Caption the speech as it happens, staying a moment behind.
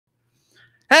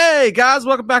Hey guys,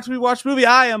 welcome back to We Watch Movie.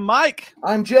 I am Mike.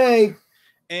 I'm Jay.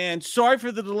 And sorry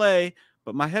for the delay,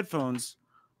 but my headphones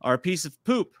are a piece of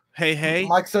poop. Hey.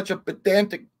 Mike's such a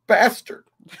pedantic bastard.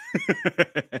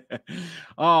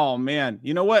 Oh man.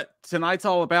 You know what tonight's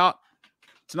all about?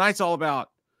 Tonight's all about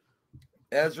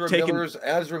Ezra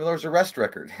Miller's arrest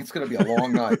record. It's going to be a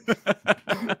long night.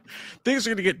 Things are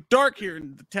going to get dark here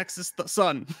in the Texas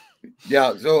sun.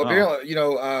 Yeah, so apparently,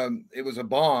 it was a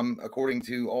bomb, according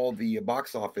to all the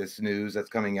box office news that's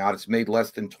coming out. It's made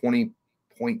less than 20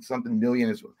 point something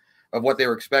million of what they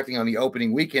were expecting on the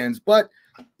opening weekends, but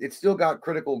it's still got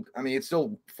critical. I mean, it's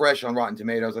still fresh on Rotten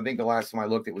Tomatoes. I think the last time I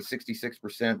looked, it was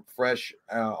 66% fresh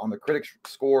on the critics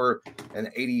score and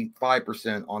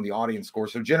 85% on the audience score.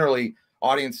 So generally,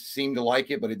 audience seem to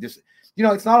like it, but it just,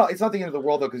 it's not the end of the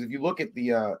world though, because if you look at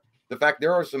the fact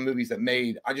there are some movies that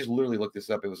made, I just literally looked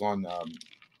this up. It was on,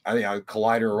 I think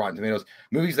Collider or Rotten Tomatoes.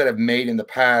 Movies that have made in the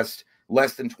past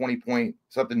less than 20 point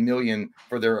something million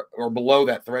for their, or below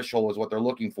that threshold is what they're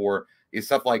looking for, is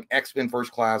stuff like X-Men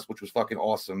First Class, which was fucking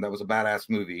awesome. That was a badass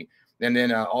movie. And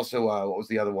then also, what was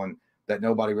the other one that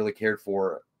nobody really cared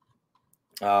for?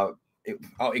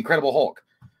 Incredible Hulk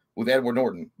with Edward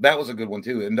Norton. That was a good one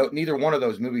too. And neither one of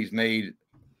those movies made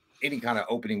any kind of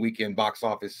opening weekend box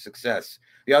office success.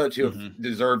 The other two have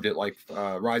deserved it, like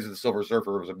Rise of the Silver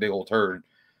Surfer was a big old turd.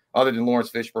 Other than Lawrence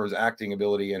Fishburne's acting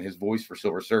ability and his voice for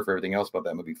Silver Surfer, everything else about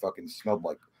that movie fucking smelled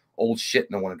like old shit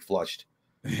no one had flushed.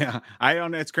 Yeah, I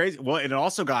don't know. It's crazy. Well, it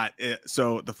also got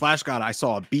so The Flash I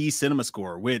saw a B cinema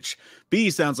score, which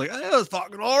B sounds like it's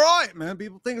fucking all right, man.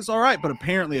 People think it's all right, but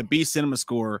apparently a B cinema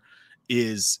score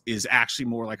is actually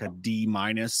more like a D-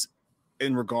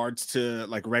 in regards to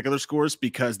like regular scores,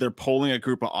 because they're polling a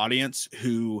group of audience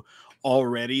who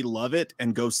already love it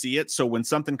and go see it. So when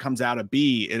something comes out of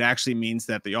B, it actually means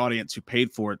that the audience who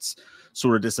paid for it's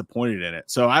sort of disappointed in it.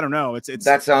 So I don't know. It's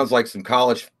that sounds like some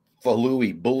college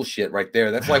Falooey bullshit right there.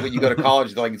 That's like when you go to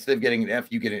college, like instead of getting an F,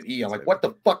 you get an E. I'm like, what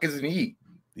the fuck is an E?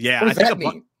 Yeah, what does that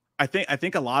mean? I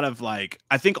think a lot of I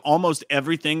think almost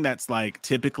everything that's like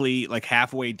typically like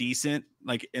halfway decent,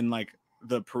 like in like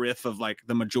the periph of like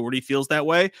the majority feels that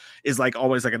way, is like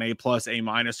always like an A+,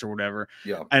 A- or whatever.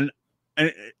 Yeah. And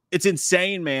it's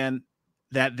insane, man,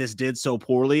 that this did so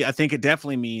poorly. I think it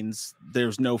definitely means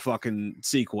there's no fucking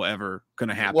sequel ever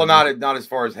gonna happen. Well, not as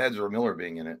far as Ezra Miller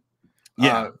being in it.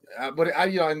 Yeah, but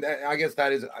and I guess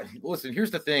that is. Listen,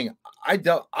 here's the thing.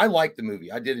 I like the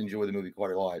movie. I did enjoy the movie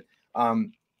quite a lot.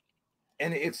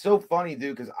 And it's so funny,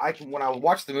 dude, because when I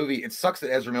watched the movie, it sucks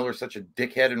that Ezra Miller is such a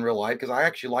dickhead in real life, because I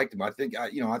actually liked him. I think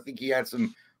he had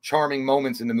some charming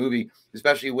moments in the movie,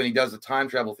 especially when he does the time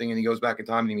travel thing and he goes back in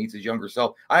time and he meets his younger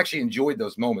self. I actually enjoyed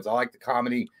those moments. I liked the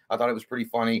comedy. I thought it was pretty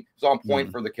funny. It's on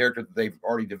point for the character that they've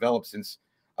already developed since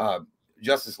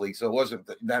Justice League, so it wasn't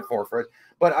that far for it.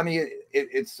 But I mean,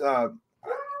 it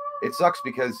sucks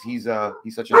because he's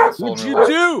such an asshole. What'd you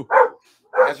do?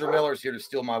 Ezra Miller's here to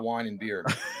steal my wine and beer.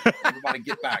 Everybody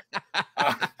get back.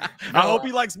 I hope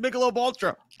he likes Michelob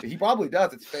Ultra. He probably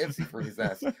does. It's fancy for his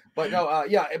ass. But no,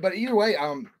 but either way,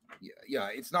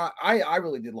 it's not. I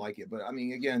really did like it. But I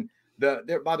mean, again,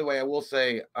 by the way, I will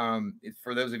say,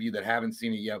 for those of you that haven't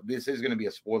seen it yet, this is going to be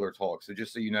a spoiler talk. So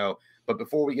just so you know, but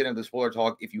before we get into the spoiler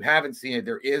talk, if you haven't seen it,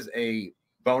 there is a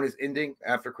bonus ending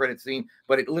after credit scene,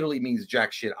 but it literally means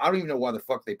jack shit. I don't even know why the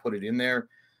fuck they put it in there.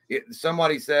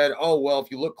 Somebody said, oh, well,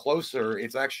 if you look closer,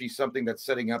 it's actually something that's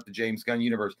setting up the James Gunn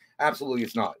universe. Absolutely,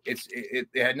 it's not. It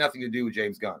had nothing to do with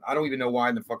James Gunn. I don't even know why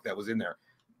in the fuck that was in there.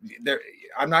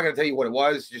 I'm not going to tell you what it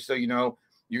was, just so you know.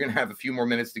 You're going to have a few more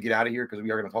minutes to get out of here because we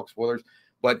are going to talk spoilers,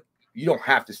 but you don't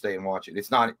have to stay and watch it.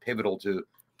 It's not pivotal to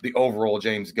the overall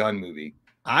James Gunn movie.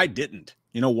 I didn't.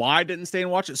 You know why I didn't stay and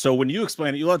watch it? So when you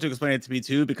explain it, you'll have to explain it to me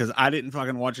too, because I didn't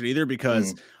fucking watch it either,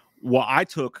 because I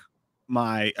took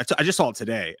I just saw it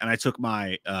today, and I took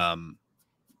my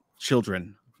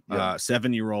children,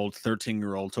 7-year-old,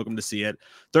 13-year-old, took them to see it.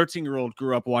 13-year-old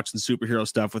grew up watching superhero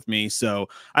stuff with me, so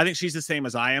I think she's the same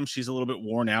as I am. She's a little bit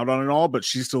worn out on it all, but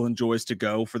she still enjoys to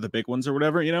go for the big ones or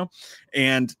whatever,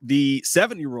 and the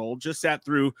 7-year-old just sat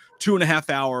through 2.5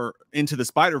 hour Into the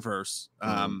Spider-Verse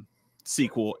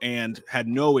sequel and had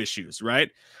no issues, right?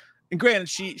 And granted,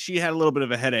 she had a little bit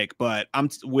of a headache, but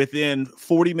within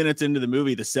 40 minutes into the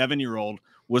movie, the 7-year-old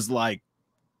was like,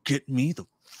 "Get me the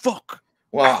fuck."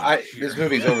 Well, this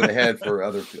movie's over the head for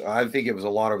other. I think it was a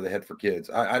lot over the head for kids.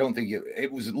 I don't think it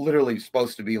was literally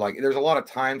supposed to be like. There's a lot of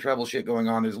time travel shit going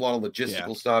on. There's a lot of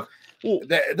logistical stuff. Well,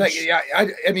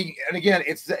 I mean, and again,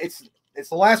 it's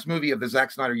the last movie of the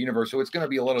Zack Snyder universe, so it's going to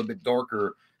be a little bit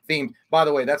darker themed. By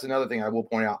the way, that's another thing I will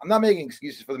point out. I'm not making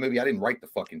excuses for the movie. I didn't write the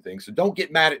fucking thing, so don't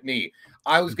get mad at me.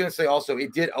 I was going to say also,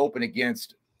 it did open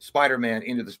against Spider-Man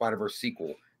Into the Spider-Verse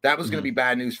sequel. That was going to be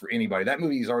bad news for anybody. That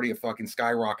movie is already a fucking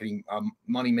skyrocketing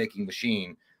money-making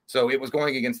machine. So it was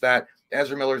going against that.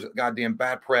 Ezra Miller's goddamn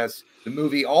bad press, the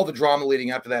movie, all the drama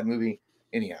leading up to that movie.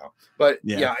 Anyhow, but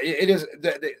yeah, it is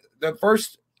the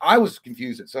first. I was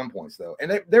confused at some points though,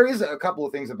 and there is a couple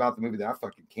of things about the movie that I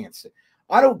fucking can't say.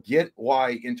 I don't get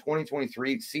why in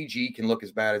 2023 CG can look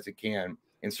as bad as it can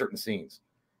in certain scenes.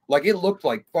 Like it looked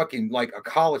like fucking like a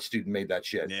college student made that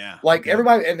shit. Yeah. Like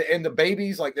everybody and the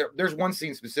babies, like there's one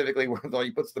scene specifically where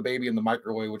he puts the baby in the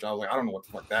microwave, which I was like, I don't know what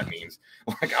the fuck that means.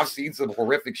 Like I've seen some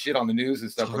horrific shit on the news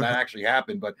and stuff where that actually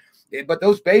happened, but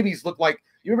those babies look like,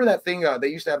 you remember that thing? They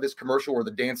used to have this commercial where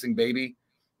the dancing baby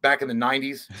back in the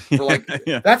 90s. So like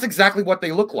that's exactly what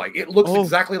they look like. It looks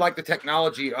exactly like the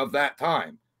technology of that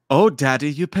time. Oh, Daddy,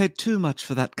 you paid too much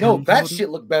for that. No, that shit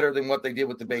looked better than what they did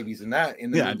with the babies in that.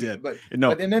 I did. But and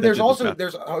then there's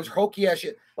hokey ass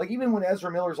shit. Like even when Ezra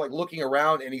Miller's like looking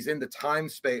around and he's in the time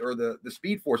space or the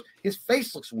Speed Force, his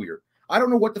face looks weird. I don't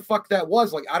know what the fuck that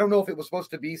was. Like I don't know if it was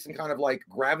supposed to be some kind of like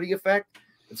gravity effect,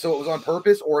 and so it was on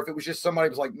purpose, or if it was just somebody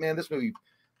was like, man, this movie.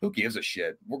 Who gives a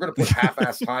shit? We're going to put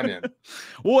half-ass time in.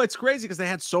 Well, it's crazy because they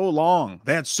had so long.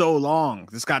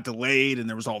 This got delayed, and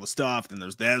there was all the stuff, and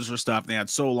there's the Ezra stuff, and they had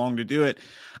so long to do it.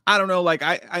 I don't know. Like,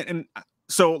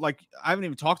 so like I haven't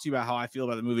even talked to you about how I feel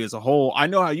about the movie as a whole. I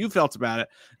know how you felt about it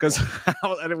because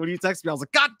when you texted me, I was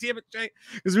like, God damn it, Jay.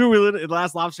 Because we were in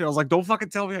last live stream. I was like, don't fucking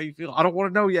tell me how you feel. I don't want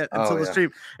to know yet until the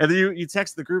stream. And then you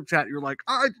text the group chat. You're like,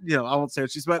 I won't say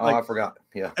what she meant. Like, I forgot.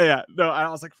 Yeah. No, I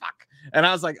was like, fuck. And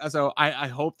I was like, so I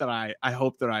hope that I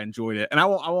enjoyed it. And I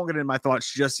won't get into my thoughts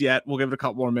just yet. We'll give it a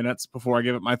couple more minutes before I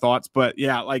give it my thoughts. But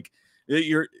yeah, like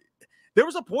there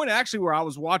was a point actually where I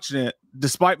was watching it,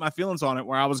 despite my feelings on it,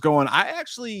 where I was going, I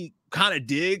actually kind of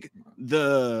dig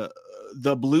the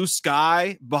blue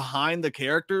sky behind the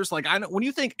characters. Like I know when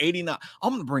you think 89,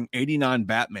 I'm gonna bring 89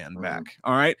 Batman back.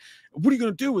 All right, what are you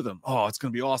gonna do with him? Oh, it's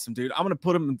gonna be awesome, dude. I'm gonna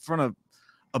put him in front of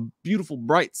a beautiful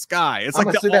bright sky. It's I'm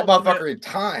like gonna see that motherfucker in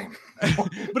time.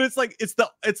 But it's like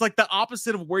the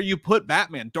opposite of where you put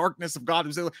Batman, darkness of God.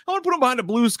 I want to put him behind a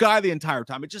blue sky the entire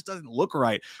time. It just doesn't look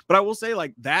right. But I will say,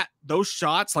 like those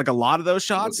shots, like a lot of those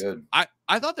shots,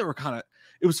 I thought they were kind of.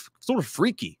 It was sort of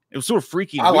freaky. It was sort of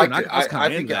freaky. I liked it.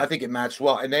 I think it matched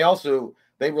well, and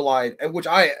they relied, which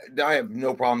I have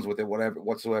no problems with it,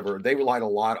 whatsoever. They relied a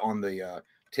lot on the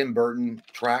Tim Burton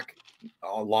track.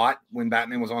 A lot when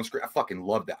Batman was on screen. I fucking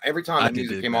loved that. Every time that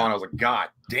music came on, I was like, God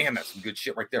damn, that's some good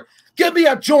shit right there. Give me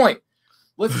a joint.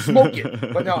 Let's smoke it.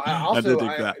 But no,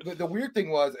 the weird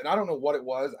thing was, and I don't know what it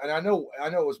was, and I know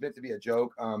it was meant to be a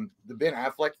joke. The Ben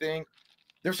Affleck thing,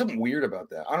 there's something weird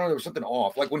about that. I don't know, there was something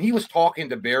off. Like when he was talking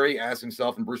to Barry as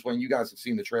himself and Bruce Wayne, you guys have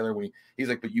seen the trailer when he's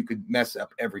like, but you could mess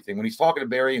up everything. When he's talking to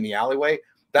Barry in the alleyway,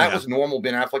 that was normal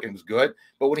Ben Affleck and it was good.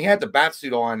 But when he had the bat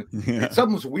suit on,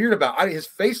 something was weird about it. His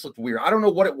face looked weird. I don't know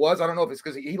what it was. I don't know if it's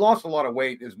because he lost a lot of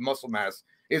weight. His muscle mass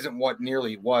isn't what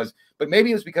nearly it was. But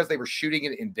maybe it was because they were shooting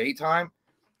it in daytime.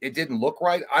 It didn't look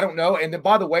right. I don't know. And then,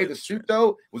 by the way, the suit,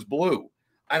 though, was blue.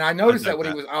 And I noticed that when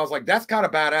I was like, that's kind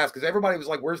of badass because everybody was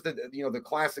like, where's the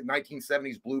classic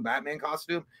 1970s blue Batman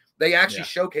costume? They actually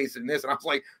showcased it in this. And I was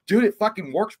like, dude, it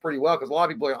fucking works pretty well because a lot of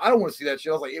people are like, I don't want to see that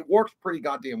shit. I was like, it works pretty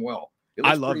goddamn well. It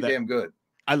looks pretty damn good.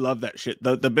 I love that shit.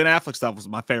 The Ben Affleck stuff was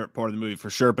my favorite part of the movie for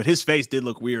sure. But his face did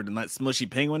look weird in that smushy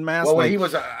penguin mask. Well, when he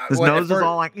was his nose was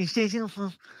all like,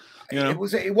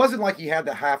 it wasn't like he had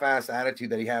the half-ass attitude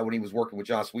that he had when he was working with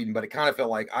Joss Whedon, but it kind of felt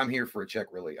like I'm here for a check,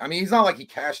 really. I mean, he's not like he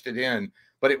cashed it in,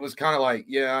 but it was kind of like,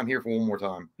 yeah, I'm here for one more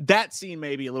time. That scene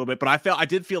maybe a little bit, but I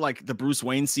did feel like the Bruce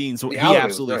Wayne scenes, he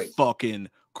absolutely fucking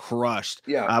crushed.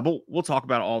 Yeah, but we'll talk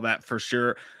about all that for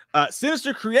sure.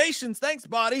 Sinister Creations, thanks,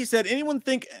 Body. He said, anyone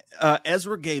think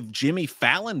Ezra gave Jimmy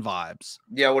Fallon vibes?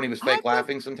 Yeah, when he was fake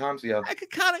laughing sometimes. Yeah, I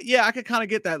could kind of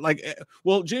get that. Like,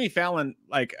 well, Jimmy Fallon,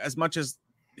 like as much as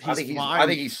I think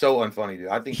he's so unfunny, dude.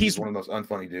 I think he's one of the most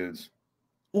unfunny dudes.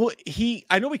 Well,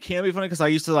 I know he can be funny because I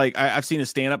used to I've seen his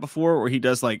stand up before where he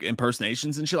does like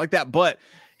impersonations and shit like that, but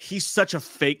he's such a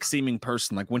fake seeming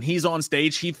person. Like when he's on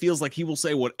stage, he feels like he will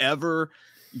say whatever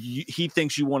he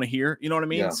thinks you want to hear, you know what I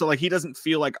mean? Yeah. So like he doesn't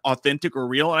feel like authentic or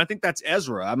real, and I think that's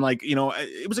Ezra. I'm like,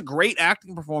 it was a great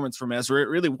acting performance from Ezra. It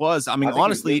really was. I mean,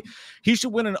 honestly, he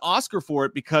should win an Oscar for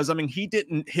it because I mean, he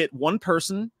didn't hit one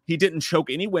person, he didn't choke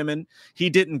any women, he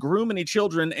didn't groom any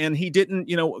children, and he didn't,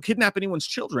 kidnap anyone's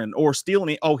children or steal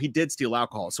any. Oh, he did steal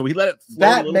alcohol, so he let it flow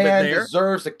that a little man bit there.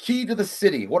 Deserves a key to the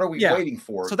city. What are we waiting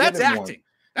for? So that's acting.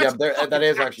 That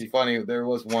is actually funny. There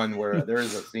was one where there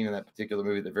is a scene in that particular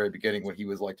movie at the very beginning when he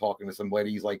was like talking to some lady.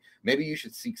 He's like, maybe you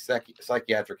should seek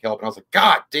psychiatric help. And I was like,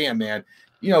 God damn, man.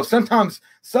 Sometimes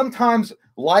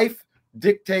life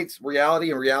dictates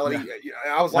reality, and reality. Yeah.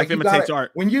 I was life like, imitates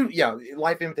art. When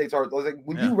life imitates art. I was like,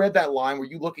 when you read that line, were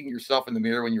you looking at yourself in the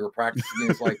mirror when you were practicing?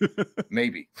 It's like,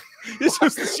 maybe. It's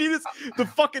just the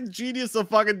fucking genius of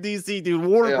fucking DC, dude.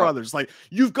 Warner Brothers. Like,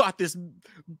 you've got this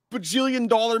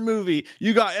bajillion-dollar movie.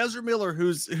 You got Ezra Miller,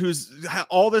 who's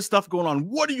all this stuff going on.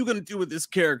 What are you gonna do with this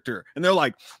character? And they're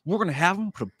like, we're gonna have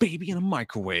him put a baby in a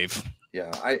microwave.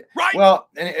 Yeah, well,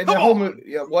 and the whole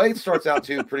movie, well, it starts out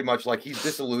too pretty much like he's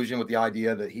disillusioned with the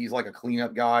idea that he's like a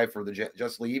cleanup guy for the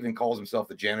Justice League, even calls himself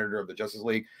the janitor of the Justice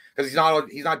League because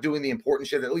he's not doing the important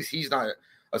shit. At least he's not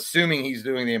assuming he's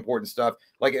doing the important stuff.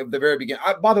 Like at the very beginning.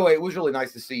 By the way, it was really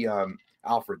nice to see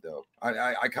Alfred though.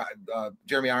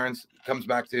 Jeremy Irons comes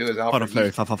back to as Alfred.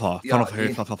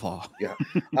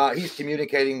 He's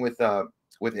communicating with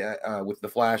the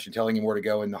Flash and telling him where to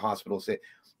go in the hospital.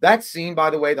 That scene,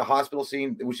 by the way, the hospital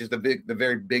scene, which is the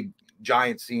very big,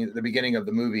 giant scene at the beginning of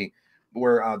the movie,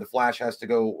 where the Flash has to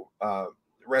go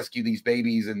rescue these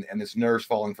babies and this nurse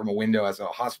falling from a window as a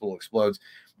hospital explodes.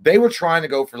 They were trying to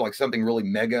go for like something really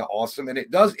mega awesome, and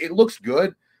it looks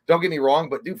good. Don't get me wrong,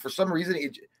 but dude, for some reason,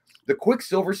 the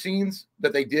Quicksilver scenes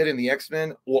that they did in the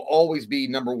X-Men will always be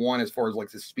number one as far as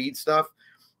like the speed stuff.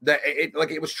 That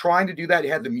it was trying to do that. It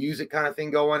had the music kind of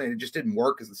thing going, and it just didn't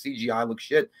work because the CGI looked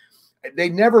shit. They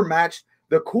never matched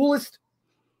the coolest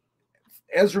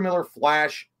Ezra Miller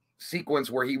Flash sequence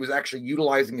where he was actually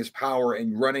utilizing his power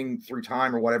and running through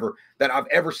time or whatever that I've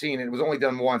ever seen. And it was only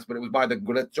done once, but it was by the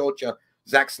Chocha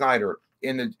Zack Snyder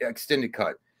in the extended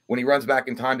cut when he runs back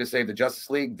in time to save the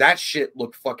Justice League. That shit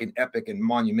looked fucking epic and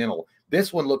monumental.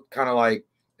 This one looked kind of like,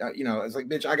 it's like,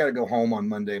 bitch, I got to go home on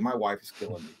Monday. My wife is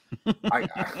killing me.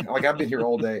 I've been here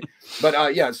all day. But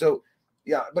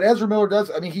but Ezra Miller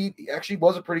does. I mean, he actually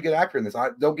was a pretty good actor in this.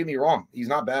 Don't get me wrong. He's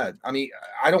not bad. I mean,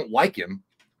 I don't like him,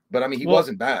 but I mean, he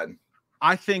wasn't bad.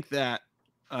 I think that,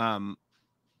 there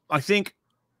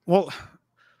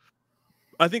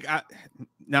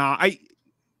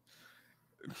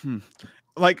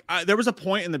was a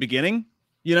point in the beginning,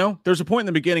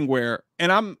 where,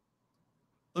 and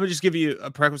let me just give you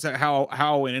a preface at how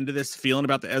I went into this feeling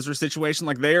about the Ezra situation.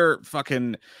 Like, they're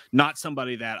fucking not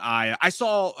somebody that I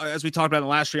saw, as we talked about in the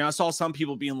last stream, I saw some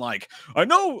people being like, I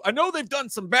know they've done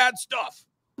some bad stuff,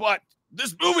 but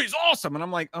this movie's awesome. And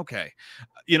I'm like, okay,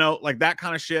 like that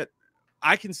kind of shit.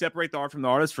 I can separate the art from the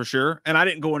artist for sure. And I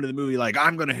didn't go into the movie like,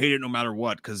 I'm going to hate it no matter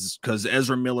what, because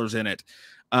Ezra Miller's in it.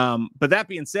 But that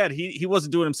being said, he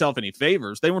wasn't doing himself any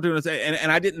favors. They weren't doing it.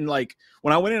 And I didn't like,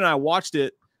 when I went in and I watched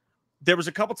it, there was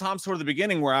a couple times toward the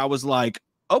beginning where I was like,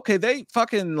 okay, they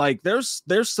fucking like, there's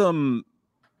some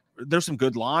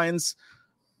good lines.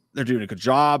 They're doing a good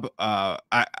job.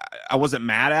 I wasn't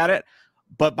mad at it,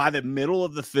 but by the middle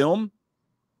of the film,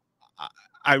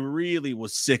 I really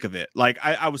was sick of it. Like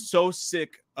I was so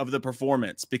sick of the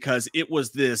performance because it was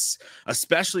this,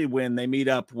 especially when they meet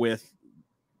up with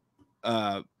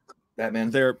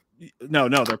Batman. Their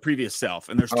previous self,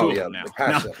 and there's two of them now.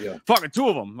 Fucking two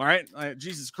of them. All right,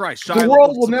 Jesus Christ, the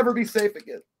world will never be safe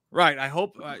again. Right. I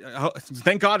hope.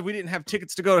 Thank God we didn't have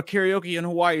tickets to go to karaoke in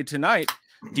Hawaii tonight,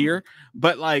 dear.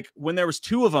 But like when there was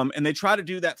two of them, and they try to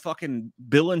do that fucking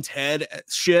Bill and Ted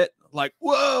shit, like,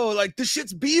 whoa, like this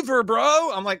shit's Beaver,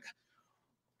 bro. I'm like,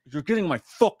 you're getting my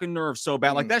fucking nerves so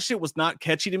bad. Like that shit was not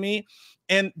catchy to me.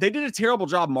 And they did a terrible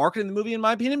job marketing the movie, in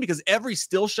my opinion, because every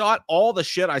still shot, all the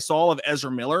shit I saw of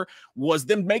Ezra Miller was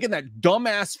them making that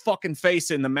dumbass fucking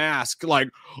face in the mask. Like,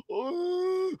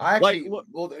 I actually,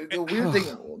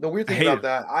 the weird thing about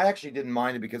that, I actually didn't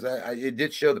mind it because it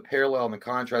did show the parallel and the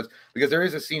contrast. Because there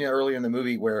is a scene earlier in the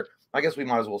movie where I guess we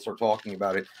might as well start talking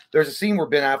about it. There's a scene where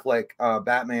Ben Affleck,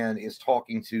 Batman, is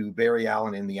talking to Barry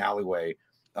Allen in the alleyway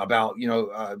about,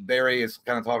 Barry is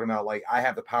kind of talking about like, I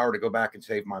have the power to go back and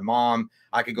save my mom.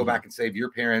 I could go back and save your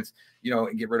parents,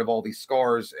 and get rid of all these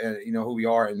scars and who we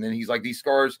are. And then he's like, these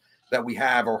scars that we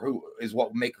have are who is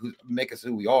what make us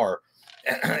who we are.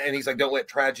 And he's like, don't let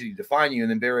tragedy define you.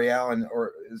 And then Barry Allen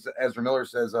or Ezra Miller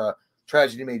says,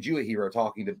 tragedy made you a hero,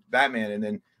 talking to Batman. And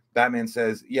then Batman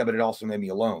says, yeah, but it also made me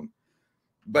alone.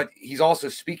 But he's also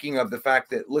speaking of the fact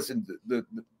that, listen, the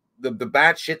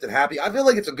bad shit that happened. I feel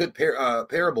like it's a good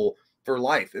parable for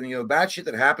life. And, bad shit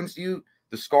that happens to you,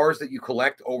 the scars that you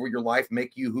collect over your life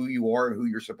make you who you are and who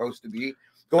you're supposed to be.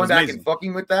 Going back and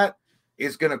fucking with that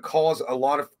is going to cause a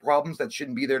lot of problems that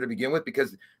shouldn't be there to begin with,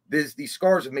 because these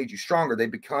scars have made you stronger. They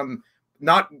become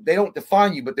they don't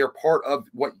define you, but they're part of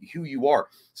who you are.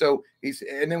 So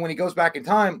and then when he goes back in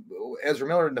time, Ezra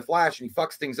Miller in the Flash, and he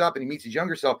fucks things up and he meets his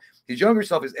younger self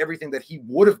is everything that he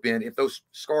would have been if those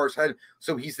scars had.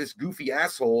 So he's this goofy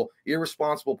asshole,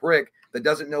 irresponsible prick that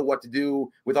doesn't know what to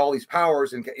do with all these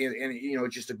powers, and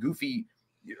just a goofy,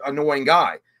 annoying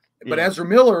guy. But Ezra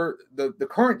Miller, the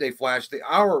current day Flash,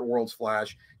 our world's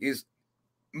Flash, is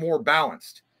more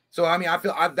balanced. So I mean,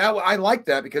 I like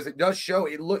that because it does show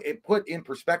it put in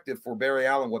perspective for Barry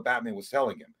Allen what Batman was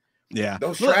telling him. Yeah,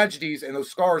 those tragedies and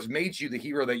those scars made you the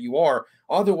hero that you are.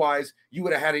 Otherwise, you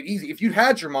would have had it easy. If you'd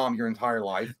had your mom your entire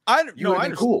life, you would have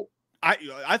been cool.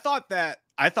 I thought that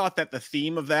the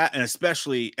theme of that, and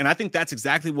especially, and I think that's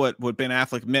exactly what Ben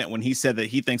Affleck meant when he said that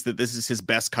he thinks that this is his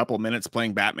best couple minutes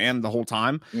playing Batman the whole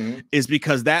time, is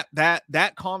because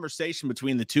that conversation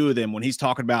between the two of them when he's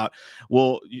talking about,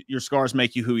 well, your scars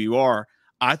make you who you are.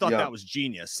 I thought that was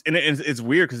genius. And it's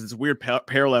weird because it's a weird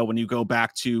parallel when you go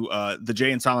back to the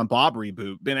Jay and Silent Bob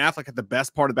reboot. Ben Affleck had the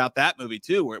best part about that movie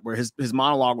too, where his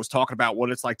monologue was talking about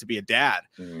what it's like to be a dad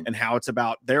and how it's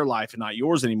about their life and not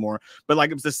yours anymore. But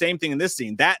like, it was the same thing in this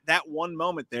scene. That one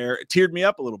moment there, it teared me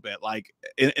up a little bit. Like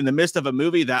in the midst of a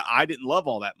movie that I didn't love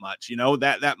all that much,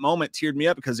 that moment teared me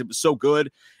up because it was so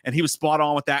good and he was spot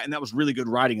on with that. And that was really good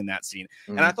writing in that scene.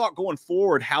 And I thought going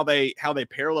forward, how they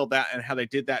paralleled that and how they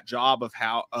did that job of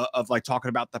of like talking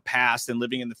about the past and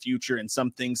living in the future, and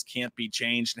some things can't be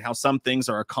changed, and how some things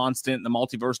are a constant in the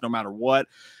multiverse no matter what,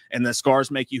 and the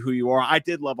scars make you who you are. I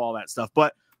did love all that stuff.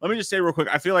 But let me just say real quick,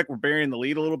 I feel like we're burying the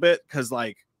lead a little bit because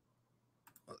we're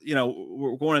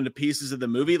going into pieces of the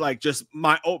movie. Like, just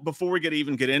before we get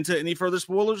into any further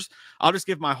spoilers, I'll just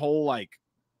give my whole like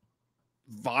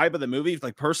vibe of the movie.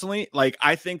 Like, personally, like,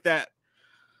 I think that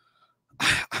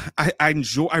I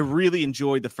really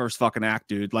enjoyed the first fucking act,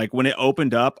 dude. Like, when it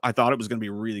opened up, I thought it was going to be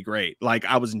really great. Like,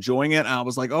 I was enjoying it. And I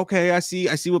was like, okay, I see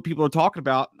what people are talking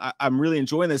about. I'm really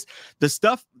enjoying this. The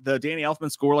stuff, the Danny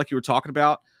Elfman score, like you were talking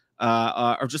about,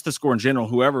 or just the score in general,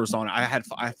 whoever was on it, I had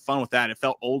fun with that. It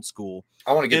felt old school.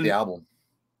 I want to get the album.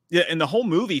 Yeah, and the whole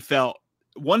movie felt.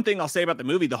 One thing I'll say about the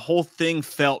movie, the whole thing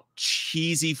felt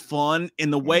cheesy fun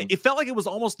in the way it felt like it was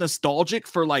almost nostalgic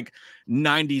for like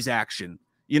 90s action.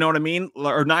 You know what I mean?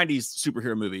 Or 90s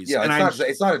superhero movies. Yeah,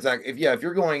 it's not exact. If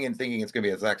you're going and thinking it's going to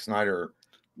be a Zack Snyder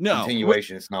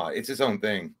continuation, it's not. It's his own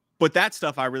thing. But that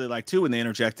stuff I really like too when they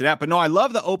interjected that. But no, I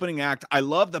love the opening act. I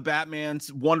love the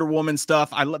Batman's Wonder Woman stuff.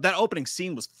 I love that opening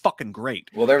scene was fucking great.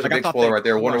 Well, there's a big spoiler right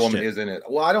there. Wonder Woman is in it.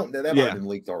 Well, that might have been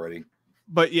leaked already.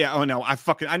 But yeah, oh no,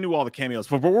 I knew all the cameos,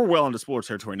 but we're well into spoiler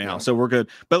territory now, so we're good.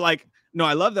 But like, no,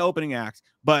 I love the opening act,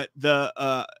 but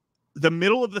the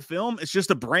middle of the film is just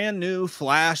a brand new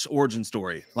Flash origin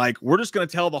story. Like, we're just going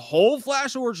to tell the whole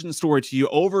Flash origin story to you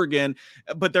over again,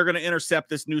 but they're going to intercept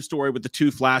this new story with the two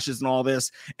Flashes and all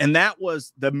this. And that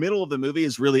was the middle of the movie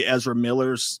is really Ezra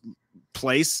Miller's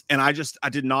place. And I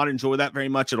did not enjoy that very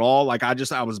much at all. Like,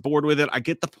 I was bored with it. I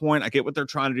get the point. I get what they're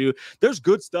trying to do. There's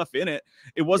good stuff in it.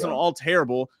 It wasn't all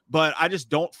terrible, but I just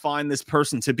don't find this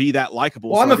person to be that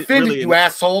likable. Well, I'm offended, you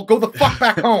asshole. Go the fuck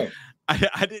back home.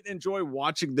 I didn't enjoy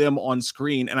watching them on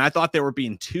screen, and I thought they were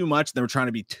being too much. They were trying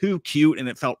to be too cute, and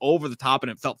it felt over the top, and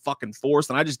it felt fucking forced,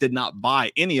 and I just did not buy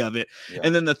any of it. Yeah.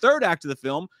 And then the third act of the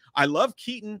film, I love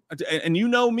Keaton, and you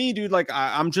know me, dude. Like,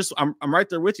 I'm right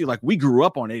there with you. Like, we grew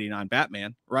up on '89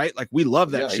 Batman, right? Like, we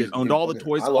love that shit. Owned all the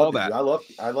toys, all that.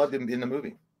 I loved him in the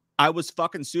movie. I was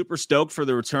fucking super stoked for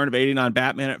the return of '89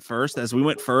 Batman at first. As we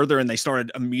went further and they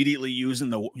started immediately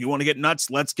using you want to get nuts,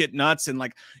 let's get nuts, and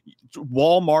like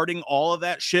Walmarting all of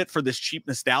that shit for this cheap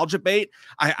nostalgia bait.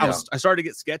 I started to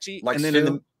get sketchy. Like, and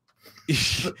then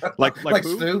Stu? like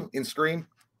Stu in Scream.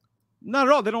 Not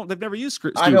at all. They've never used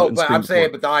Stu. I know, but I'm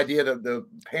saying, but the idea that the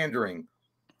pandering.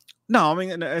 No, I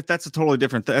mean, that's a totally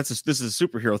different. This is a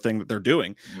superhero thing that they're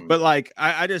doing. But like,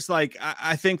 I just like,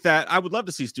 I think that I would love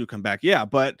to see Stu come back. Yeah,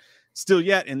 but still,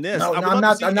 yet in this, I'm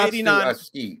not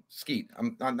Skeet.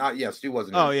 I'm not. Yeah, Stu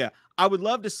wasn't. Oh yeah, I would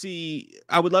love to see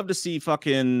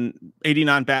fucking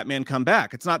 '89 Batman come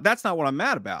back. That's not what I'm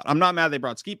mad about. I'm not mad they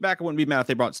brought Skeet back. I wouldn't be mad if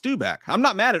they brought Stu back. I'm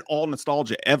not mad at all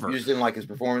nostalgia ever. You just didn't like his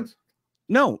performance?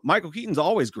 No, Michael Keaton's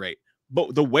always great.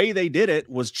 But the way they did it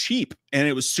was cheap, and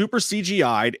it was super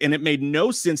CGI'd, and it made no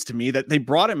sense to me that they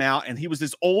brought him out and he was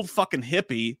this old fucking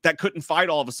hippie that couldn't fight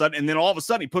all of a sudden, and then all of a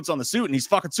sudden he puts on the suit and he's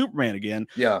fucking Superman again.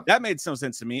 Yeah. That made no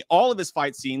sense to me. All of his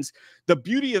fight scenes, the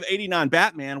beauty of '89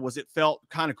 Batman was it felt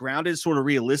kind of grounded, sort of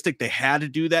realistic. They had to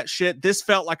do that shit. This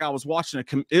felt like I was watching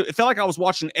it felt like I was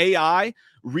watching AI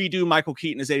redo Michael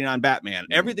Keaton as 89 Batman.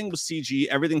 Everything was CG.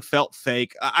 Everything felt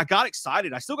fake. I got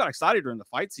excited. I still got excited during the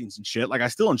fight scenes and shit. Like I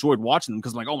still enjoyed watching them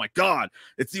because I'm like, oh my God,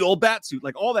 it's the old bat suit.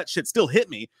 Like all that shit still hit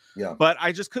me. Yeah. But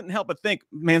I just couldn't help but think,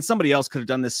 man, somebody else could have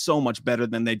done this so much better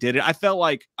than they did it. I felt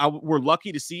like we're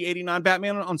lucky to see 89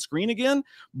 Batman on screen again,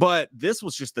 but this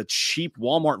was just the cheap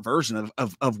Walmart version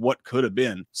of what could have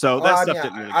been. So that stuff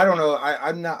didn't really. I don't know.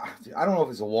 I don't know if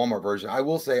it's a Walmart version. I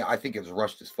will say I think it was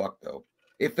rushed as fuck though.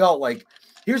 It felt like,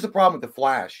 here's the problem with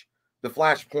the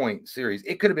Flashpoint series.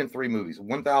 It could have been 3 movies,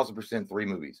 1000% 3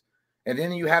 movies. And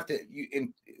then you have to,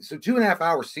 so 2.5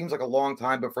 hours seems like a long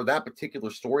time, but for that particular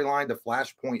storyline, the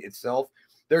Flashpoint itself,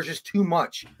 there's just too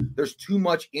much. There's too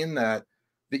much in that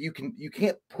you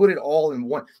can't put it all in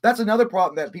one. That's another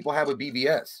problem that people have with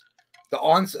BVS.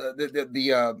 What's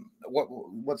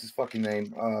his fucking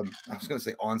name? I was going to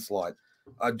say Onslaught.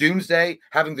 Doomsday,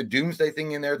 having the Doomsday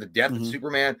thing in there, the death of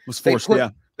Superman was forced.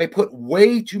 They put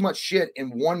way too much shit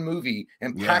in one movie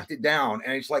and packed it down.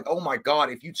 And it's like, oh my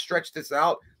God, if you'd stretched this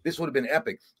out, this would have been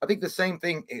epic. I think the same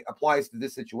thing applies to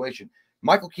this situation.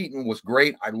 Michael Keaton was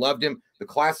great. I loved him. The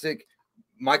classic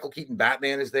Michael Keaton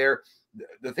Batman is there.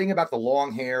 The thing about the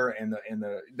long hair and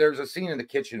there's a scene in the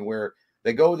kitchen where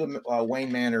they go to the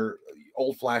Wayne Manor,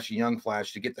 old Flash and young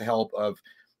Flash, to get the help of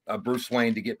Bruce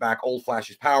Wayne to get back old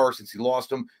Flash's power since he lost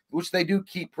him, which they do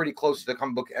keep pretty close to the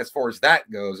comic book as far as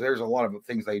that goes. There's a lot of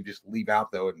things they just leave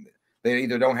out though, and they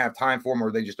either don't have time for them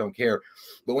or they just don't care.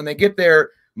 But when they get there,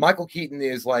 Michael Keaton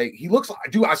is like, he looks like,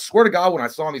 dude, I swear to God, when I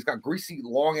saw him, he's got greasy,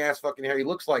 long ass fucking hair. He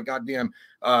looks like goddamn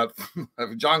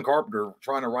John Carpenter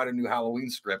trying to write a new Halloween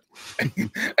script.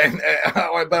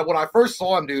 But when I first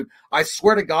saw him, dude, I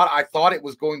swear to God, I thought it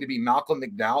was going to be Malcolm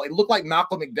McDowell. It looked like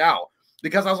Malcolm McDowell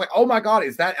because I was like, oh my God,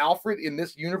 is that Alfred in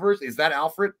this universe? Is that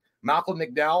Alfred? Malcolm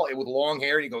McDowell with long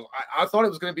hair? And he goes, I thought it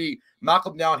was going to be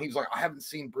Malcolm McDowell. And he was like, I haven't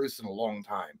seen Bruce in a long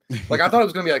time. Like, I thought it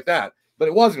was going to be like that, but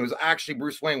it wasn't. It was actually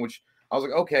Bruce Wayne, which I was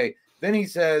like, okay. Then he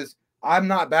says, I'm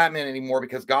not Batman anymore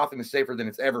because Gotham is safer than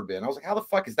it's ever been. I was like, how the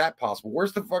fuck is that possible?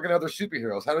 Where's the fucking other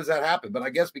superheroes? How does that happen? But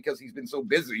I guess because he's been so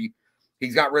busy,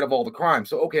 he's got rid of all the crime.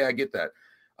 So, okay, I get that.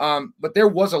 But there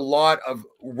was a lot of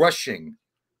rushing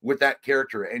with that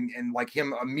character and like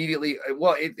him immediately.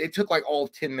 Well, it took like all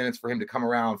 10 minutes for him to come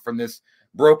around from this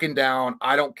broken down,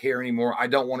 I don't care anymore, I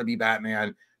don't want to be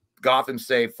Batman, Gotham's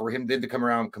safe, for him then to come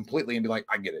around completely and be like,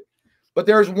 I get it. But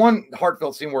there's one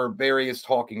heartfelt scene where Barry is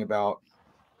talking about,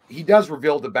 he does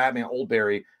reveal to Batman, old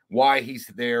Barry, why he's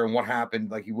there and what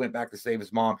happened. Like he went back to save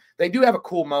his mom. They do have a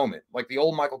cool moment, like the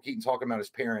old Michael Keaton talking about his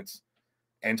parents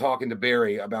and talking to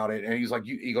Barry about it. And he's like,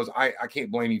 he goes, I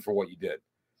can't blame you for what you did.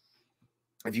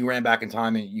 If you ran back in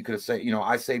time and you could have said,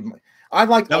 I saved my, I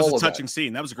liked that. Was a touching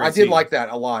scene. That was a great scene. I did like that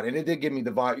a lot. And it did give me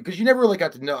the vibe because you never really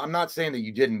got to know. I'm not saying that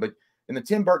you didn't, but in the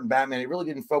Tim Burton Batman, it really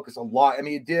didn't focus a lot. I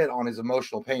mean, it did on his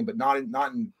emotional pain, but not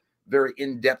in very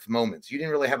in-depth moments. You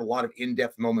didn't really have a lot of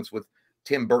in-depth moments with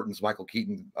Tim Burton's Michael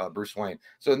Keaton, Bruce Wayne.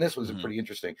 So, and this was pretty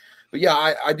interesting. But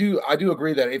yeah, I do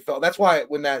agree that it felt. That's why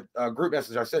when that group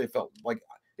message I said, it felt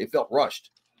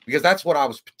rushed, because that's what I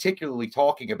was particularly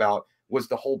talking about, was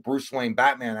the whole Bruce Wayne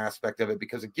Batman aspect of it.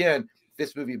 Because again, if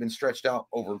this movie had been stretched out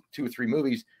over 2 or 3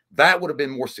 movies, that would have been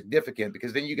more significant,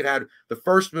 because then you could have the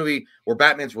first movie where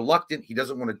Batman's reluctant, he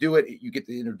doesn't want to do it, you get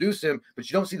to introduce him, but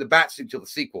you don't see the Batsuit till the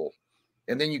sequel,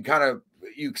 and then you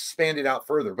expand it out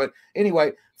further. But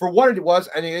anyway, for what it was,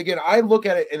 and again, I look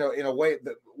at it in a way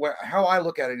that how I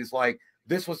look at it is like,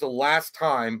 this was the last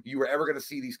time you were ever going to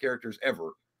see these characters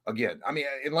ever again. I mean,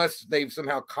 unless they've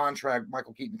somehow contract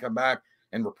Michael Keaton to come back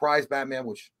and reprise Batman,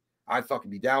 which I'd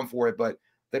fucking be down for it, but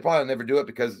they probably never do it,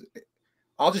 because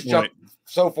I'll just jump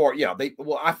so far. Yeah,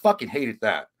 I fucking hated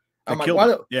that. I'm like, I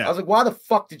was like, why the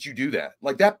fuck did you do that?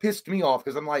 Like, that pissed me off,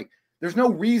 because I'm like, there's no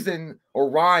reason or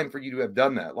rhyme for you to have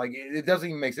done that. Like, it doesn't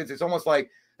even make sense. It's almost like,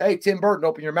 hey, Tim Burton,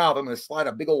 open your mouth, I'm going to slide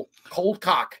a big old cold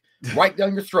cock right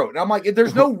down your throat. And I'm like,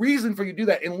 there's no reason for you to do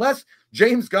that, unless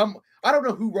James Gunn, I don't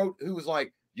know who was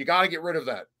like, you got to get rid of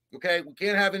that. Okay, we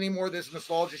can't have any more of this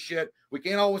nostalgia shit. We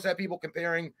can't always have people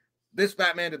comparing this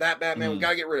Batman to that Batman. We got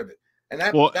to get rid of it. And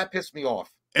that pissed me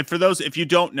off. And for those, if you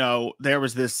don't know,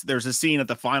 there's a scene at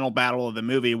the final battle of the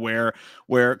movie where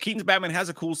Keaton's Batman has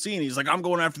a cool scene. He's like, I'm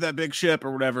going after that big ship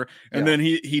or whatever. And then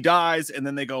he dies. And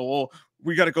then they go, well,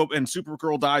 we got to go. And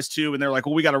Supergirl dies too. And they're like,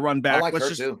 well, we got to run back. I like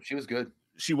her too. She was good.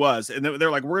 She was. And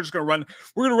they're like, we're going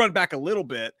to run back a little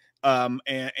bit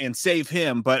and save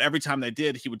him. But every time they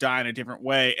did, he would die in a different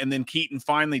way. And then Keaton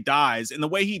finally dies. And the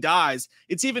way he dies,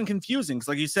 it's even confusing, because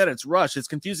like you said, it's rushed. It's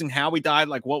confusing how he died.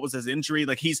 Like, what was his injury?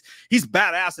 Like, he's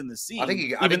badass in the scene. I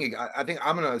think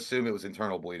I'm going to assume it was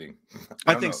internal bleeding.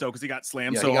 I think so, because he got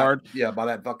slammed hard. Yeah, by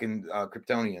that fucking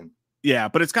Kryptonian. Yeah,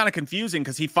 but it's kind of confusing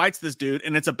because he fights this dude,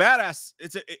 and it's a badass.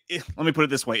 Let me put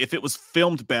it this way: if it was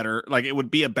filmed better, like it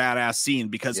would be a badass scene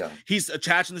because he's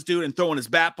attaching this dude and throwing his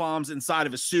bat bombs inside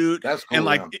of his suit. That's cool. And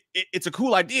like it's a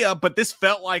cool idea, but this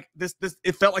felt like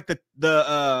it felt like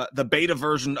the beta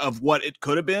version of what it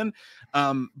could have been.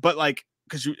 But like,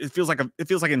 because it feels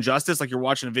like Injustice, like you're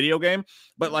watching a video game.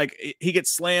 But like he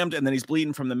gets slammed and then he's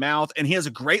bleeding from the mouth, and he has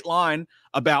a great line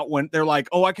about when they're like,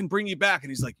 "Oh, I can bring you back,"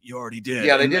 and he's like, "You already did."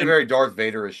 Yeah, they did a very Darth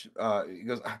Vader-ish. He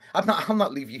goes, I'm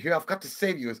not leaving you here. I've got to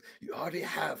save you." You already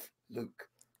have, Luke.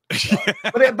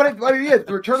 But it is.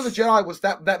 The Return of the Jedi was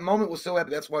that moment was so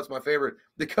epic. That's why it's my favorite,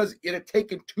 because it had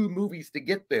taken 2 movies to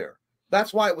get there.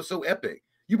 That's why it was so epic.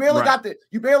 You barely got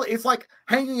it's like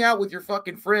hanging out with your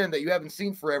fucking friend that you haven't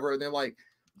seen forever, and they're like,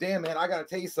 "Damn, man, I gotta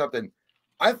tell you something.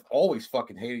 I've always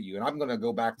fucking hated you, and I'm gonna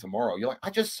go back tomorrow." You're like, "I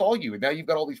just saw you, and now you've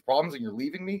got all these problems, and you're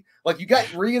leaving me." Like, you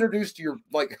got reintroduced to your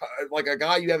like a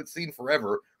guy you haven't seen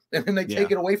forever, and then they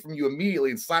take it away from you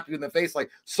immediately and slap you in the face,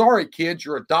 like, "Sorry, kids,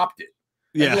 you're adopted."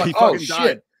 And yeah, you're like, "Oh shit."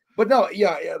 Died. But no,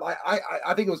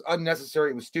 I think it was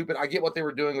unnecessary. It was stupid. I get what they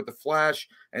were doing with the Flash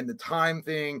and the time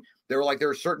thing. They were like, there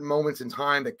are certain moments in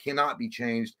time that cannot be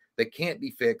changed, that can't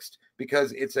be fixed,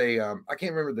 because it's I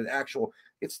can't remember the actual,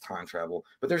 it's time travel,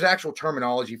 but there's actual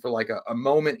terminology for like a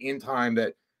moment in time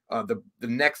that the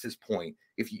nexus point.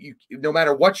 If you no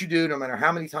matter what you do, no matter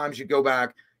how many times you go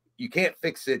back, you can't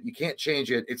fix it, you can't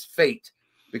change it. It's fate.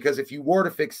 Because if you were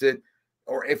to fix it,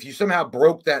 or if you somehow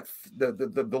broke that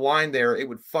the line there, it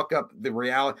would fuck up the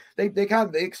reality. They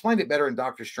explained it better in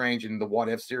Doctor Strange in the What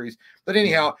If series. But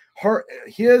anyhow,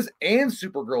 his and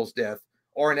Supergirl's death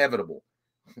are inevitable,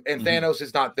 and Thanos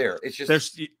is not there. It's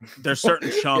just there's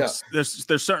certain chunks.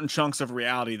 There's certain chunks of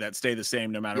reality that stay the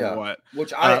same no matter what.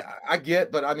 Which I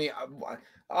get, but I mean,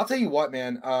 I'll tell you what,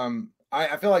 man.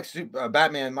 I feel like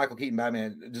Batman, Michael Keaton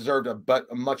Batman, deserved a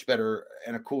much better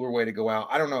and a cooler way to go out.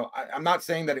 I don't know. I'm not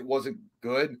saying that it wasn't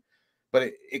good,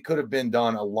 but it could have been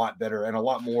done a lot better and a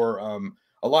lot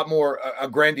more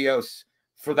grandiose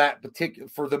for that particular,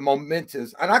 for the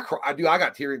momentous. And I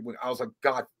got teary when I was like,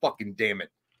 God fucking damn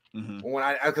it.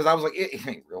 Because I was like, it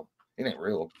ain't real. It ain't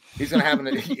real. He's gonna have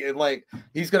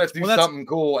he's gonna do something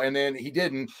cool, and then he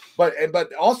didn't.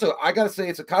 But also, I gotta say,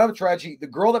 it's a kind of a tragedy. The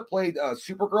girl that played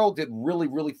Supergirl did really,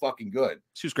 really fucking good.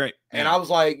 She was great, and I was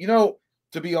like,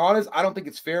 to be honest, I don't think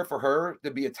it's fair for her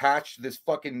to be attached to this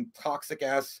fucking toxic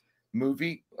ass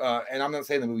movie. And I'm not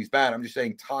saying the movie's bad. I'm just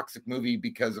saying toxic movie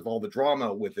because of all the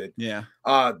drama with it. Yeah.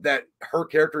 That her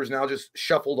character is now just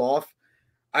shuffled off.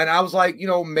 And I was like,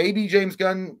 maybe James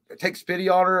Gunn takes pity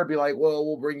on her and be like, well,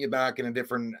 we'll bring you back in a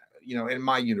different, in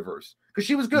my universe. Because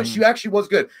she was good. She actually was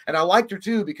good. And I liked her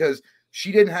too, because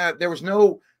there was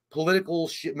no political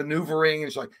shit maneuvering.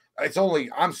 It's like,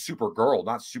 I'm Supergirl,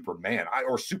 not Superman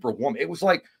or Superwoman. It was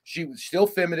like, she was still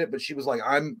feminine, but she was like,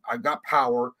 I've got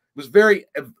power. It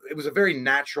was a very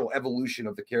natural evolution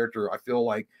of the character. I feel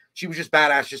like she was just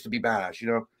badass just to be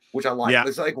badass, which I like. Yeah.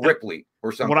 It's like Ripley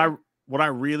or something. What I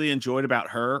really enjoyed about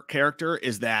her character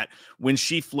is that when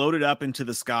she floated up into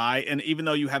the sky, and even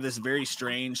though you have this very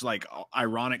strange, like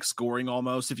ironic scoring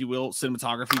almost, if you will,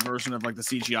 cinematography version of like the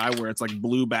CGI where it's like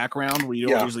blue background where you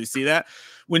don't usually see that,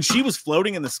 when she was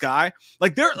floating in the sky,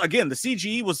 like the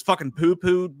CG was fucking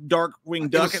poo-poo Darkwing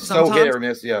Duck at some so hit or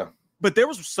miss, yeah. But there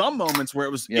was some moments where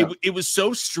it was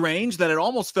so strange that it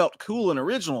almost felt cool and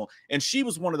original. And she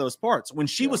was one of those parts. When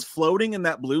she was floating in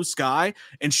that blue sky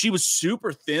and she was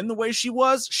super thin the way she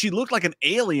was, she looked like an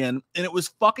alien, and it was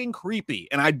fucking creepy.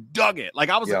 And I dug it.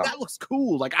 Like, I was like, that looks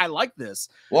cool. Like, I like this.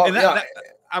 Well, and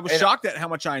I was shocked at how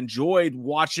much I enjoyed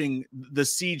watching the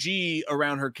CG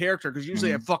around her character, because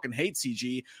usually I fucking hate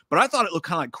CG, but I thought it looked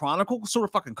kind of like Chronicle, sort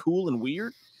of fucking cool and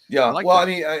weird. Yeah. I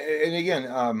mean, and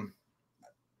again,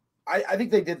 I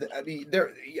think they did.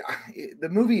 The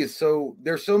movie is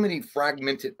there's so many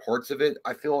fragmented parts of it.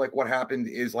 I feel like what happened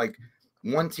is like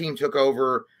one team took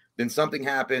over, then something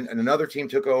happened, and another team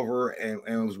took over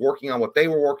and was working on what they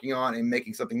were working on and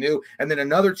making something new, and then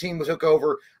another team took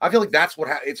over. I feel like that's what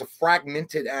it's a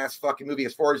fragmented ass fucking movie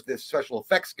as far as the special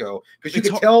effects go, because you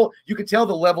could tell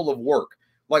the level of work.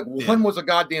 Like, one was a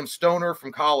goddamn stoner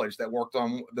from college that worked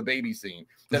on the baby scene.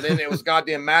 And then it was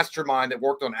goddamn mastermind that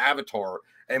worked on Avatar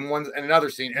and another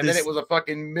scene. And then it was a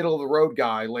fucking middle of the road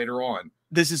guy later on.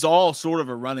 This is all sort of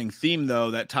a running theme,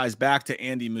 though, that ties back to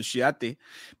Andy Muschietti,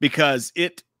 because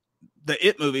the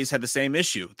It movies had the same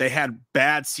issue. They had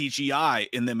bad CGI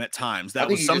in them at times. That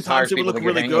was sometimes it would look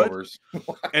really good.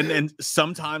 And then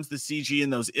sometimes the CG in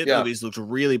those It movies looked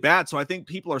really bad. So I think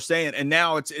people are saying, and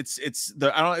now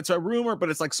it's a rumor, but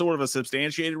it's like sort of a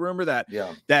substantiated rumor that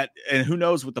and who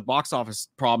knows with the box office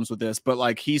problems with this, but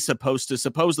like he's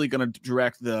supposedly going to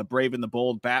direct the Brave and the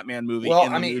Bold Batman movie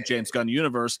in the new James Gunn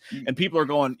universe. And people are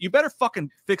going, you better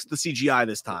fucking fix the CGI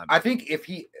this time. I think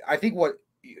what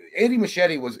Andy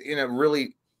Muschietti was in a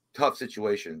really tough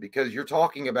situation, because you're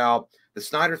talking about the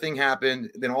Snyder thing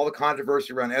happened, then all the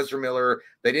controversy around Ezra Miller.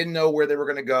 They didn't know where they were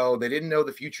going to go. They didn't know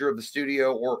the future of the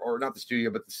studio, or not the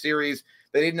studio, but the series.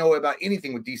 They didn't know about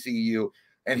anything with DCEU.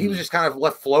 And he was just kind of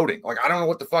left floating. Like, I don't know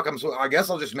what the fuck I guess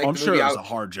I'll just make the movie. I'm sure it was a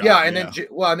hard job. Yeah. And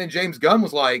then James Gunn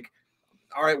was like,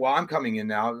 all right, well, I'm coming in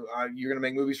now. You're going to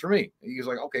make movies for me. He was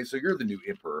like, okay, so you're the new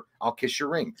emperor. I'll kiss your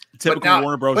ring. Typical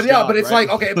Warner Bros. But yeah, but it's right?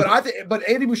 Like, okay, but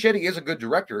Andy Muschietti is a good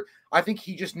director. I think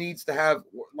he just needs to have,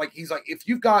 like, he's like, if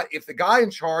the guy in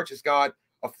charge has got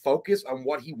a focus on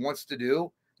what he wants to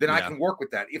do, then I can work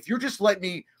with that. If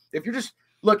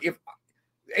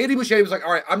Andy Muschietti was like,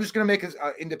 all right, I'm just going to make an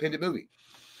independent movie.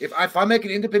 If I make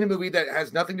an independent movie that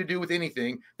has nothing to do with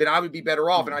anything, then I would be better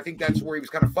off. And I think that's where he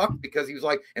was kind of fucked, because he was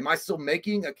like, am I still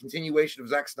making a continuation of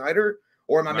Zack Snyder,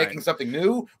 or am I making something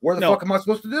new? Where the fuck am I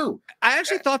supposed to do? I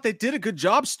actually thought they did a good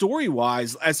job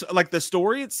story-wise, as like the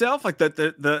story itself, like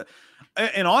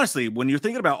and honestly, when you're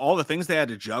thinking about all the things they had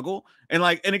to juggle, and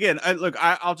again,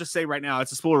 I'll just say right now,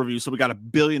 it's a spoiler review, so we got a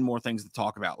billion more things to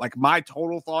talk about. Like, my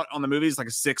total thought on the movie is like a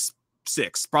 6,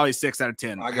 probably 6 out of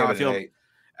 10. I feel.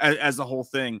 As the whole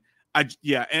thing. But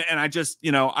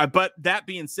that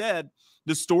being said,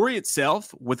 the story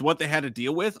itself, with what they had to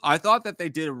deal with, I thought that they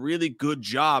did a really good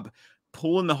job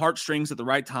pulling the heartstrings at the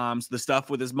right times. The stuff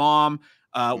with his mom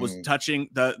was touching.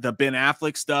 The Ben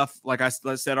Affleck stuff, like I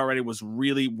said already, was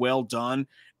really well done.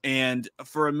 And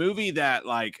for a movie that,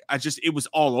 like, it was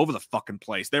all over the fucking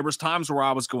place. There was times where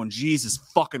I was going, Jesus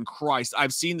fucking Christ,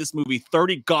 I've seen this movie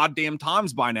 30 goddamn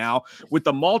times by now, with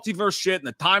the multiverse shit and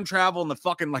the time travel and the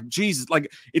fucking, like, Jesus,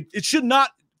 like, it should not,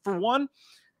 for one,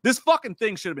 this fucking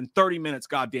thing should have been 30 minutes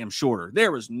goddamn shorter.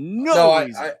 There was no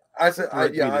reason. I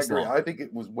agree. Long. I think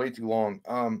it was way too long.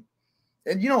 And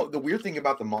the weird thing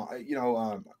about the mom,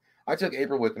 I took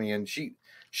April with me, and she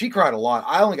cried a lot.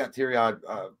 I only got teary-eyed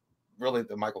really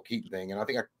the Michael Keaton thing, and I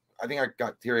think I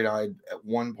got teary-eyed at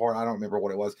one part. I don't remember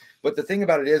what it was, but the thing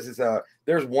about it is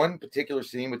there's one particular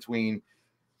scene between,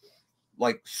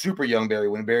 like, super young Barry,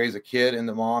 when Barry's a kid, and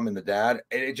the mom and the dad,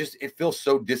 and it feels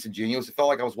so disingenuous. It felt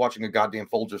like I was watching a goddamn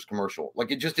Folgers commercial.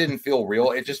 Like, it just didn't feel real.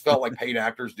 It just felt like paid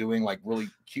actors doing, like, really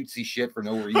cutesy shit for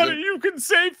no reason. Honey, you can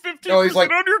save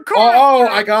 50% on your car. Oh,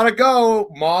 I gotta go.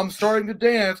 Mom's starting to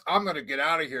dance. I'm gonna get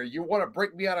out of here. You want to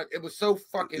break me out of? It was so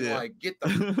fucking like, get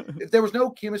the. There was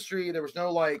no chemistry. There was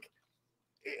no, like.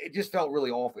 It just felt really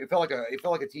awful. It felt like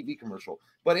a TV commercial.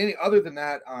 But other than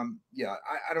that, I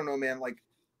don't know, man. Like,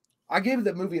 I gave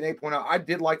the movie an 8.0. I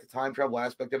did like the time travel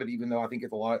aspect of it, even though I think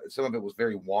some of it was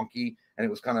very wonky and it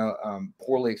was kind of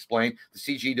poorly explained. The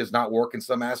CG does not work in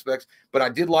some aspects, but I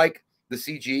did like the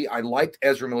CG. I liked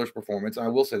Ezra Miller's performance. I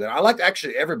will say that I liked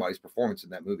actually everybody's performance in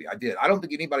that movie. I did. I don't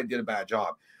think anybody did a bad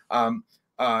job.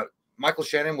 Michael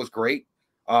Shannon was great.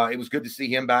 It was good to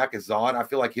see him back as Zod. I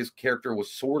feel like his character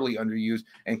was sorely underused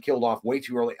and killed off way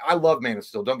too early. I love Man of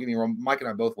Steel. Don't get me wrong. Mike and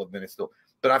I both love Man of Steel.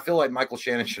 But I feel like Michael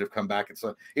Shannon should have come back. And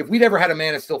so if we'd ever had a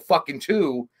Man of Steel fucking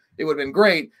 2, it would have been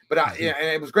great. But and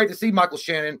it was great to see Michael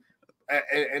Shannon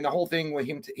and the whole thing with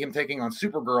him taking on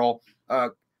Supergirl.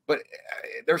 But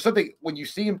there's something, when you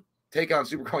see him take on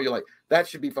Supergirl, you're like, that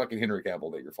should be fucking Henry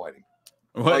Cavill that you're fighting.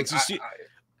 Well, like,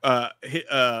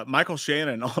 Michael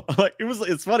Shannon, like,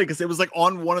 it's funny because it was like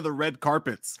on one of the red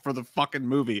carpets for the fucking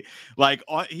movie. Like,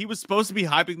 he was supposed to be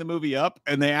hyping the movie up,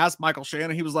 and they asked Michael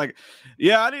Shannon. He was like,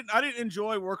 "Yeah, I didn't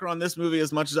enjoy working on this movie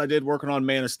as much as I did working on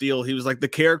Man of Steel." He was like, the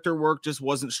character work just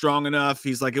wasn't strong enough.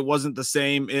 He's like, it wasn't the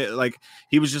same.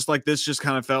 He was just like, this just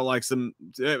kind of felt like some.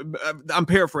 I'm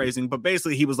paraphrasing, but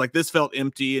basically, he was like, this felt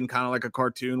empty and kind of like a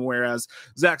cartoon, whereas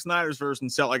Zack Snyder's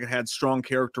version felt like it had strong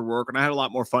character work, and I had a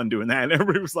lot more fun doing that. And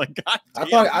everybody was like, God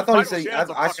damn, I thought he said,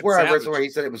 I swear I read somewhere he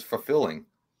said it was fulfilling.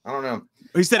 I don't know.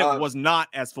 He said it was not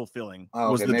as fulfilling.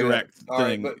 Was the direct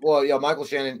thing. Right, but, Michael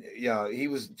Shannon, he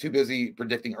was too busy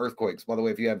predicting earthquakes. By the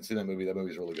way, if you haven't seen that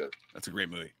movie's really good. That's a great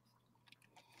movie.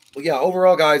 Well,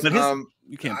 overall, guys,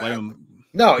 you can't blame him.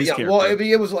 No,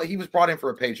 it was like he was brought in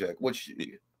for a paycheck, which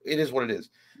it is what it is.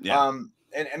 Yeah.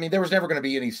 And I mean, there was never going to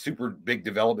be any super big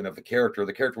development of the character.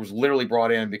 The character was literally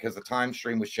brought in because the time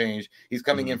stream was changed. He's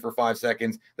coming in for 5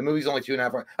 seconds. The movie's only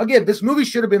 2.5 hours. Again, this movie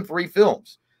should have been 3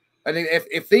 films. I mean,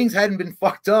 if things hadn't been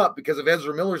fucked up because of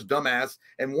Ezra Miller's dumbass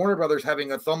and Warner Brothers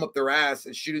having a thumb up their ass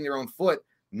and shooting their own foot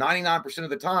 99% of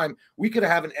the time, we could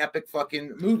have an epic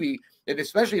fucking movie. And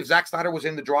especially if Zack Snyder was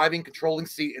in the driving, controlling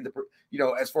seat, and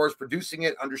as far as producing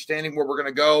it, understanding where we're going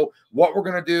to go, what we're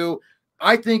going to do.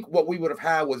 I think what we would have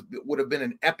had would have been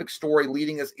an epic story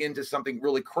leading us into something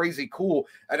really crazy cool.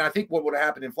 And I think what would have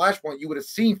happened in Flashpoint, you would have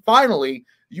seen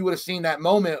that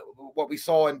moment, what we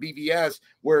saw in BVS,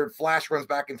 where Flash runs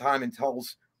back in time and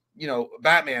tells,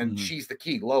 Batman, she's the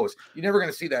key, Lois. You're never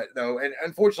going to see that, though. And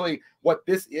unfortunately, what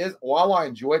this is, while I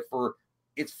enjoy it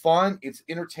it's fun, it's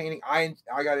entertaining. I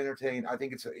got entertained. I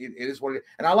think it is what it is.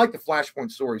 And I like the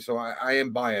Flashpoint story, so I am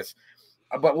biased.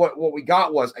 But what we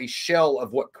got was a shell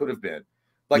of what could have been.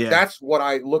 That's what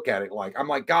I look at it like. I'm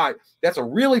like, God, that's a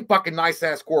really fucking nice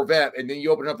ass Corvette. And then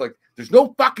you open it up there's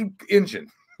no fucking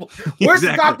engine. Where's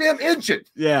the goddamn engine?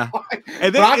 Yeah.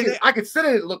 And then I could sit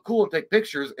in it, look cool, and take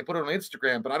pictures and put it on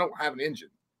Instagram, but I don't have an engine.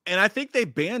 And I think they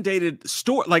band-aided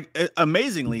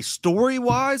amazingly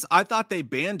story-wise, I thought they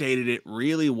band-aided it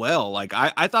really well.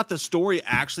 I thought the story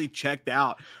actually checked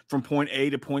out from point A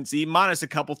to point Z, minus a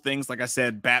couple things. Like I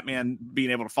said, Batman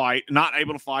being able to fight, not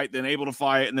able to fight, then able to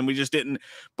fight, and then we just didn't.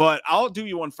 But I'll do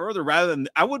you one further.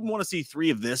 I wouldn't want to see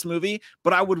 3 of this movie,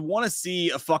 but I would want to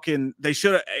see if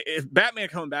Batman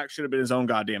coming back should have been his own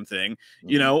goddamn thing.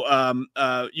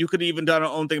 Mm-hmm. You could even done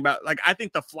our own thing about, I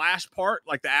think the Flash part,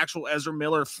 the actual Ezra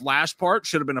Miller Flash part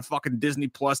should have been a fucking Disney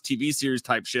Plus TV series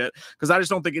type shit, because I just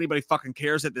don't think anybody fucking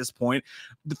cares at this point.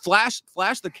 The Flash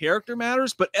the character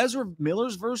matters, but Ezra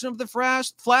Miller's version of the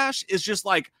Flash is just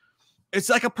it's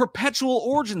like a perpetual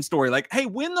origin story. Hey,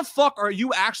 when the fuck are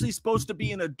you actually supposed to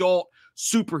be an adult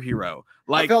superhero?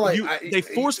 They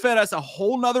force-fed us a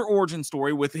whole nother origin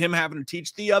story with him having to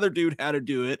teach the other dude how to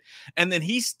do it, and then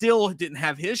he still didn't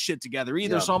have his shit together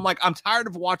either. Yeah. So I'm tired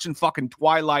of watching fucking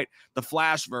Twilight, the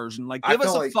Flash version. Give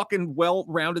us a fucking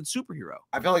well-rounded superhero.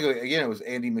 I feel like, again, it was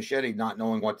Andy Muschietti not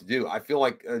knowing what to do. I feel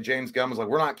like James Gunn was like,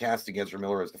 we're not casting Ezra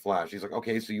Miller as the Flash. He's like,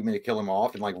 okay, so you may kill him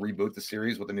off and reboot the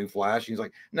series with a new Flash. He's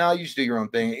like, no, you just do your own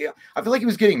thing. Yeah, I feel like he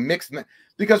was getting mixed.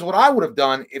 Because what I would have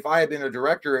done if I had been a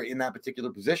director in that particular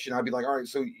position, I'd be like, all right,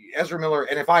 so Ezra Miller,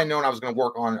 and if I had known I was going to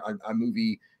work on a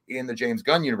movie in the James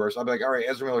Gunn universe, I'd be like, all right,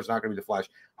 Ezra Miller's not going to be the Flash.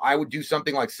 I would do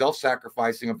something like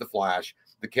self-sacrificing of the Flash.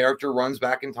 The character runs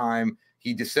back in time.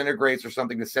 He disintegrates or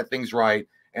something to set things right.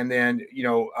 And then,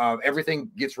 everything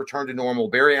gets returned to normal.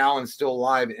 Barry Allen's still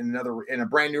alive in a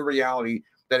brand new reality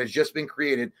that has just been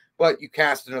created, but you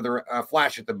cast another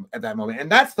Flash at that moment.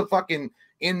 And that's the fucking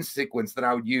end sequence that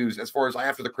I would use as far as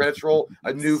after the credits roll,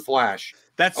 a new Flash.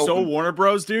 That's so Warner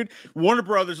Bros, dude. Warner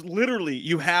Brothers, literally,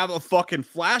 you have a fucking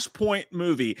Flashpoint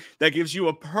movie that gives you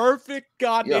a perfect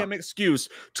goddamn excuse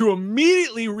to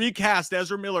immediately recast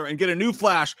Ezra Miller and get a new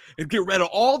Flash and get rid of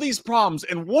all these problems.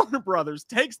 And Warner Brothers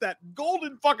takes that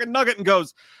golden fucking nugget and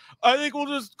goes, I think we'll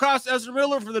just cast Ezra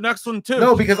Miller for the next one too.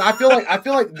 No, because I feel like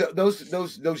those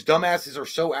dumbasses are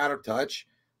so out of touch.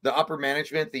 The upper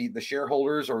management, the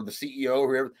shareholders or the CEO or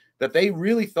whoever, that they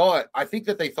really thought, I think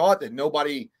that they thought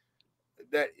that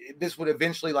that this would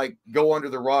eventually go under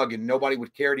the rug and nobody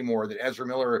would care anymore, that Ezra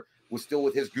Miller was still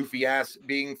with his goofy ass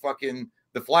being fucking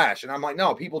the Flash. And I'm like,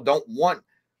 no, people don't want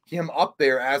him up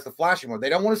there as the Flash anymore. They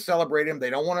don't want to celebrate him.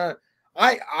 They don't want to.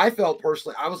 I felt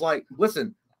personally, I was like,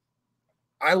 listen,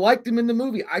 I liked him in the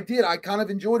movie. I did. I kind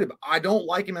of enjoyed him. I don't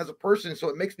like him as a person, so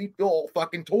it makes me feel all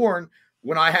fucking torn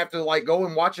when I have to go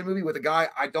and watch a movie with a guy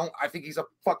I think he's a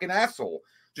fucking asshole.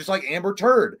 Just like Amber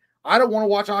Turd. I don't want to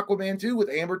watch Aquaman 2 with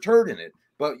Amber Turd in it,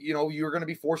 but you're going to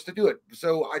be forced to do it.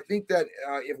 So I think that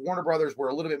if Warner Brothers were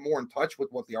a little bit more in touch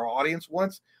with what our audience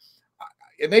wants,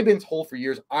 and they've been told for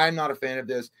years, I'm not a fan of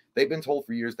this. They've been told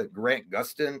for years that Grant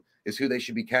Gustin is who they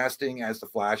should be casting as the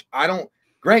Flash.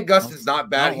 Grant Gustin's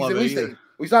not bad.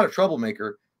 He's not a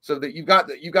troublemaker. So that you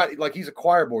got he's a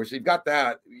choir boy, so you've got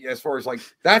that as far as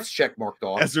that's check marked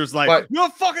off. Ezra's but you're a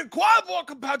fucking choir boy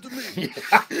compared to me.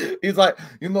 Yeah. He's like,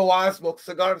 why I smoke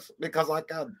cigars? Because I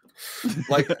can.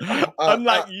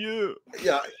 Unlike you.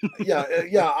 Yeah.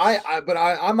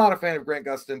 I'm not a fan of Grant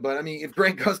Gustin, but I mean, if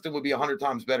Grant Gustin would be 100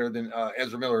 times better than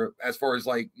Ezra Miller, as far as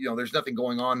there's nothing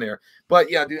going on there.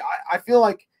 But yeah, dude, I feel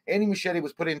like Andy Muschietti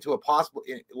was put into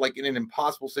in an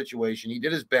impossible situation. He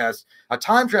did his best. A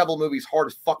time travel movie is hard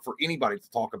as fuck for anybody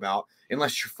to talk about.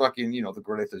 unless you're fucking, you know, the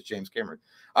greatest as James Cameron.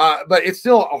 But it's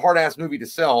still a hard ass movie to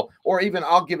sell. Or even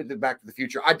I'll give it to Back to the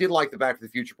Future. I did like the Back to the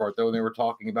Future part though when they were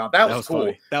talking about that was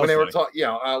cool. That when they were talking,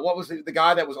 what was the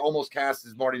guy that was almost cast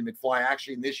as Marty McFly?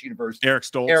 Actually, in this universe, Eric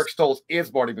Stoltz. Eric Stoltz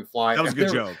is Marty McFly. That was a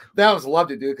good joke. That was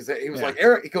loved it, dude, because he was like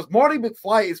Eric. He goes, Marty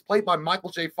McFly is played by Michael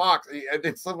J. Fox, and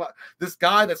it's this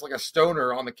guy that's like a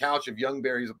stoner on the couch of Young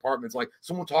Barry's apartment. It's like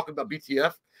someone talking about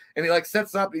BTF, and he like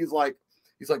sets up. And he's like,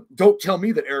 don't tell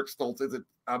me that Eric Stoltz isn't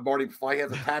Marty McFly. He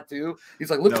has a tattoo. He's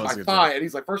like, look at my thigh, and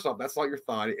he's like, first off, that's not your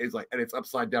thigh. He's like, and it's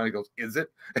upside down. He goes, is it?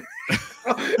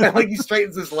 And like he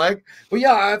straightens his leg. But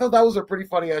yeah, I thought that was a pretty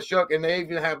funny ass joke. And they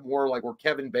even have more like where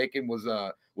Kevin Bacon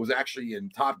was actually in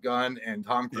Top Gun and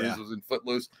Tom Cruise was in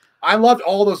Footloose. I loved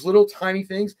all those little tiny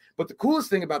things. But the coolest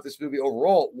thing about this movie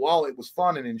overall, while it was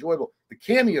fun and enjoyable, the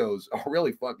cameos are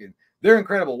really fucking. They're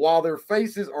incredible. While their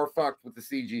faces are fucked with the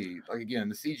CG, like again,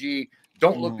 the CG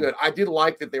don't look good. I did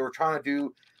like that they were trying to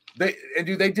do.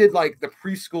 They did like the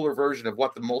preschooler version of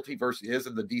what the multiverse is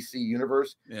in the DC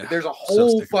universe. Yeah, there's a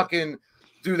whole fucking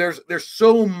dude. There's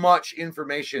so much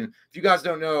information. If you guys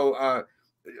don't know,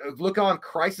 look on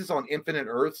Crisis on Infinite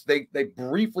Earths. They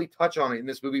briefly touch on it in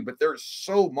this movie, but there's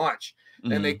so much,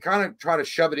 and they kind of try to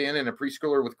shove it in a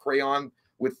preschooler with crayon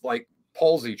with like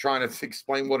palsy trying to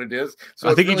explain what it is. So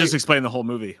I think he just explained the whole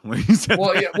movie when he said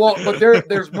but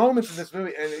there's moments in this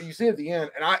movie, and you see at the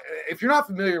end, and if you're not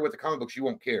familiar with the comic books, you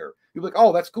won't care. You'll be like,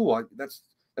 oh, that's cool. That's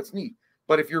neat.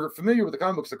 But if you're familiar with the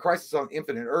comic books, the Crisis on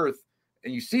Infinite Earth,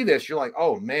 and you see this, you're like,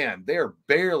 oh man, they're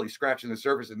barely scratching the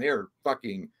surface, and they're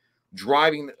fucking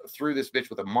driving through this bitch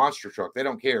with a monster truck. They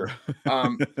don't care.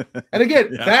 And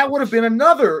again, that would have been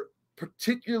another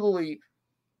particularly.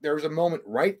 There was a moment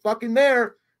right fucking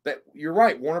there. That you're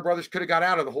right. Warner Brothers could have got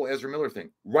out of the whole Ezra Miller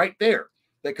thing right there.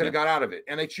 They could have got out of it,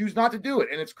 and they choose not to do it.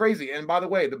 And it's crazy. And by the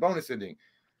way, the bonus ending,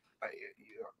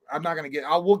 I'm not going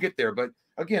to we'll get there. But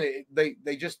again,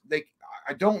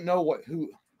 I don't know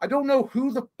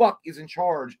who the fuck is in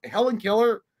charge. Helen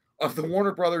Keller of the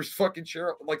Warner Brothers fucking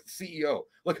sheriff, like the CEO,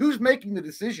 like who's making the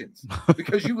decisions?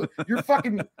 Because you're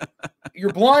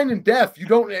blind and deaf. You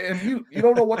don't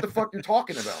know what the fuck you're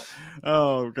talking about.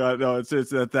 Oh god, no!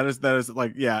 That is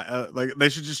like like they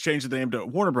should just change the name to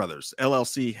Warner Brothers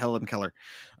LLC. Helen Keller.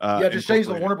 Just change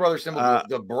the Warner Brothers symbol to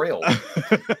the Braille.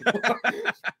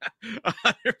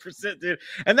 100%, dude.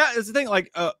 And that is the thing.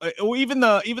 Like, even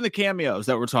the cameos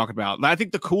that we're talking about. I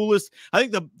think the coolest. I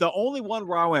think the only one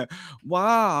where I went,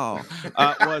 wow,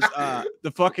 was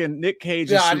the fucking Nick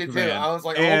Cage. Yeah, I did too. I was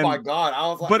like, oh my god. I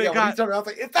was like, but I was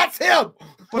like, that's him.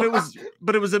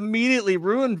 But it was immediately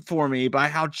ruined for me by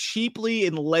how cheaply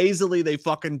and lazily they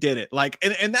fucking did it. Like,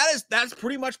 and that's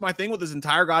pretty much my thing with this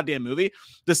entire goddamn movie.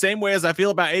 The same way as I feel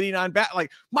about 89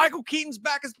 like Michael Keaton's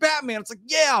back as Batman. It's like,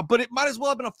 yeah, but it might as well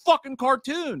have been a fucking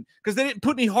cartoon because they didn't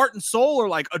put any heart and soul or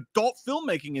like adult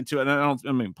filmmaking into it. And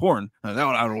I mean, porn.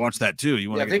 I would watch that too. You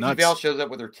want to get nuts? Vicky Vale shows up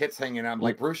with her tits hanging out. I'm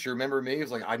like, Bruce, you remember me?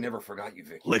 He's like, I never forgot you,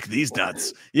 Vicky. Lick these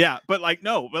nuts. Yeah, but like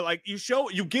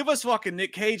you give us fucking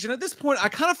Nick Cage, and at this point, I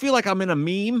kind of feel like I'm in a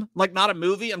meme, like not a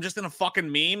movie. I'm just in a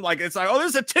fucking meme. Like it's like, oh,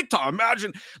 there's a TikTok.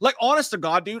 Imagine, like, honest to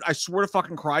God, dude, I swear to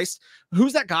fucking Christ,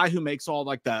 who's that guy who makes all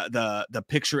like the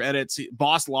picture edits,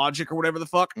 Boss Logic or whatever the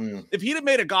fuck? If he'd have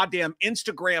made a goddamn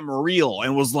Instagram reel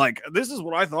and was like, this is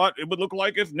what I thought it would look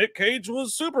like if Nick Cage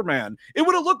was Superman, it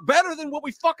would have looked better than what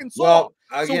we fucking saw.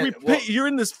 You're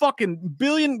in this fucking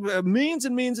millions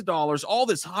and millions of dollars, all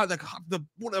this high,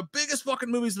 one of the biggest fucking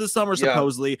movies of the summer,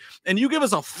 supposedly, and you give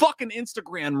us a fucking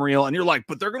Instagram reel, and you're like,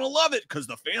 but they're gonna love it because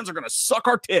the fans are gonna suck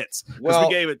our tits because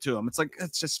we gave it to them. It's like,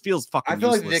 it just feels fucking. I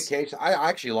feel useless. like Nick Cage. I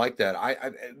actually like that.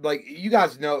 I like, you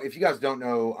guys know. If you guys don't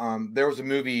know, there was a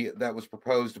movie that was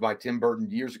proposed by Tim Burton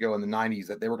years ago in the 90s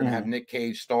that they were gonna have Nick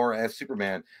Cage star as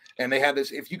Superman, and they had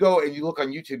this. If you go and you look on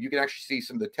YouTube, you can actually see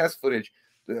some of the test footage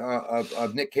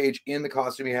of Nick Cage in the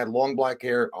costume. He had long black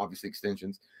hair, obviously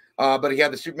extensions, but he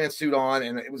had the Superman suit on,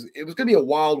 and it was going to be a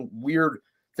wild, weird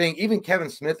thing. Even Kevin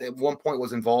Smith at one point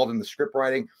was involved in the script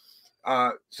writing,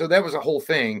 so that was a whole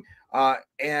thing.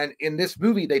 And in this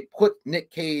movie, they put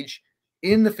Nick Cage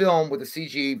in the film with a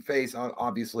CG face,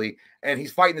 obviously, and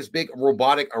he's fighting this big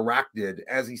robotic arachnid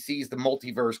as he sees the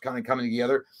multiverse kind of coming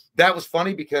together. That was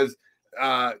funny because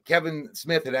Kevin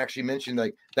Smith had actually mentioned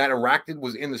like that arachnid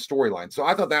was in the storyline, so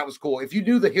I thought that was cool. If you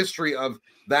knew the history of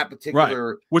that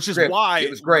particular, which is why it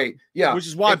was great, which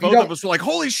is why both of us were like,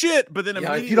 "Holy shit!" But then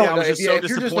immediately I was just so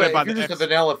disappointed by the. If you're just a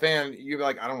vanilla fan, you're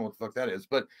like, "I don't know what the fuck that is,"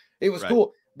 but it was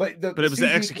cool. But it was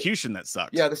the execution that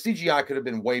sucked. Yeah, the CGI could have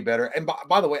been way better. And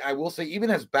by the way, I will say, even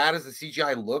as bad as the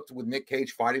CGI looked with Nick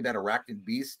Cage fighting that arachnid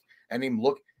beast and him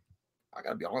I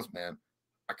gotta be honest, man,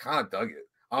 I kind of dug it.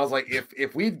 I was like,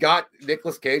 if we'd got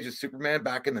Nicolas Cage as Superman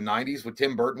back in the 90s with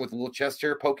Tim Burton with a little chest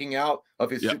hair poking out of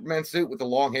his Superman suit with the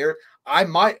long hair, I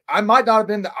might not have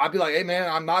been. I'd be like, hey man,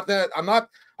 I'm not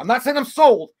saying I'm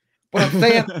sold, but I'm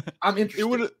saying I'm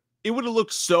interested. It would have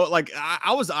looked so like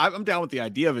I'm down with the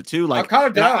idea of it too. Like I'm kind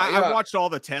of down. I watched all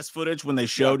the test footage when they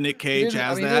showed Nick Cage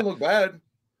as that. It didn't look bad.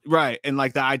 Right. And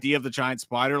like the idea of the giant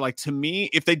spider, like to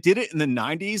me, if they did it in the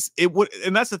 90s, it would,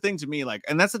 and that's the thing to me, like,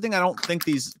 and that's the thing I don't think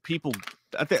these people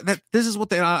that this is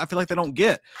what I feel like they don't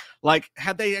get. Like,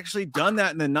 had they actually done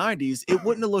that in the 90s, it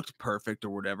wouldn't have looked perfect or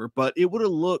whatever, but it would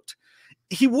have looked,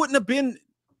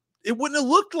 it wouldn't have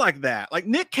looked like that. Like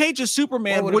Nick Cage's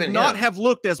Superman would not have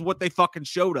looked as what they fucking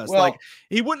showed us. Well, like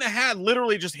he wouldn't have had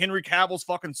literally just Henry Cavill's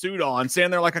fucking suit on, standing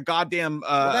there like a goddamn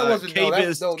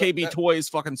KB Toys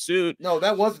fucking suit. No,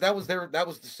 that was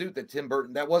the suit that Tim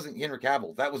Burton. That wasn't Henry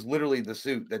Cavill. That was literally the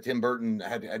suit that Tim Burton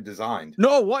had designed.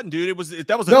 No, it wasn't, dude.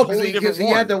 That was a totally different one.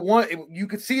 He had the one. You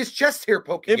could see his chest hair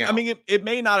poking out. I mean, it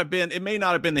may not have been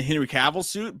the Henry Cavill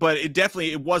suit, but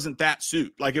it wasn't that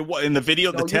suit. Like it was in the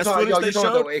video, the test footage they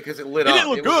showed. Because it lit up. It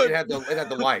didn't look good. It had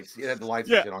the lights. It had the lights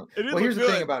and shit on it. Well, here's the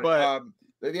thing about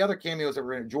it. The other cameos that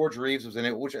were in it, George Reeves was in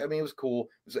it, which I mean, it was cool.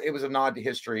 It was a nod to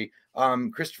history.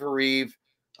 Christopher Reeve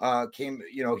came,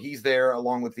 he's there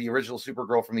along with the original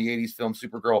Supergirl from the 80s film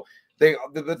Supergirl. The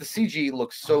CG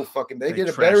looks so fucking. They did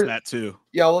a better that too.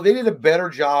 Yeah, well, they did a better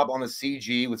job on the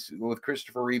CG with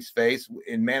Christopher Reeve's face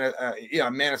in Man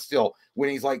of Steel when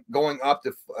he's like going up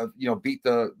to beat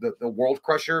the World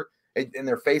Crusher and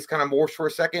their face kind of morphs for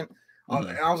a second. And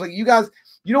I was like, you guys,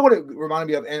 you know what it reminded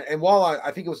me of? And while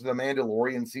I think it was The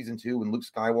Mandalorian season 2 when Luke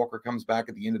Skywalker comes back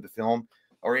at the end of the film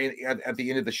or at the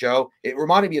end of the show, it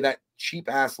reminded me of that cheap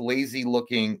ass, lazy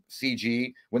looking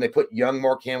CG when they put young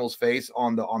Mark Hamill's face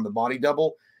on the body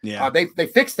double. Yeah, they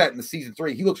fixed that in the season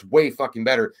 3. He looks way fucking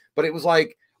better. But it was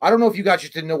like, I don't know if you guys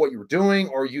just didn't know what you were doing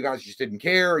or you guys just didn't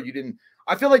care or you didn't.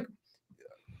 I feel like,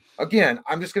 again,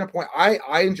 I'm just going to point.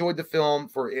 I enjoyed the film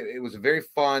it was a very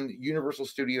fun Universal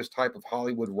Studios type of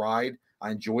Hollywood ride. I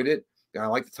enjoyed it. I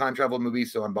like the time travel movie,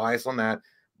 so I'm biased on that.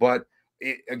 But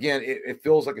it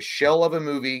feels like a shell of a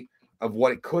movie of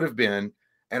what it could have been.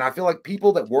 And I feel like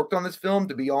people that worked on this film,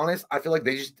 to be honest, I feel like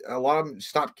a lot of them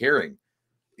stopped caring.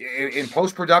 In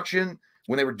post-production,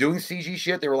 when they were doing CG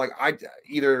shit, they were like,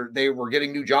 either they were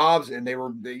getting new jobs and they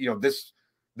were,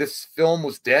 this film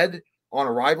was dead on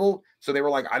arrival. So they were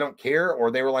like, I don't care.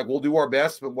 Or they were like, we'll do our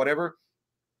best, but whatever.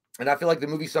 And I feel like the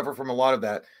movie suffered from a lot of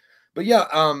that. But yeah,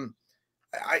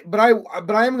 but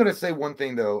I am going to say one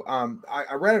thing though.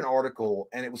 I read an article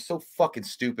and it was so fucking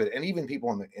stupid. And even people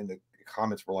in the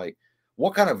comments were like,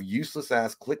 what kind of useless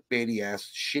ass, clickbaity ass,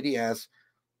 shitty ass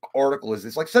article is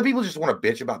this? Like some people just want to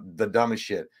bitch about the dumbest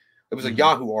shit. It was a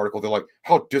Yahoo article. They're like,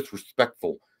 how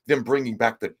disrespectful, them bringing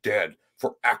back the dead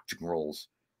for acting roles.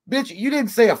 Bitch, you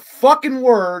didn't say a fucking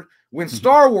word when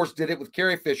Star Wars did it with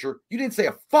Carrie Fisher. You didn't say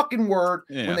a fucking word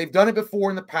when they've done it before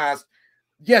in the past.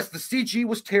 Yes, the CG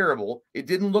was terrible. It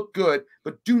didn't look good.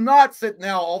 But do not sit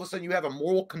now, all of a sudden you have a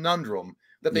moral conundrum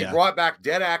that they brought back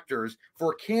dead actors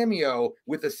for a cameo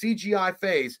with a CGI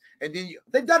face. And then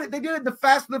they've done it. They did it in the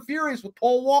Fast and the Furious with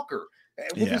Paul Walker.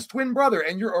 With his twin brother,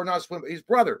 his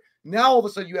brother. Now all of a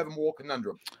sudden you have a moral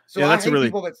conundrum. So I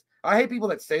hate people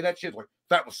that say that shit like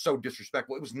that was so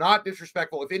disrespectful. It was not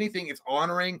disrespectful. If anything, it's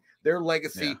honoring their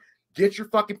legacy. Yeah. Get your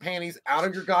fucking panties out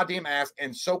of your goddamn ass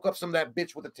and soak up some of that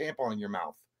bitch with a tampon in your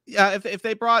mouth. Yeah, if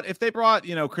they brought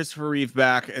Christopher Reeve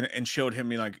back and showed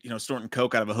him snorting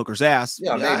coke out of a hooker's ass,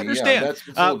 maybe, I understand.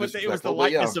 Yeah, but it was the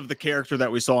likeness of the character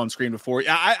that we saw on screen before.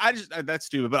 Yeah, I just that's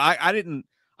stupid. But I didn't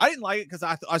like it because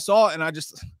I saw it and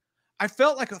I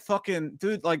felt like a fucking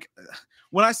dude. Like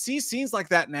when I see scenes like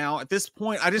that now at this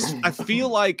point, I feel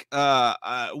like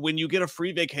when you get a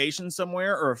free vacation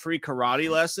somewhere or a free karate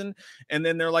lesson, and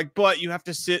then they're like, but you have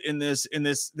to sit in this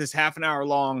half an hour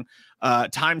long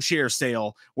timeshare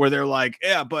sale where they're like,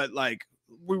 yeah, but like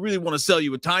we really want to sell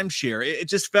you a timeshare. It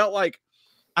just felt like,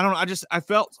 I don't know.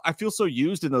 I feel so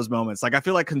used in those moments. Like I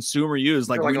feel like consumer used.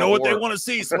 Like we know what they want to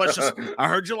see, so let's just. I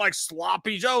heard you like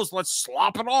sloppy joes. Let's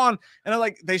slop it on.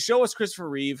 And they show us Christopher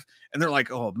Reeve, and they're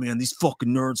like, "Oh man, these fucking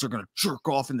nerds are gonna jerk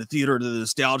off in the theater to the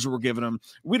nostalgia we're giving them.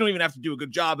 We don't even have to do a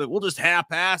good job of it. We'll just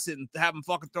half-ass it and have them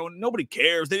fucking throw it. Nobody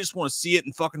cares. They just want to see it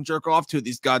and fucking jerk off to it.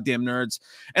 These goddamn nerds."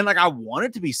 And like, I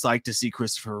wanted to be psyched to see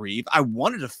Christopher Reeve. I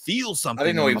wanted to feel something. I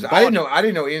didn't know he was. I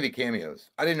didn't know any of the cameos.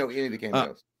 I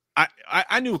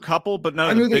knew a couple, but none.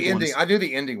 I knew the ending. Ones. I knew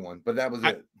the ending one, but that was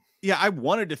it. Yeah, I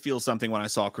wanted to feel something when I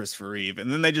saw Christopher Reeve,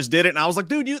 and then they just did it, and I was like,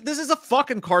 dude, this is a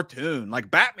fucking cartoon.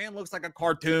 Like, Batman looks like a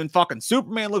cartoon, fucking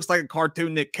Superman looks like a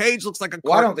cartoon, Nick Cage looks like a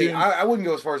cartoon. I don't think I wouldn't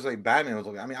go as far as like Batman was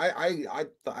looking. I mean, I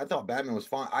thought Batman was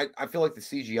fine. I feel like the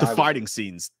CGI, the fighting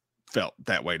scenes felt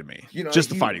that way to me. You know, just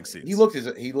the fighting scenes. He looked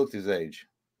his age,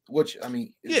 which I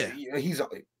mean, yeah,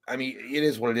 I mean, it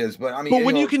is what it is, but I mean, but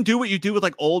when you can do what you do with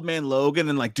like Old Man Logan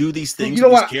and like do these things,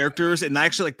 with these characters, and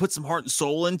actually like put some heart and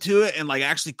soul into it, and like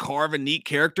actually carve a neat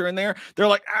character in there, they're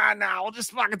like, nah, I'll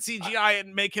just fucking CGI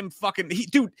and make him fucking.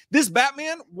 Dude, this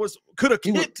Batman could have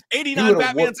kicked 89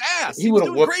 Batman's ass. He would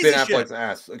have whooped Ben Affleck's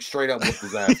ass, like straight up whooped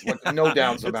his ass, like no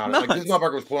doubts about it. Like this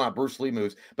motherfucker was pulling out Bruce Lee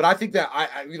moves, but I think that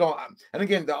and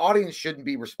again, the audience shouldn't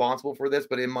be responsible for this,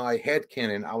 but in my head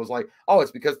canon, I was like, oh,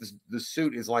 it's because the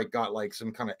suit is like got like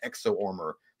some kind of exo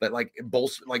armor that like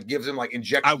gives him like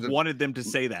injections. I wanted them to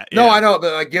say that. No, I know,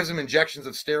 but like gives him injections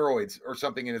of steroids or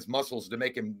something in his muscles to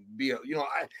make him be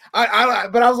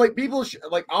but I was like, people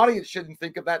like audience shouldn't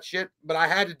think of that shit, but I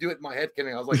had to do it in my head.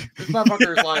 I was like, this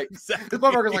motherfucker is like this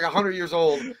motherfucker is like 100 years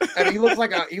old, and he looks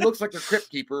like the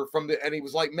crypt keeper and he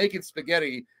was like making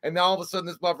spaghetti, and now all of a sudden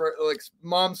this motherfucker like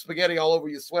mom's spaghetti all over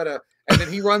your sweater, and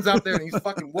then he runs out there and he's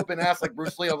fucking whooping ass like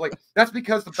Bruce Lee. I was like, that's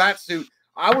because the bat suit.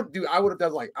 I would have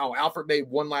done like, oh, Alfred made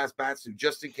one last bat suit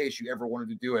just in case you ever wanted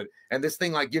to do it. And this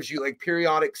thing like gives you like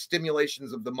periodic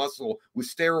stimulations of the muscle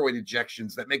with steroid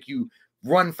injections that make you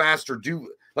run faster, do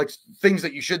like things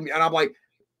that you shouldn't be. And I was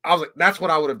like, that's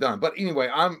what I would have done. But anyway,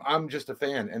 I'm just a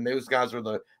fan, and those guys are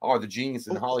the genius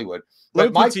in Hollywood.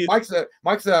 But Mike's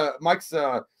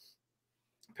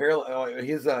parallel,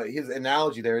 his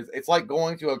analogy there is it's like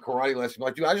going to a karate lesson.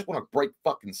 Like, dude, I just want to break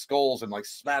fucking skulls and like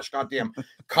smash goddamn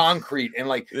concrete and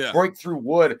like break through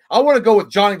wood. I want to go with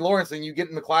Johnny Lawrence, and you get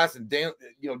in the class and Danny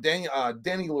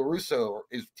LaRusso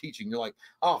is teaching. You're like,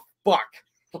 oh fuck.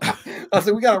 I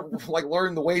said we gotta like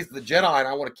learn the ways of the Jedi, and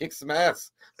I want to kick some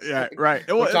ass. Yeah, right.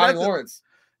 With Johnny Lawrence.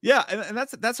 Yeah, and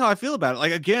that's how I feel about it.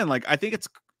 Like again, like I think it's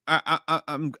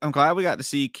I'm glad we got to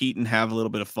see Keaton have a little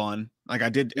bit of fun. Like I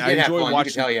enjoyed watching. You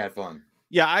can tell he had fun.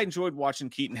 Yeah, I enjoyed watching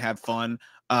Keaton have fun.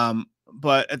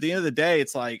 But at the end of the day,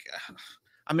 it's like,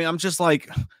 I mean, I'm just like,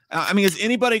 I mean, is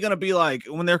anybody going to be like,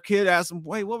 when their kid asks them,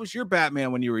 wait, what was your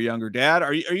Batman when you were younger, Dad?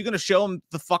 Are you going to show them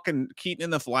the fucking Keaton in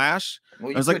the Flash?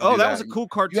 Well, I was like, oh, that was a cool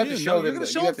cartoon. You're going to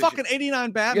show them fucking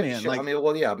 89 Batman. Like, I mean,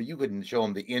 well, yeah, but you couldn't show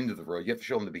them the end of the road. You have to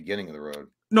show them the beginning of the road.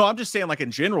 No, I'm just saying, like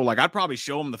in general, like I'd probably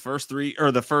show them the first three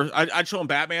or I'd show them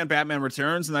Batman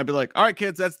Returns, and I'd be like, all right,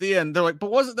 kids, that's the end. They're like,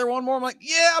 but wasn't there one more? I'm like,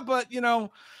 yeah, but you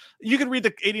know, you could read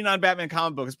the 89 Batman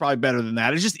comic book. It's probably better than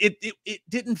that. It's just, it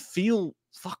didn't feel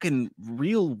fucking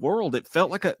real world. It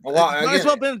felt like it might as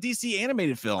well have been a DC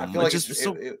animated film. I feel like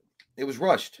it was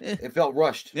rushed. It felt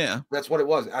rushed. Yeah, that's what it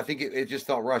was. I think it just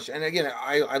felt rushed. And again,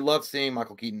 I love seeing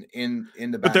Michael Keaton in the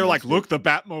Batman. But they're like, look, the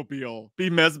Batmobile. Be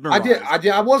mesmerized. I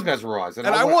did. I was mesmerized, and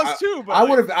I was too. But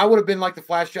I would have been like the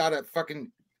Flash shot at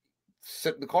fucking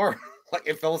sit in the car. Like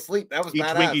it fell asleep. That was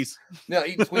badass. Twinkies. Yeah,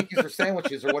 eating Twinkies or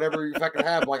sandwiches or whatever you fucking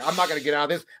have. Like, I'm not gonna get out of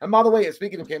this. And by the way,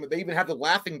 speaking of him, they even have the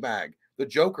laughing bag, the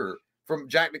Joker from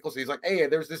Jack Nicholson. He's like, hey,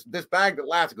 there's this bag that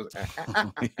laughs. It goes.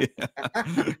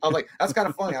 I was like, that's kind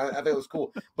of funny. I think it was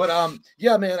cool. But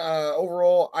yeah, man.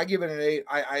 Overall, I give it an 8.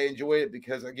 I enjoy it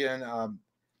because again,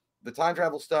 the time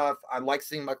travel stuff, I like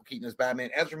seeing Michael Keaton as Batman.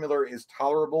 Ezra Miller is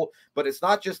tolerable, but it's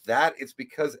not just that. It's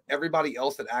because everybody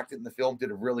else that acted in the film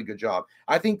did a really good job.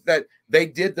 I think that they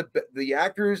did the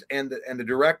actors and the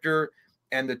director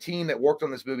and the team that worked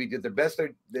on this movie did the best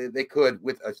they could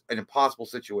with an impossible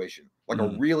situation, like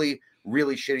a really,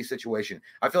 really shitty situation.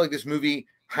 I feel like this movie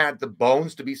had the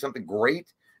bones to be something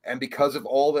great, and because of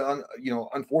all the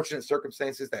unfortunate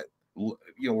circumstances that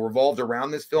revolved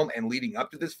around this film and leading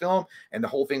up to this film, and the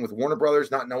whole thing with Warner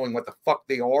Brothers not knowing what the fuck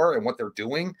they are and what they're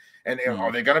doing, and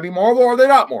are they going to be Marvel or are they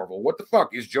not Marvel? What the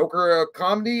fuck is Joker a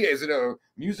comedy? Is it a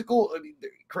musical? I mean,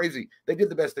 crazy. They did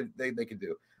the best they could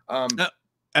do.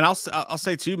 And I'll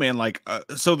say too, man. Like,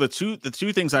 so the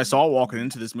two things I saw walking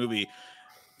into this movie.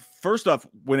 First off,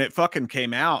 when it fucking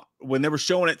came out, when they were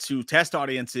showing it to test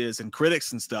audiences and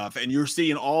critics and stuff, and you're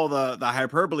seeing all the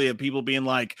hyperbole of people being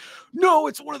like, no,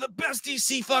 it's one of the best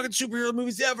DC fucking superhero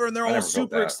movies ever, and they're all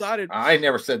super excited. I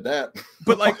never said that.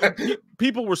 But like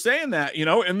people were saying that,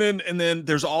 and then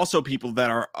there's also people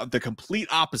that are the complete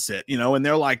opposite, and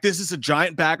they're like, this is a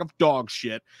giant bag of dog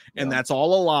shit, and that's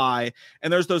all a lie.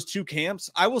 And there's those two camps.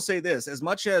 I will say this, as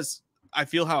much as I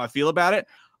feel how I feel about it,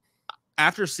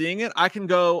 after seeing it, I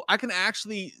can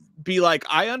actually be like,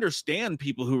 I understand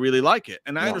people who really like it,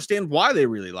 and I understand why they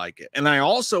really like it. And I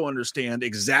also understand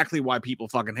exactly why people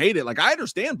fucking hate it. Like, I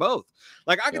understand both.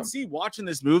 Like, I can see watching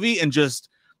this movie and just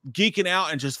geeking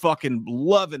out and just fucking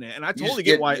loving it. And I totally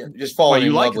get why just falling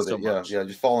in love with it. Yeah,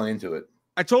 just falling into it.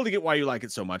 I totally get why you like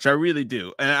it so much. I really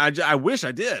do. And I wish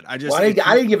I did. I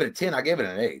didn't give it a 10. I gave it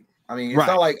an 8. I mean, it's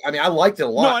not like, I mean, I liked it a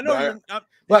lot. No, I know.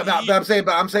 But I'm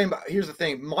saying, here's the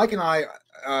thing. Mike and I,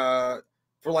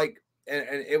 for like, and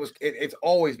it's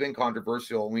always been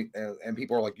controversial. And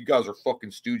people are like, you guys are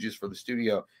fucking stooges for the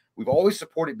studio. We've always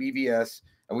supported BVS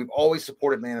and we've always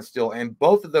supported Man of Steel. And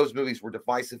both of those movies were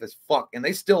divisive as fuck. And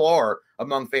they still are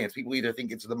among fans. People either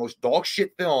think it's the most dog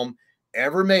shit film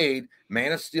ever made,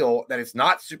 Man of Steel, that it's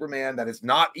not Superman, that it's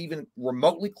not even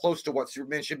remotely close to what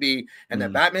Superman should be, and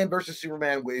that Batman versus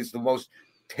Superman is the most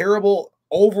terrible,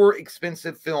 over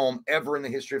expensive film ever in the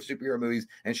history of superhero movies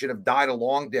and should have died a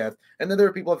long death. And then there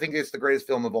are people that think it's the greatest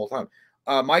film of all time.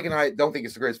 Mike and I don't think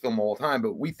it's the greatest film of all time,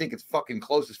 but we think it's fucking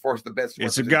close as far as the best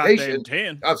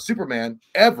representation of Superman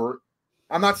ever.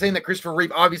 I'm not saying that Christopher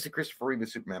Reeve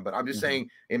is Superman, but I'm just saying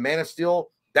in Man of Steel,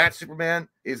 that Superman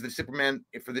is the Superman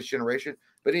for this generation.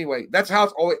 But anyway, that's how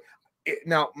it's always.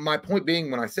 Now, my point being,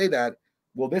 when I say that,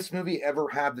 will this movie ever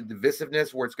have the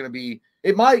divisiveness where it's going to be?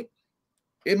 It might.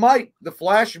 The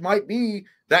Flash might be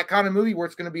that kind of movie where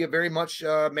it's going to be a very much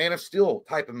Man of Steel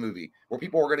type of movie where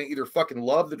people are going to either fucking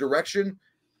love the direction.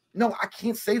 No, I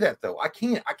can't say that though. I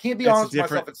can't be honest with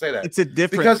myself and say that. It's a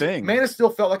different thing. Man of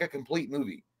Steel felt like a complete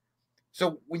movie.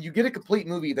 So when you get a complete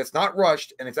movie that's not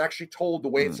rushed and it's actually told the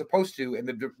way it's supposed to, and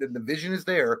the vision is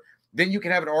there, then you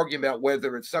can have an argument about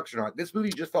whether it sucks or not. This movie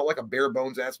just felt like a bare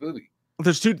bones ass movie.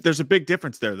 There's a big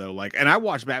difference there though. Like, and I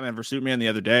watched Batman vs Superman the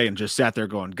other day and just sat there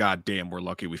going, God damn, we're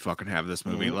lucky we fucking have this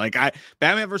movie. Like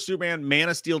Batman vs Superman, Man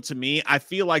of Steel, to me, I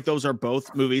feel like those are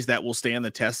both movies that will stand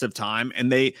the test of time.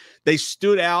 And they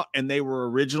stood out and they were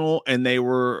original and they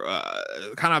were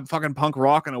kind of fucking punk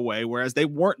rock in a way. Whereas they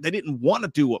didn't want to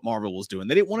do what Marvel was doing.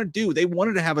 They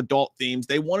wanted to have adult themes.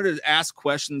 They wanted to ask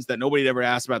questions that nobody had ever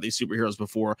asked about these superheroes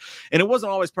before. And it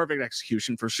wasn't always perfect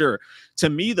execution for sure. To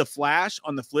me, The Flash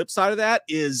on the flip side of that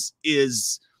is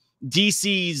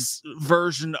DC's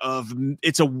version of,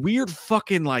 it's a weird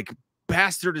fucking like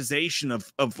bastardization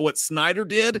of what Snyder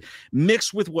did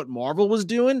mixed with what Marvel was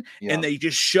doing, and they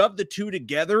just shoved the two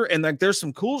together, and like there's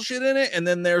some cool shit in it, and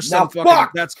then there's some fucking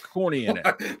that's corny in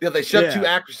it. They shoved two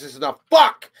actresses enough.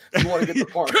 Fuck, you want to get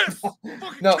the part?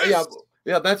 No,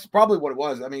 yeah, that's probably what it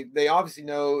was. I mean, they obviously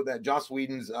know that Joss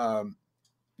Whedon's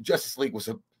Justice League was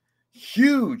a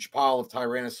huge pile of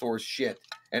Tyrannosaurus shit,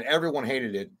 and everyone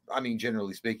hated it. I mean,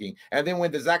 generally speaking. And then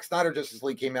when the Zack Snyder Justice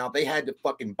League came out, they had to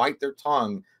fucking bite their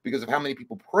tongue because of how many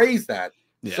people praised that.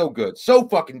 So good, so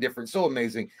fucking different, so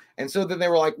amazing. And so then they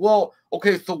were like, well,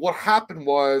 okay, so what happened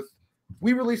was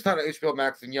we released on HBO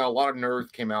Max, and a lot of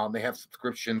nerds came out and they have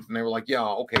subscriptions, and they were like, yeah,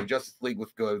 okay, Justice League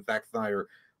was good, Zack Snyder,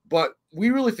 but we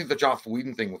really think the Joss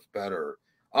Whedon thing was better.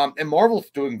 And Marvel's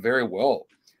doing very well.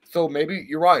 So maybe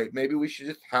you're right. Maybe we should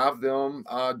just have them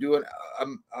do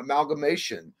an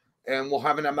amalgamation, and we'll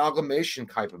have an amalgamation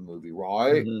type of movie,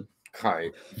 right?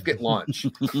 Okay, get lunch.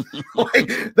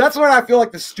 Like, that's what I feel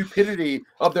like the stupidity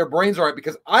of their brains are at,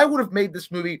 because I would have made this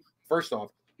movie, first off,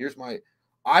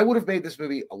 I would have made this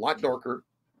movie a lot darker.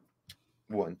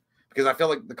 One, because I feel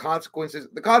like the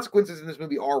consequences in this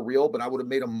movie are real, but I would have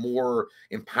made them more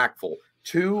impactful.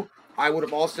 Two, I would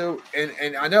have also,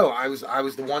 and I know I was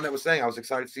the one that was saying I was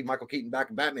excited to see Michael Keaton back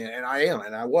in Batman, and I am,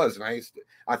 and I was, and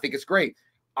I think it's great.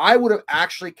 I would have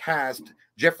actually cast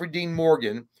Jeffrey Dean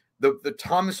Morgan, the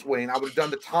Thomas Wayne. I would have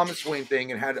done the Thomas Wayne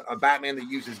thing and had a Batman that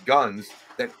uses guns,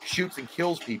 that shoots and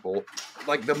kills people,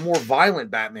 like the more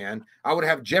violent Batman. I would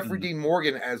have Jeffrey Dean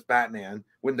Morgan as Batman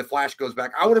when the Flash goes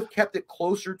back. I would have kept it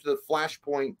closer to the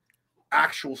Flashpoint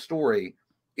actual story,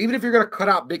 even if you're going to cut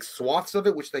out big swaths of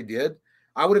it, which they did.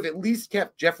 I would have at least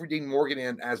kept Jeffrey Dean Morgan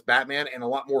in as Batman and a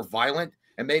lot more violent,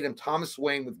 and made him Thomas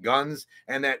Wayne with guns,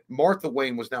 and that Martha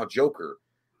Wayne was now Joker.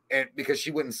 And because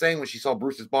she went insane when she saw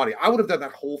Bruce's body. I would have done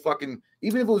that whole fucking,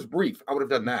 even if it was brief, I would have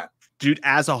done that. Dude,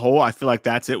 as a whole, I feel like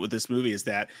that's it with this movie, is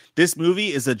that this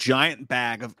movie is a giant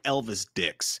bag of Elvis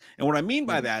dicks. And what I mean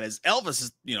by that is Elvis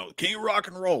is, king of rock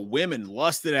and roll. Women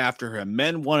lusted after him.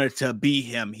 Men wanted to be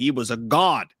him. He was a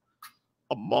god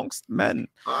amongst men.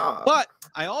 But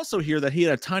I also hear that he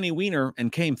had a tiny wiener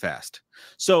and came fast.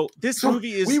 So this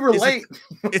movie is, we were late.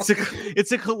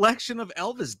 It's a collection of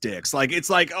Elvis dicks. Like,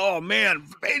 it's like, oh man,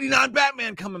 89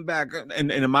 Batman coming back. And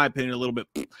in my opinion, a little bit.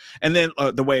 And then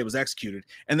the way it was executed.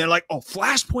 And they're like, oh,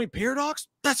 Flashpoint Paradox?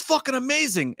 That's fucking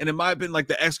amazing. And in my opinion, like,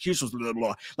 the execution was blah,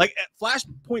 blah. Like,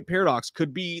 Flashpoint Paradox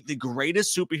could be the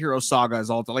greatest superhero saga as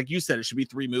all time. Like you said, it should be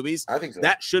 3 movies. I think so.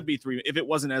 That should be 3. If it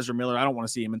wasn't Ezra Miller, I don't want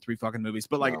to see him in 3 fucking movies.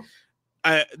 But like,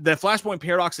 the Flashpoint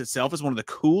Paradox itself is one of the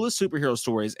coolest superhero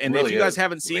stories. And really if you guys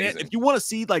haven't seen it, if you want to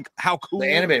see like how cool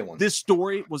the animated one, this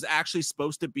story was actually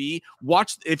supposed to be,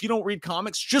 watch. If you don't read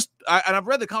comics, and I've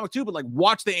read the comic too, but like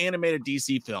watch the animated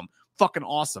DC film. Fucking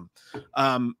awesome.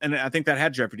 And I think that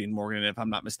had Jeffrey Dean Morgan, if I'm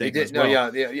not mistaken. As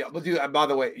well. Yeah. But dude, by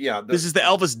the way, this is the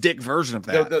Elvis Dick version of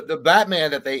that. The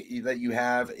Batman that you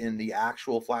have in the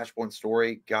actual Flashpoint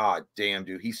story. God damn,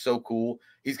 dude, he's so cool.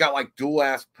 He's got like dual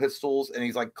ass pistols, and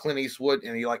he's like Clint Eastwood,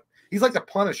 and he's like the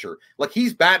Punisher. Like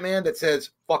he's Batman that says,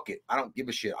 "Fuck it, I don't give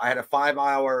a shit. I had a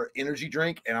 5-hour energy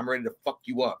drink, and I'm ready to fuck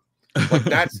you up." Like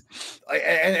that's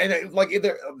and like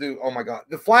dude, oh my god,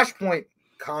 the Flashpoint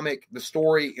comic, the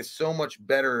story is so much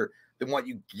better than what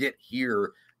you get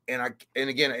here. And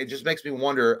again, it just makes me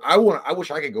wonder. I wish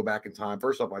I could go back in time.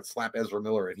 First off, I'd slap Ezra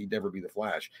Miller and he'd never be the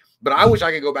Flash. But I wish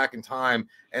I could go back in time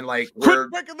and like quit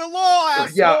breaking the law,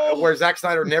 asshole. where Zack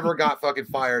Snyder never got fucking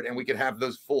fired, and we could have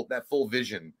that full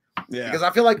vision. Yeah, because I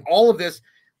feel like all of this,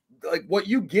 like what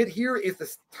you get here, is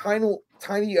this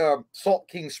tiny Salt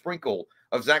King sprinkle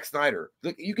of Zack Snyder.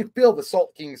 You can feel the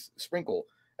Salt King's sprinkle.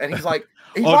 And he's like,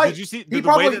 did you see the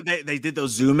way that they did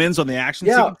those zoom ins on the action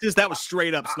sequences? That was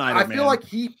straight up Snyder. I feel like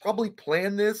he probably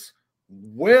planned this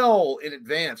well in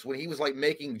advance when he was like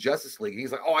making Justice League.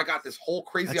 He's like, oh, I got this whole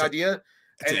crazy idea.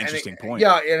 That's an interesting point.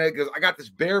 Yeah, and it goes, I got this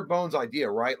bare bones idea,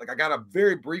 right? Like I got a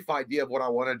very brief idea of what I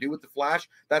want to do with the Flash.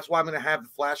 That's why I'm going to have the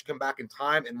Flash come back in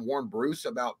time and warn Bruce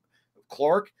about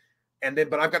Clark.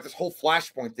 But I've got this whole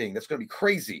Flashpoint thing that's going to be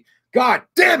crazy. God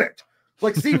damn it!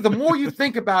 Like, see, the more you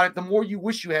think about it, the more you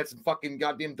wish you had some fucking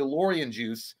goddamn DeLorean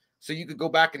juice so you could go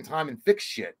back in time and fix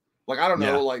shit. Like, I don't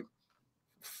know, like,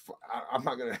 I'm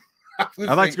not gonna.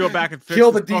 I'd like to go back and fix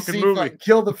kill the DC movie,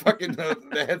 kill the fucking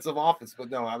the heads of office. But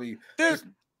no, I mean, dude,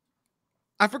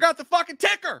 I forgot the fucking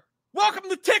ticker. Welcome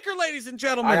to Ticker, ladies and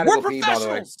gentlemen. We're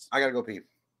professionals. I gotta go pee.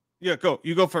 Yeah, go.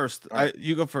 You go first. Right.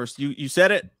 You go first. You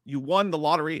said it. You won the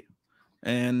lottery,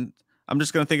 and I'm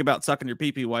just gonna think about sucking your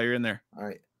pee-pee while you're in there. All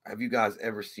right. Have you guys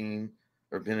ever seen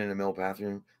or been in a male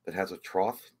bathroom that has a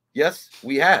trough? Yes,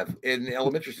 we have in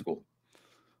elementary school.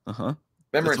 Remember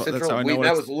in Central?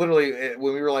 That was literally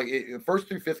when we were like 1st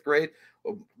through 5th grade.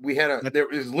 We had there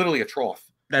was literally a trough.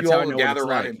 That's you how all I know gather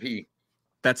what it's around like. and pee.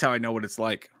 That's how I know what it's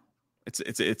like.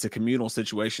 It's a communal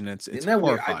situation. It's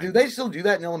horrifying. Do they still do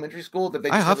that in elementary school? That they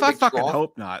I fucking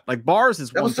hope not. Like bars is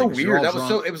that was so weird. That was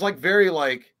so. It was like very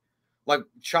like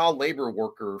child labor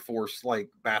worker force like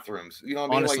bathrooms. You know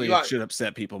what I mean? Honestly, like, it should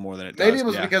upset people more than it does. Maybe it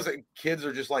was because kids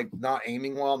are just like not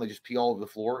aiming well and they just pee all over the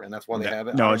floor, and that's why they have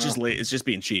it. No, it's just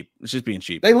being cheap. It's just being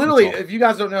cheap. They literally, if you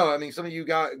guys don't know, I mean, some of you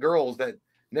got girls that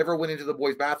never went into the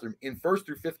boys' bathroom in 1st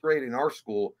through 5th grade in our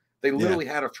school. They literally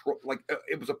had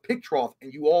it was a pig trough,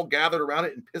 and you all gathered around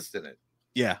it and pissed in it.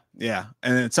 Yeah.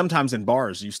 And then sometimes in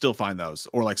bars, you still find those,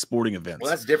 or like sporting events. Well,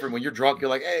 that's different. When you're drunk, you're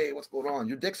like, hey, what's going on?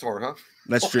 Your dick's hard, huh?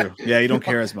 That's true. Yeah, you don't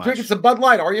care as much. Drinking some Bud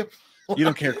Light, are you? You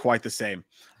don't care quite the same.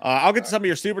 I'll get to some of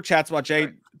your super chats while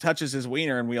Jay touches his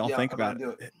wiener, and we all think about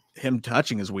him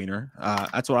touching his wiener.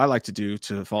 That's what I like to do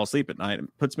to fall asleep at night.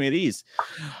 It puts me at ease,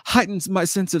 heightens my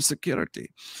sense of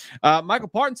security. Michael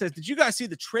Parton says, did you guys see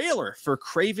the trailer for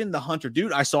Kraven the Hunter?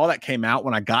 Dude, I saw that came out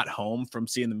when I got home from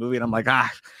seeing the movie, and I'm like,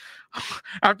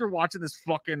 after watching this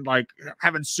fucking like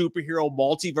having superhero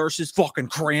multiverses fucking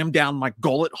crammed down my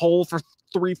gullet hole for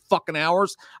 3 fucking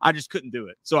hours, I just couldn't do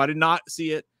it. So I did not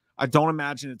see it. I don't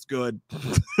imagine it's good.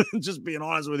 Just being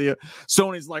honest with you.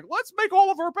 Sony's like, let's make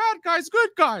all of our bad guys good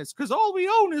guys because all we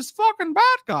own is fucking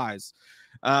bad guys.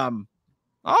 I'm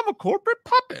a corporate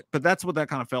puppet, but that's what that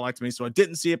kind of felt like to me. So I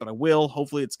didn't see it, but I will.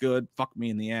 Hopefully it's good. Fuck me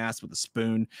in the ass with a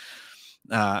spoon.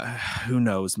 Who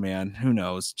knows, man? Who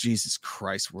knows? Jesus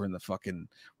Christ, we're in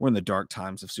the dark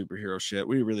times of superhero shit.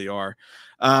 We really are.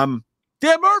 Dan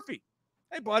Murphy.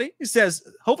 Hey, buddy. He says,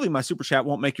 hopefully my super chat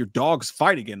won't make your dogs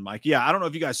fight again, Mike. Yeah, I don't know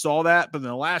if you guys saw that, but in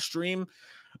the last stream,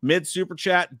 mid super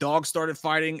chat, dogs started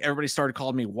fighting. Everybody started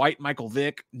calling me White Michael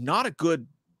Vick. Not a good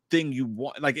thing you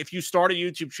want. Like, if you start a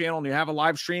YouTube channel and you have a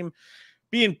live stream,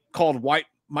 being called White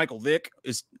Michael Vick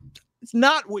it's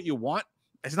not what you want.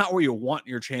 It's not where you want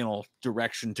your channel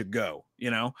direction to go,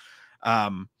 you know?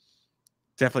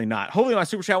 Definitely not. Hopefully my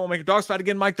super chat won't make your dogs fight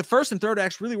again, Mike. The first and third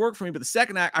acts really worked for me, but the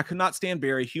second act, I could not stand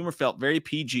Barry. Humor felt very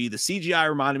PG. The CGI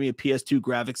reminded me of PS2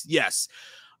 graphics. Yes.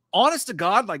 Honest to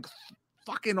God, like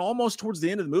fucking almost towards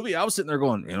the end of the movie, I was sitting there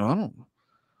going, you know, I don't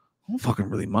fucking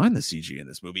really mind the CG in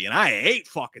this movie. And I hate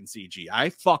fucking CG. I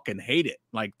fucking hate it.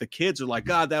 Like the kids are like,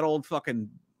 God, that old fucking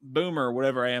boomer or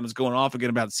whatever I am is going off again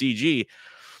about CG.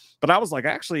 But I was like,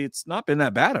 actually, it's not been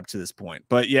that bad up to this point.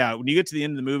 But yeah, when you get to the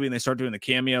end of the movie and they start doing the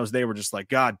cameos, they were just like,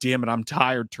 God damn it, I'm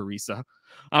tired, Teresa.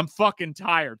 I'm fucking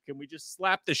tired. Can we just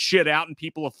slap the shit out and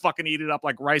people will fucking eat it up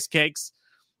like rice cakes?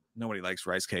 Nobody likes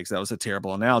rice cakes. That was a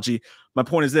terrible analogy. My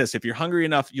point is this: if you're hungry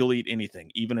enough, you'll eat anything,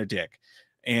 even a dick.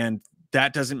 And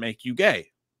that doesn't make you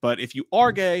gay. But if you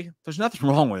are gay, there's nothing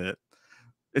wrong with it.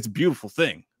 It's a beautiful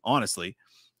thing, honestly.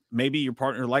 Maybe your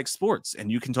partner likes sports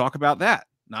and you can talk about that.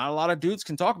 Not a lot of dudes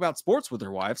can talk about sports with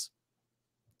their wives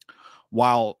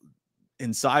while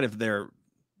inside of their...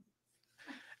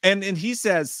 And he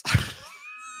says...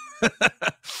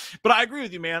 But I agree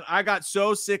with you, man. I got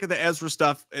so sick of the Ezra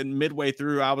stuff, and midway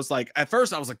through, I was like, at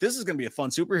first I was like, this is going to be a fun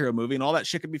superhero movie and all that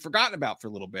shit could be forgotten about for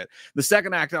a little bit. The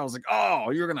second act, I was like,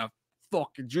 oh, you're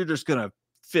just going to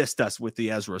fist us with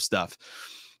the Ezra stuff.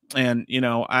 And, you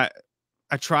know, I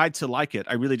tried to like it.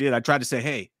 I really did. I tried to say,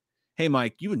 hey,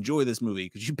 Mike, you enjoy this movie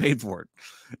because you paid for it.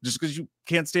 Just because you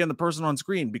can't stand the person on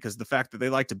screen, because the fact that they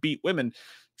like to beat women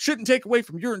shouldn't take away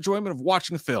from your enjoyment of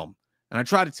watching a film. And I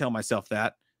try to tell myself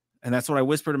that. And that's what I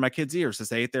whispered in my kids' ears as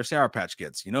they ate their Sour Patch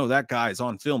Kids. You know, that guy is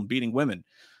on film beating women,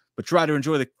 but try to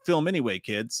enjoy the film anyway,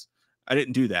 kids. I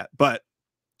didn't do that. But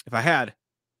if I had,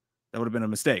 that would have been a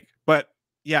mistake. But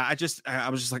yeah, I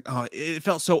was just like, oh, it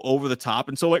felt so over the top.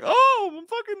 And so like, oh, I'm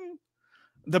fucking...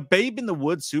 The Babe in the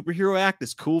Woods superhero act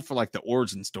is cool for like the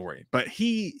origin story, but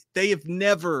they have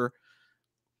never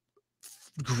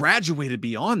graduated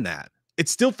beyond that. It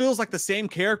still feels like the same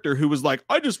character who was like,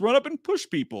 I just run up and push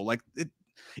people. Like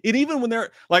it even when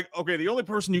they're like, okay, the only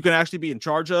person you can actually be in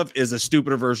charge of is a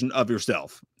stupider version of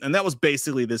yourself. And that was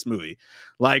basically this movie.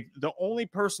 Like the only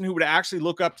person who would actually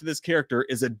look up to this character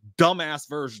is a dumbass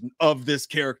version of this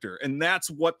character. And that's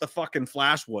what the fucking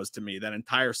Flash was to me, that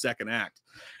entire second act.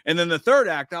 And then the third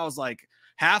act, I was like,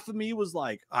 half of me was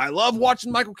like, I love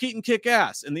watching Michael Keaton kick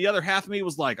ass. And the other half of me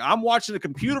was like, I'm watching a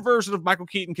computer version of Michael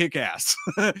Keaton kick ass.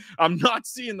 I'm not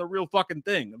seeing the real fucking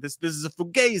thing. This is a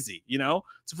fugazi, you know?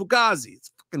 It's a fugazi.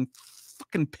 It's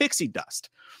fucking pixie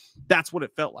dust. That's what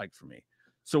it felt like for me.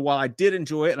 So while I did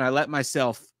enjoy it and I let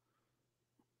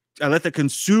the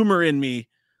consumer in me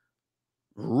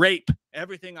rape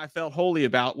everything I felt holy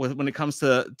about when it comes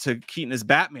to Keaton as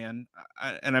Batman,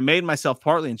 and I made myself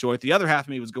partly enjoy it. The other half of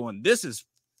me was going, this is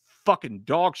fucking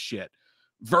dog shit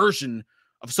version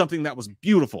of something that was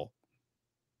beautiful.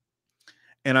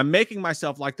 And I'm making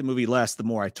myself like the movie less the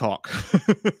more I talk.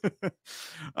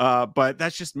 But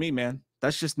that's just me, man.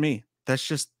 That's just me. That's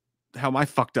just how my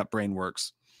fucked up brain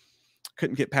works.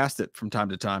 Couldn't get past it from time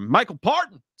to time. Michael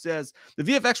Parton says, the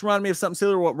VFX reminded me of something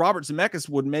similar to what Robert Zemeckis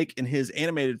would make in his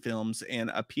animated films and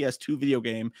a PS2 video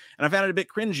game, and I found it a bit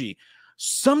cringy.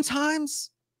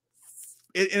 Sometimes,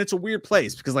 and it's a weird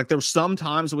place, because like there were some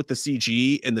times with the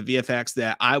CG and the VFX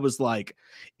that I was like,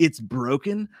 it's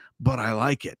broken, but I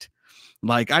like it.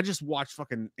 Like I just watched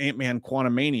fucking Ant-Man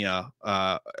Quantumania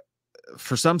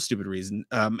for some stupid reason.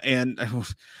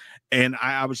 And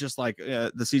I was just like,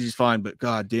 the CG's fine, but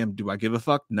god damn, do I give a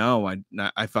fuck? No,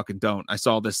 I fucking don't. I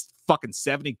saw this fucking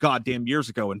 70 goddamn years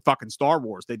ago in fucking Star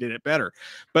Wars. They did it better.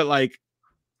 But like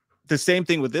the same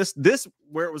thing with this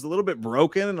where it was a little bit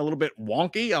broken and a little bit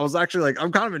wonky. I was actually like,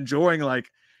 I'm kind of enjoying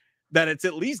like that. It's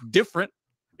at least different.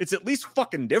 It's at least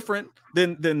fucking different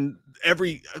than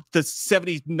the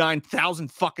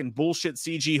 79,000 fucking bullshit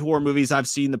CG horror movies I've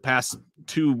seen the past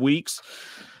 2 weeks.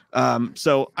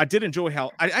 So I did enjoy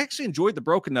I actually enjoyed the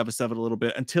brokenness of it a little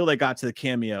bit until they got to the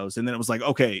cameos, and then it was like,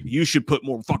 okay, you should put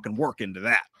more fucking work into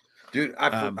that. Dude,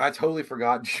 I totally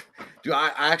forgot. Dude,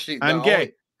 I actually... I'm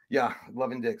gay. Yeah,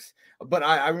 loving dicks. But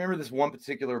I remember this one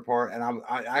particular part, and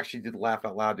I actually did laugh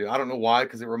out loud, dude. I don't know why,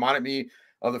 because it reminded me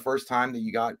of the first time that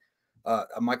you got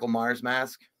a Michael Myers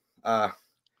mask.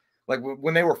 Like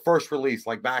when they were first released,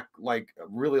 like back, like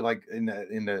really like in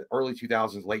the early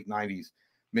 2000s, late 90s,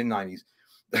 mid 90s,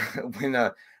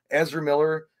 when Ezra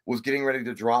Miller was getting ready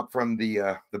to drop from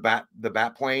the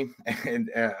bat plane, and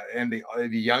the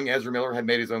young Ezra Miller had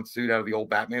made his own suit out of the old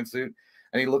Batman suit,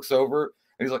 and he looks over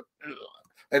and he's like, ugh.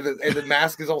 And the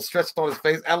mask is all stretched on his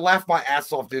face. I laughed my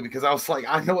ass off, dude, because I was like,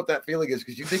 I know what that feeling is,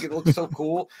 because you think it looks so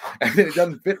cool, and then it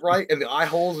doesn't fit right, and the eye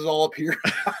holes is all up here.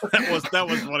 that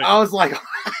was funny. I was like,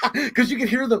 because you can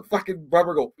hear the fucking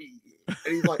rubber go, and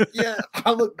he's like, yeah,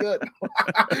 I look good.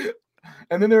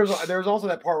 And then there's also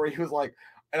that part where he was like,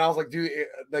 and I was like, dude,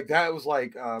 like that was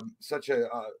like such a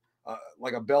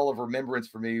like a bell of remembrance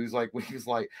for me. He was like,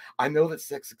 I know that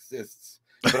sex exists,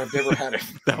 but I've never had it.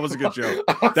 That was a good joke.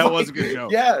 That was a good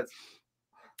joke. Yes.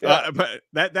 Yeah. But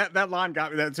that line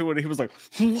got me that too when he was like,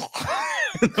 because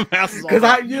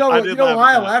you know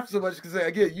why I laughed so much, because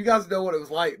again, you guys know what it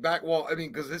was like back. Well, I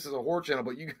mean, because this is a horror channel,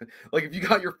 but you like if you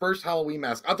got your first Halloween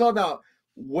mask, I'm talking about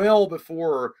well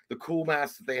before the cool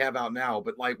masks that they have out now.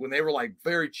 But like when they were like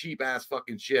very cheap ass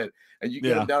fucking shit, and you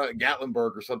get them down at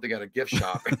Gatlinburg or something at a gift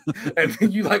shop, and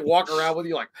then you like walk around with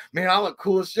you like, man, I look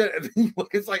cool as shit. And then you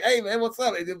look, it's like, hey man, what's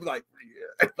up? And it'd be like,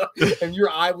 yeah. And your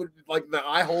eye would like the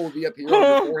eye hole would be up here on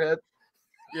your forehead.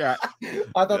 Yeah,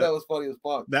 I thought that was funny as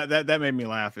fuck. That made me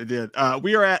laugh. It did.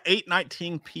 We are at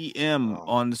 8:19 p.m.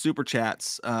 on the super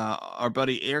chats. Our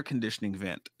buddy Air Conditioning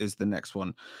Vent is the next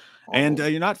one, and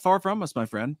you're not far from us, my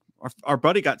friend. Our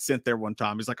buddy got sent there one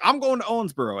time. He's like, I'm going to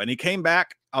Owensboro, and he came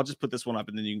back. I'll just put this one up,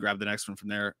 and then you can grab the next one from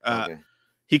there.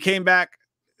 He came back.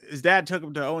 His dad took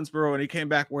him to Owensboro, and he came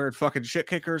back wearing fucking shit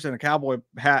kickers and a cowboy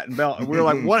hat and belt. And we were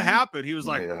like, what happened? He was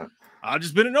like, I've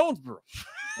just been in Owensboro.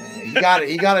 He got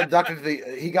inducted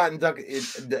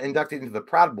into the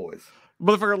Proud Boys.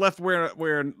 Motherfucker left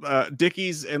wearing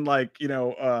Dickies and like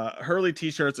Hurley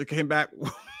t-shirts and came back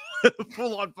with a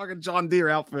full-on fucking John Deere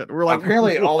outfit. We're like,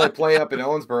 apparently all they play up in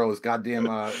Owensboro is goddamn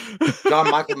John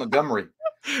Michael Montgomery.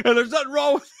 And there's nothing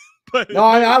wrong with it. But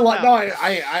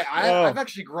I've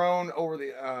actually grown over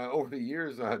the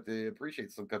years to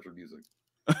appreciate some country music.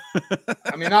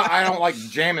 I mean, I don't like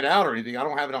jam it out or anything. I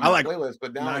don't have it on my playlist,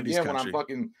 but now and again, when I'm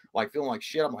fucking like feeling like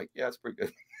shit, I'm like, yeah, it's pretty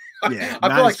good. Yeah,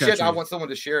 I feel like shit. I want someone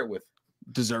to share it with.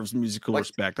 Deserves musical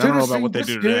respect. I don't know about what they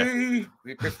do today.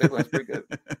 Chris Staples, pretty good.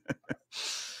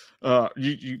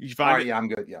 You find it? Yeah, I'm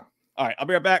good. Yeah. All right, I'll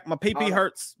be right back. My PP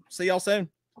hurts. See y'all soon.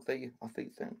 I'll see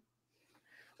you soon.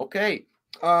 Okay.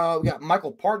 We got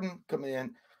Michael Parton coming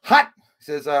in hot.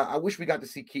 Says, I wish we got to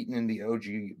see Keaton in the OG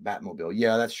Batmobile.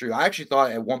 Yeah, that's true. I actually thought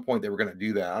at one point they were going to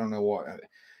do that. I don't know what.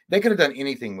 They could have done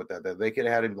anything with that. They could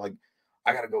have had him like,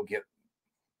 I got to go get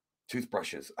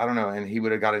toothbrushes. I don't know. And he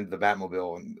would have got into the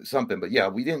Batmobile and something. But yeah,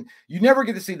 we didn't. You never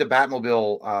get to see the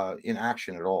Batmobile in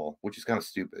action at all, which is kind of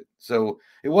stupid. So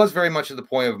it was very much to the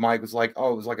point of Mike was like,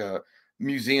 oh, it was like a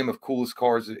museum of coolest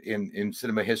cars in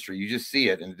cinema history. You just see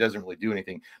it and it doesn't really do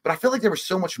anything. But I feel like there was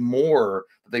so much more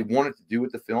that they wanted to do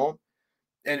with the film.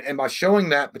 And by showing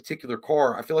that particular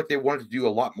car, I feel like they wanted to do a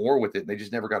lot more with it. And they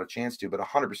just never got a chance to. But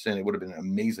 100%, it would have been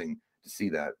amazing to see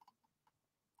that.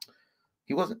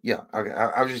 He wasn't. Yeah. Okay.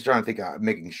 I was just trying to think,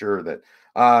 making sure that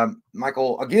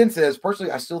Michael again says,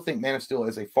 personally, I still think Man of Steel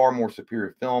is a far more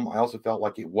superior film. I also felt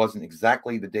like it wasn't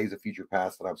exactly the Days of Future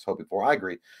Past that I was hoping for. I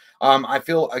agree. I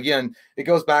feel, again, it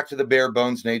goes back to the bare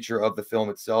bones nature of the film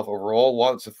itself overall.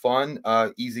 While it's a fun,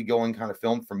 easygoing kind of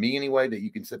film for me anyway, that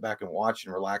you can sit back and watch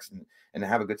and relax and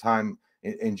have a good time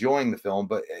enjoying the film,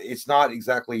 but it's not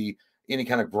exactly any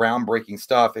kind of groundbreaking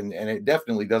stuff, and it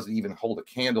definitely doesn't even hold a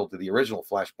candle to the original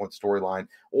Flashpoint storyline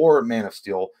or Man of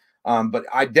Steel. But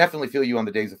I definitely feel you on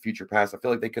the Days of Future Past. I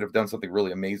feel like they could have done something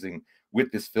really amazing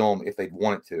with this film if they'd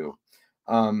wanted to.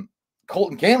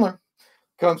 Colton Candler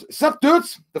comes, sup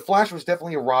dudes? The Flash was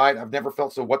definitely a ride. I've never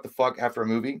felt so what the fuck after a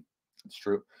movie. It's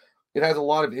true. It has a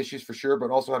lot of issues for sure,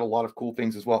 but also had a lot of cool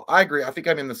things as well. I agree. I think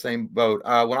I'm in the same boat.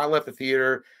 When I left the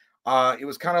theater, it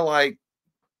was kind of like,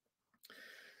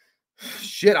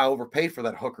 shit, I overpaid for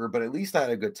that hooker, but at least I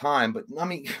had a good time. But I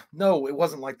mean, no, it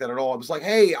wasn't like that at all. It was like,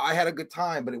 hey, I had a good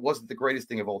time, but it wasn't the greatest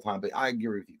thing of all time. But I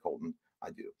agree with you, Colton. I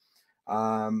do.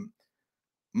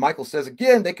 Michael says,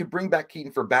 again, they could bring back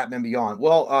Keaton for Batman Beyond.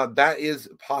 Well, that is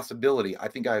a possibility. I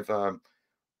think there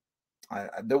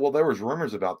was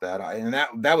rumors about that. And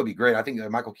that would be great. I think that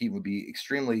Michael Keaton would be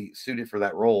extremely suited for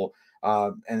that role.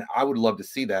 And I would love to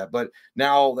see that. But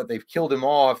now that they've killed him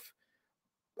off,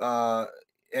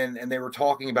 and they were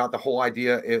talking about the whole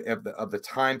idea of the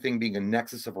time thing being a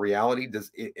nexus of reality,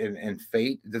 and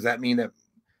fate. Does that mean that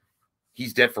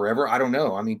he's dead forever? I don't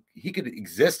know. I mean, he could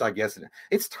exist, I guess.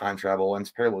 It's time travel and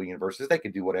it's parallel universes. They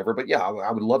could do whatever. But yeah, I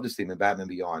would love to see him in Batman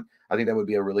Beyond. I think that would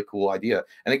be a really cool idea.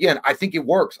 And again, I think it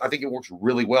works. I think it works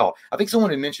really well. I think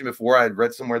someone had mentioned before, I had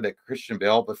read somewhere that Christian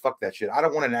Bale, but fuck that shit. I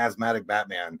don't want an asthmatic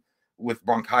Batman with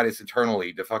bronchitis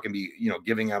internally to fucking be,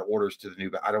 giving out orders to the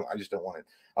new. I just don't want it.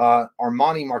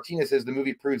 Armani Martinez says the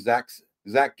movie proves Zack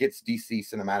gets DC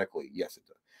cinematically. Yes, it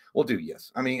does. Well,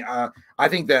 yes. I mean, I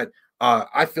think that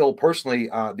I feel personally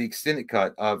the extended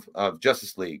cut of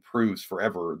Justice League proves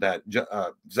forever that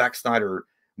Zack Snyder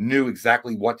knew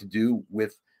exactly what to do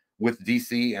with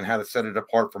DC and how to set it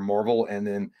apart from Marvel, and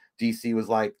then DC was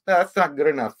like, that's not good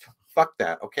enough. Fuck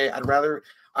that. Okay, I'd rather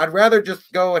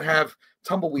just go and have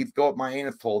tumbleweeds go up my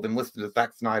anus hole than listen to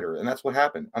Zack Snyder, and that's what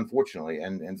happened, unfortunately.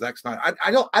 And Zack Snyder,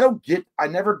 I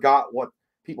never got what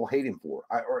people hate him for.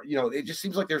 It just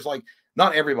seems like there's like,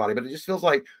 not everybody, but it just feels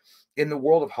like in the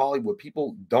world of Hollywood,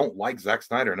 people don't like Zack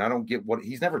Snyder, and I don't get what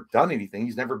he's never done anything.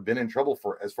 He's never been in trouble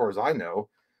for, as far as I know.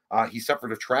 He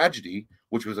suffered a tragedy,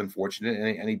 which was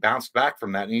unfortunate, and he bounced back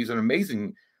from that, and he's an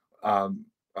amazing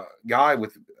guy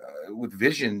with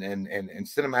vision and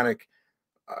cinematic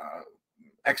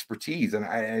expertise, and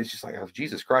it's just like, oh,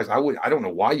 Jesus Christ, I don't know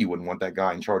why you wouldn't want that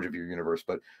guy in charge of your universe,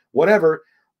 but whatever.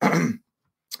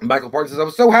 Michael Parton says, I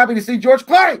was so happy to see George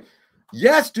Clooney.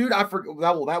 Yes, dude, I forgot.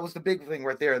 Well, that was the big thing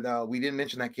right there. We didn't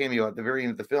mention that cameo at the very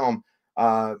end of the film,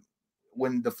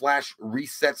 when the Flash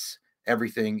resets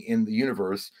everything in the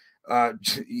universe.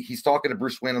 He's talking to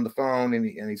Bruce Wayne on the phone, and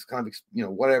he's kind of,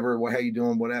 whatever, how you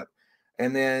doing, whatever.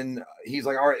 And then he's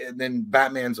like, all right. And then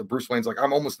Bruce Wayne's like,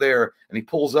 I'm almost there. And he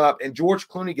pulls up, and George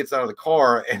Clooney gets out of the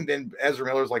car. And then Ezra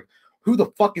Miller's like, who the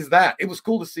fuck is that? It was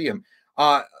cool to see him.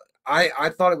 I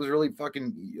thought it was really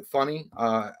fucking funny.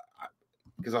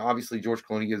 Because obviously George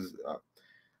Clooney is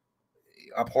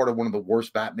a part of one of the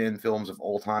worst Batman films of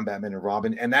all time, Batman and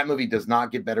Robin. And that movie does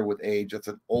not get better with age. That's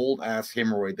an old ass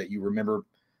hemorrhoid that you remember.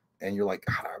 And you're like,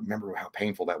 God, I remember how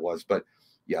painful that was. But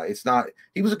yeah, it's not.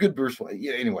 He was a good Bruce Wayne.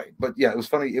 Yeah, anyway. But yeah, it was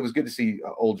funny. It was good to see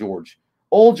old George.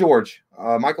 Old George.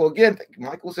 Michael again.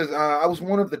 Michael says, I was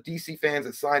one of the DC fans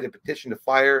that signed a petition to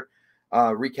fire,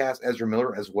 recast Ezra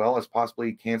Miller, as well as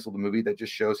possibly cancel the movie. That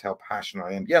just shows how passionate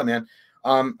I am. Yeah, man.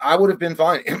 I would have been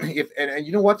fine if, and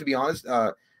you know what, to be honest,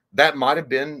 that might have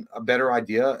been a better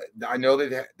idea. I know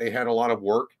that they had a lot of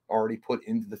work already put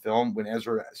into the film when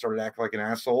Ezra started acting like an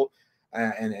asshole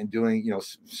and doing,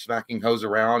 smacking hoes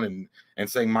around and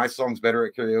saying my song's better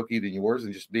at karaoke than yours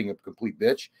and just being a complete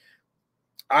bitch.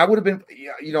 I would have been,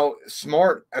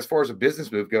 smart as far as a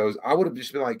business move goes. I would have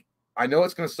just been like, I know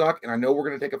it's going to suck, and I know we're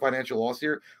going to take a financial loss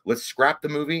here. Let's scrap the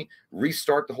movie,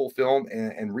 restart the whole film,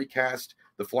 and recast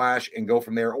the Flash and go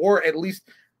from there, or at least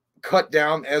cut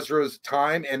down Ezra's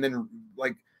time and then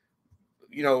I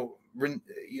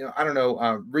don't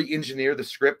know, re-engineer the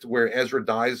script where Ezra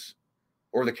dies,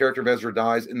 or the character of Ezra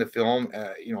dies in the film,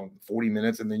 40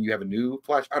 minutes, and then you have a new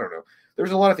Flash. I don't know.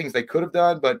 There's a lot of things they could have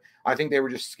done, but I think they were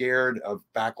just scared of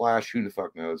backlash. Who the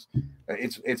fuck knows?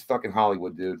 It's fucking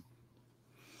Hollywood, dude.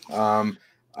 I'm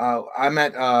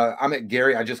at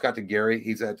Gary. I just got to Gary.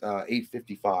 He's at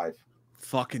 8:55.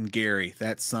 Fucking Gary,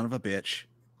 that son of a bitch.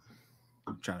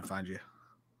 I'm trying to find you.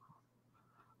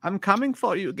 I'm coming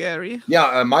for you, Gary.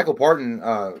 Yeah, Michael Parton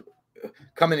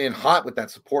coming in hot with that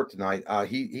support tonight.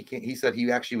 He said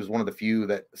he actually was one of the few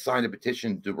that signed a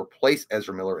petition to replace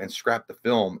Ezra Miller and scrap the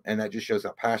film, and that just shows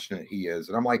how passionate he is.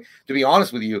 And I'm like, to be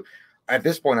honest with you, at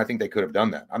this point, I think they could have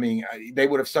done that. I mean, they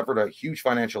would have suffered a huge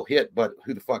financial hit, but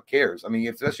who the fuck cares? I mean,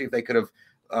 especially if they could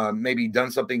have maybe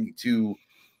done something to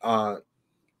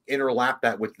interlap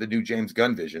that with the new James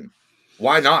Gunn vision.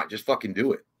 Why not just fucking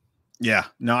do it? Yeah,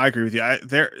 no, I agree with you.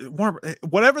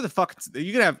 Whatever the fuck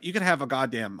you could have a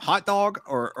goddamn hot dog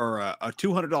or a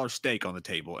 $200 steak on the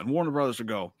table, and Warner Brothers would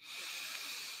go,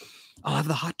 I'll have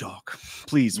the hot dog,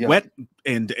 please, wet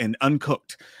and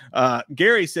uncooked.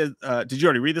 Gary said, did you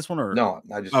already read this one or no?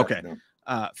 I just okay.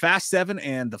 Fast 7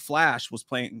 and The Flash was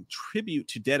playing tribute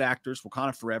to dead actors.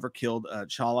 Wakanda Forever killed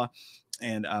T'Challa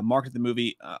and marketed the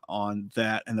movie on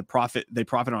that, and they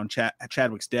profited on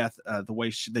Chadwick's death. The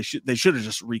way they should have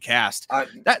just recast.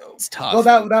 That's tough.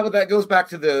 Well, that goes back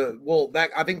to that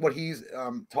I think what he's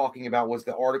talking about was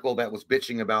the article that was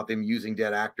bitching about them using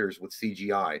dead actors with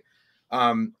CGI.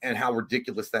 And how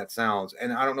ridiculous that sounds.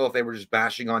 And I don't know if they were just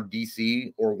bashing on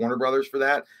DC or Warner Brothers for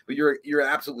that, but you're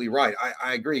absolutely right.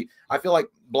 I agree. I feel like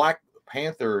Black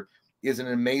Panther is an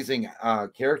amazing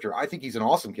character. I think he's an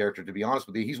awesome character, to be honest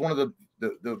with you. He's one of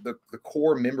the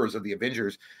core members of the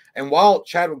Avengers. And while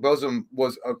Chadwick Boseman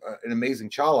was an amazing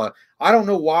T'Challa, I don't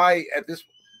know why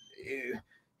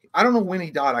I don't know when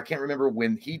he died. I can't remember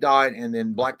when he died, and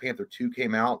then Black Panther 2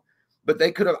 came out. But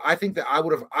they could have. I think that I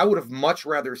would have much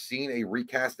rather seen a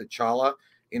recast of T'Challa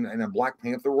in a Black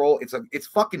Panther role. It's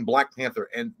fucking Black Panther,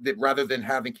 and rather than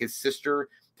having his sister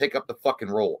take up the fucking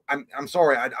role. I'm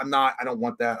sorry. I don't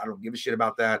want that. I don't give a shit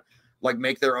about that. Like,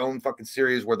 make their own fucking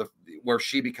series where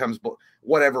she becomes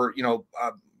whatever,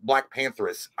 Black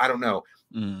Pantheress. I don't know.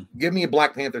 Give me a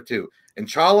Black Panther 2. And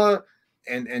T'Challa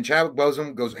and Chadwick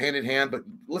Boseman goes hand in hand. But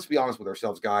let's be honest with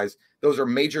ourselves, guys. Those are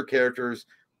major characters,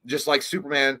 just like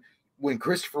Superman. When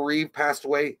Christopher Reeve passed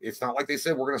away, it's not like they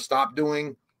said we're going to stop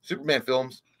doing Superman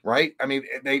films, right? I mean,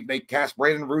 they cast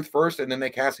Brandon Routh first, and then they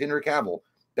cast Henry Cavill.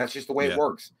 That's just the way it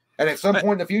works. And at some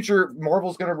point in the future,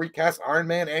 Marvel's going to recast Iron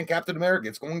Man and Captain America.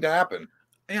 It's going to happen.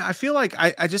 Yeah, I feel like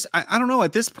I don't know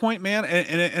at this point, man,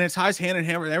 and it ties hand in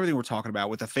hand with everything we're talking about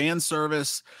with the fan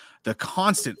service, the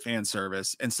constant fan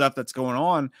service and stuff that's going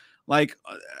on. Like,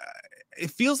 it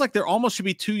feels like there almost should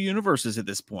be two universes at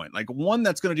this point. Like, one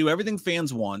that's going to do everything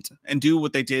fans want and do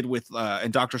what they did with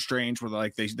in Doctor Strange, where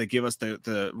like they give us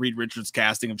the Reed Richards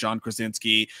casting of John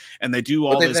Krasinski, and they do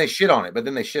all this. They shit on it, but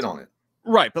then they shit on it.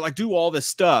 Right, but like do all this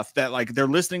stuff that like they're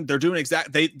listening, they're doing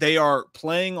they are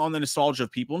playing on the nostalgia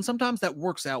of people, and sometimes that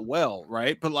works out well,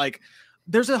 right? But like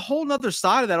there's a whole nother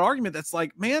side of that argument that's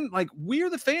like, man, like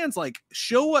we're the fans, like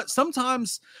show what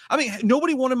sometimes. I mean,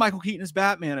 nobody wanted Michael Keaton as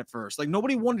Batman at first, like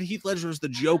nobody wanted Heath Ledger as the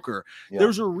Joker.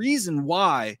 There's a reason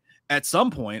why at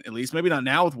some point, at least, maybe not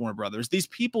now with Warner Brothers, these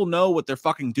people know what they're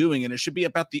fucking doing, and it should be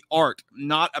about the art,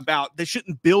 not about, they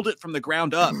shouldn't build it from the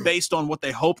ground up based on what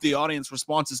they hope the audience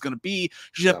response is going to be. You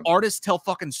should have artists tell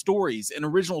fucking stories and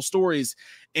original stories.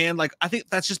 And like, I think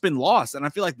that's just been lost. And I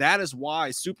feel like that is why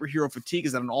superhero fatigue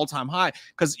is at an all-time high,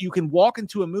 because you can walk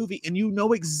into a movie and you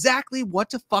know exactly what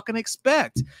to fucking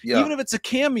expect. Even if it's a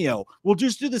cameo, we'll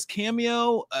just do this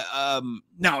cameo.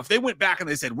 Now, if they went back and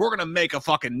they said, we're going to make a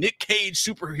fucking Nick Cage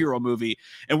superhero movie,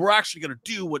 and we're actually going to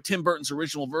do what Tim Burton's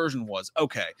original version was.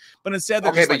 Okay. But instead,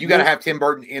 but like, you got to have Tim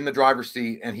Burton in the driver's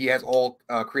seat, and he has all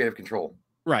creative control.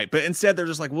 Right. But instead, they're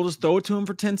just like, we'll just throw it to him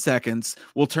for 10 seconds.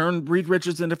 We'll turn Reed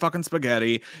Richards into fucking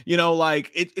spaghetti. You know,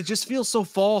 like it just feels so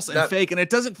false and fake. And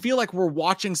it doesn't feel like we're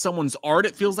watching someone's art.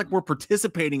 It feels like we're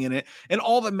participating in it. And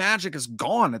all the magic is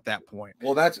gone at that point.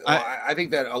 Well, I think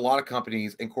that a lot of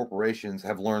companies and corporations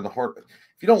have learned the hard.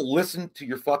 If you don't listen to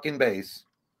your fucking base,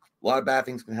 a lot of bad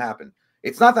things can happen.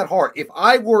 It's not that hard. If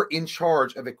I were in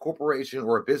charge of a corporation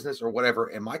or a business or whatever,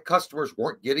 and my customers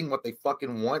weren't getting what they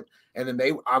fucking want, and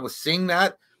then I was seeing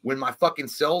that when my fucking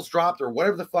sales dropped or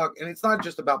whatever the fuck, and it's not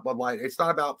just about Bud Light, it's not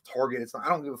about Target, I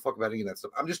don't give a fuck about any of that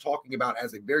stuff. I'm just talking about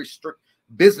as a very strict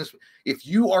business. If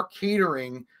you are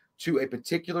catering to a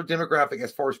particular demographic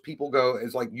as far as people go,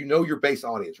 is like, you know, your base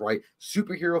audience, right?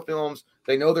 Superhero films,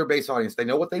 they know their base audience, they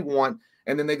know what they want,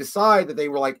 and then they decide that they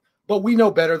were like, but we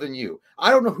know better than you.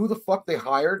 I don't know who the fuck they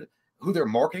hired, who their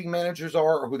marketing managers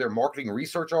are, or who their marketing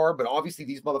research are, but obviously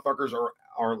these motherfuckers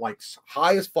are like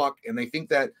high as fuck, and they think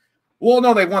that, well,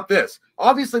 no, they want this.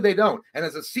 Obviously they don't. And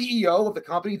as a CEO of the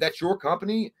company, that's your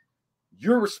company,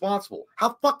 you're responsible.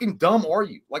 How fucking dumb are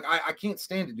you? Like, I can't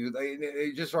stand it, dude.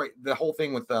 It just right, the whole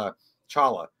thing with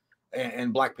T'Challa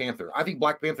and Black Panther. I think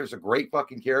Black Panther's a great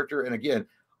fucking character, and again,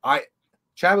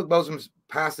 Chadwick Boseman's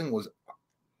passing was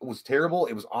terrible.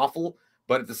 It was awful.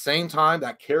 But at the same time,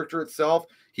 that character itself,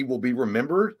 he will be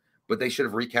remembered, but they should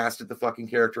have recasted the fucking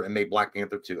character and made Black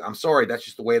Panther 2. I'm sorry. That's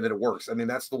just the way that it works. I mean,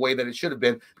 that's the way that it should have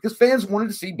been, because fans wanted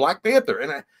to see Black Panther.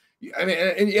 And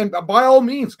and by all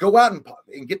means, go out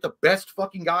and get the best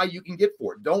fucking guy you can get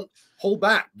for it. Don't hold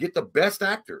back. Get the best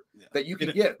actor that you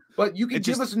can get. But you can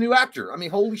give us a new actor. I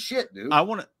mean, holy shit, dude. I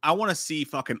want to see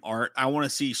fucking art. I want to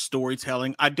see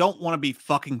storytelling. I don't want to be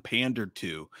fucking pandered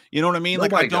to. You know what I mean?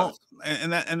 Nobody like I don't. Does.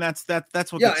 And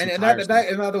that's what. Yeah, and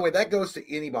by the way, that goes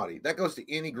to anybody. That goes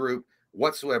to any group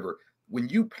whatsoever. When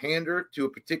you pander to a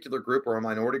particular group or a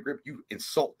minority group, you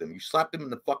insult them. You slap them in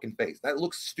the fucking face. That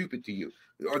looks stupid to you.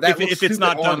 Or that if it's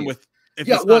not done with. If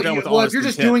you're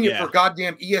just doing it for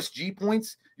goddamn ESG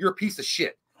points, you're a piece of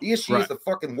shit. ESG is the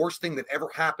fucking worst thing that ever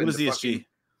happened. What is ESG?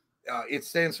 It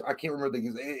stands for, I can't remember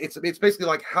it's basically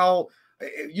like how,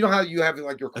 you know how you have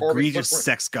like your carbon egregious footprint?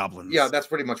 Sex goblins. Yeah, that's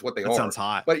pretty much what they are. Sounds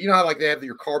hot. But you know how like they have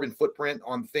your carbon footprint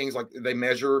on things, like they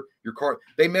measure your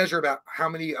they measure about how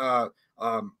many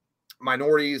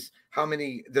minorities, how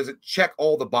many, does it check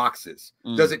all the boxes?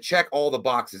 Does it check all the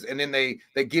boxes? And then they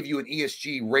give you an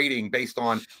ESG rating based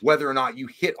on whether or not you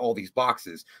hit all these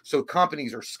boxes. So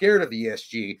companies are scared of the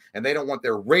ESG and they don't want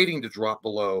their rating to drop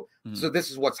below. So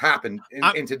this is what's happened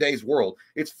in today's world.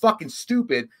 It's fucking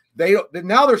stupid.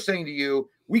 Now they're saying to you,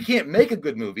 we can't make a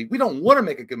good movie. We don't want to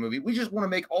make a good movie. We just want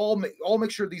to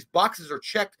make sure these boxes are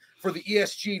checked for the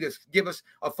ESG to give us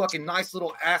a fucking nice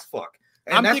little ass fuck.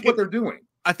 And that's what they're doing.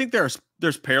 I think there's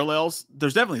parallels.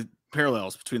 There's definitely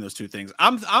parallels between those two things.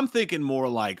 I'm thinking more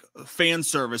like fan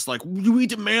service, like we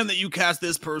demand that you cast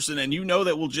this person, and you know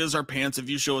that we'll jizz our pants if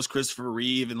you show us Christopher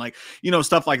Reeve and like, you know,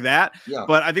 stuff like that. Yeah.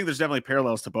 But I think there's definitely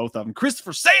parallels to both of them.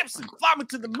 Christopher Sampson, fly me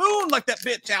to the moon like that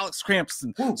bitch Alex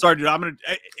Crampson. Sorry, dude.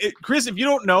 Chris, if you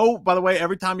don't know, by the way,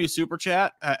 every time you super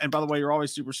chat, and by the way, you're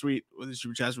always super sweet with the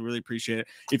super chats. We really appreciate it.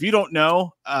 If you don't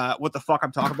know what the fuck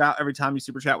I'm talking about every time you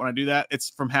super chat when I do that, it's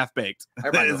from Half Baked.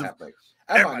 Everybody knows Half Baked.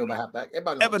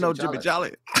 Everybody knows Jimmy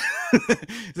Jolly.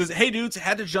 Says, hey dudes,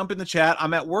 had to jump in the chat.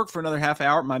 I'm at work for another half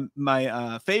hour.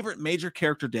 My favorite major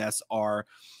character deaths are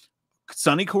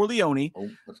Sonny Corleone,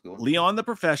 Leon the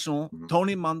Professional,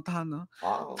 Tony Montana,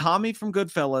 Tommy from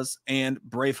Goodfellas, and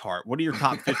Braveheart. What are your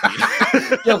top 50?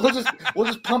 Yeah, we'll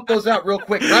just pump those out real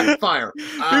quick, rapid fire.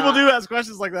 People do ask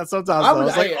questions like that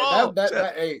sometimes.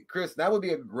 Hey, Chris, that would be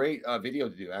a great video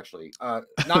to do. Actually,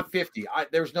 not 50.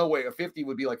 There's no way a 50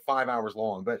 would be like 5 hours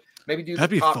long, but maybe do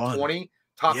the top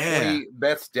top 20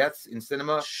 best deaths in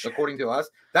cinema, according to us.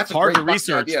 That's a hard great to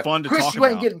research, idea. fun to Chris, talk you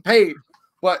ain't about. getting paid,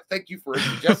 but thank you for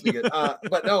suggesting it.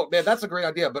 But no, man, that's a great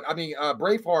idea. But I mean,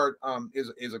 Braveheart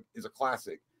is a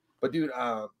classic. But dude,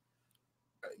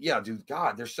 yeah, dude,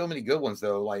 God, there's so many good ones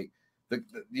though. Like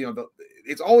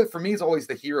it's always, for me, it's always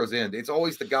the hero's end. It's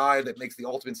always the guy that makes the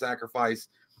ultimate sacrifice.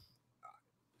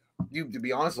 To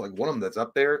be honest, like one of them that's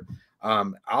up there.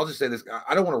 I'll just say this.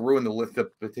 I don't want to ruin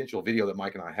the potential video that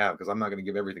Mike and I have, because I'm not going to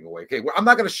give everything away. Okay, well, I'm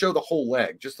not going to show the whole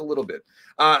leg, just a little bit.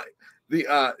 The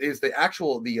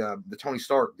Tony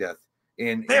Stark death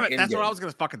in Damn it, that's what I was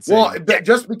going to fucking say. Well,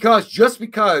 just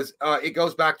because it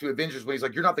goes back to Avengers when he's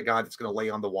like, you're not the guy that's going to lay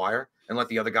on the wire and let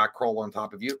the other guy crawl on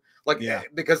top of you. Like,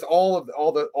 because all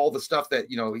the stuff that,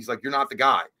 he's like, you're not the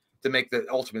guy to make the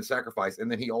ultimate sacrifice, and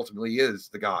then he ultimately is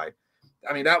the guy.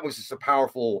 I mean, that was just a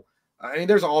powerful. I mean,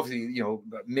 there's obviously,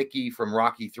 Mickey from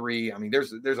Rocky 3. I mean,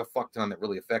 there's a fuck ton that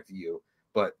really affected you.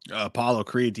 But Apollo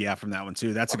Creed, from that one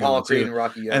too. That's Apollo a good one Creed too. and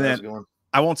Rocky. Yeah, and that's then a good one.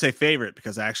 I won't say favorite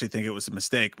because I actually think it was a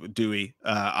mistake with Dewey,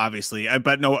 obviously.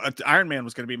 But no, Iron Man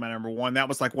was going to be my number one. That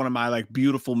was like one of my like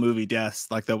beautiful movie deaths,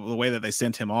 like the way that they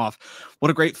sent him off.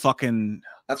 What a great fucking.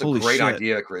 That's a great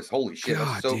idea, Chris. Holy shit,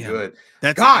 that's so good.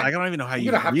 That's God. I don't even know how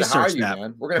you research that.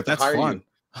 Man. We're gonna have to hire you.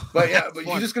 But yeah, but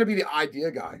you're just gonna be the idea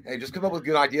guy. Hey, just come up with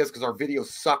good ideas, because our videos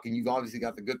suck, and you've obviously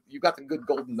got the good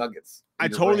golden nuggets. I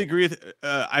totally agree with.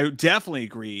 I definitely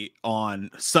agree on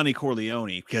Sonny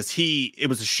Corleone, because it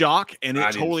was a shock, and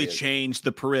it totally changed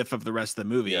the periph of the rest of the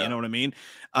movie. You know what I mean?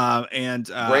 And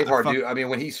Braveheart, dude. I mean,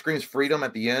 when he screams freedom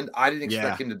at the end, I didn't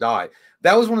expect him to die.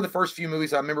 That was one of the first few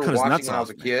movies I remember watching when I was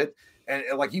a kid. And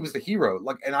like, he was the hero,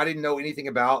 and I didn't know anything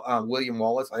about William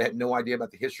Wallace. I had no idea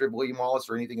about the history of William Wallace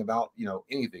or anything about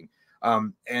anything.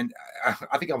 And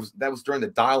I think that was during the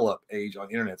dial-up age on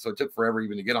the internet, so it took forever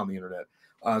even to get on the internet.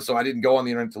 So I didn't go on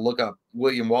the internet to look up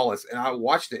William Wallace, and I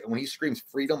watched it. And when he screams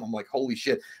freedom, I'm like, holy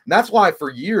shit! And that's why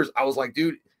for years I was like,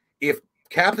 dude, if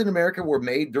Captain America were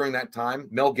made during that time,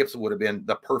 Mel Gibson would have been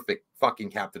the perfect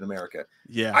fucking Captain America.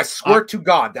 Yeah. I swear to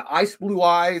God, the ice blue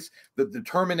eyes, the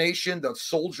determination, the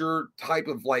soldier type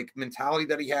of like mentality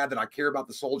that he had, that I care about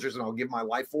the soldiers and I'll give my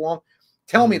life for them.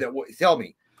 Tell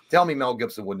me Mel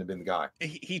Gibson wouldn't have been the guy.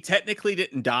 He technically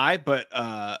didn't die, but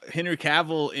Henry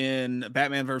Cavill in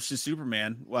Batman versus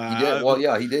Superman. He did. Well,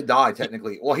 yeah, he did die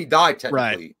technically. Well, he died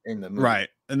technically in the movie. Right.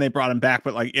 And they brought him back,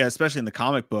 but especially in the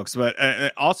comic books. But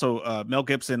also Mel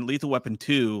Gibson, Lethal Weapon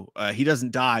 2, he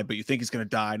doesn't die, but you think he's going to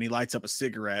die, and he lights up a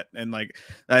cigarette, and like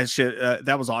that shit.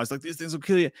 That was always like, these things will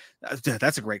kill you.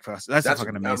 That's a great question. That's a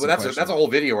fucking amazing. That's a whole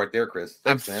video right there, Chris.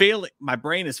 Thanks, I'm failing. My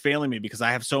brain is failing me because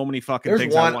I have so many fucking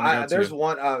things. There's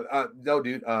one. No,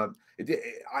 dude.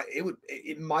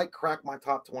 It might crack my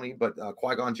top 20, but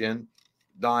Qui-Gon Jinn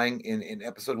dying in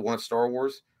episode 1 of Star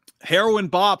Wars. Heroin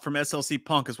Bob from SLC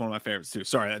Punk is one of my favorites too.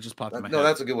 Sorry, that just popped in my head. No,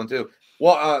 that's a good one too.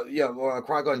 Well,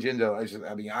 Qui-Gon Jinn, though,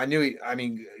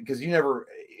 because you never,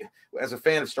 as a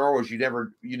fan of Star Wars, you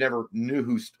never knew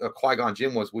who Qui-Gon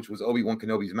Jinn was, which was Obi-Wan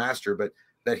Kenobi's master, but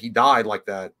that he died like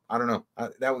that, I don't know.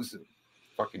 That was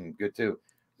fucking good too.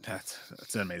 That's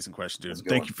an amazing question, dude.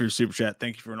 Thank you for your super chat.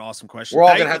 Thank you for an awesome question. We're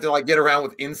all gonna have to get around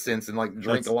with incense and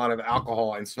drink a lot of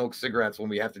alcohol and smoke cigarettes when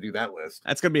we have to do that list.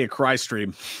 That's gonna be a cry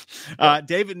stream.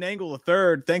 David Nangle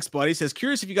III, thanks, buddy. Says,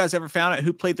 curious if you guys ever found out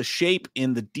who played the Shape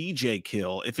in the DJ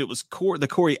kill. If it was the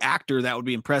Corey actor, that would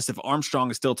be impressive.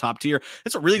 Armstrong is still top tier.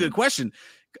 That's a really good question.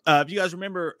 If you guys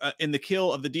remember in the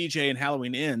kill of the DJ in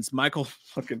Halloween Ends, Michael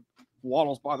fucking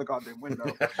waddles by the goddamn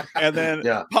window and then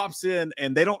pops in,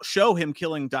 and they don't show him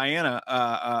killing Diana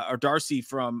or Darcy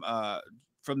from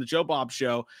the Joe Bob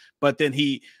show, but then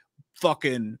he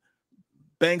fucking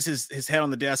bangs his head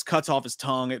on the desk, cuts off his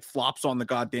tongue, it flops on the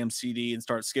goddamn CD and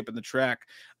starts skipping the track.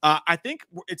 I think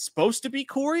it's supposed to be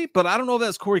Corey, but I don't know if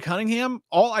that's Corey Cunningham.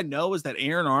 All I know is that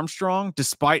Aaron Armstrong,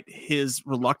 despite his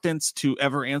reluctance to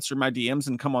ever answer my DMs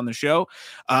and come on the show,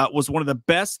 was one of the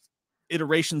best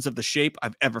iterations of the Shape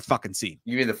I've ever fucking seen.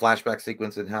 You mean the flashback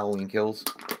sequence in Halloween Kills?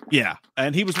 Yeah,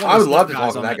 and he was one of I would love to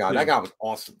talk to that guy. That guy was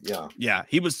awesome. Yeah,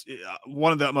 he was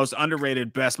one of the most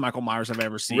underrated, best Michael Myers I've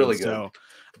ever seen. Really good. So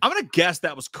I'm gonna guess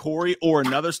that was Corey or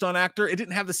another stunt actor. It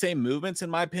didn't have the same movements, in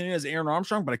my opinion, as Aaron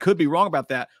Armstrong, but I could be wrong about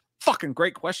that. Fucking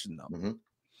great question though.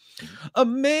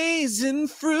 Amazing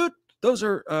fruit. Those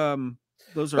are. By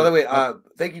the way,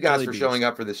 thank you guys for showing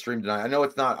up for this stream tonight. I know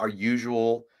it's not our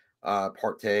usual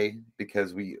partay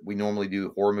because we normally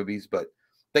do horror movies, but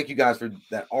thank you guys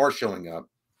that are showing up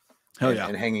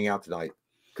and hanging out tonight,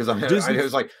 because it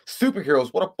was like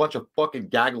superheroes, what a bunch of fucking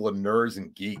gaggle of nerds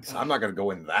and geeks. I'm not going to go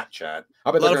into that chat.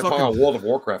 I bet they're going to talk about World of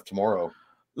Warcraft tomorrow.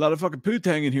 lot of fucking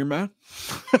poo-tang in here, man.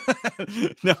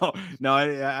 no,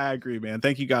 I agree, man.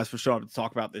 Thank you guys for showing up to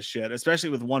talk about this shit, especially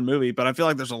with one movie. But I feel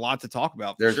like there's a lot to talk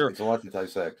about. For sure. It's a lot to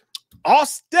dissect.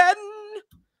 Austin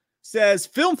says,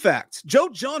 film fact, Joe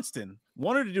Johnston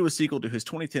wanted to do a sequel to his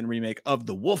 2010 remake of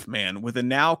The Wolfman with a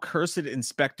now cursed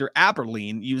Inspector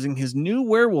Aberline using his new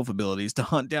werewolf abilities to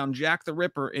hunt down Jack the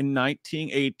Ripper in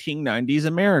 1890s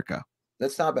America.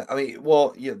 That's not bad. I mean,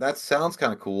 well, yeah, that sounds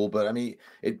kind of cool, but I mean,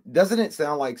 it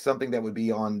sound like something that would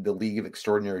be on the League of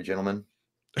Extraordinary Gentlemen.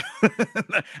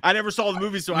 I never saw the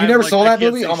movie, so you never saw that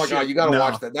movie. Oh my god, you got to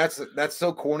watch that. That's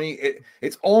so corny.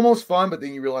 It's almost fun, but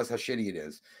then you realize how shitty it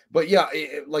is. But yeah,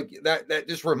 like that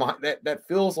just that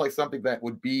feels like something that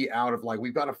would be out of like,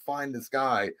 we've got to find this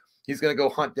guy. He's going to go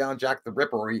hunt down Jack the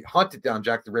Ripper, or he hunted down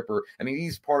Jack the Ripper, and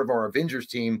he's part of our Avengers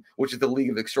team, which is the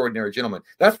League of Extraordinary Gentlemen.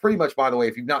 That's pretty much, by the way,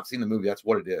 if you've not seen the movie, that's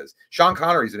what it is. Sean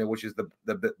Connery's in it, which is the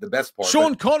best part.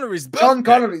 Sean Connery's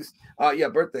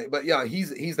birthday. But yeah,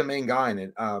 he's the main guy in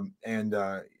it.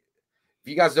 If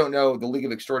you guys don't know, the League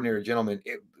of Extraordinary Gentlemen,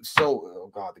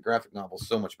 the graphic novel is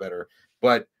so much better.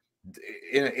 But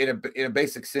in a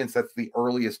basic sense, that's the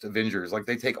earliest Avengers. Like,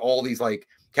 they take all these, like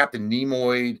Captain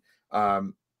Nimoy,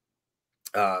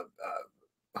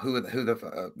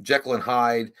 Jekyll and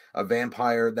Hyde, a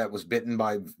vampire that was bitten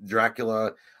by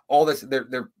Dracula, all this,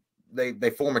 they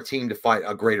form a team to fight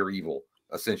a greater evil.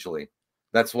 Essentially,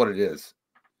 that's what it is.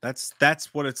 That's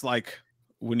what it's like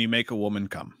when you make a woman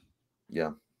come.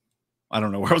 Yeah. I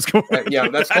don't know where I was going. Yeah,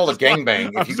 that's called a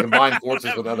gangbang if you combine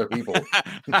forces with other people.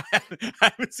 I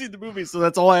haven't seen the movie, so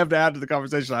that's all I have to add to the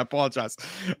conversation. I apologize.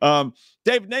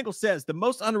 David Nangle says, the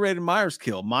most underrated Myers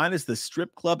kill. Mine is the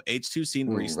strip club H2 scene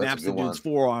where he snaps the dude's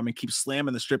forearm and keeps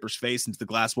slamming the stripper's face into the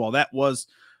glass wall. That was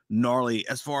gnarly.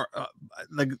 As far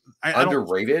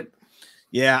underrated?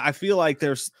 Yeah, I feel like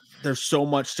there's so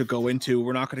much to go into.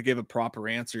 We're not going to give a proper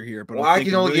answer here, but I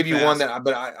can only give you one that.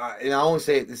 But I only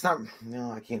say it's not.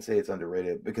 No, I can't say it's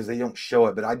underrated because they don't show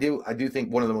it. But I do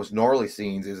think one of the most gnarly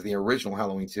scenes is the original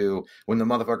Halloween 2 when the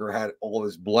motherfucker had all of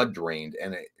his blood drained,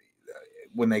 and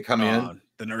when they come in,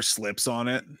 the nurse slips on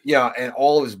it. Yeah, and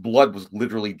all of his blood was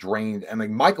literally drained, and like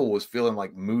Michael was feeling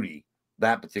like Moody.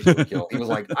 That particular kill, he was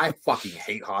like, I fucking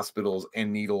hate hospitals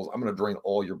and needles. I'm gonna drain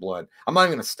all your blood. I'm not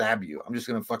even gonna stab you. I'm just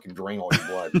gonna fucking drain all your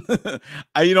blood.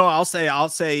 I'll say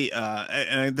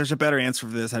and there's a better answer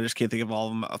for this. I just can't think of all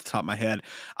of them off the top of my head.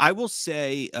 I will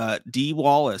say Dee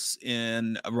Wallace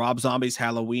in Rob Zombie's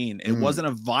Halloween. It wasn't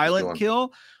a violent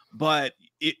kill, but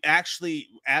it actually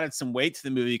added some weight to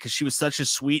the movie because she was such a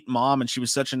sweet mom and she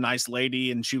was such a nice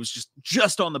lady, and she was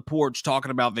just on the porch talking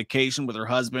about vacation with her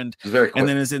husband, and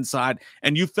then is inside,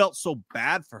 and you felt so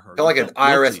bad for her. Felt like an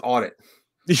IRS audit.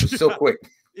 So quick.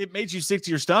 It made you sick to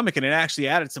your stomach, and it actually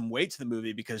added some weight to the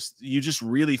movie because you just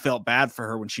really felt bad for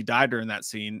her when she died during that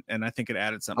scene, and I think it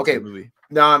added something to the movie.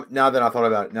 Now that I thought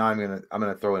about it, now I'm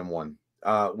gonna throw in one.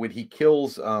 When he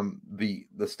kills the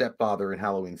stepfather in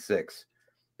Halloween 6.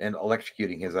 And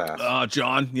electrocuting his ass. Oh,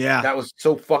 John, yeah, that was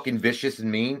so fucking vicious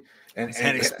and mean. And his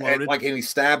head exploded. And he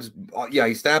stabs.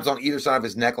 He stabs on either side of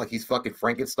his neck like he's fucking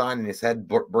Frankenstein, and his head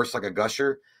bursts like a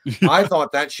gusher. I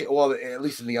thought that shit. Well, at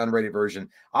least in the unrated version,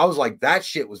 I was like, that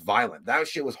shit was violent. That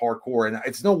shit was hardcore, and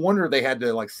it's no wonder they had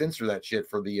to like censor that shit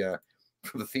for the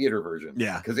theater version.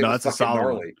 Yeah, because it was fucking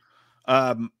gnarly.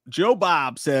 Joe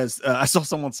Bob says, I saw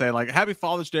someone say like Happy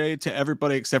Father's Day to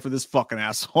everybody except for this fucking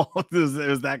asshole. it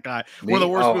was that guy. One of the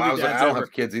worst movie dads I don't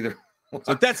have kids either.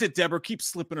 So that's it, Deborah. Keep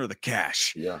slipping her the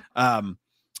cash. Yeah.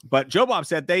 But Joe Bob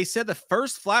said they said the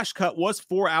first flash cut was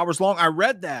 4 hours long. I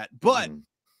read that,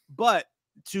 but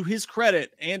to his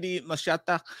credit, Andy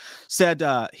Machata said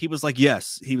he was like,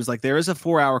 yes, he was like, there is a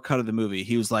 4 hour cut of the movie.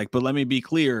 He was like, but let me be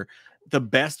clear, the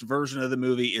best version of the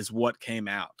movie is what came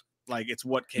out. Like, it's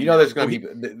what came out. There's going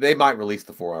to be, they might release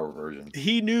the 4 hour version.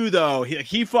 He knew, though.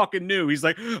 He fucking knew. He's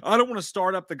like, I don't want to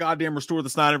start up the goddamn Restore the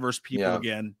Snyderverse people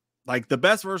again. Like, the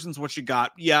best version's what you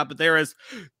got. Yeah, but there's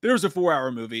a 4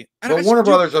 hour movie. But Warner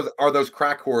Brothers are those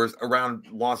crack whores around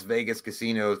Las Vegas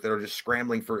casinos that are just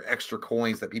scrambling for extra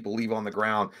coins that people leave on the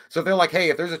ground. So if they're like, hey,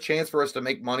 if there's a chance for us to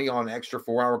make money on an extra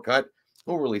 4 hour cut,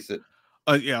 we'll release it.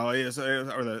 Or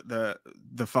the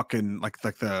fucking like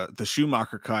the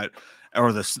Schumacher cut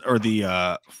or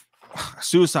the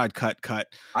Suicide cut.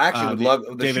 I actually would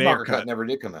love the Schumacher cut. Never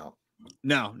did come out.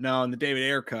 No, and the David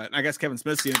Ayer cut. I guess Kevin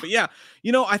Smith's seen it, but yeah,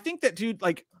 I think that dude,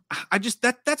 like,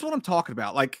 that's what I'm talking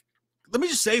about. Like, let me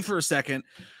just say for a second,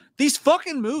 these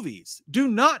fucking movies do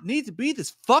not need to be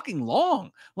this fucking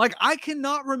long. Like, I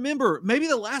cannot remember maybe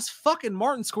the last fucking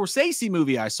Martin Scorsese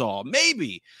movie I saw.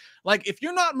 Maybe. Like, if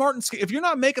you're not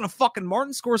making a fucking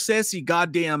Martin Scorsese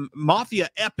goddamn mafia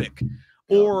epic,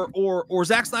 Or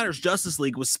Zack Snyder's Justice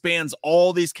League, which spans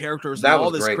all these characters and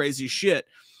all this crazy shit.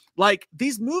 Like,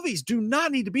 these movies do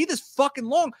not need to be this fucking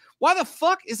long. Why the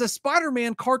fuck is a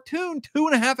Spider-Man cartoon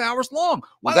 2.5 hours long?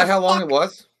 Was that how long it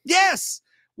was? Yes.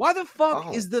 Why the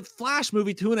fuck is the Flash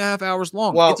movie 2.5 hours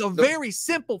long? Well, it's a very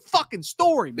simple fucking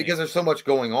story, man. Because there's so much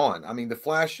going on. I mean, the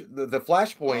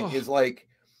Flashpoint is like,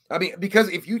 I mean, because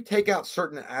if you take out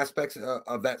certain aspects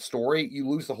of that story, you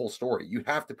lose the whole story. You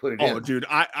have to put it in. Oh, dude,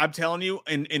 I'm telling you,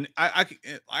 I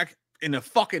in a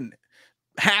fucking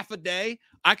half a day,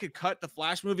 I could cut the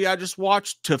Flash movie I just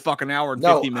watched to fucking hour and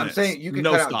 50 minutes. I'm saying you can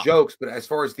cut out jokes, but as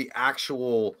far as the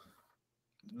actual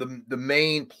the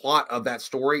main plot of that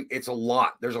story, it's a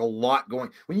lot. There's a lot going.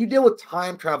 When you deal with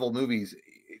time travel movies,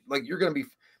 like, you're going to be.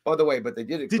 By the way, but they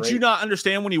did it. Did great. You not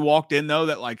understand when you walked in, though,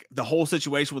 that like the whole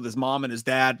situation with his mom and his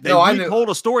dad? They told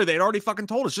a story they'd already fucking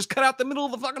told us. Just cut out the middle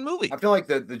of the fucking movie. I feel like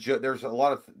there's a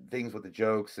lot of things with the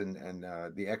jokes and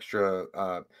the extra.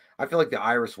 I feel like the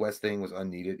Iris West thing was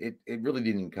unneeded. It really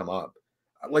didn't even come up.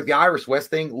 Like, the Iris West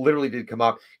thing literally did come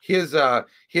up. His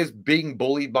being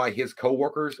bullied by his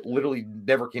coworkers literally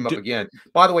never came up again.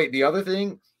 By the way, the other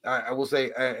thing I will say,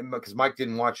 because Mike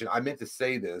didn't watch it, I meant to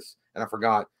say this and I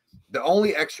forgot. The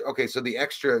only extra, so the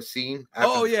extra scene.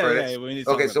 After the credits, we need to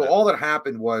talk about that. All that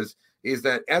happened is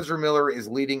that Ezra Miller is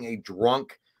leading a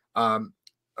drunk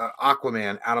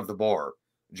Aquaman out of the bar,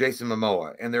 Jason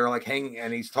Momoa, and they're like hanging,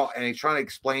 and he's trying to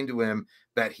explain to him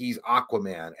that he's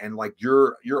Aquaman, and like,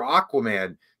 you're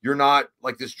Aquaman, you're not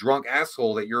like this drunk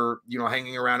asshole that you're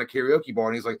hanging around a karaoke bar.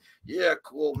 And he's like, yeah,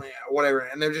 cool, man, whatever.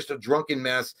 And they're just a drunken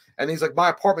mess. And he's like, my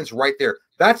apartment's right there.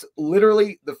 That's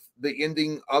literally the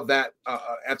ending of that.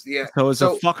 So it's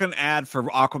a fucking ad for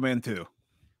Aquaman 2.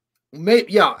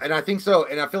 Maybe, yeah, and I think so.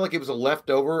 And I feel like it was a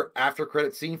leftover after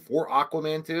credit scene for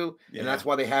Aquaman 2, and that's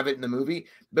why they have it in the movie.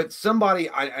 But somebody,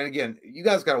 and again, you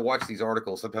guys got to watch these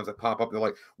articles. Sometimes they pop up. They're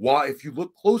like, "Why? If you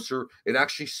look closer, it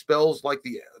actually spells like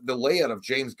the layout of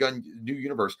James Gunn new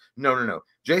universe." No.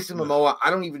 Jason Momoa, I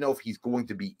don't even know if he's going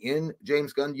to be in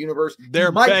James Gunn universe.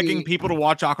 They're begging people to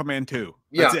watch Aquaman 2.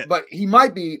 Yeah, but he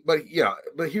might be. But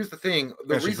here's the thing: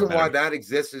 the reason why that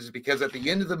exists is because at the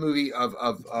end of the movie of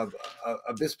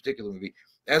this particular movie,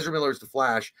 Ezra Miller's The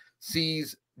Flash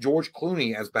sees George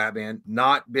Clooney as Batman,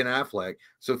 not Ben Affleck.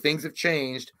 So things have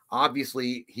changed.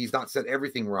 Obviously, he's not set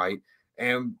everything right,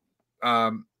 and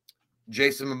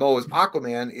Jason Momoa's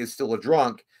Aquaman is still a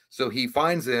drunk. So he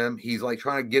finds him. He's like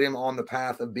trying to get him on the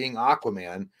path of being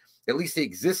Aquaman. At least he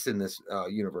exists in this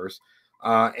universe.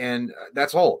 And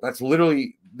that's all. That's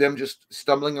literally them just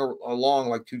stumbling along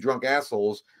like two drunk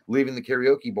assholes, leaving the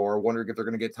karaoke bar, wondering if they're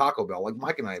going to get Taco Bell, like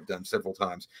Mike and I have done several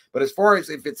times. But as far as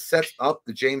if it sets up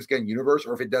the James Gunn universe,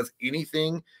 or if it does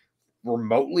anything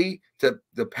remotely to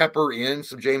pepper in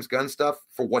some James Gunn stuff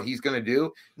for what he's going to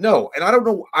do, no. And I don't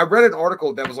know. I read an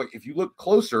article that was like, if you look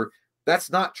closer,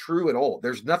 that's not true at all.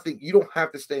 There's nothing. You don't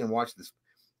have to stay and watch this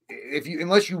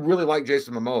unless you really like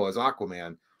Jason Momoa as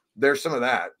Aquaman. There's some of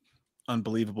that.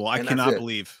 Unbelievable. I cannot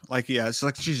believe. Like, yeah, it's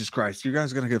like, Jesus Christ, you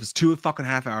guys are gonna give us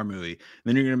 2.5-hour movie, and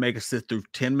then you're gonna make us sit through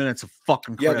 10 minutes of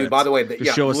fucking credits. Yeah, dude, by the way,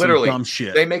 show us literally some dumb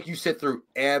shit. They make you sit through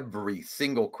every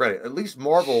single credit. At least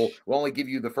Marvel will only give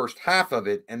you the first half of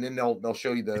it, and then they'll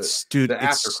show you the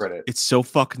after credit. It's so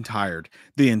fucking tired.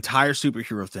 The entire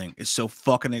superhero thing is so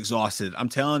fucking exhausted. I'm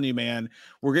telling you, man,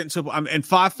 we're getting so in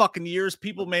 5 fucking years,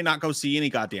 people may not go see any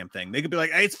goddamn thing. They could be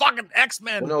like, hey, it's fucking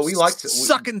X-Men. Well, no, we like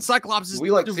sucking Cyclops. We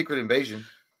like Secret Invasion.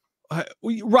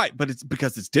 Right, but it's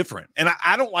because it's different, and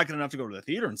I don't like it enough to go to the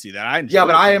theater and see that. I'm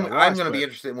going to be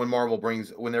interested when Marvel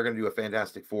when they're going to do a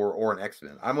Fantastic Four or an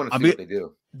X-Men. I'm going to see what they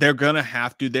do. They're going to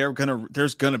have to.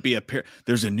 There's going to be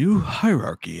there's a new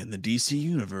hierarchy in the DC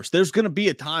universe. There's going to be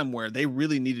a time where they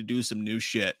really need to do some new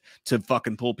shit to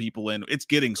fucking pull people in. It's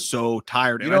getting so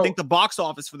tired, and I think the box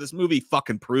office for this movie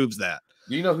fucking proves that.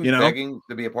 You know who's begging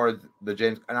to be a part of the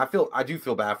James? And I do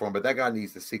feel bad for him, but that guy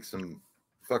needs to seek some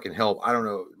fucking help. I don't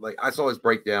know. Like, I saw his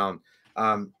breakdown.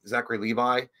 Zachary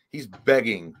Levi, he's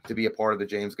begging to be a part of the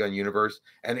James Gunn universe.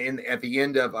 And at the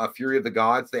end of Fury of the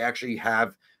Gods, they actually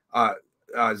have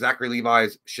Zachary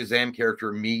Levi's Shazam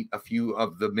character meet a few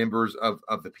of the members of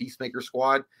the Peacemaker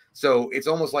squad. So it's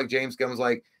almost like James Gunn was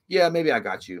like, yeah, maybe I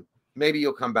got you. Maybe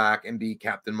you'll come back and be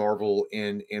Captain Marvel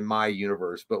in my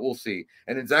universe, but we'll see.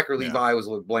 And then Zachary Levi was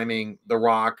blaming The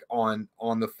Rock on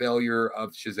the failure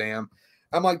of Shazam.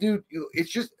 I'm like, dude, it's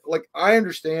just like, I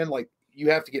understand, like, you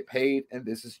have to get paid and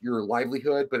this is your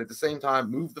livelihood, but at the same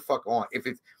time, move the fuck on. If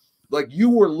it's like you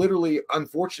were literally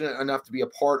unfortunate enough to be a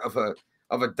part of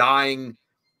a dying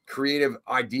creative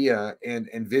idea and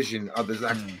vision of the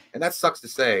Zack, and that sucks to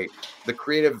say, the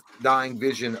creative dying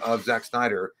vision of Zack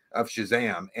Snyder of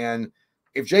Shazam. And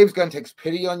if James Gunn takes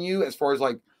pity on you, as far as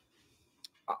like,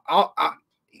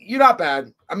 you're not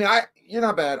bad. I mean, you're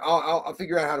not bad. I'll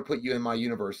figure out how to put you in my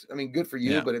universe. I mean, good for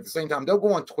you, but at the same time, don't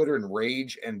go on Twitter and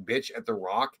rage and bitch at The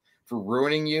Rock for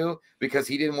ruining you because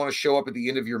he didn't want to show up at the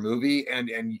end of your movie and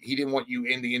he didn't want you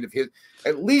in the end of his.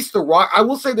 At least The Rock. I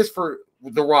will say this for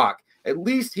The Rock. At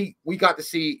least we got to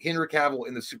see Henry Cavill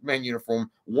in the Superman uniform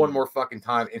one more fucking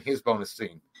time in his bonus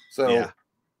scene. So yeah.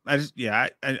 I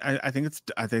think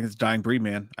it's dying breed,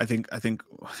 man. I think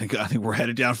we're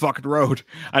headed down a fucking road.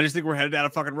 I just think we're headed down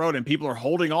a fucking road, and people are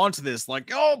holding on to this,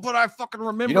 like, oh, but I fucking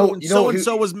remember when so and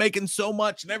so was making so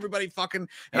much, and everybody fucking.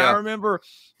 And I remember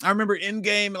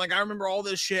Endgame, and like I remember all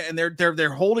this shit, and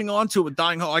they're holding on to it with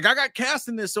dying hope. Like I got cast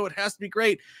in this, so it has to be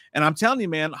great. And I'm telling you,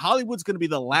 man, Hollywood's gonna be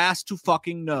the last to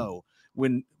fucking know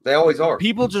when they always are.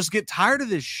 People just get tired of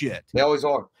this shit. They always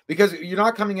are. Because you're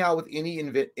not coming out with any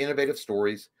innovative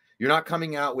stories. You're not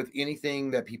coming out with anything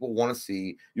that people want to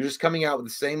see. You're just coming out with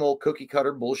the same old cookie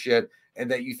cutter bullshit, and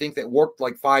that you think that worked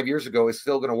like 5 years ago is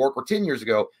still going to work, or 10 years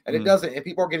ago, and it doesn't. And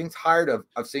people are getting tired of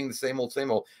seeing the same old, same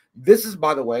old. This is,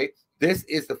 by the way, this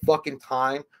is the fucking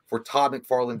time for Todd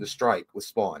McFarlane to strike with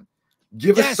Spawn.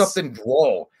 Give us something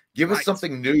raw. Give us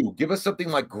something new. Give us something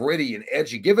like gritty and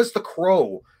edgy. Give us The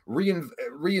Crow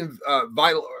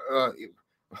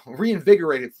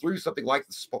reinvigorated through something like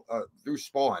through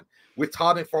Spawn with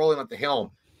Todd McFarlane at the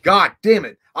helm. God damn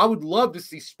it. I would love to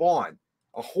see Spawn,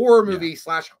 a horror movie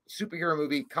 / superhero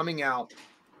movie, coming out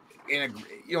in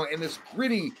this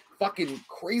gritty fucking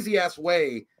crazy ass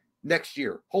way next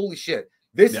year. Holy shit.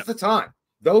 This is the time.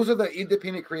 Those are the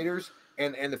independent creators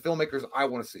and the filmmakers I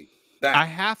want to see. I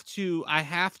have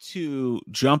to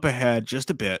jump ahead just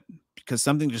a bit because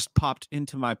something just popped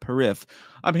into my periph.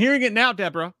 I'm hearing it now,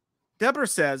 Deborah. Deborah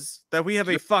says that we have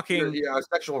a fucking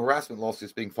sexual harassment lawsuit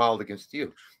is being filed against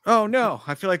you. Oh no,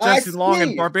 I feel like Justin Long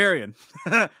and Barbarian.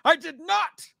 I did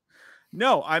not.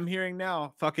 No, I'm hearing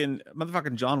now. Fucking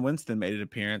motherfucking John Winston made an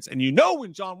appearance, and you know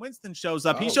when John Winston shows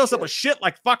up, he shows up with shit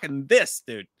like fucking this,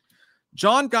 dude.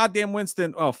 John goddamn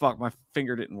Winston. Oh fuck, my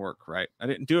finger didn't work right. I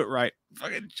didn't do it right.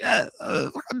 Fucking shit.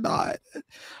 Fucking not.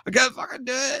 I gotta fucking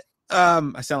do it.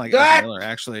 I sound like Ezra Miller,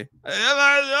 actually.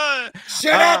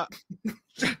 Shut up.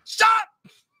 Shut up!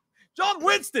 John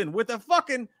Winston with a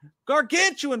fucking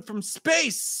gargantuan from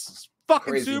space.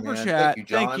 Fucking crazy, super man. Chat.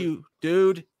 Thank you,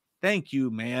 dude. Thank you,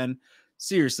 man.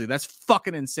 Seriously, that's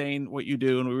fucking insane what you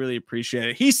do, and we really appreciate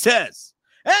it. He says,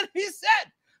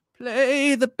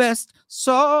 play the best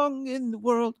song in the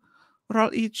world, or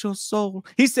I'll eat your soul.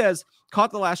 He says,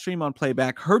 caught the last stream on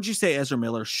playback, heard you say Ezra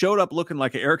Miller, showed up looking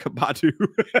like Erykah Badu.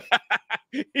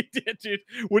 He did, dude.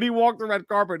 When he walked the red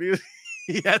carpet,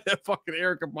 he had that fucking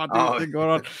Erykah Badu thing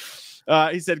going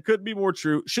on. He said, couldn't be more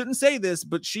true. Shouldn't say this,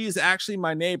 but she is actually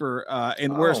my neighbor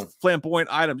and wears flamboyant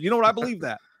items. You know what? I believe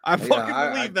that. I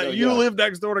fucking believe that you live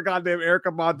next door to goddamn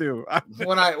Erykah Badu.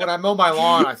 When I mow my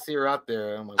lawn, I see her out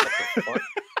there. I'm like, what the fuck?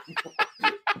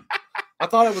 I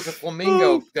thought it was a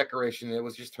flamingo decoration. It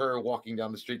was just her walking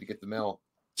down the street to get the mail.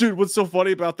 Dude, what's so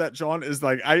funny about that, John, is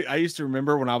like I used to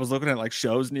remember when I was looking at like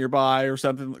shows nearby or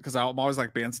something, because I'm always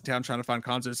like Bandsintown trying to find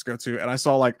concerts to go to, and I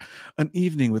saw like an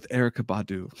evening with Erykah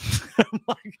Badu. I'm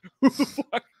like, who the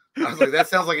fuck? I was like, that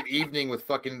sounds like an evening with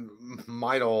fucking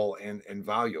Midol and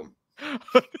Valium.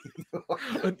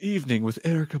 An evening with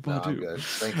Erykah Badu. No,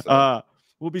 thanks.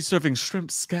 We'll be serving shrimp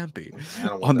scampi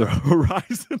on the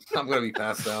horizon. I'm gonna be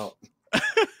passed out.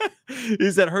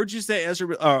 He said, heard you say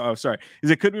Ezra. Oh, sorry. He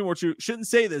said, could be more true. Shouldn't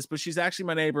say this, but she's actually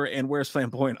my neighbor and wears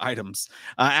flamboyant items.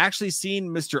 Actually seen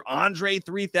Mr. Andre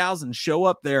 3000 show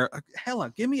up there.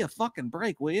 Hella, give me a fucking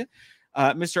break, will you?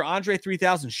 Mr. Andre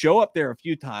 3000 show up there a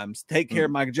few times. Take care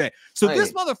of Michael J. So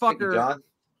this motherfucker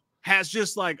has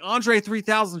just like Andre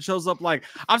 3000 shows up like,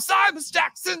 I'm sorry, Miss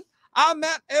Jackson. I'm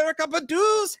at Erykah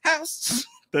Badu's house.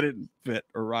 That didn't fit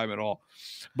or rhyme at all.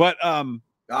 But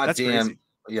that's damn. Crazy.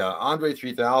 Yeah, Andre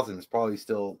 3000 is probably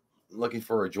still looking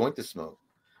for a joint to smoke.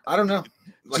 I don't know.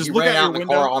 Like just he ran out in the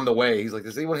car on the way. He's like,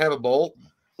 does anyone have a bowl?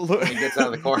 When he gets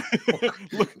out of the car.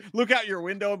 look out your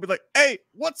window and be like, hey,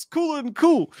 what's cooler than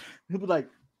cool? He'll be like,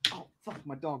 oh, fuck,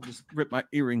 my dog just ripped my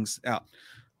earrings out.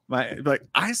 Like,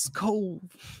 ice cold.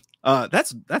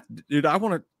 That's dude. I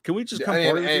want to. Can we just come?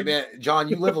 Hey, man, John,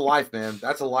 you live a life, man.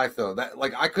 That's a life, though. That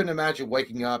like I couldn't imagine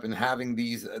waking up and having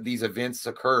these events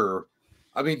occur.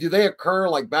 I mean, do they occur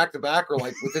like back to back or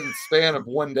like within the span of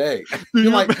one day?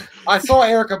 Like, I saw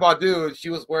Erykah Badu and she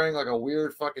was wearing like a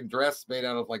weird fucking dress made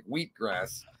out of like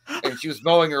wheatgrass, and she was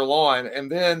mowing her lawn. And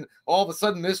then all of a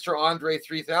sudden, Mr. Andre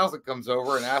 3000 comes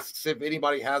over and asks if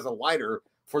anybody has a lighter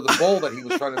for the bowl that he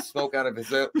was trying to smoke out of his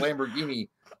Lamborghini.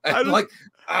 And I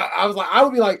was like, I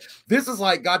would be like, this is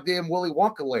like goddamn Willy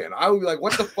Wonka land. I would be like,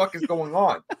 what the fuck is going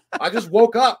on? I just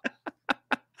woke up.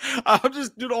 I'm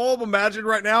just, dude, all I'm imagining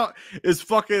right now is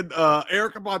fucking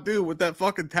Erykah Badu with that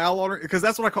fucking towel on her, because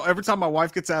that's what I call every time my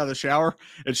wife gets out of the shower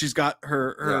and she's got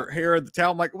her hair in the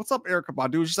towel. I'm like, what's up, Erykah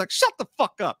Badu? She's like, shut the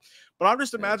fuck up. But I'm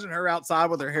just imagining her outside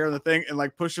with her hair in the thing and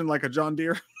like pushing like a John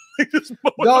Deere.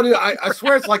 No, dude, I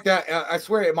swear it's like that. I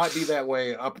swear it might be that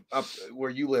way up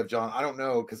where you live, John. I don't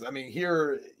know, because I mean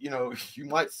here, you know, you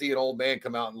might see an old man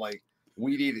come out and like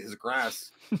weed eat his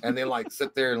grass and then like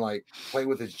sit there and like play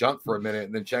with his junk for a minute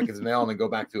and then check his mail and then go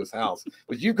back to his house.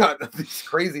 But you've got these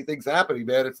crazy things happening,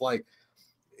 man. It's like,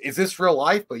 is this real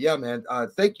life? But yeah, man.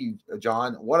 Thank you,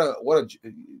 John. What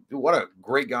a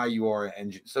great guy you are,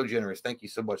 and so generous. Thank you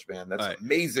so much, man. That's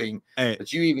amazing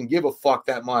that you even give a fuck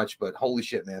that much. But holy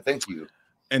shit, man. Thank you.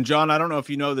 And John, I don't know if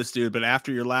you know this, dude, but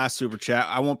after your last super chat,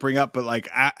 I won't bring up, but like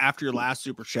after your last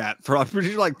super chat, for I'm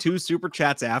pretty sure like 2 super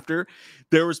chats after,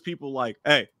 there was people like,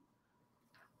 hey,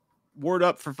 word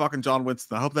up for fucking John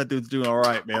Winston. I hope that dude's doing all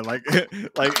right, man. Like,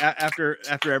 after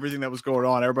everything that was going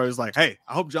on, everybody was like, hey,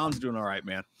 I hope John's doing all right,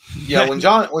 man. Yeah, when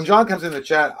John comes in the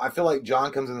chat, I feel like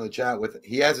John comes in the chat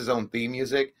he has his own theme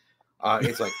music.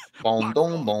 It's like boom,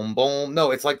 boom, boom, boom.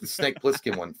 No, it's like the Snake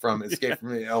Plissken one from Escape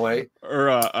from LA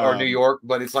or New York,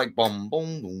 but it's like boom,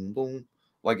 boom, boom, boom.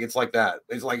 Like it's like that.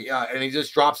 It's like and he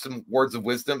just drops some words of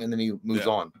wisdom and then he moves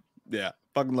on. Yeah,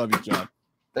 fucking love you, John.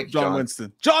 Thank you, John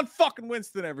Winston. John fucking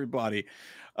Winston, everybody.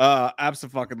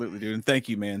 Absolutely, dude. And thank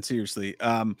you, man. Seriously.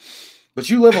 But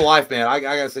you live a life, man. I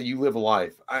gotta say, you live a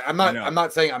life. I'm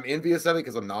not saying I'm envious of it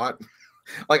because I'm not.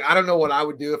 Like, I don't know what I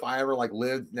would do if I ever like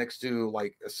lived next to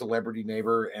like a celebrity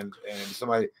neighbor and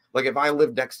somebody, like if I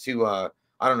lived next to I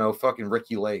don't know, fucking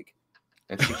Ricky Lake,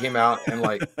 and she came out and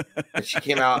like she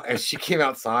came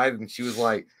outside and she was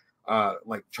like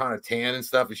trying to tan and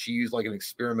stuff, and she used like an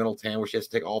experimental tan where she has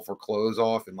to take all of her clothes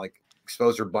off and like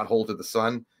expose her butthole to the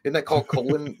sun. Isn't that called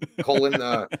colon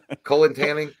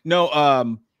tanning? No,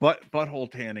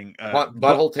 butthole tanning.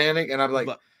 Butthole tanning, and I'm like.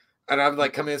 And I'm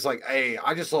like, come in, it's like, hey,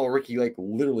 I just saw Ricky Lake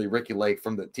from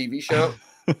the TV show,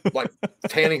 like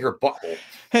tanning her butthole.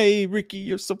 Hey, Ricky,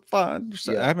 you're so fun.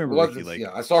 I remember Ricky Lake.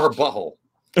 Yeah, I saw her butthole.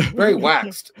 Very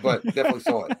waxed, but definitely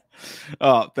saw it.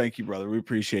 Oh, thank you, brother. We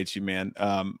appreciate you, man.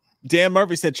 Dan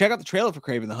Murphy said, check out the trailer for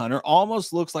Kraven the Hunter.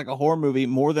 Almost looks like a horror movie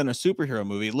more than a superhero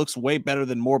movie. It looks way better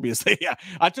than Morbius. Yeah,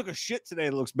 I took a shit today.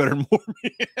 It looks better than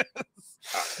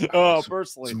Morbius.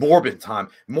 Personally. It's Morbid time.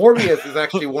 Morbius is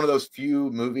actually one of those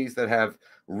few movies that have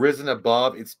risen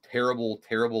above its terrible.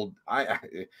 I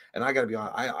gotta be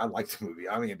honest, I liked the movie.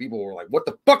 I mean, people were like, what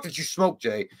the fuck did you smoke,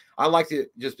 Jay? I liked it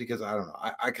just because, I don't know.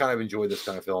 I kind of enjoy this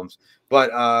kind of films.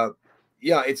 But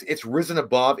yeah, it's risen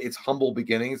above its humble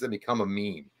beginnings and become a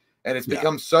meme. And it's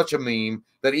become such a meme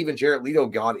that even Jared Leto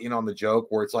got in on the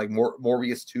joke where it's like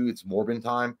Morbius 2, it's Morbin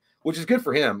time, which is good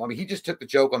for him. I mean, he just took the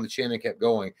joke on the chin and kept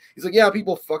going. He's like, yeah,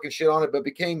 people fucking shit on it, but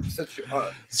became such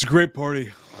it's a great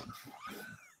party.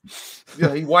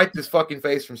 Yeah, he wiped his fucking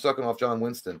face from sucking off John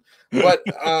Winston. But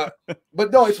no,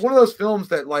 it's one of those films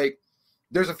that like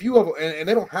there's a few of them, and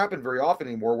they don't happen very often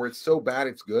anymore, where it's so bad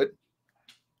it's good.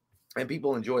 And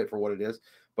people enjoy it for what it is.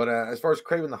 But as far as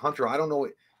Kraven the Hunter, I don't know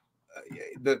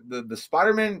the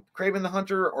Spider-Man Kraven the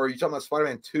Hunter, or are you talking about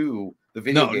Spider-Man 2, the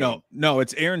video game? No,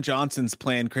 it's Aaron Johnson's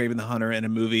playing Kraven the Hunter in a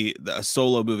movie, a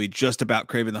solo movie just about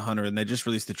Kraven the Hunter, and they just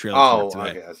released the trailer. Oh,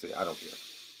 okay, I see. I don't care.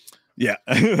 Yeah.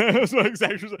 That's what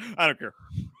exactly. I don't care.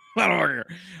 I don't care.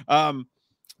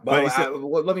 But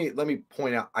let me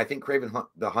point out, I think Kraven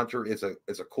the Hunter is a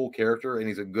cool character and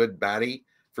he's a good baddie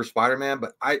for Spider-Man,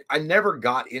 but I never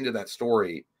got into that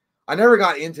story. I never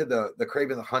got into the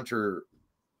Kraven the Hunter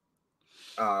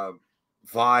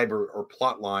vibe or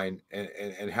plot line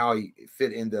and how he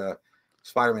fit into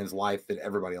Spider-Man's life that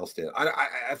everybody else did.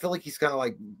 I feel like he's kind of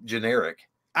like generic.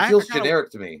 He feels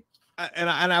generic to me. And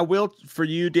I will, for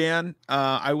you, Dan,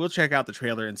 I will check out the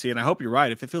trailer and see. And I hope you're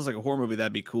right. If it feels like a horror movie,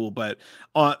 that'd be cool. But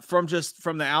from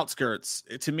the outskirts,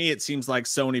 to me, it seems like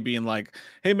Sony being like,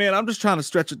 "Hey, man, I'm just trying to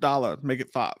stretch $1, make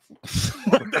it $5."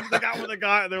 They got with a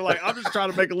guy, and they're like, "I'm just trying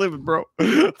to make a living, bro."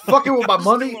 Fucking with my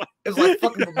money is like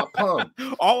fucking with my palm.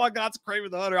 All I got's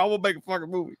Kraven the Hunter. I will make a fucking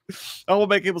movie. I will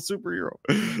make him a superhero.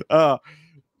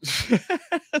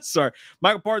 Sorry,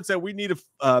 Michael Pard said we need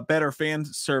a better fan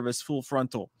service, full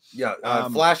frontal. Yeah,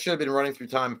 Flash should have been running through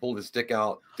time and pulled his stick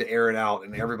out to air it out,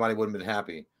 and everybody would have been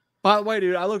happy. By the way,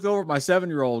 dude, I looked over at my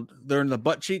 7-year-old during the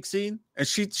butt cheek scene, and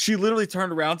she literally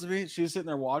turned around to me. She was sitting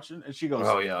there watching, and she goes,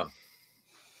 "Oh yeah."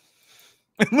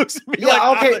 and looks at me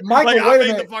okay, Michael, like wait I a made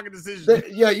minute. the fucking decision.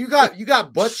 You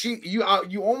got butt cheek. You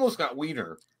almost got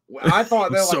wiener. I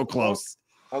thought that so like, close.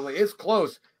 I was like, it's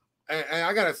close. And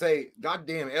I gotta say,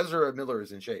 goddamn, Ezra Miller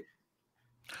is in shape.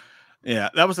 Yeah,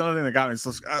 that was another thing that got me.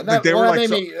 So, they were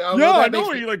like, I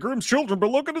know he like grooms children,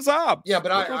 but look at his abs. Yeah,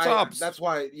 but that's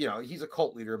why he's a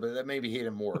cult leader, but that made me hate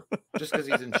him more just because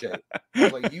he's in shape. I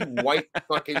was like, you white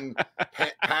fucking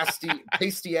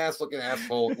pasty ass looking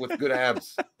asshole with good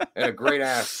abs and a great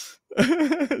ass.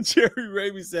 Jerry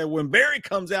Raby said, when Barry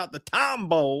comes out the Time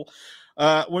Bowl.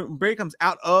 When Barry comes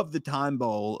out of the Time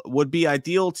Bowl, would be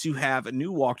ideal to have a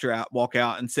new walk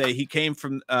out and say he came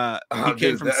from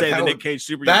the Nick Cage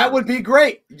Super. That would be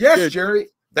great. Yes, dude. Jerry,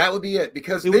 that would be it.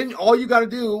 Because then all you got to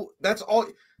do, that's all.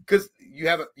 Because you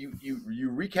have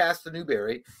you recast the new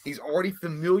Barry. He's already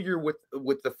familiar with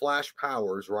the Flash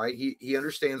powers, right? He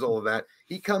understands all of that.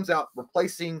 He comes out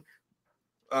replacing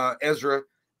Ezra,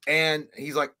 and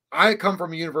he's like, I come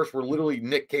from a universe where literally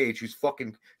Nick Cage, who's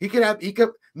fucking,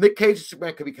 Nick Cage's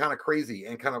Superman could be kind of crazy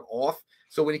and kind of off.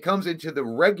 So when he comes into the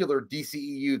regular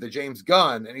DCEU, the James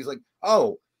Gunn, and he's like,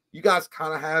 oh, you guys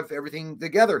kind of have everything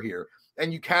together here.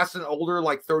 And you cast an older,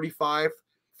 like 35,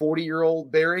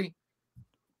 40-year-old Barry.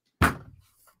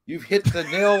 You've hit the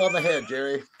nail on the head,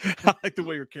 Jerry. I like the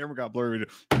way your camera got blurry.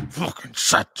 Fucking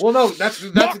shit. Well, no, that's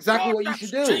exactly what you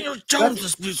should do. Daniel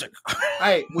Jones's music.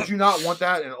 Hey, would you not want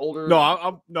that in older? No,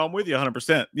 I'm with you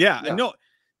 100%. Yeah. No,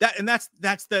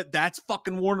 that's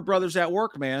fucking Warner Brothers at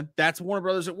work, man. That's Warner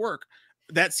Brothers at work.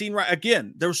 That scene right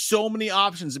again. There's so many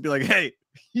options to be like, hey,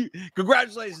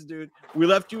 congratulations, dude. We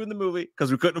left you in the movie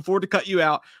because we couldn't afford to cut you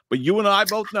out, but you and I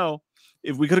both know.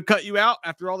 If we could have cut you out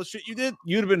after all the shit you did,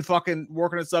 you'd have been fucking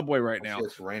working at Subway right now.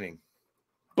 It's raining.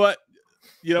 But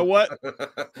you know what?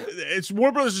 It's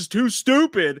Warner Brothers is too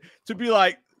stupid to be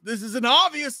like, this is an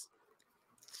obvious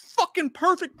fucking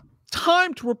perfect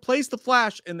time to replace the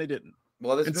Flash, and they didn't.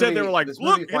 Well, instead they were like,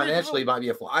 look, financially might be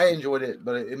a flop. I enjoyed it,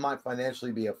 but it might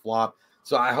financially be a flop.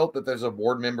 So I hope that there's a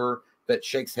board member that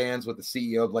shakes hands with the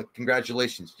CEO, like,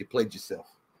 congratulations, you played yourself.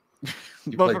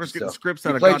 Motherfuckers getting scripts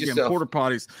out of goddamn porta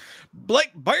potties.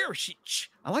 Blake Barisic.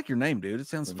 I like your name, dude. It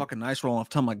sounds fucking nice rolling off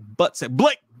tongue like butt sex.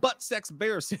 Blake Butt Sex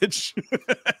Barisic.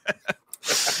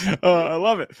 I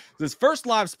love it. This first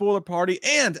live spoiler party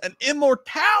and an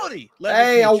immortality.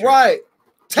 Hey, all right.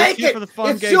 Take it. For the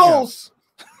fun it's yours.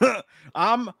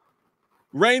 I'm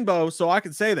Rainbow, so I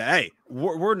can say that. Hey,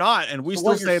 we're not, and we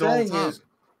still say it all the time.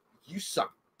 You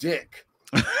suck dick.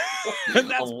 And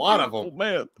that's a lot of them,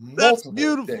 man. That's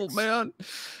beautiful, dicks. Man.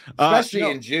 Especially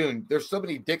in June, there's so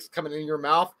many dicks coming in your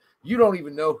mouth, you don't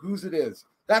even know whose it is.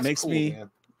 That makes cool, me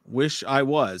man. Wish I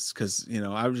was, because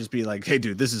I would just be like, "Hey,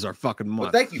 dude, this is our fucking month."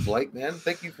 Well, thank you, Blake, man.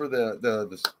 Thank you for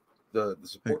the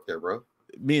support there, bro.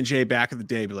 Me and Jay back in the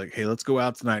day be like, "Hey, let's go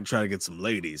out tonight and try to get some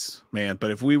ladies, man."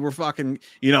 But if we were fucking,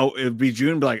 it'd be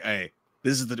June, be like, "Hey,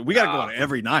 this is we gotta go out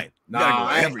every night. We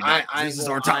gotta go every night. This is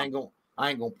our time. I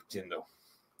ain't gonna pretend though.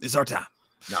 It's our time."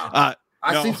 No,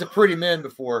 I've seen some pretty men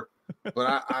before,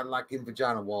 but I like in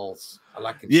vagina walls. I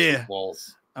like in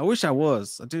walls. I wish I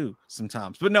was. I do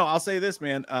sometimes, but no. I'll say this,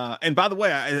 man. And by the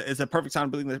way, it's a perfect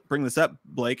time to bring this up,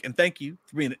 Blake. And thank you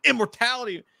for being an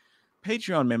Immortality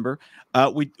Patreon member.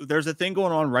 There's a thing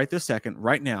going on right this second,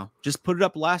 right now. Just put it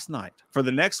up last night. For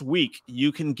the next week,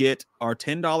 you can get our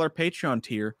 $10 Patreon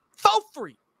tier for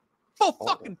free,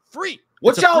 fucking free.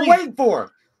 What y'all waiting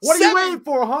for? What are you waiting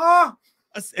for, huh?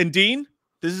 And Dean,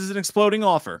 this is an exploding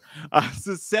offer. It's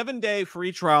a 7-day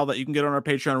free trial that you can get on our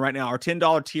Patreon right now, our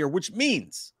 $10 tier, which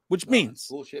means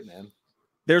bullshit, man.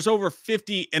 There's over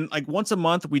 50, and like once a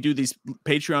month we do these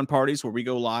Patreon parties where we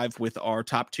go live with our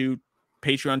top 2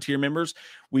 Patreon tier members.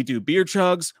 We do beer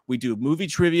chugs, we do movie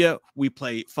trivia, we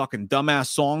play fucking dumbass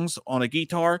songs on a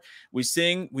guitar, we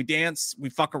sing, we dance, we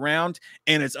fuck around,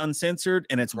 and it's uncensored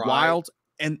and it's wild.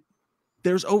 And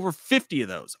there's over 50 of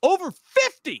those. Over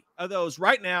 50 of those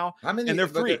right now. How many? And they're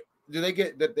free. Do they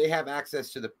get that? They have access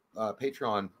to the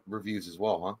Patreon reviews as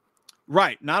well, huh?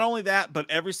 Right. Not only that, but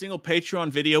every single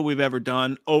Patreon video we've ever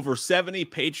done, over 70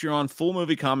 Patreon full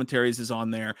movie commentaries is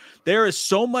on there. There is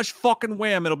so much fucking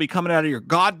wham. It'll be coming out of your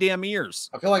goddamn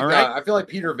ears. I feel like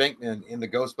Peter Venkman in the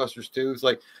Ghostbusters 2 is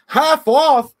like, half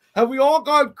off. Have we all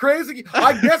gone crazy?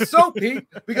 I guess so, Pete,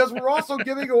 because we're also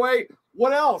giving away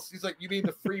what else? He's like, you mean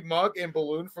the free mug and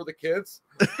balloon for the kids?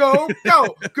 Go,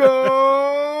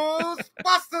 Ghostbusters!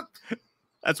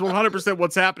 That's 100%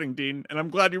 what's happening, Dean, and I'm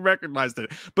glad you recognized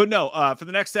it. But no, for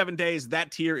the next 7 days,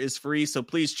 that tier is free, so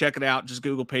please check it out. Just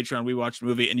Google Patreon, We Watch the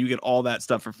Movie, and you get all that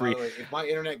stuff for free. By the way, if my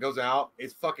internet goes out,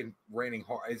 it's fucking raining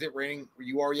hard. Is it raining where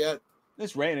you are yet?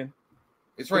 It's raining.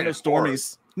 It's raining. No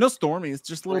stormies. No stormies.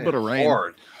 Just a little bit of rain.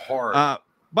 Hard.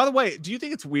 By the way, do you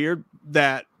think it's weird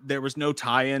that there was no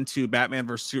tie-in to Batman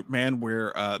vs Superman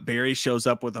where Barry shows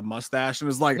up with a mustache and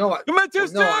is like, no, I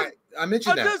mentioned that.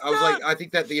 I was like, I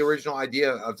think that the original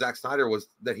idea of Zack Snyder was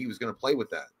that he was going to play with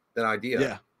that idea.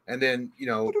 Yeah. And then,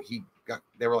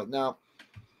 they were like, no,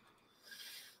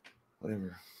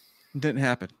 whatever. Didn't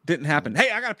happen.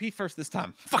 Hey, I got to pee first this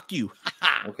time. Fuck you.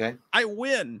 Okay. I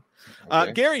win.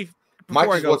 Okay. Gary, Mike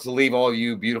just wants to leave all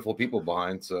you beautiful people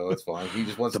behind, so it's fine. He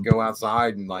just wants to go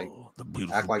outside and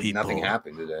act like nothing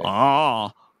happened today.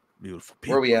 Ah, beautiful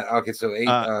people. Where are we at? Okay, so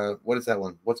 8. What is that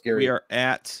one? What's Gary? We are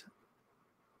at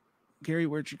Gary.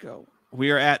 Where'd you go?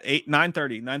 We are at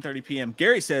 9:30 p.m.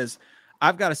 Gary says,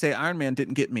 "I've got to say, Iron Man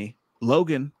didn't get me.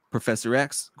 Logan, Professor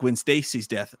X, Gwen Stacy's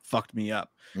death fucked me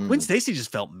up. Gwen Stacy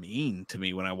just felt mean to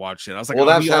me when I watched it. I was like, well,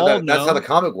 that's how the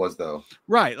comic was, though.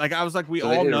 Right. Like, I was like, we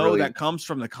all know that comes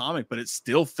from the comic, but it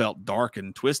still felt dark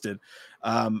and twisted.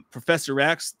 Professor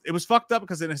X, it was fucked up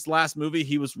because in his last movie,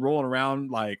 he was rolling around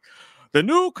like the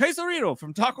new quesarito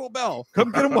from Taco Bell.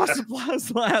 Come get him while supplies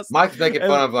last. Mike's making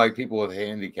fun of like people with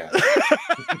handicaps.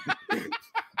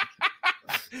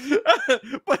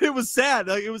 But it was sad.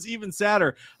 Like, it was even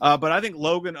sadder. But I think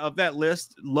Logan, of that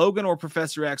list, Logan or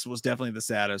Professor X was definitely the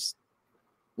saddest.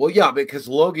 Well, yeah, because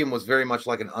Logan was very much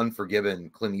like an Unforgiven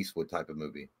Clint Eastwood type of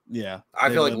movie. Yeah, I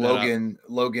feel like Logan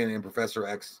and Professor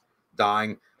X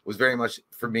dying was very much,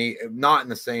 for me, not in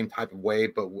the same type of way,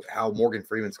 but how Morgan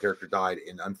Freeman's character died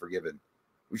in Unforgiven,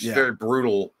 which is very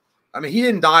brutal. I mean, he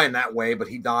didn't die in that way, but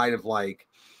he died of like,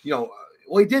 he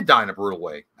did die in a brutal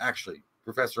way, actually.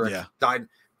 Professor X died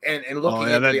and looking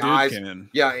into the eyes.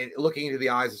 Looking into the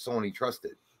eyes of someone he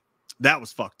trusted. That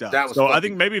was fucked up. I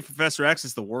think maybe Professor X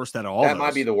is the worst out of all. That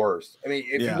might be the worst. I mean,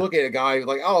 if you look at a guy who's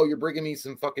like, oh, you're bringing me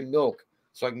some fucking milk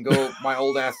so I can go my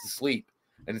old ass to sleep.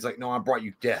 And it's like, no, I brought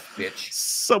you death, bitch.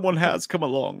 Someone has come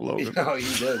along, Logan. No, he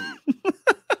doesn't.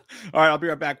 All right, I'll be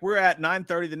right back. We're at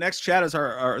 9:30. The next chat is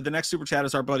the next super chat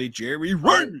is our buddy Jerry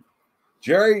Ramey.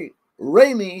 Jerry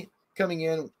Ramey coming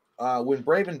in. When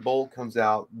Brave and Bold comes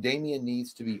out, Damian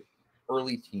needs to be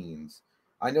early teens.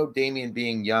 I know Damian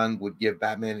being young would give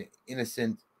Batman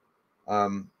innocent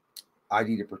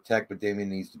ID to protect, but Damian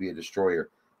needs to be a destroyer.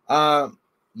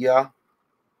 Yeah.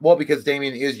 Well, because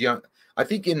Damian is young. I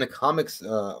think in the comics,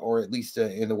 or at least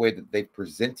in the way that they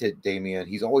presented Damian,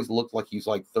 he's always looked like he's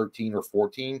like 13 or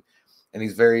 14, and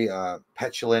he's very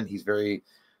petulant. He's very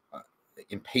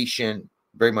impatient,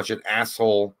 very much an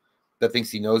asshole that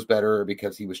thinks he knows better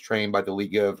because he was trained by the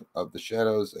League of the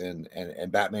Shadows, and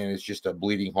Batman is just a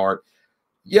bleeding heart.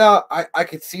 Yeah, I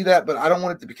could see that, but I don't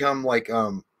want it to become like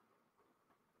a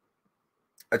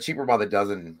cheaper by the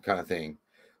dozen kind of thing.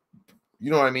 You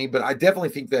know what I mean? But I definitely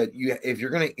think that if you're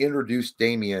going to introduce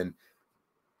Damian,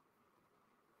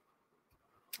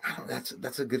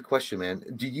 that's a good question, man.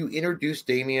 Do you introduce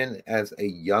Damian as a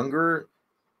younger,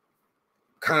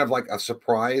 kind of like a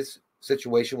surprise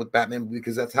situation with Batman,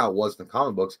 because that's how it was in the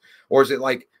comic books? Or is it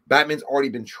like Batman's already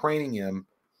been training him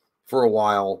for a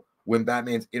while when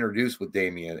Batman's introduced with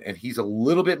Damian, and he's a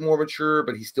little bit more mature,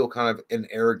 but he's still kind of an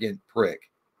arrogant prick?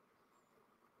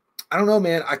 I don't know,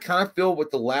 man. I kind of feel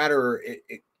with the latter,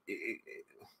 it's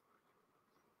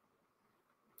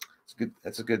good.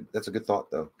 That's a good thought,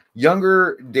 though.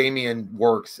 Younger Damian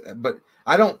works, but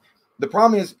I don't. The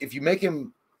problem is if you make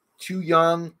him too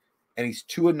young and he's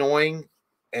too annoying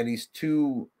and he's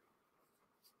too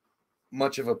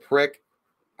much of a prick,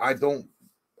 I don't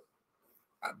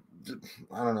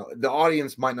know. The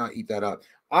audience might not eat that up.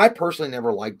 I personally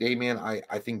never liked Damian.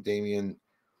 I think Damian.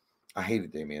 I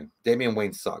hated Damian. Damian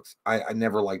Wayne sucks. I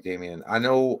never liked Damian. I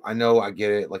know, I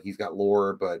get it. Like, he's got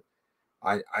lore, but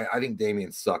I think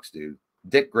Damian sucks, dude.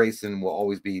 Dick Grayson will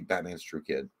always be Batman's true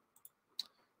kid.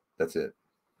 That's it.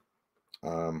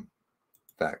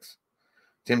 Facts.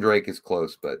 Tim Drake is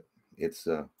close, but it's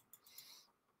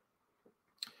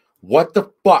what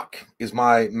the fuck is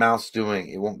my mouse doing?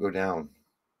 It won't go down.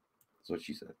 That's what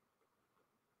she said.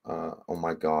 Oh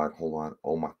my God. Hold on.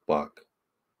 Oh my fuck.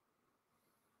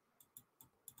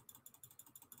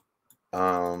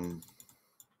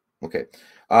 Okay.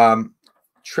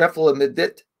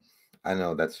 Treflamidit. I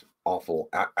know that's awful.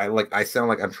 I sound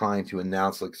like I'm trying to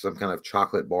announce like some kind of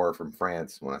chocolate bar from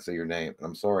France when I say your name.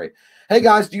 I'm sorry. Hey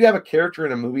guys, do you have a character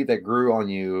in a movie that grew on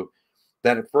you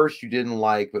that at first you didn't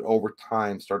like, but over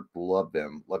time started to love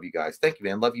them? Love you guys. Thank you,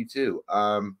 man. Love you too.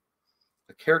 A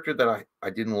character that I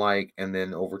didn't like, and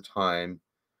then over time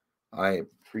I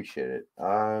appreciate it.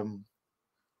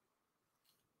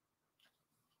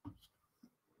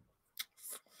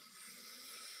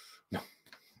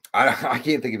 I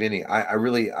can't think of any. I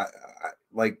really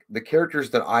like the characters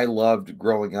that I loved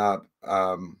growing up.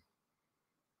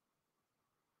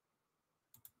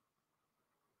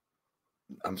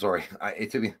 I'm sorry.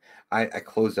 It took me. I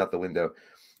closed out the window.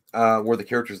 Were the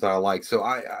characters that I like. So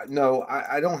I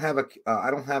don't have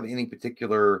I don't have any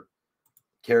particular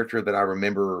character that I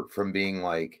remember from being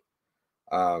like,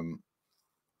 oh,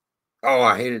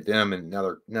 I hated them, and now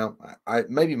they're no. I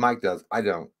maybe Mike does. I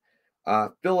don't.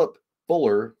 Philip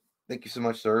Fuller, thank you so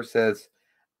much, sir, says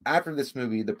after this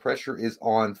movie, the pressure is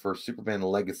on for Superman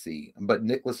Legacy, but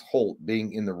Nicholas Hoult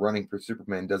being in the running for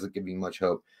Superman doesn't give me much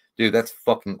hope. Dude, that's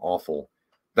fucking awful.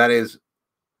 That is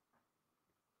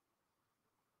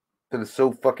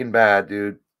so fucking bad,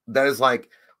 dude. That is like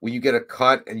when you get a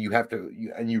cut and you have to,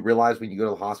 and you realize when you go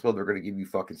to the hospital, they're going to give you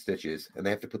fucking stitches and they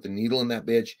have to put the needle in that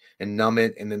bitch and numb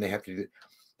it. And then they have to do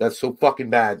that's so fucking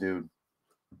bad, dude.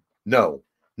 No,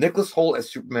 Nicholas Hoult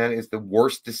as Superman is the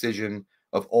worst decision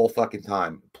of all fucking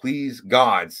time. Please,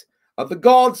 gods of the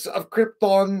gods of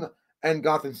Krypton and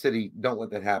Gotham City, don't let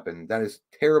that happen. That is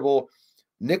terrible.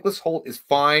 Nicholas Hoult is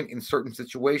fine in certain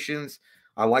situations.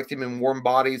 I liked him in Warm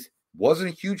Bodies. Wasn't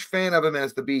a huge fan of him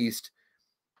as the Beast.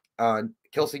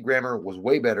 Kelsey Grammer was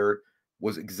way better.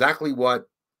 Was exactly what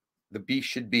the Beast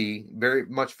should be. Very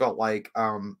much felt like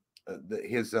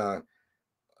his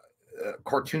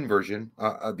cartoon version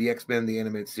of the X-Men, the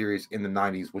animated series in the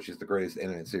 90s, which is the greatest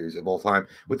animated series of all time,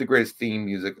 with the greatest theme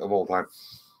music of all time.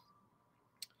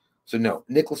 So no,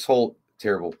 Nicholas Hoult,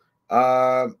 terrible.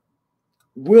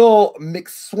 Will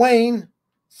McSwain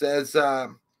says,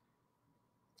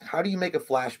 how do you make a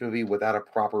Flash movie without a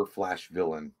proper Flash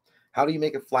villain? How do you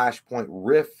make a Flashpoint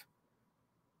riff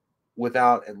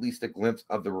without at least a glimpse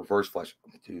of the Reverse Flash?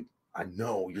 Dude, I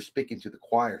know you're speaking to the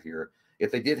choir here.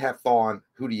 If they did have Thawne,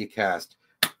 who do you cast?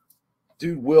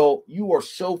 Dude, Will, you are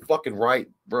so fucking right,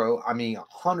 bro. I mean,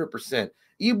 100%.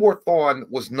 Eobor Thawne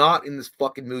was not in this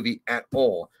fucking movie at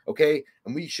all, okay?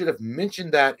 And we should have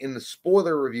mentioned that in the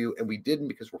spoiler review, and we didn't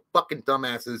because we're fucking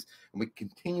dumbasses, and we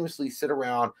continuously sit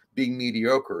around being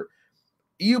mediocre.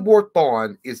 Eobor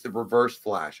Thawne is the Reverse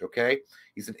Flash, okay?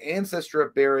 He's an ancestor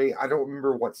of Barry. I don't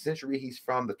remember what century he's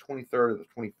from, the 23rd or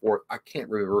the 24th. I can't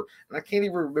remember, and I can't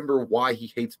even remember why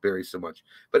he hates Barry so much.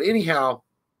 But anyhow,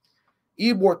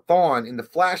 Eobor Thawne in the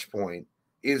Flashpoint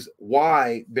is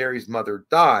why Barry's mother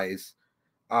dies.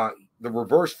 The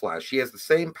Reverse Flash. She has the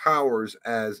same powers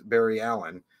as Barry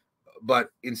Allen, but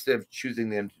instead of choosing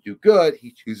them to do good,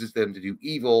 he chooses them to do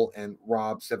evil and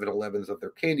rob 7-Elevens of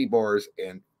their candy bars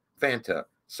and Fanta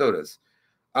sodas.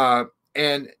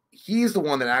 And he's the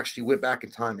one that actually went back in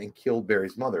time and killed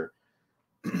Barry's mother.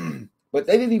 But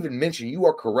they didn't even mention, you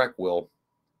are correct, Will,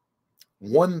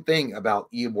 one thing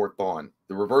about Eobor Thawne,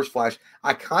 the Reverse Flash.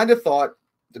 I kind of thought,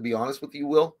 to be honest with you,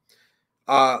 Will,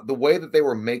 the way that they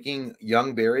were making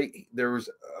young Barry, there was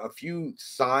a few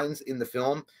signs in the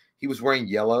film. He was wearing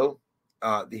yellow.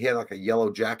 He had like a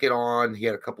yellow jacket on. He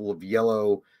had a couple of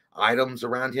yellow items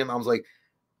around him. I was like,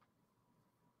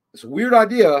 it's a weird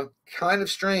idea, kind of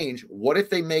strange. What if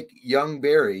they make young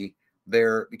Barry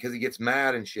there because he gets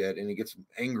mad and shit and he gets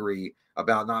angry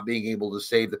about not being able to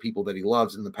save the people that he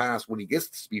loves in the past when he gets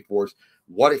the Speed Force?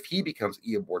 What if he becomes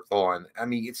Eobor Thawne? I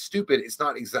mean, it's stupid. It's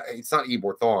not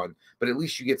Eobor Thawne, but at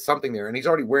least you get something there. And he's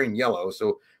already wearing yellow.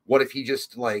 So what if he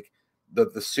just like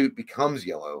the suit becomes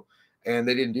yellow? And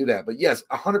they didn't do that. But yes,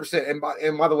 100%.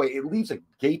 And by the way, it leaves a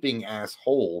gaping ass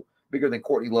hole bigger than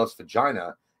Courtney Love's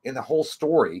vagina in the whole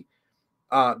story.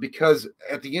 Because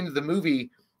at the end of the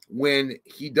movie, when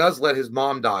he does let his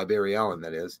mom die, Barry Allen,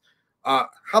 that is,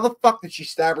 how the fuck did she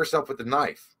stab herself with a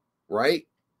knife? Right?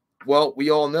 Well, we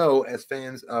all know as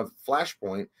fans of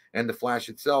Flashpoint and the Flash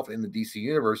itself in the DC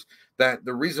universe that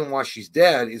the reason why she's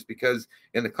dead is because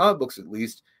in the comic books, at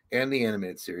least, and the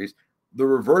animated series, the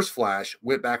Reverse Flash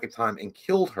went back in time and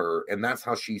killed her, and that's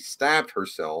how she stabbed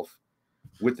herself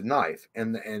with the knife.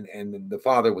 And the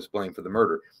father was blamed for the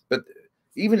murder. But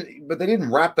they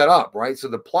didn't wrap that up, right? So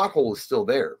the plot hole is still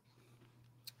there.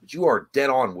 But you are dead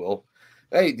on, Will.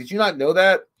 Hey, did you not know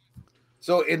that?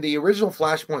 So in the original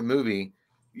Flashpoint movie,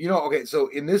 okay, so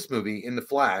in this movie, in the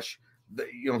Flash,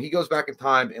 he goes back in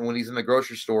time, and when he's in the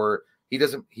grocery store, he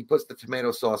puts the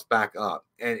tomato sauce back up,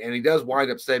 and he does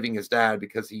wind up saving his dad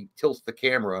because he tilts the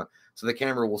camera so the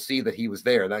camera will see that he was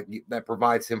there. That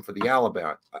provides him for the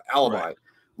alibi,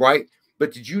 right?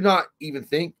 But did you not even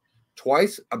think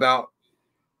twice about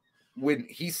when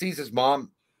he sees his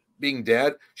mom being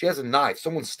dead? She has a knife.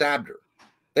 Someone stabbed her.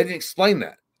 They didn't explain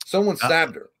that. Someone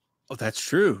stabbed her. Oh, that's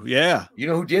true. Yeah. You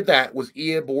know who did that was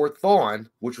Eobor Thawne,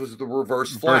 which was the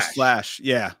Reverse Flash.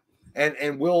 Yeah.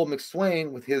 And Will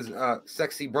McSwain, with his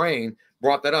sexy brain,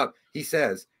 brought that up. He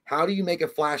says, How do you make a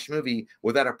Flash movie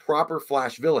without a proper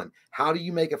Flash villain? How do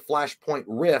you make a Flashpoint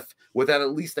riff without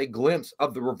at least a glimpse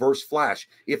of the Reverse Flash?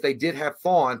 If they did have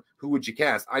Thawne, who would you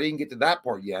cast? I didn't get to that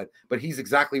part yet, but he's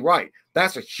exactly right.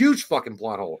 That's a huge fucking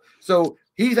plot hole. So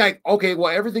he's like, okay,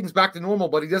 well, everything's back to normal,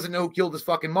 but he doesn't know who killed his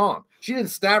fucking mom. She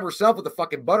didn't stab herself with a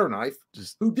fucking butter knife.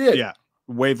 Who did? Yeah.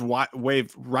 Wave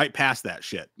right past that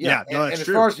shit. Yeah, no, and as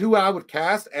far as who I would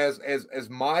cast as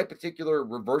my particular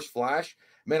Reverse Flash,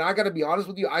 man, I got to be honest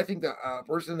with you. I think the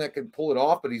person that could pull it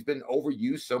off, but he's been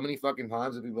overused so many fucking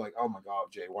times that people are like, oh my god,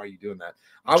 Jay, why are you doing that?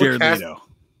 I would cast Leto.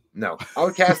 No, I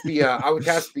would cast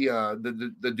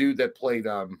the dude that played.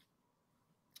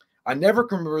 I never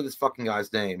can remember this fucking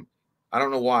guy's name. I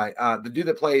don't know why. The dude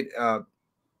that played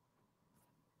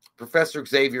Professor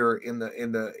Xavier in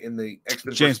the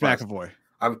X-Men. James McAvoy.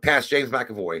 I would cast James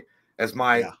McAvoy as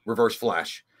my Reverse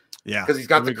Flash. Yeah, because he's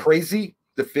got the crazy,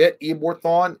 the fit, Eobor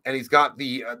Thawne, and he's got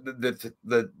the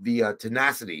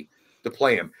tenacity to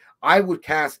play him. I would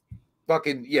cast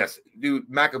fucking dude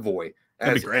McAvoy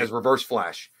as Reverse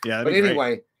Flash. Yeah, but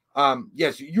anyway,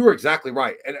 yes, you were exactly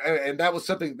right, and that was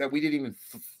something that we didn't even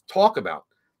talk about.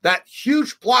 That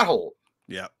huge plot hole.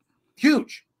 Yeah,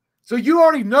 huge. So you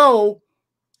already know.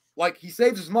 Like, he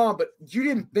saves his mom, but you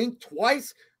didn't think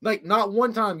twice? Like, not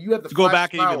one time you had the go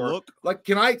back and even look. Like,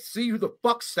 can I see who the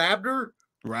fuck stabbed her?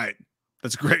 Right.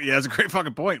 That's great. Yeah, that's a great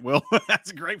fucking point, Will. That's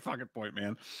a great fucking point,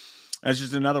 man. That's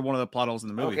just another one of the plot holes in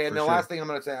the movie. Okay, and the last thing I'm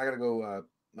going to say, I got to go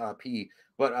pee.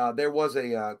 But there was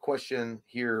a question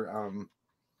here.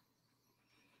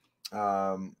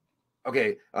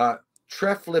 Okay,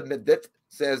 Treflimedit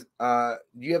says, do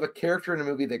you have a character in a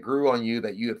movie that grew on you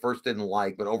that you at first didn't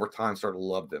like, but over time started to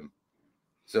love them?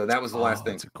 So that was the last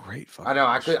thing. That's a great fucking I know.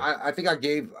 I think I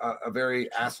gave a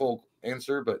very asshole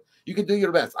answer, but you can do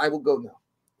your best. I will go now.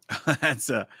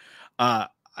 That's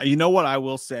you know what I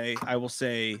will say? I will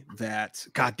say that,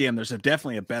 goddamn, there's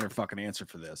definitely a better fucking answer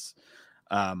for this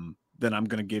than I'm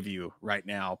going to give you right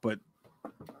now, but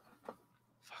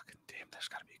fucking damn, there's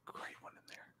got to be a great one in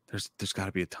there. There's got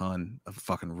to be a ton of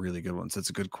fucking really good ones. That's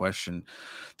a good question.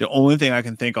 The only thing I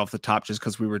can think off the top, just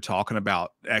because we were talking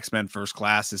about X-Men First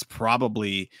Class, is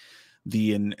probably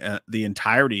the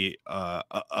entirety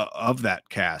of that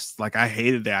cast. Like, I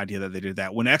hated the idea that they did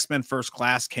that. When X-Men First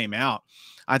Class came out,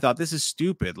 I thought, this is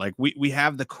stupid. Like, we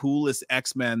have the coolest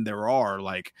X-Men there are.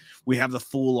 Like, we have the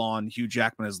full-on Hugh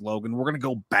Jackman as Logan. We're going to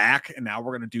go back, and now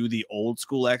we're going to do the old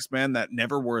school X-Men that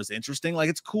never were as interesting. Like,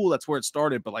 it's cool. That's where it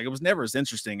started. But, like, it was never as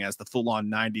interesting as the full-on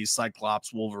 90s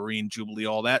Cyclops, Wolverine, Jubilee,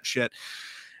 all that shit.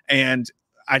 And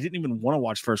I didn't even want to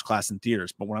watch First Class in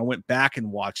theaters. But when I went back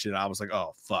and watched it, I was like,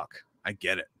 oh, fuck. I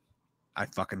get it. I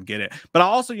fucking get it. But I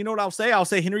also, you know what I'll say? I'll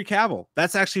say Henry Cavill.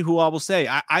 That's actually who I will say.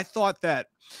 I thought that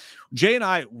Jay and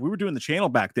I, we were doing the channel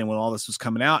back then when all this was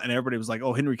coming out, and everybody was like,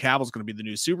 oh, Henry Cavill's going to be the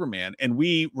new Superman. And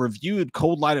we reviewed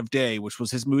Cold Light of Day, which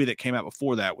was his movie that came out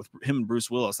before that with him and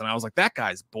Bruce Willis. And I was like, that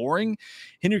guy's boring.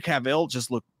 Henry Cavill just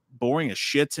looked boring as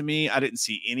shit to me. I didn't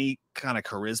see any kind of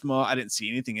charisma. I didn't see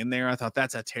anything in there. I thought,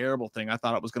 that's a terrible thing. I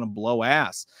thought it was going to blow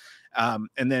ass.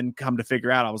 And then come to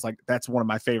figure out, I was like, that's one of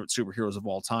my favorite superheroes of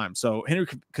all time. So Henry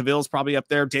Cavill is probably up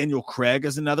there. Daniel Craig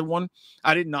is another one.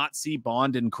 I did not see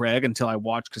Bond and Craig until I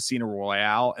watched Casino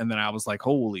Royale. And then I was like,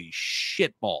 holy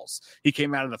shit balls. He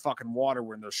came out of the fucking water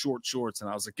wearing those short shorts. And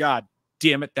I was like, God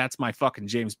damn it. That's my fucking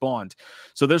James Bond.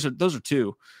 So those are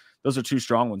two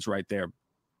strong ones right there.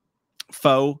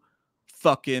 Faux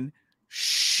fucking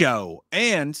show.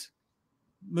 And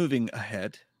moving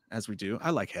ahead as we do, I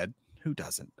like head. Who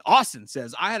doesn't? Austin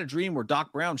says, I had a dream where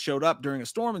Doc Brown showed up during a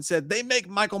storm and said, they make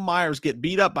Michael Myers get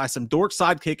beat up by some dork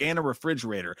sidekick and a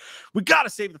refrigerator. We got to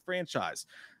save the franchise.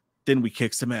 Then we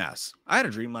kicked some ass. I had a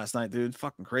dream last night, dude.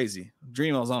 Fucking crazy.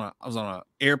 Dream I was on an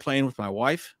airplane with my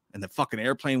wife, and the fucking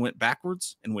airplane went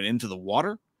backwards and went into the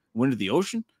water, went into the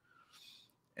ocean.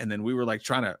 And then we were like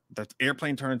the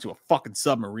airplane turned into a fucking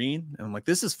submarine. And I'm like,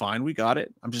 this is fine. We got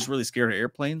it. I'm just really scared of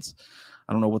airplanes.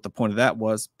 I don't know what the point of that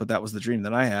was, but that was the dream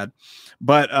that I had.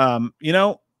 But, you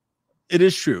know, it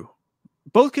is true.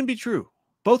 Both can be true.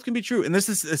 Both can be true. And this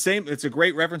is the same. It's a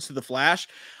great reference to The Flash.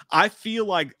 I feel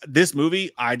like this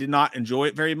movie, I did not enjoy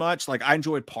it very much. Like, I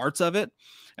enjoyed parts of it.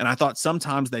 And I thought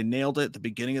sometimes they nailed it. The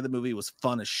beginning of the movie was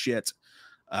fun as shit.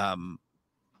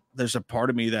 There's a part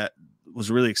of me that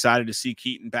was really excited to see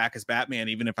Keaton back as Batman,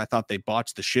 even if I thought they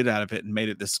botched the shit out of it and made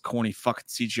it this corny fucking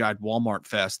CGI'd Walmart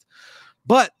fest.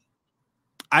 But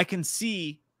I can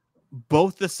see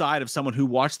both the side of someone who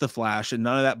watched The Flash and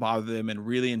none of that bothered them and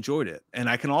really enjoyed it. And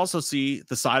I can also see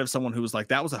the side of someone who was like,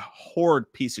 that was a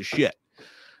horrid piece of shit.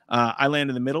 I land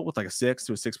in the middle with like a 6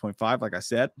 to a 6.5, like I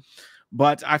said.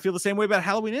 But I feel the same way about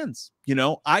Halloween Ends. You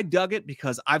know, I dug it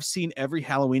because I've seen every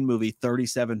Halloween movie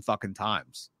 37 fucking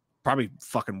times, probably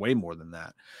fucking way more than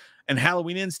that. And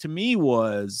Halloween Ends to me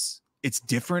it's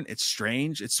different, it's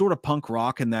strange, it's sort of punk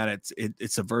rock in that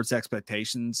it subverts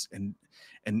expectations and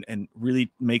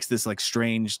really makes this like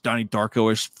strange Donnie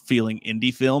Darko-ish feeling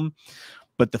indie film.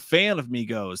 But the fan of me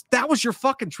goes, that was your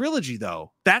fucking trilogy,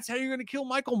 though. That's how you're going to kill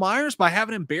Michael Myers, by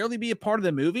having him barely be a part of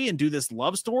the movie and do this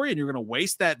love story, and you're going to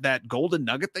waste that golden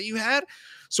nugget that you had.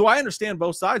 So I understand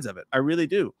both sides of it. I really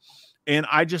do. And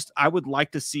I would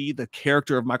like to see the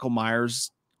character of Michael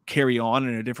Myers carry on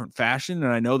in a different fashion,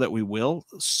 and I know that we will,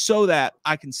 so that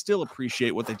I can still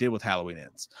appreciate what they did with Halloween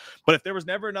Ends. But if there was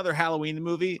never another Halloween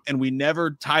movie and we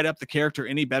never tied up the character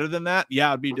any better than that, yeah,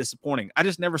 it'd be disappointing. I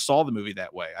just never saw the movie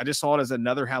that way. I just saw it as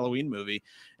another Halloween movie,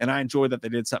 and I enjoyed that they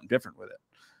did something different with it.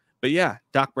 But yeah,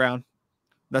 Doc Brown,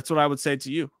 that's what I would say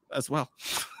to you as well.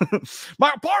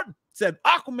 Michael Parton said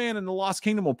Aquaman and the Lost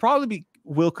Kingdom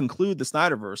will conclude the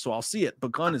Snyderverse, so I'll see it.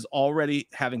 But Gunn is already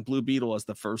having Blue Beetle as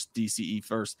the first DCE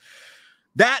first.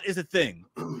 That is a thing.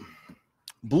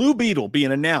 Blue Beetle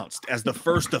being announced as the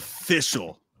first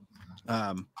official.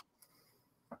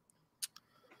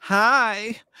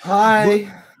 Hi.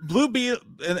 Blue Beetle,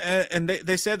 and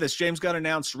they said this. James Gunn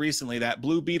announced recently that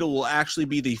Blue Beetle will actually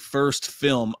be the first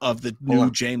film of the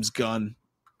new James Gunn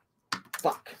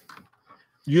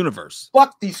universe.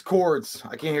 Fuck these chords.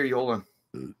 I can't hear you. Hold on.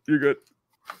 You're good.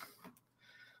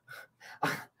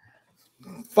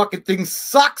 Fucking thing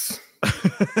sucks. No,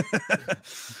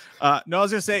 I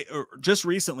was gonna say, just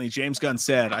recently James Gunn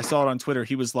said, I saw it on Twitter,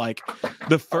 he was like,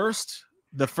 the first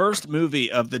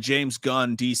movie of the James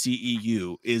Gunn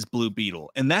DCEU is Blue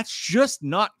Beetle, and that's just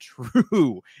not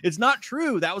true. It's not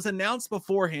true. That was announced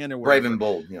beforehand, or whatever. Brave and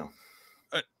Bold, you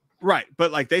know. Right,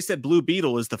 but like they said, Blue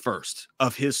Beetle is the first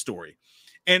of his story.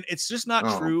 And it's just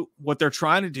not true. What they're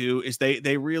trying to do is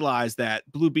they realize that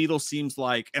Blue Beetle seems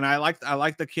like, and I like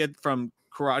the kid from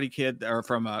Karate Kid, or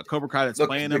from Cobra Kai that's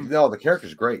playing him. No, the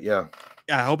character's great. Yeah.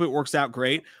 I hope it works out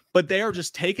great. But they are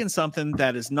just taking something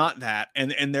that is not that,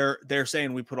 and they're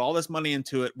saying, we put all this money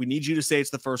into it. We need you to say it's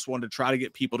the first one to try to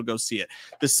get people to go see it.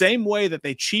 The same way that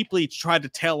they cheaply tried to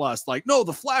tell us, like, no,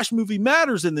 the Flash movie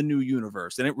matters in the new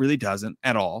universe, and it really doesn't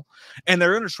at all. And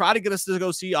they're going to try to get us to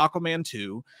go see Aquaman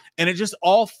 2, and it just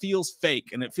all feels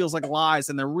fake, and it feels like lies,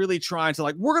 and they're really trying to,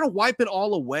 like, we're going to wipe it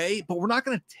all away, but we're not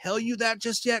going to tell you that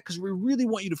just yet, because we really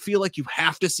want you to feel like you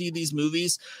have to see these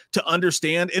movies to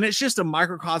understand. And it's just a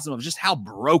microcosm of just how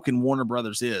broken Warner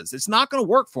Brothers is. It's not going to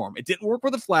work for them. It didn't work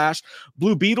with the Flash.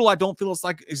 Blue Beetle, I don't feel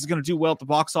is going to do well at the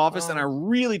box office, and I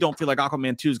really don't feel like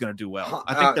Aquaman 2 is going to do well.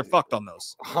 I think they're fucked on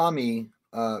those. Hami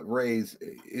Reyes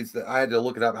is I had to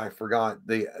look it up. I forgot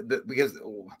because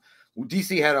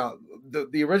DC had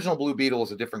the original Blue Beetle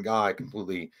is a different guy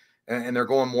completely, and they're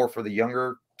going more for the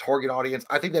younger target audience.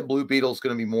 I think that Blue Beetle is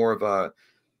going to be more of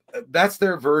that's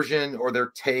their version or their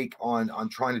take on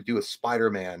trying to do a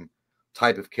Spider-Man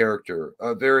type of character,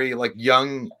 a very like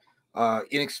young,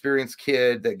 inexperienced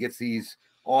kid that gets these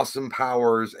awesome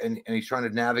powers, and he's trying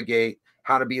to navigate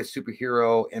how to be a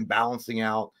superhero and balancing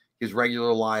out his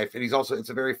regular life. And it's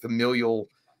a very familial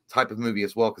type of movie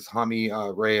as well, because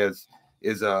Hami Reyes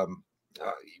is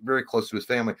very close to his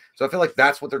family. So I feel like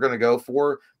that's what they're going to go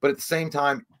for. But at the same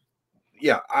time,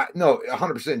 yeah,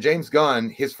 100%. James Gunn,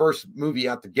 his first movie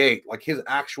out the gate, like his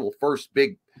actual first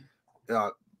big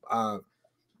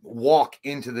walk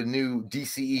into the new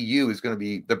DCEU is going to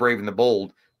be The Brave and the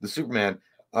Bold, the Superman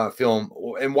film.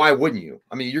 And why wouldn't you?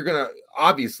 I mean, you're going to,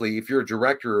 obviously, if you're a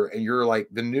director and you're like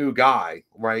the new guy,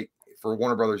 right, for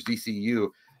Warner Brothers DCEU,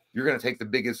 you're going to take the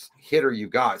biggest hitter you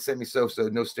got, Sammy Sosa,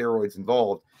 no steroids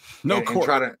involved,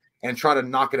 and try to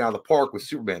knock it out of the park with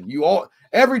Superman.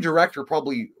 Every director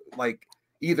probably like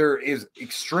either is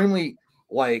extremely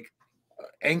like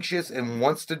anxious and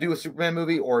wants to do a Superman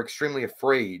movie, or extremely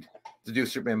afraid to do a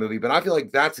Superman movie. But I feel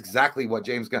like that's exactly what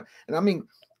James Gunn, and I mean,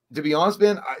 to be honest,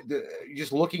 Ben,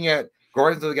 just looking at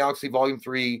Guardians of the Galaxy Volume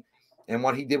 3 and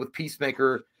what he did with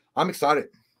Peacemaker, I'm excited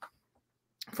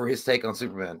for his take on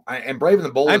Superman. And Brave and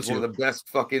the Bold is one of the best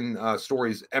fucking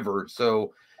stories ever.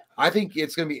 So I think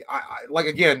it's going to be, like,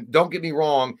 again, don't get me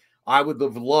wrong, I would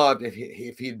have loved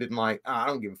if he'd been like, I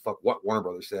don't give a fuck what Warner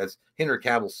Brothers says. Henry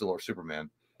Cavill's still our Superman,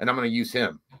 and I'm going to use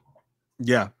him.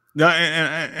 Yeah. No,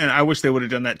 and I wish they would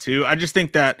have done that too. I just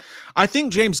think that I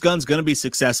think James Gunn's going to be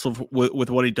successful with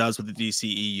what he does with the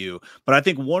DCEU, but I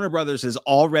think Warner Brothers is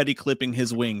already clipping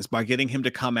his wings by getting him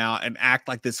to come out and act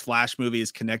like this Flash movie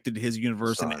is connected to his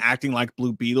universe and acting like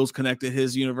Blue Beetle's connected to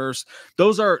his universe.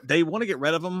 They want to get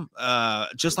rid of him,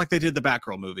 just like they did the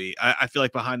Batgirl movie. I feel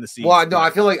like behind the scenes. Well, no, I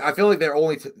feel like they're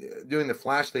only doing the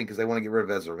Flash thing because they want to get rid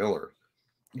of Ezra Miller.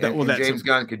 And James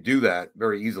Gunn could do that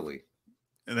very easily.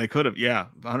 And they could have, yeah,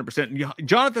 100%.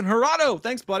 Jonathan Hirado,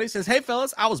 thanks, buddy, says, hey,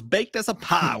 fellas, I was baked as a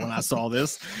pie when I saw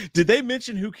this. Did they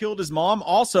mention who killed his mom?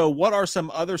 Also, what are some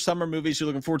other summer movies you're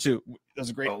looking forward to? That's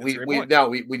a great, point.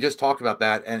 We just talked about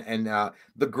that. And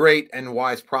the great and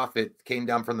wise prophet came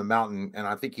down from the mountain, and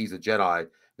I think he's a Jedi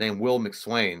named Will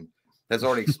McSwain, has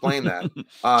already explained that.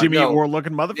 Jimmy War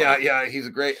looking motherfucker. Yeah, he's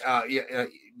a great,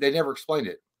 they never explained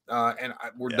it.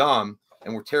 We're dumb.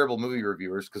 And we're terrible movie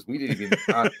reviewers because we didn't even.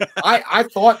 I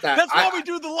thought that. That's why we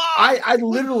do the live. I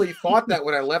literally thought that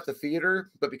when I left the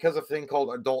theater, but because of a thing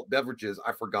called adult beverages,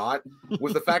 I forgot,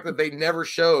 was the fact that they never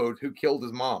showed who killed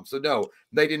his mom. So no,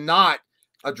 they did not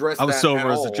address that. I was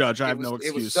sober as a judge. I have no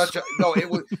excuse. It was such a it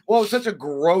was such a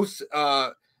gross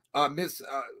I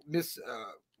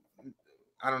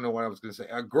don't know what I was going to say.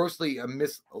 A grossly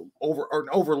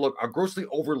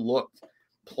overlooked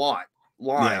plot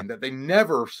line that they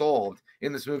never solved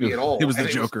in this movie at all. It was the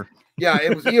Joker.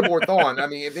 It was Eobard Thawne. I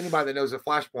mean, if anybody that knows a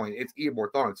Flashpoint, it's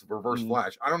Eobard Thawne. It's a reverse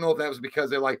Flash. I don't know if that was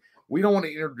because they're like, we don't want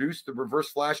to introduce the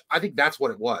reverse Flash. I think that's what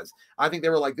it was. I think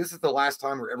they were like, this is the last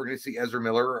time we're ever going to see Ezra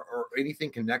Miller or anything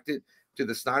connected to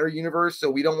the Snyder universe. So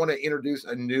we don't want to introduce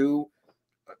a new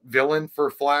villain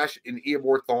for Flash in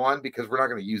Eobard Thawne because we're not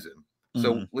going to use him.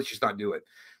 So let's just not do it.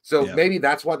 So maybe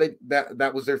that's why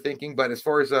that was their thinking. But as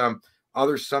far as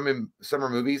other summer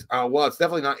movies, well, it's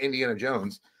definitely not Indiana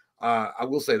Jones. I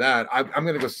will say that I'm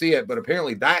going to go see it, but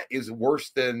apparently that is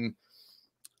worse than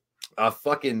a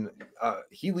fucking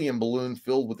helium balloon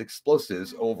filled with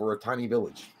explosives over a tiny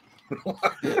village.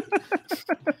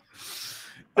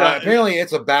 Apparently,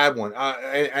 it's a bad one.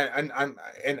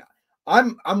 And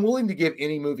I'm willing to give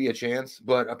any movie a chance,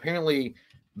 but apparently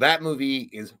that movie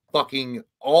is fucking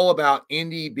all about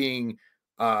Indy being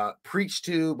preached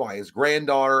to by his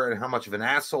granddaughter and how much of an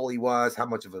asshole he was, how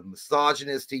much of a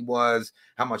misogynist he was,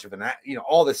 how much of an,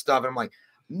 all this stuff. And I'm like,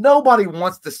 nobody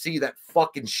wants to see that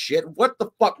fucking shit. What the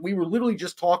fuck? We were literally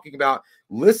just talking about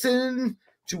listen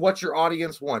to what your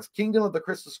audience wants. Kingdom of the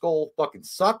Crystal Skull fucking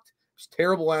sucked. It's a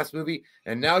terrible ass movie.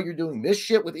 And now you're doing this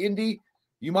shit with Indy.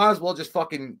 You might as well just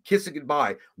fucking kiss it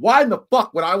goodbye. Why in the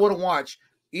fuck would I want to watch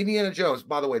Indiana Jones?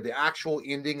 By the way, the actual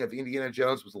ending of Indiana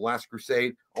Jones was The Last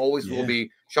Crusade. Always will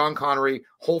be. Sean Connery,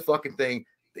 whole fucking thing.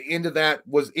 The end of that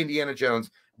was Indiana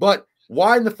Jones. But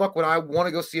why in the fuck would I want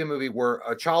to go see a movie where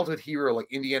a childhood hero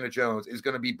like Indiana Jones is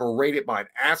going to be berated by an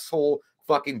asshole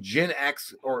fucking Gen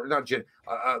X or not Gen,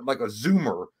 like a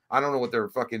Zoomer? I don't know what their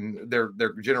fucking their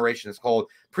generation is called.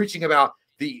 Preaching about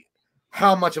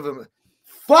how much of a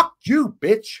fuck you,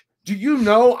 bitch. Do you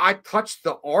know I touched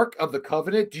the Ark of the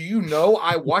Covenant? Do you know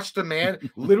I watched a man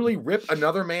literally rip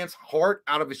another man's heart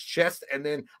out of his chest and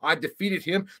then I defeated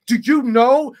him? Do you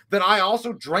know that I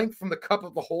also drank from the cup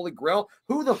of the Holy Grail?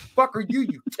 Who the fuck are you,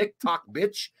 you TikTok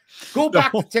bitch? Go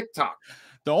back to TikTok.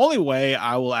 The only way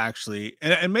I will actually,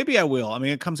 and maybe I will, I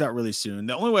mean, it comes out really soon.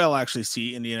 The only way I'll actually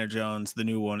see Indiana Jones, the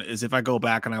new one, is if I go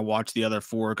back and I watch the other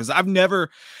four. Because I've never,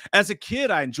 as a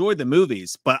kid, I enjoyed the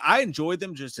movies, but I enjoyed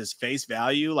them just as face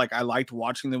value. Like, I liked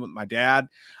watching them with my dad.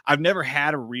 I've never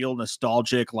had a real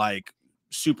nostalgic, like,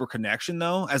 super connection,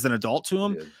 though, as an adult to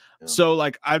them. Yeah. So,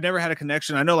 like, I've never had a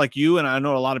connection. I know, like you, and I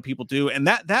know a lot of people do. And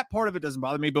that part of it doesn't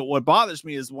bother me. But what bothers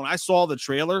me is when I saw the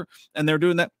trailer and they're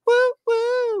doing that, woo,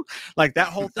 woo, like that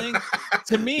whole thing,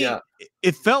 to me,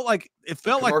 it felt like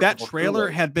that trailer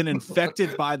had been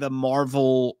infected by the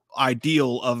Marvel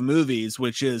ideal of movies,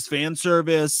 which is fan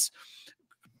service,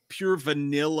 pure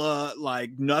vanilla, like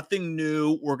nothing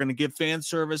new. We're going to give fan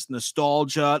service,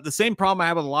 nostalgia. The same problem I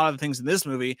have with a lot of the things in this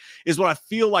movie is what I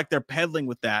feel like they're peddling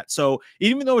with that. So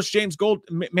even though it's James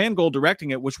Mangold directing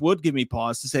it, which would give me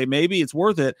pause to say maybe it's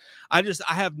worth it, I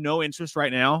have no interest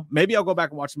right now. Maybe I'll go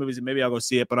back and watch the movies and maybe I'll go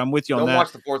see it, but I'm with you on that. Don't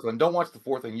watch the fourth one. Don't watch the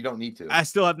fourth one. You don't need to. I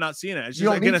still have not seen it. It's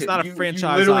just, again, it's not a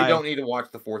franchise. You literally don't need to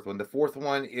watch the fourth one. The fourth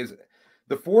one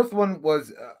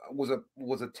was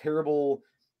a terrible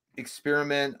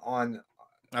experiment on.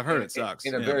 I've heard it sucks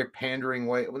in a very pandering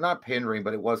way. Well, not pandering,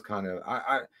 but it was kind of.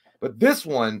 But this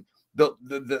one,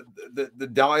 the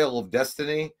Dial of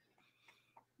Destiny,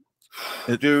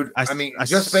 dude. I mean,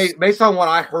 just based on what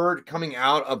I heard coming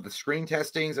out of the screen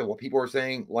testings and what people were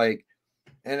saying, like,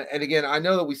 and again, I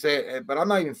know that we say it, but I'm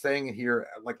not even saying it here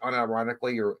like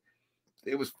unironically or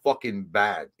fucking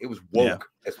bad. It was woke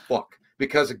as fuck.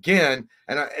 Because again,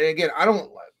 I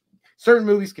don't. Certain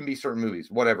movies can be certain movies,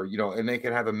 whatever, and they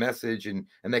can have a message and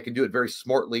they can do it very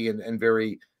smartly and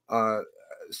very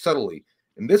subtly.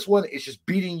 And this one is just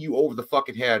beating you over the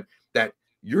fucking head that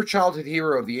your childhood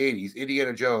hero of the 80s,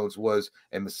 Indiana Jones, was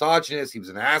a misogynist. He was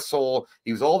an asshole.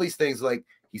 He was all these things. Like,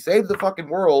 he saved the fucking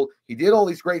world. He did all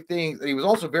these great things. And he was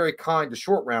also very kind to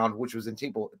Short Round, which was in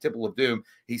Temple of Doom.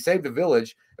 He saved the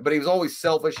village, but he was always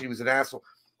selfish. And he was an asshole.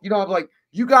 I'm like,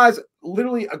 you guys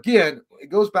literally, again, it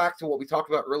goes back to what we talked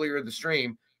about earlier in the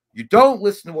stream. You don't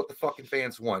listen to what the fucking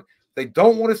fans want. They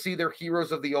don't want to see their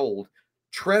heroes of the old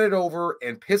treaded over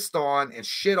and pissed on and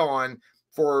shit on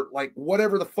for like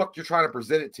whatever the fuck you're trying to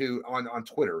present it to on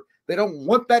Twitter. They don't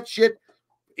want that shit.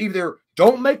 Either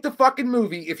don't make the fucking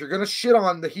movie if you're going to shit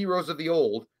on the heroes of the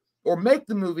old, or make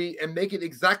the movie and make it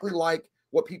exactly like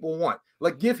what people want.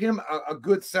 Like, give him a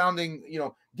good sounding,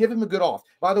 give him a good off.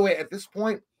 By the way, at this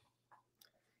point,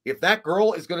 if that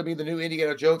girl is going to be the new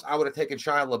Indiana Jones, I would have taken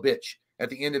Shia LaBeouf at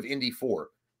the end of Indy 4.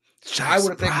 I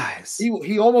would have taken.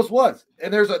 He almost was.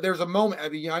 And there's a moment. I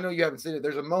mean, I know you haven't seen it.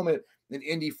 There's a moment in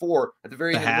Indy 4 at the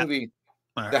very end of the movie.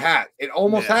 The hat. It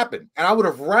almost happened, and I would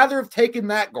have rather have taken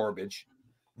that garbage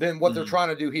than what they're trying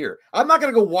to do here. I'm not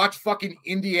going to go watch fucking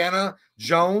Indiana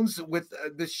Jones with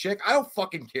this chick. I don't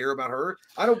fucking care about her.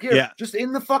 I don't care. Yeah. Just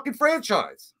in the fucking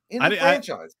franchise. I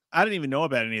didn't even know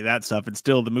about any of that stuff. And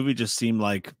still, the movie just seemed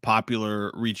like popular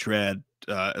retread.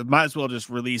 Might as well just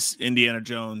release Indiana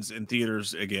Jones in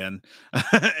theaters again.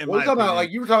 What are you talking about? Like,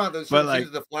 you were talking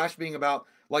about the Flash being about,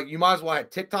 like, you might as well have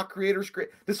TikTok creators create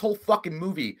this whole fucking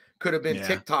movie. Could have been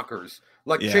TikTokers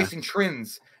chasing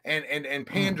trends and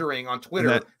pandering on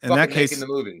Twitter. In that case, making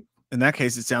the movie. In that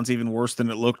case, it sounds even worse than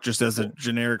it looked just as a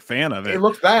generic fan of it. It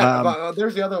looks bad.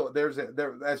 There's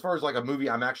as far as like a movie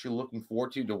I'm actually looking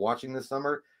forward to watching this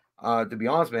summer. To be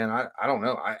honest, man, I don't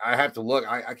know. I have to look.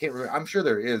 I can't remember. I'm sure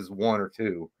there is one or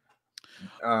two.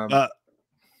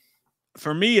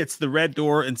 For me, it's The Red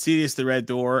Door, Insidious, The Red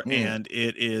Door, and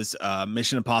it is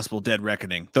Mission Impossible: Dead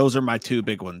Reckoning. Those are my two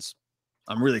big ones.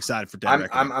 I'm really excited for Dead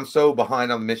Reckoning. I'm so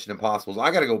behind on the Mission Impossibles.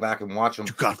 I got to go back and watch them.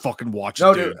 You got to fucking watch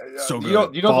it, dude. So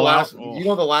good. You know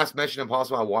the last Mission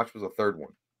Impossible I watched was the third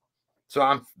one. So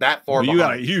I'm that far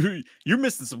behind. You're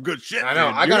missing some good shit. I know.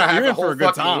 Dude. I gotta have a whole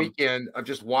fucking weekend of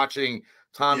just watching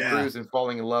Tom Cruise and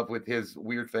falling in love with his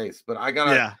weird face. But I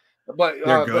gotta. Yeah. But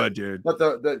they're good, dude. But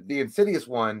the Insidious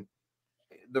one,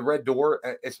 The Red Door,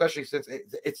 especially since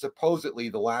it's supposedly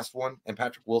the last one, and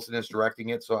Patrick Wilson is directing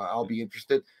it, so I'll be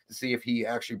interested to see if he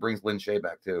actually brings Lin Shaye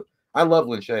back too. I love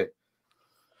Lin Shaye.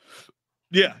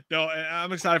 Yeah, no,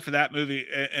 I'm excited for that movie,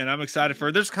 and I'm excited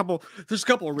for there's a couple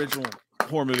original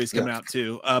horror movies coming out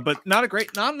too, but not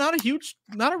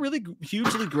a really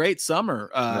hugely great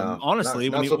summer. Honestly,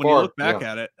 when you look back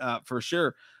at it, for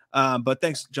sure. But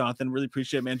thanks, Jonathan. Really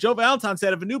appreciate it, man. Joe Valentine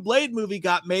said, if a new Blade movie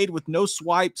got made with no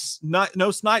Snipes,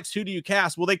 who do you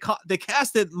cast? Well, they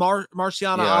casted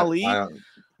Marciana Ali.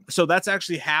 So that's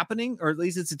actually happening, or at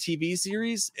least it's a TV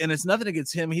series, and it's nothing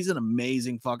against him. He's an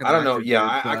amazing fucking I don't know. Yeah,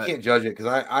 I can't judge it because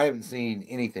I haven't seen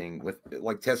anything with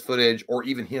like test footage or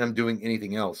even him doing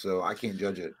anything else. So I can't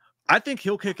judge it. I think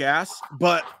he'll kick ass,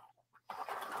 but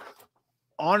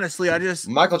honestly,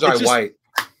 Michael Jai White.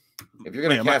 If you're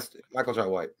gonna cast Michael Jai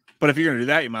White. But if you're gonna do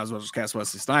that, you might as well just cast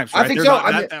Wesley Snipes. Right? I think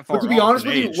so. But to be honest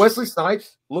with you, Wesley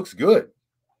Snipes looks good.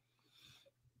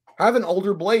 Have an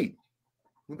older Blade.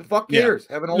 Who the fuck cares?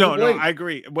 Have an older Blade. No, I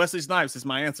agree. Wesley Snipes is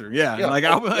my answer. Like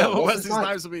Wesley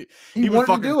Snipes would be. He would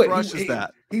fucking do it.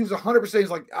 That. He was 100%. He's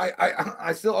like,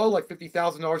 I still owe like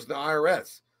 $50,000 to the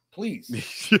IRS.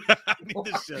 Please. I need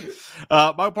this shit.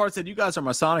 Michael Part said, "You guys are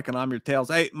my Sonic, and I'm your Tails."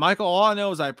 Hey, Michael, all I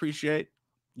know is I appreciate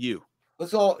you.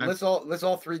 Let's all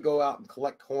three go out and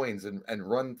collect coins and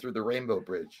run through the Rainbow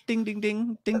Bridge. Ding ding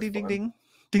ding ding ding ding ding.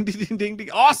 Ding, ding, ding, ding,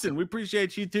 ding. Austin, we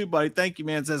appreciate you too, buddy. Thank you,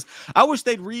 man. Says, I wish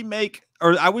they'd make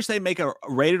a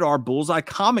rated R Bullseye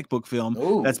comic book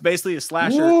film that's basically a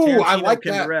slasher. I like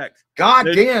that. Direct. God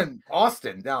damn,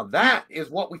 Austin. Now that is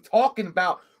what we're talking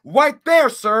about right there,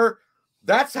 sir.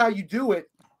 That's how you do it.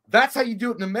 That's how you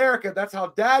do it in America. That's how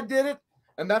Dad did it,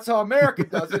 and that's how America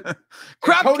does it.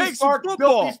 Tony Stark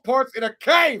built these parts in a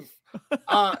cave.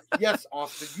 Yes,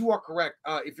 Austin, you are correct.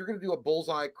 If you're going to do a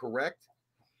Bullseye correct,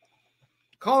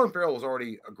 Colin Farrell was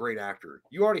already a great actor.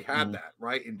 You already had that,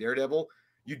 right? In Daredevil,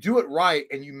 you do it right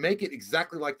and you make it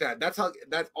exactly like that. That's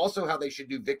also how they should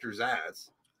do Victor Zsasz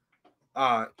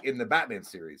in the Batman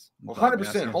series.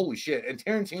 100%. Holy shit. And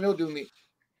Tarantino doing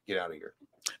Get out of here.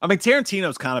 I mean,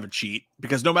 Tarantino's kind of a cheat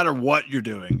because no matter what you're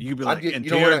doing, you could be like, and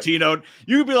Tarantino,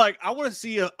 you could be like, I want to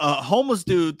see a homeless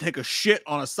dude take a shit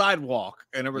on a sidewalk,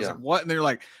 and everybody's like, what? And they're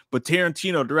like, but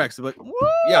Tarantino directs. They're like,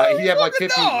 yeah, he had like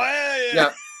 50.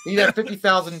 Yeah, he had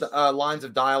 50,000 lines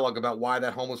of dialogue about why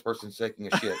that homeless person's taking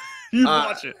a shit. You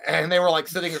watch it, and they were like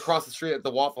sitting across the street at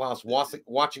the Waffle House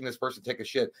watching this person take a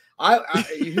shit.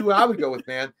 Who I would go with,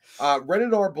 man,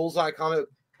 Rated R Bullseye comic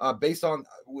based on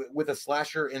with a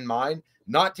slasher in mind.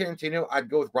 Not Tarantino. I'd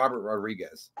go with Robert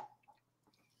Rodriguez.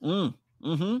 That's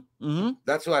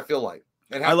who I feel like.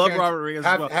 And I love Robert Rodriguez.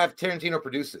 Have Tarantino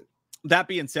produce it. That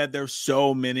being said, there's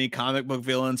so many comic book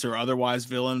villains or otherwise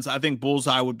villains. I think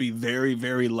Bullseye would be very,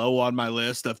 very low on my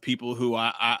list of people who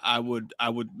I would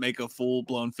make a full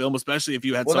blown film, especially if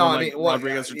you had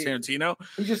Rodriguez or Tarantino.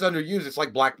 He's just underused. It's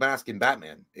like Black Mask in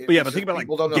Batman. But think about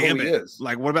people don't know Gambit. Who he is.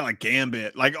 Like, what about like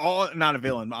Gambit? Like, not a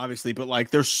villain, obviously, but like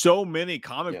there's so many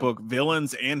comic book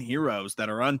villains and heroes that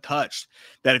are untouched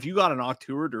that if you got an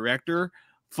auteur director,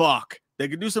 they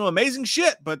could do some amazing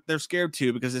shit, but they're scared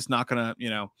to because it's not gonna,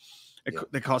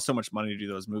 they cost so much money to do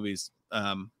those movies.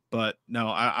 But no,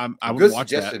 I would good watch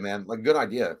suggestion, that, man. Like, good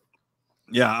idea.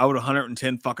 Yeah, I would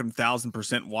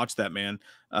 110,000% watch that, man.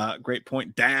 Great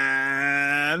point,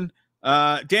 Dan.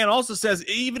 Dan also says,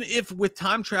 even if with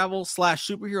time travel /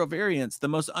 superhero variants, the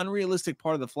most unrealistic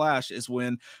part of the Flash is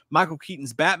when Michael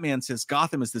Keaton's Batman says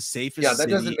Gotham is the safest. Yeah, that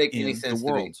doesn't make any sense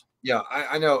to me. Yeah,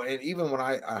 I know. And even when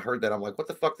I heard that, I'm like, what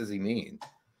the fuck does he mean?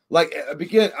 Like,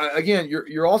 again,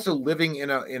 you're also living in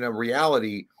a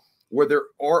reality where there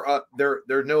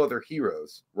are no other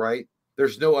heroes, right?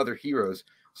 There's no other heroes.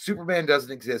 Superman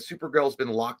doesn't exist. Supergirl's been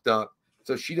locked up,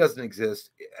 so she doesn't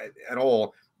exist at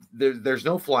all. There's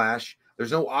no Flash.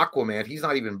 There's no Aquaman. He's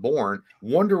not even born.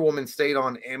 Wonder Woman stayed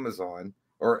on Amazon,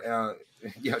 or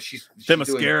she's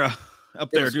Themyscira up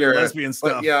there doing lesbian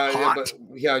stuff. But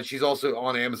she's also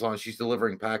on Amazon. She's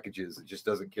delivering packages. It just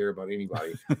doesn't care about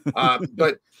anybody.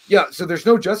 But yeah, so there's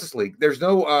no Justice League. There's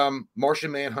no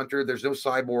Martian Manhunter. There's no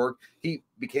Cyborg. He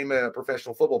became a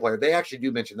professional football player. They actually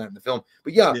do mention that in the film.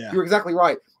 But yeah. You're exactly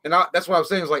right. And that's what I was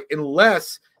saying. Is like,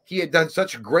 unless he had done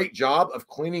such a great job of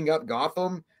cleaning up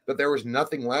Gotham that there was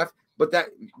nothing left. But that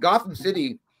Gotham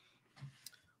City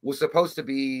was supposed to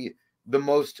be the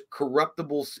most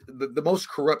corruptible, the most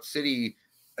corrupt city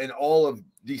in all of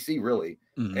DC, really.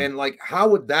 Mm-hmm. And like, how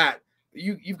would that?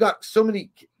 You've got so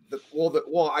many.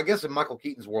 I guess in Michael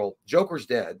Keaton's world, Joker's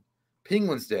dead,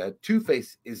 Penguin's dead,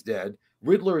 Two-Face is dead,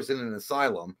 Riddler is in an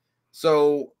asylum,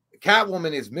 so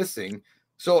Catwoman is missing.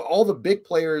 So all the big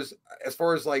players, as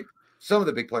far as like some of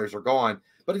the big players, are gone.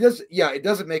 But it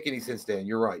doesn't make any sense, Dan.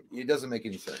 You're right. It doesn't make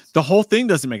any sense. The whole thing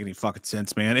doesn't make any fucking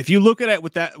sense, man. If you look at it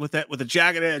with a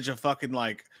jagged edge of fucking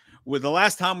like, with the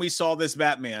last time we saw this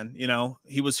Batman,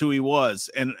 he was who he was.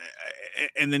 And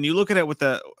then you look at it with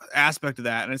the aspect of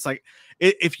that, and it's like,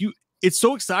 it's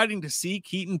so exciting to see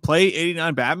Keaton play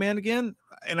 89 Batman again.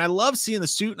 And I love seeing the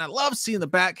suit, and I love seeing the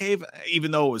Batcave, even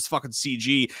though it was fucking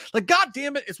CG. Like, God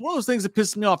damn it, it's one of those things that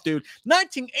pisses me off, dude.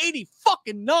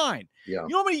 1989. Yeah. You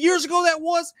know how many years ago that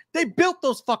was? They built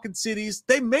those fucking cities.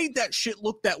 They made that shit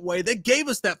look that way. They gave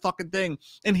us that fucking thing.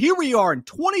 And here we are in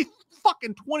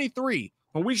 2023,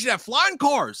 when we should have flying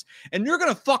cars, and you're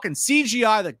gonna fucking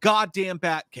CGI the goddamn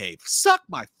Batcave. Suck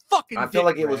my fucking I feel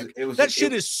dick, like it was that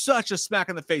shit is such a smack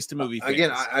in the face to movie fans.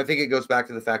 Again, I think it goes back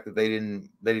to the fact that they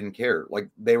didn't care. Like,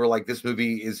 they were like, this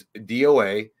movie is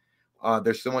DOA.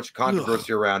 There's so much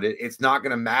controversy around it. It's not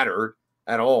going to matter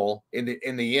at all in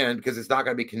the end, because it's not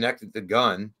going to be connected to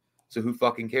Gunn. So who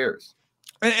fucking cares?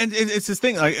 And it's this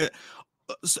thing, like,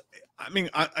 I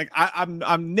mean,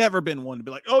 I've never been one to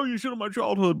be like, oh, you should have my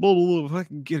childhood, blah, blah, blah. I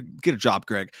can get a job,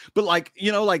 Greg. But like,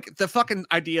 like the fucking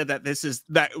idea that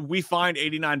that we find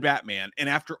 89 Batman, and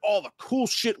after all the cool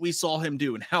shit we saw him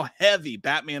do and how heavy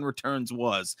Batman Returns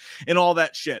was and all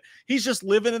that shit, he's just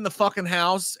living in the fucking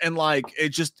house, and like,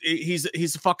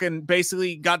 he's fucking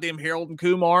basically goddamn Harold and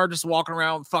Kumar, just walking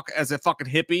around as a fucking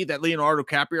hippie that Leonardo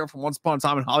DiCaprio from Once Upon a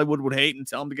Time in Hollywood would hate and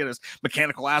tell him to get his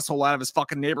mechanical asshole out of his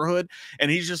fucking neighborhood. And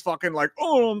he's just fucking like,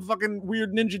 oh, I'm a fucking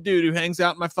weird ninja dude who hangs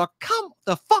out in my come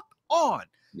the fuck on.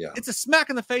 Yeah, it's a smack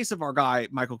in the face of our guy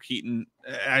Michael Keaton.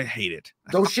 I hate it.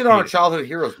 Don't shit on our childhood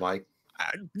heroes, Mike.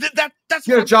 That's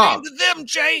get a job to them,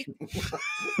 Jay.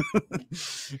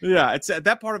 Yeah, it's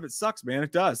that part of it sucks, man.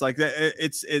 It does. Like,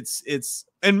 it's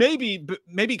and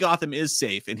maybe Gotham is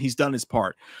safe and he's done his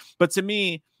part, but to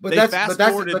me, they fast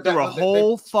forwarded through a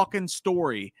whole fucking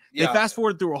story. Yeah. They fast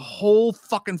forwarded through a whole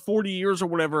fucking 40 years or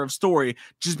whatever of story.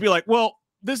 Just be like, well,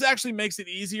 this actually makes it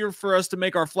easier for us to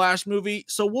make our Flash movie.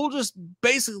 So we'll just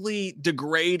basically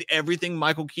degrade everything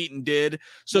Michael Keaton did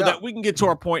so that we can get to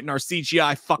our point in our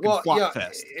CGI fucking flop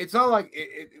fest. It's not like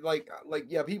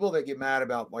people that get mad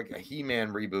about like a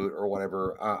He-Man reboot or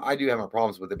whatever. I do have my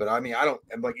problems with it, but I mean, I don't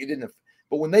like it didn't.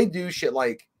 But when they do shit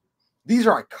like these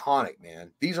are iconic, man.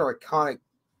 These are iconic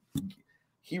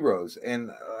heroes,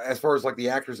 and as far as like the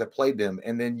actors that played them,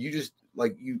 and then you just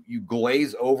like you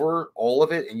glaze over all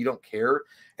of it and you don't care,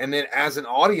 and then as an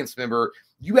audience member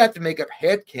you have to make up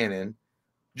headcanon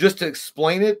just to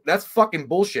explain it. That's fucking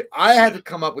bullshit. I had to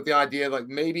come up with the idea like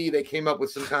maybe they came up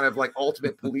with some kind of like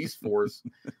ultimate police force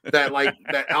that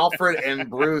Alfred and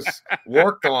Bruce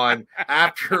worked on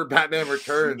after Batman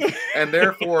Returns, and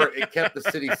therefore it kept the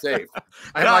city safe.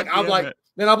 I'm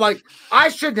like, I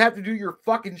shouldn't have to do your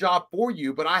fucking job for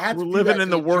you, but I have to. We're living in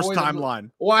the worst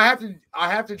timeline. Well, I have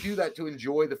to do that to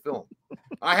enjoy the film.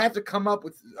 I have to come up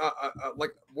with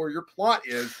like where your plot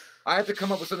is. I have to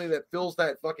come up with something that fills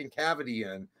that fucking cavity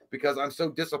in because I'm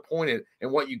so disappointed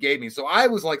in what you gave me. So I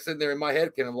was like sitting there in my head,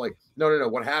 and I'm like, no.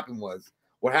 What happened was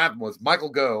Michael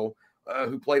Gough,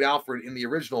 who played Alfred in the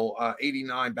original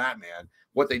 '89 Batman.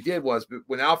 What they did was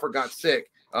when Alfred got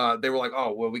sick, they were like,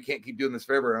 oh, well, we can't keep doing this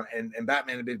forever. And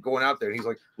Batman had been going out there, and he's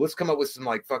like, let's come up with some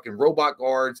like fucking robot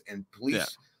guards and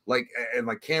police, like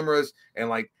cameras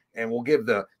and we'll give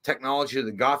the technology to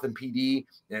the Gotham PD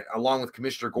along with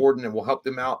Commissioner Gordon, and we'll help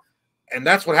them out. And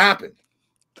that's what happened.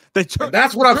 That's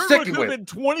what I'm sticking with. Been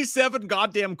 27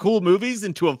 goddamn cool movies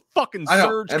into a fucking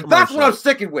Surge commercial. And that's what I'm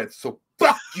sticking with. So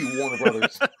fuck you, Warner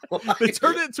Brothers. They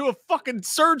turned it into a fucking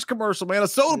Surge commercial, man, a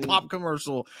soda pop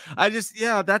commercial.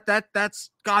 That's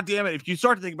goddamn it. If you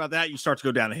start to think about that, you start to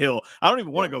go down a hill. I don't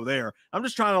even want to go there. I'm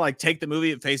just trying to like take the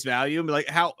movie at face value and be like,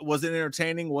 how was it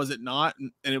entertaining? Was it not?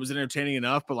 And it was entertaining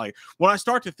enough. But like when I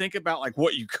start to think about like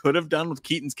what you could have done with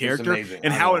Keaton's character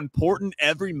and how important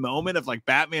every moment of like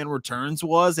Batman Returns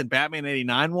was and Batman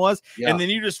 '89 was, and then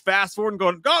you just fast forward and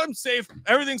going, God, I'm safe.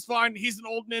 Everything's fine. He's an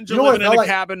old ninja living in a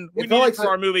cabin. We need it for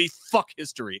our movie. Fuck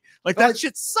history. Like that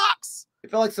shit sucks. It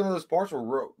felt like some of those parts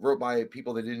were wrote by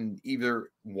people that didn't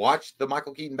either watch the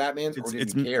Michael Keaton Batmans or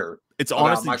didn't care. It's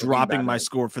honestly dropping my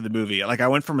score for the movie. Like I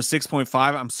went from a 6.5.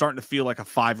 I'm starting to feel like a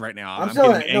 5 right now. I'm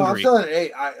still an 8.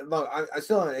 I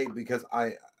still an 8 because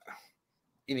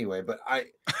anyway, but I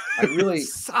really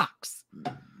sucks.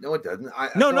 No, it doesn't.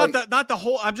 Not the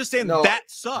whole. I'm just saying that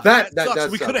sucks. That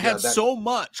sucks. We could have had so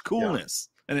much coolness.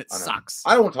 And it sucks.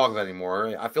 I don't want to talk about it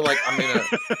anymore. I feel like I'm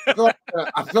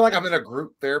in a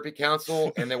group therapy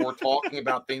council, and then we're talking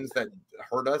about things that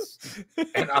hurt us.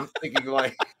 And I'm thinking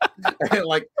like, I'm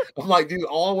like, dude,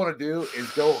 all I want to do is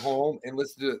go home and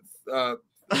listen to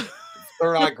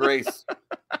Third Eye Grace.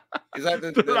 Is that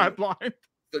the Third Eye Blind?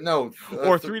 No,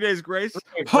 or 3 Days Grace.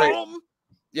 Home.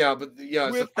 Yeah, but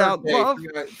it's Without love.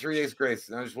 3 Days Grace,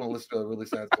 and I just want to listen to a really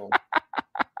sad song.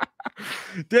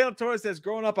 Dale Torres says,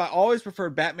 growing up, I always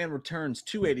preferred Batman Returns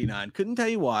to '89. Couldn't tell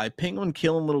you why. Penguin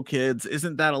killing little kids.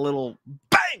 Isn't that a little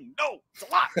bang? No, it's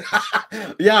a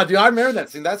lot. Yeah, dude, I remember that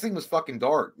scene. That scene was fucking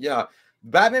dark. Yeah.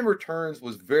 Batman Returns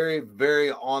was very,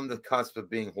 very on the cusp of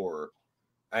being horror.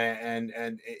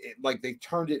 And like they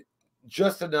turned it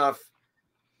just enough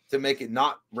to make it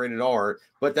not rated R,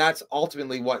 but that's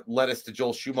ultimately what led us to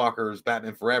Joel Schumacher's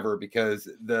Batman Forever, because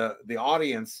the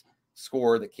audience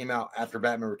score that came out after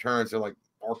Batman Returns, they're like,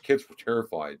 our kids were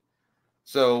terrified.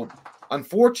 So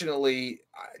unfortunately,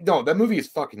 no, that movie is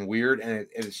fucking weird and it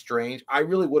is strange. I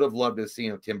really would have loved to have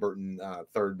seen a Tim Burton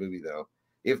third movie though.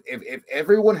 If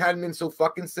everyone hadn't been so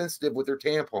fucking sensitive with their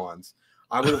tampons,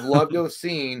 I would have loved to have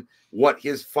seen what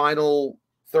his final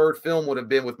third film would have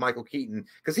been with Michael Keaton,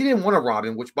 because he didn't want a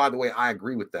Robin, which, by the way, I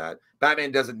agree with that.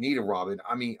 Batman doesn't need a Robin.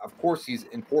 I mean, of course, he's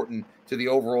important to the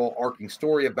overall arcing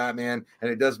story of Batman, and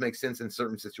it does make sense in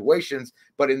certain situations.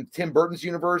 But in Tim Burton's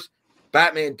universe,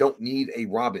 Batman don't need a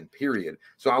Robin, period.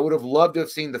 So I would have loved to have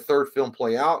seen the third film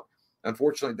play out.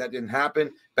 Unfortunately, that didn't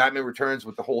happen. Batman Returns,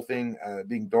 with the whole thing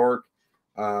being dark,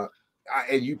 and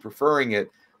you preferring it.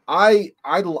 I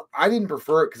didn't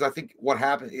prefer it because I think what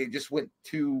happened, it just went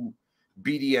too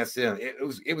BDSM.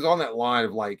 It was on that line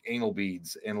of like anal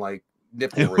beads and like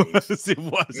nipple rings. It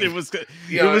was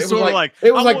sort of like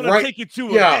I want to take you to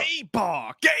a gay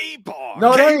bar.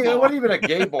 No, it wasn't even a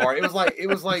gay bar. It was like it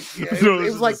was like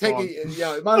taking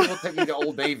it might as well take you to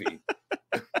Old Navy.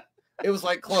 It was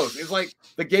like close. It was like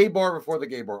the gay bar before the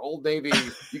gay bar. Old Navy.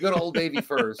 You go to Old Navy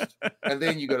first, and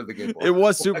then you go to the gay bar. It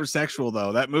was super sexual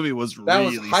though. That movie was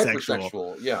really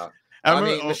hypersexual. Yeah. I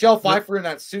mean, Michelle Pfeiffer in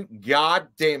that suit, god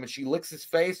damn it, she licks his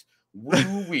face.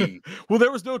 Woo-wee. Well,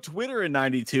 there was no Twitter in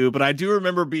 92, but I do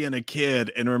remember being a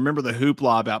kid and remember the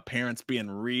hoopla about parents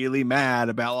being really mad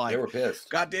about like, they were pissed.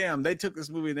 God damn, they took this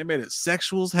movie and they made it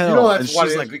sexual as hell. You know that's and what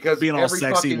she's it is, like because being all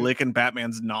sexy, fucking, licking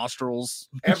Batman's nostrils.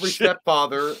 Every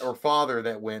stepfather or father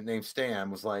that went named Stan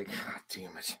was like, God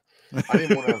damn it. I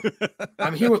didn't want to.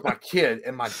 I'm here with my kid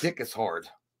and my dick is hard.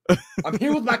 I'm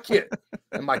here with my kid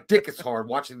and my dick is hard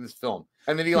watching this film.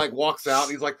 And then he like walks out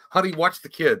and he's like, honey, watch the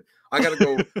kid. I gotta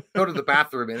go to the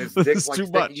bathroom, and his dick's like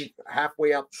sticking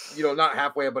halfway up, not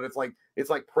halfway up, but it's like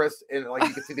pressed, and like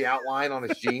you can see the outline on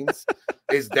his jeans,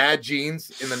 his dad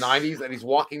jeans in the 90s, and he's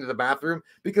walking to the bathroom.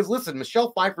 Because listen,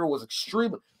 Michelle Pfeiffer was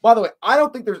extremely, by the way, I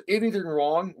don't think there's anything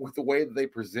wrong with the way that they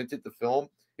presented the film,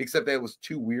 except that it was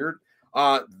too weird.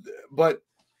 But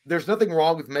there's nothing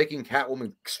wrong with making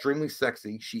Catwoman extremely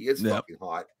sexy. She is fucking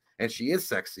hot, and she is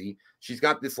sexy. She's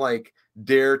got this like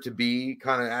dare to be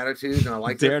kind of attitude, and I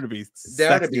like dare to be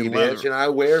bitch. And I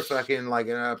wear fucking like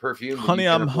a perfume. Honey,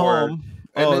 I'm home.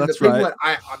 And that's Penguin,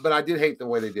 right. But I did hate the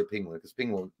way they did Penguin, because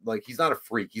Penguin, like, he's not a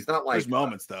freak. He's not like, there's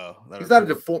moments though. He's not a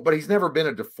deformed, but he's never been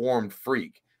a deformed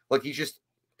freak. Like he's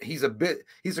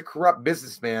a corrupt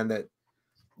businessman that,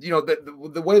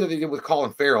 the way that they did with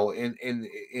Colin Farrell in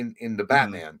the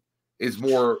Batman is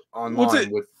more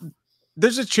online with.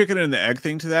 There's a chicken and the egg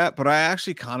thing to that, but I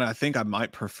actually I think I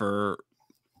might prefer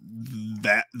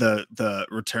that the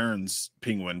Returns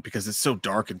Penguin, because it's so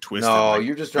dark and twisted. No,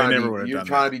 you're just trying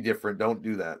to be different. Don't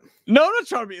do that. No, I'm not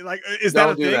trying to be like. Is that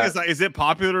a thing? Is it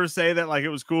popular to say that like it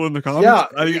was cool in the comics? Yeah,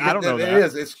 I don't know. It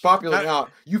is. It's popular now.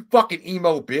 You fucking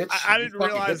emo bitch. I didn't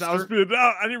realize I was being. No,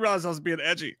 I didn't realize I was being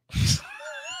edgy.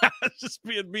 Just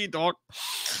being me, dog.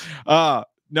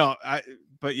 No,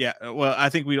 but yeah, well, I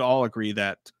think we'd all agree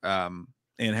that Anne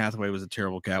Hathaway was a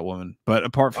terrible Catwoman. But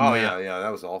apart from that, that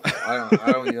was awful.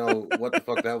 I don't know what the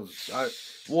fuck that was.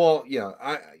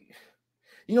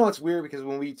 It's weird, because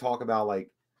when we talk about like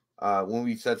when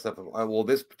we said stuff, well,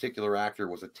 this particular actor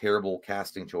was a terrible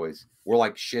casting choice, we're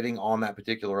like shitting on that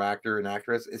particular actor and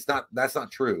actress. That's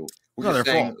not true. We're just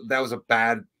saying that was a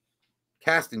bad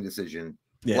casting decision.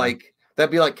 Yeah. Like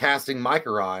that'd be like casting Mike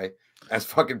or I as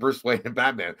fucking Bruce Wayne and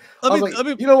Batman. I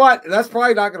mean, you know what? That's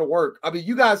probably not going to work. I mean,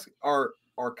 you guys are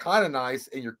kind of nice,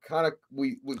 and you're kind of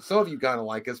some of you kind of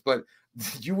like us, but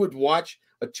you would watch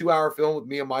a 2-hour film with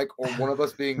me and Mike, or one of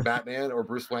us being Batman or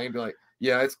Bruce Wayne, be like,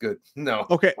 yeah, it's good. No.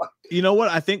 Okay. You know what?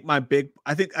 I think my big,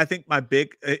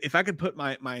 if I could put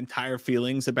my entire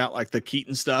feelings about like the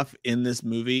Keaton stuff in this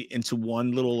movie into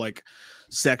one little like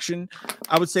section,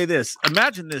 I would say this.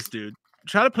 Imagine this, dude.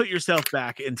 Try to put yourself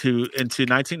back into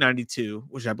 1992,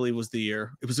 which I believe was the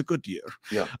year. It was a good year.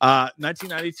 Yeah.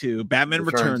 1992, Batman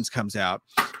Returns comes out,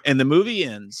 and the movie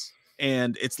ends,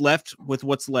 and it's left with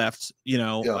what's left.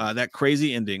 That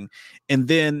crazy ending, and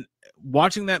then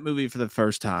watching that movie for the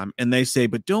first time, and they say,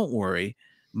 "But don't worry,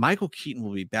 Michael Keaton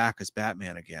will be back as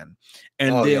Batman again."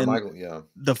 And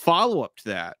the follow-up to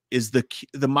that is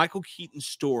the Michael Keaton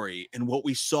story and what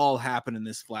we saw happen in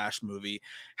this Flash movie.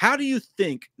 How do you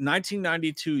think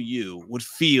 1992 you would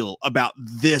feel about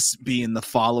this being the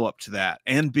follow-up to that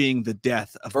and being the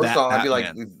death of First that off, Batman?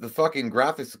 I'd be like, the fucking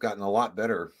graphics have gotten a lot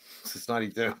better since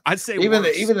 92. I'd say even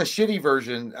the shitty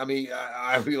version, I mean,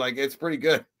 I'd be like, it's pretty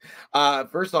good.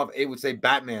 First off, it would say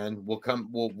Batman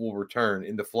will return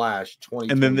in the Flash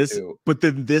 2022. And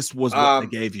then this was what they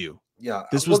gave you. Yeah,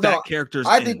 this was character's.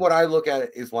 I think what I look at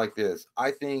it is like this. I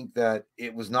think that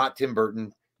it was not Tim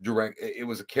Burton direct. It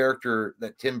was a character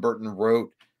that Tim Burton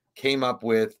wrote, came up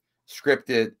with,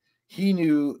 scripted. He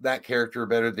knew that character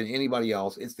better than anybody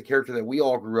else. It's the character that we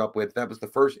all grew up with. That was the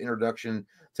first introduction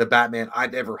to Batman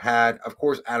I'd ever had. Of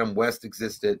course, Adam West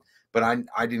existed, but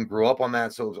I didn't grow up on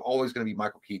that, so it was always going to be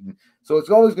Michael Keaton. So it's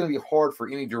always going to be hard for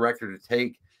any director to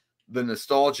take the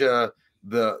nostalgia,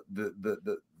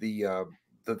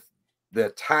 the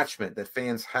attachment that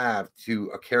fans have to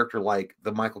a character like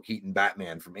the Michael Keaton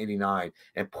Batman from '89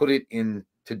 and put it in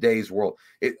today's world.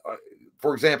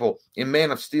 For example, in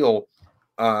Man of Steel,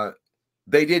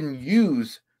 they didn't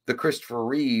use the Christopher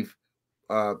Reeve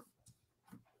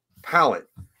palette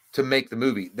to make the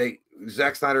movie.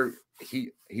 Zack Snyder,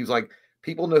 he was like,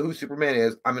 people know who Superman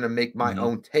is. I'm going to make my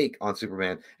own take on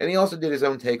Superman. And he also did his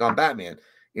own take on Batman.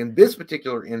 In this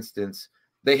particular instance,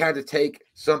 they had to take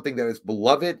something that is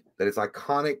beloved, that is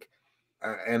iconic,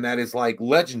 and that is like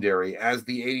legendary as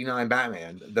the '89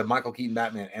 Batman, the Michael Keaton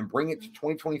Batman, and bring it to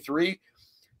 2023.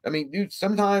 I mean, dude,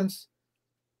 sometimes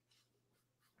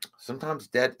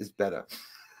dead is better.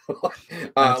 Like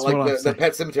the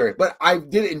Pet Cemetery. But I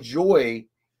did enjoy.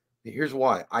 Here's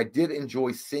why. I did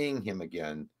enjoy seeing him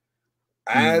again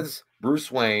as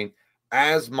Bruce Wayne.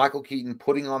 as Michael Keaton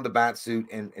putting on the bat suit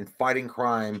and fighting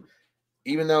crime,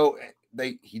 even though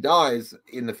he dies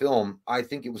in the film, I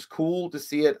think it was cool to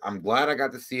see it. I'm glad I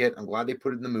got to see it. I'm glad they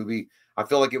put it in the movie. I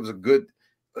feel like it was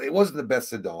it wasn't the best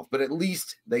send-off, but at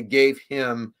least they gave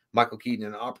him, Michael Keaton,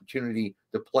 an opportunity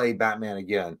to play Batman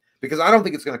again, because I don't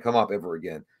think it's going to come up ever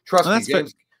again. Trust me,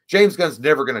 James Gunn's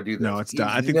never going to do this. No, it's done.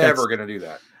 I think never going to do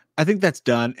that. I think that's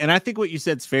done. And I think what you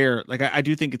said's fair. Like, I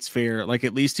do think it's fair. Like,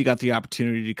 at least he got the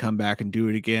opportunity to come back and do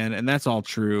it again. And that's all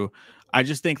true. I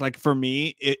just think, like, for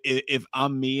me, if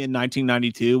I'm me in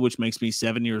 1992, which makes me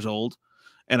 7 years old,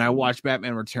 and I watch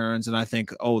Batman Returns and I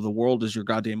think, oh, the world is your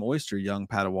goddamn oyster, young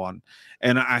Padawan.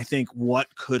 And I think,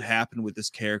 what could happen with this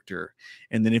character?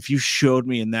 And then if you showed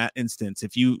me in that instance,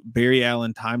 if Barry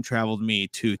Allen time traveled me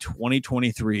to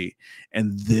 2023,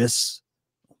 and this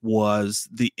was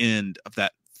the end of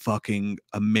that fucking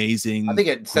amazing, I think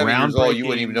at 7 years old you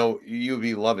wouldn't even know, you would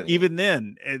be loving it. Even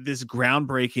then, this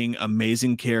groundbreaking,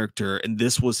 amazing character, and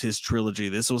this was his trilogy,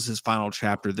 this was his final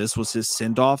chapter, this was his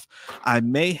send-off, I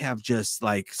may have just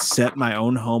like set my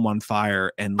own home on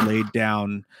fire and laid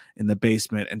down in the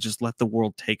basement and just let the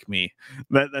world take me.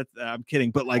 I'm kidding,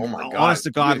 but like, honest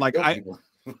to God, like I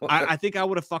think I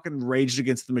would have fucking raged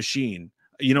against the machine.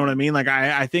 You know what I mean? Like,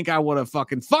 I think I would have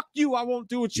fucking, fuck you, I won't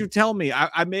do what you tell me.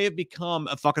 I may have become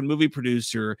a fucking movie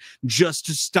producer just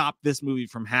to stop this movie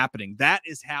from happening. That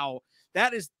is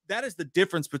the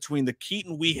difference between the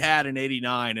Keaton we had in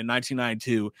 89 and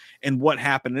 1992 and what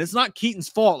happened. And it's not Keaton's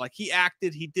fault. Like, he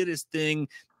acted, he did his thing.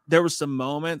 There were some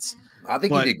moments. I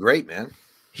think he did great, man.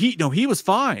 He was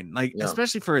fine. Like,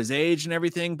 especially for his age and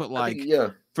everything. But like,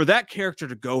 for that character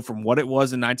to go from what it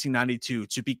was in 1992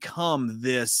 to become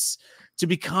this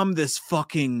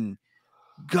fucking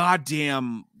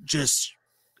goddamn, just,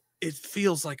 it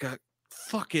feels like a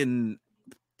fucking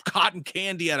cotton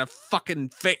candy at a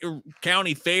fucking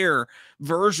county fair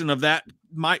version of that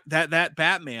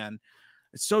Batman.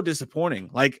 It's so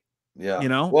disappointing. Like, you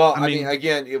know, well, I mean,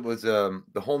 again, it was the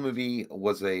whole movie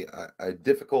was a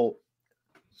difficult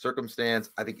circumstance.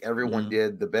 I think everyone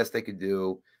did the best they could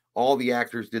do. All the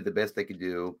actors did the best they could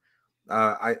do.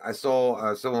 I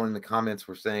saw someone in the comments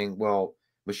were saying, well,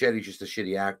 Machete's just a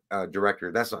shitty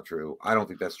director. That's not true. I don't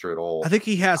think that's true at all. I think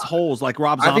he has holes like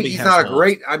Rob Zombie. I think he's not a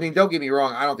great. I mean, don't get me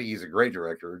wrong. I don't think he's a great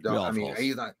director.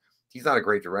 He's not a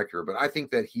great director, but I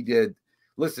think that he did.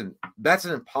 Listen, that's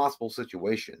an impossible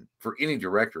situation for any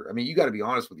director. I mean, you got to be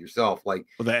honest with yourself. Like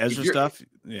with the Ezra stuff,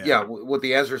 with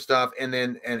the Ezra stuff, and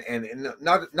then and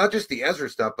not just the Ezra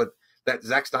stuff, but that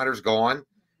Zack Snyder's gone,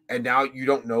 and now you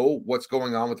don't know what's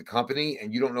going on with the company,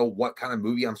 and you don't know what kind of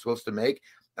movie I'm supposed to make.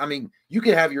 I mean, you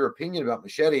can have your opinion about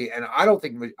Machete, and I don't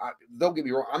think. Don't get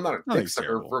me wrong. I'm not a dick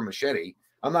sucker for Machete.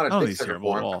 I'm not a dick sucker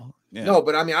for him. Yeah. No,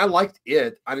 but I mean, I liked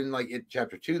it. I didn't like it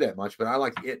Chapter 2 that much, but I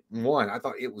liked it 1. I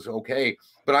thought it was okay.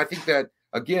 But I think that,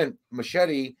 again,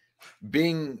 Machete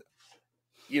being,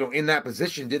 in that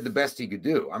position did the best he could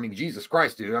do. I mean, Jesus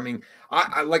Christ, dude. I mean,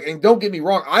 I like, and don't get me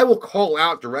wrong, I will call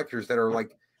out directors that are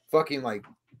like fucking like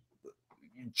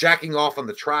jacking off on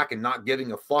the track and not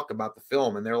giving a fuck about the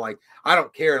film, and they're like, I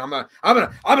don't care, and I'm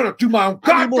gonna do my own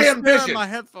goddamn vision.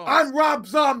 I'm Rob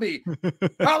Zombie.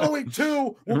 Halloween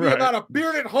 2 will be about a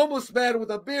bearded homeless man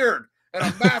with a beard and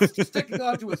a mask sticking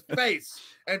onto his face,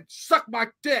 and suck my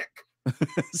dick.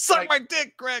 Suck my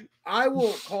dick, Greg. I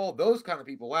will call those kind of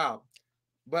people out,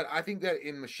 but I think that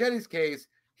in Machete's case,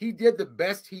 he did the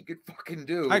best he could fucking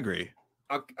do. I agree.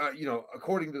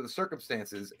 According to the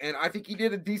circumstances. And I think he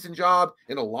did a decent job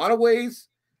in a lot of ways.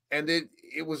 And then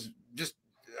it was just,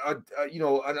 an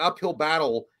uphill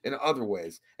battle in other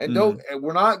ways. And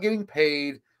we're not getting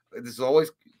paid.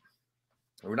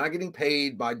 We're not getting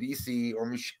paid by DC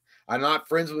or I'm not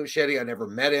friends with Machete. I never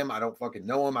met him. I don't fucking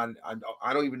know him. I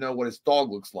don't even know what his dog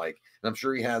looks like. And I'm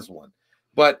sure he has one.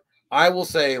 But I will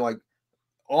say, like,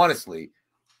 honestly,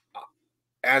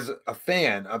 as a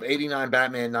fan of 89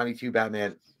 Batman, 92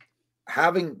 Batman,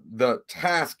 having the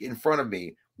task in front of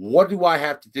me, what do I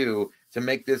have to do to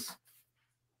make this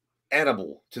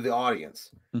edible to the audience?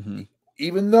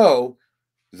 Even though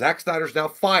Zack Snyder's now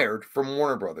fired from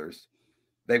Warner Brothers,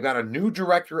 they've got a new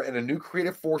director and a new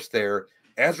creative force there.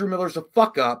 Ezra Miller's a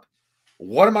fuck up.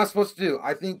 What am I supposed to do?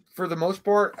 I think for the most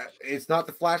part, it's not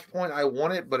the Flashpoint I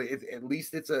wanted, but at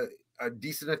least it's a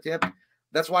decent attempt.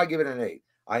 That's why I give it an 8.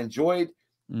 I enjoyed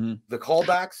the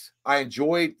callbacks. I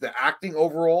enjoyed the acting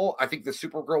overall. I think the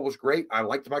Supergirl was great. I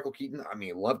liked Michael Keaton. I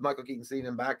mean, loved Michael Keaton seeing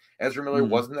him back. Ezra Miller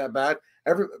wasn't that bad.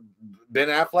 Ben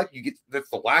Affleck, that's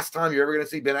the last time you're ever going to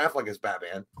see Ben Affleck as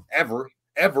Batman. Ever.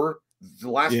 The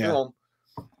last film.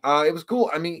 It was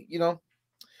cool. I mean,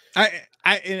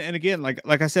 And again, like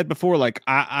I said before, like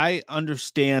I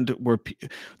understand where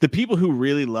the people who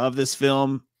really love this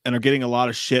film and are getting a lot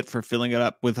of shit for filling it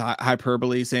up with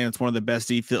hyperbole, saying it's one of the best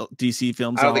DC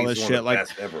films I and don't all think this it's one shit. of the Like,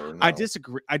 best ever. No.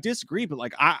 I disagree, but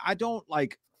like I don't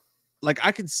like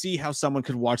I can see how someone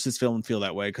could watch this film and feel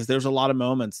that way because there's a lot of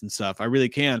moments and stuff. I really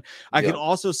can. I can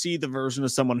also see the version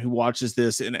of someone who watches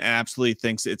this and absolutely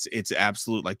thinks it's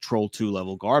absolute like Troll 2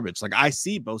 level garbage. Like I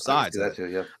see both sides. I can see that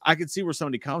too, yeah. I can see where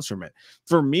somebody comes from it.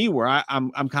 For me, where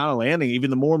I'm kind of landing,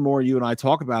 even the more and more you and I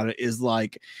talk about it, is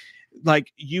like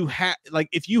you have like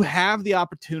if you have the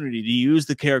opportunity to use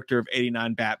the character of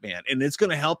 89 Batman and it's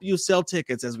going to help you sell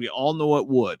tickets, as we all know it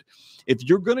would, if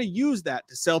you're going to use that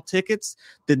to sell tickets,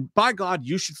 then by God,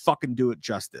 you should fucking do it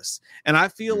justice. And I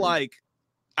feel like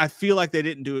they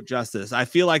didn't do it justice. I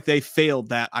feel like they failed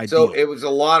that idea. So it was a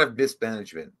lot of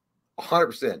mismanagement,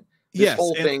 100%. This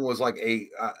whole thing was like a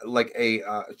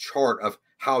chart of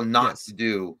how not to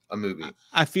do a movie.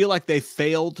 I feel like they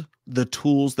failed the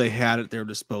tools they had at their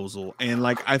disposal, and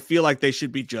like I feel like they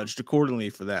should be judged accordingly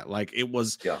for that. Like it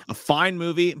was a fine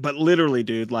movie, but literally,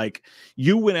 dude, like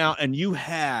you went out and you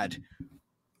had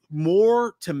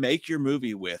more to make your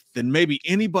movie with than maybe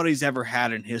anybody's ever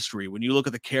had in history. When you look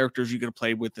at the characters you could have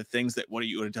played with, the things that what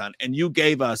you would have done, and you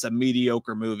gave us a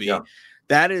mediocre movie.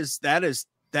 That is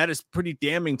pretty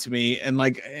damning to me. And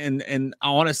like, and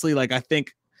honestly, like I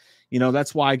think, you know,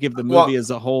 that's why I give the movie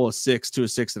as a whole a 6 to a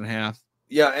 6.5.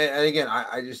 Yeah, and again,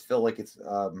 I just feel like it's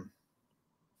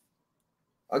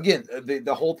again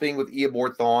the whole thing with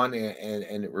Eobard Thawne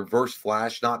and Reverse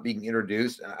Flash not being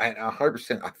introduced.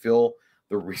 100%, I feel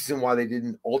the reason why they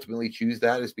didn't ultimately choose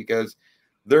that is because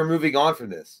they're moving on from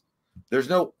this. There's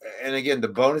no, and again, the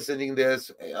bonus ending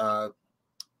this,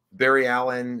 Barry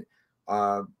Allen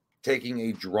taking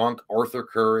a drunk Arthur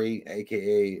Curry,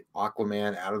 aka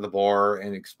Aquaman, out of the bar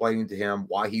and explaining to him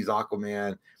why he's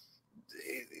Aquaman.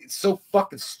 It's so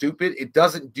fucking stupid. It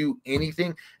doesn't do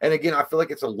anything. And again, I feel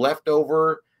like it's a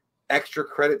leftover extra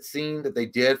credit scene that they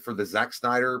did for the Zack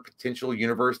Snyder potential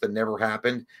universe that never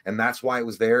happened, and that's why it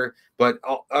was there. But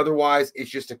otherwise, it's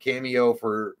just a cameo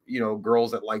for, you know,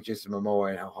 girls that like Jason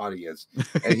Momoa and how hot he is,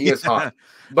 and he is hot.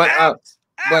 But abs.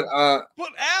 But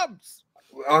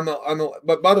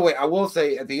by the way, I will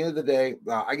say at the end of the day,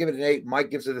 I give it an 8.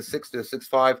 Mike gives it a 6 to a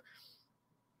 6.5.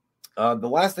 The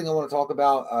last thing I want to talk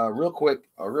about, real quick,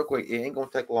 it ain't gonna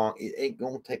take long. It ain't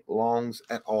gonna take longs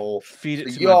at all. Feed it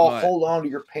so to y'all my butt. Hold on to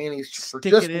your panties for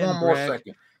Stick just it in, one more Greg.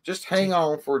 second. Just hang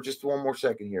on for just one more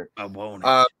second here. I won't.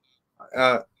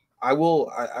 I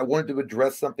wanted to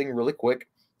address something really quick.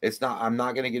 I'm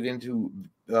not going to get into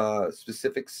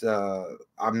specifics or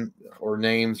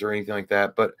names or anything like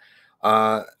that. But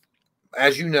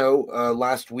as you know,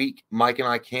 last week, Mike and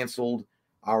I canceled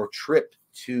our trip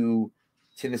to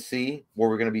Tennessee, where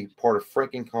we're going to be part of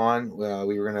FrankenCon.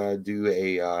 We were going to do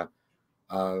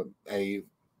a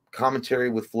commentary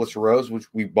with Felissa Rose, which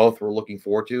we both were looking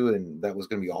forward to, and that was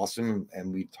going to be awesome.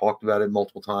 And we talked about it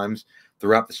multiple times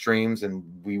throughout the streams, and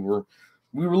we were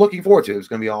looking forward to it. It was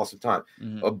going to be an awesome time.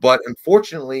 But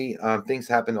unfortunately, things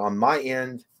happened on my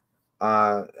end.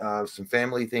 Some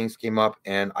family things came up,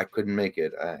 and I couldn't make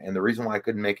it. And the reason why I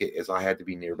couldn't make it is I had to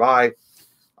be nearby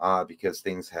because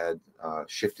things had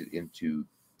shifted into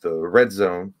the red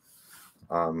zone.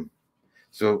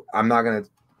 So I'm not going to.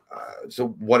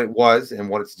 So what it was and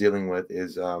what it's dealing with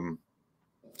is, and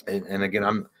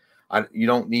again, you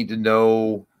don't need to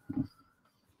know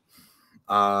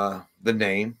the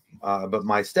name, but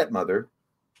my stepmother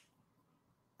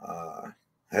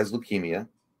has leukemia,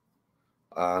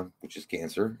 which is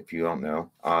cancer, if you don't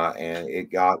know, and it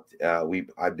got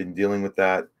I've been dealing with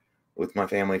that with my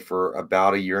family for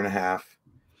about 1.5 years.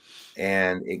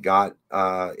 And it got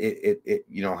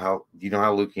you know how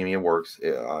leukemia works.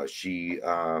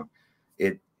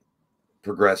 It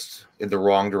progressed in the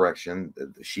wrong direction.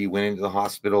 She went into the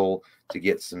hospital to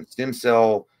get some stem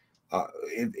cell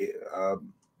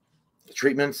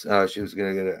treatments. She was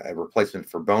going to get a replacement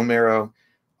for bone marrow.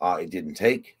 It didn't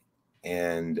take,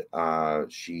 and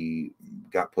she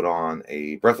got put on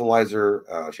a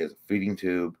breathalyzer. She has a feeding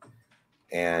tube,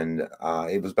 and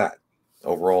it was bad.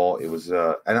 Overall, it was,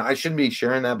 and I shouldn't be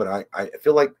sharing that, but I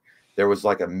feel like there was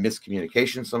like a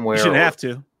miscommunication somewhere. You shouldn't have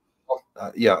to.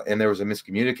 Yeah, and there was a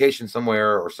miscommunication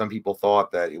somewhere, or some people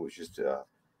thought that it was just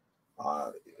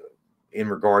in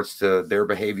regards to their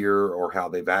behavior or how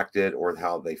they've acted or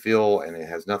how they feel, and it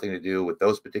has nothing to do with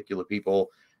those particular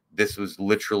people. This was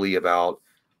literally about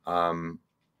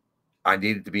I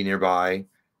needed to be nearby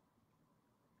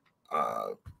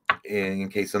in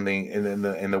case something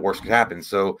and the worst could happen.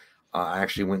 So I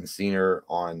actually went and seen her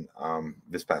on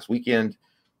this past weekend.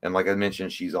 And like I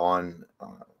mentioned, she's on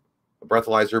a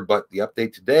breathalyzer, but the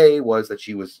update today was that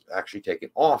she was actually taken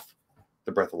off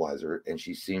the breathalyzer, and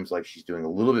she seems like she's doing a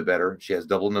little bit better. She has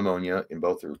double pneumonia in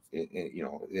both her,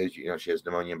 she has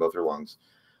pneumonia in both her lungs.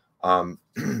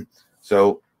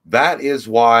 So that is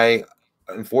why,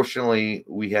 unfortunately,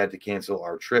 we had to cancel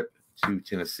our trip to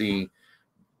Tennessee.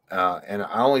 And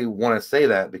I only want to say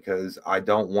that because I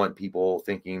don't want people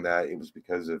thinking that it was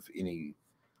because of any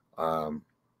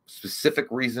specific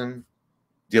reason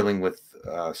dealing with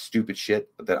stupid shit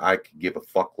that I could give a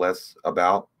fuck less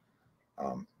about.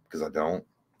 Because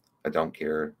I don't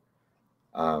care.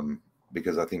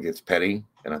 Because I think it's petty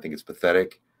and I think it's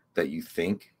pathetic that you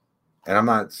think. And I'm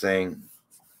not saying.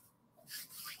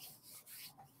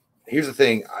 Here's the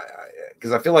thing,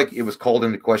 because I feel like it was called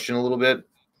into question a little bit,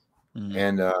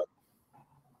 and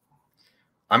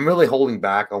I'm really holding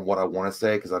back on what I want to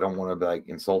say because I don't want to be like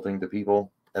insulting to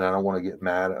people, and I don't want to get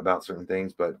mad about certain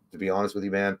things. But to be honest with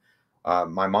you, man,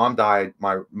 my mom died.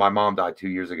 My mom died 2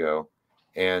 years ago,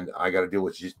 and I got to deal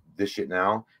with just this shit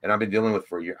now. And I've been dealing with it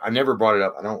for a year. I never brought it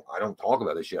up. I don't talk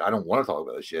about this shit. I don't want to talk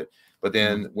about this shit. But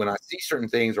then when I see certain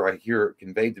things or I hear it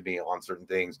conveyed to me on certain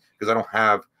things, because I don't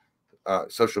have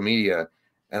social media,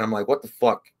 and I'm like, what the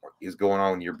fuck is going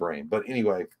on in your brain? But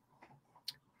anyway,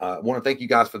 I want to thank you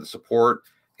guys for the support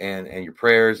and your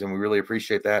prayers, and we really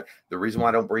appreciate that. The reason why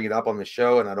I don't bring it up on the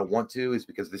show, and I don't want to, is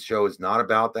because this show is not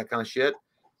about that kind of shit.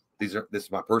 This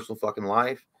is my personal fucking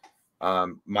life.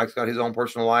 Mike's got his own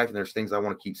personal life, and there's things I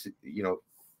want to keep,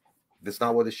 that's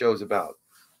not what the show is about.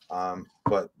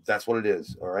 But that's what it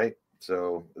is. All right.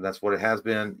 So that's what it has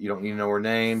been. You don't need to know her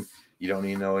name. You don't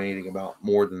need to know anything about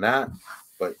more than that.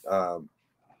 But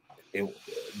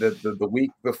the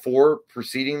week before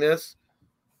preceding this,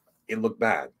 it looked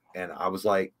bad. And I was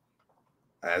like,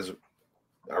 as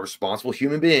a responsible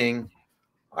human being,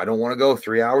 I don't want to go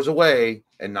 3 hours away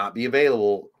and not be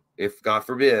available if, God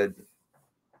forbid,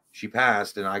 she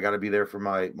passed and I got to be there for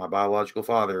my biological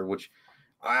father, which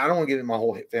I don't want to get into my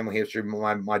whole family history,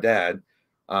 my dad,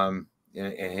 and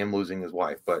him losing his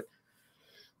wife. But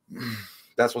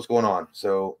that's what's going on.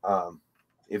 So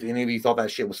if any of you thought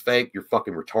that shit was fake, you're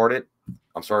fucking retarded.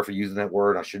 I'm sorry for using that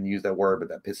word. I shouldn't use that word, but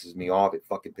that pisses me off. It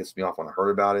fucking pissed me off when I heard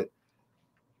about it.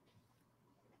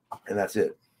 And that's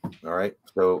it. All right.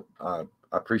 So I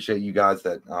appreciate you guys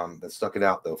that stuck it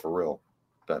out, though, for real.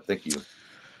 But thank you.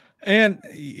 And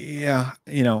yeah,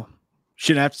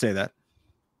 shouldn't have to say that.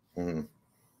 Mm-hmm.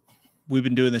 We've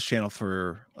been doing this channel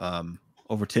for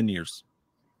over 10 years,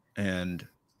 and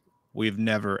we've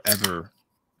never, ever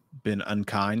been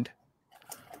unkind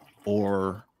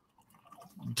or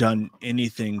done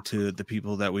anything to the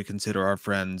people that we consider our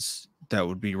friends that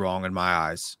would be wrong in my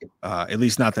eyes. At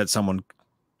least not that someone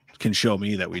can show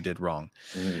me that we did wrong.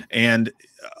 Mm-hmm. And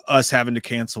us having to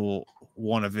cancel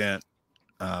one event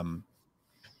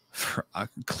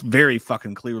very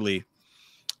fucking clearly,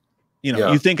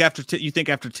 you think after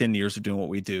 10 years of doing what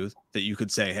we do that you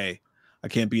could say, hey, I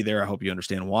can't be there. I hope you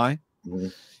understand why. Mm-hmm.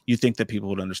 You think that people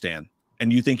would understand,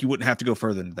 and you think you wouldn't have to go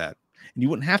further than that, and you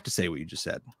wouldn't have to say what you just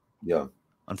said. Yeah.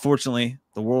 Unfortunately,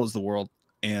 the world is the world,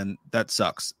 and that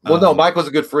sucks. Well, no, Mike was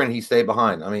a good friend. He stayed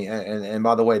behind. I mean, and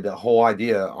by the way, the whole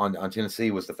idea on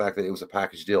Tennessee was the fact that it was a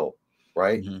package deal,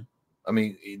 right? Mm-hmm. I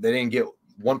mean, they didn't get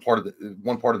one part of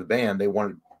the band. They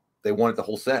wanted the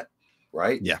whole set,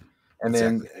 right? Yeah. And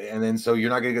then so you're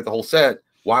not going to get the whole set.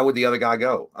 Why would the other guy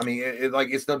go? I mean,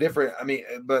 it's no different. I mean,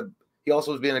 but he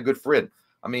also was being a good friend.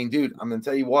 I mean, dude, I'm going to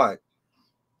tell you what.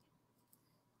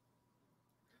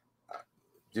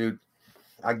 Dude,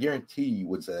 I guarantee you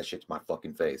would say that shit to my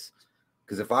fucking face.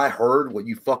 Because if I heard what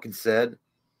you fucking said,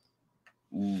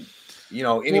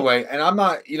 anyway, and I'm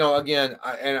not, again,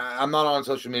 I'm not on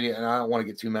social media and I don't want to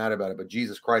get too mad about it, but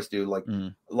Jesus Christ, dude,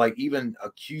 like even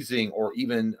accusing or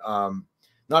even,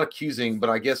 not accusing, but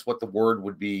I guess what the word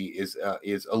would be is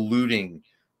alluding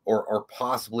or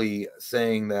possibly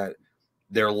saying that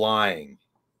they're lying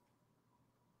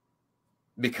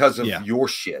because of your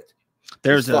shit.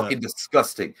 It's fucking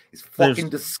disgusting. It's fucking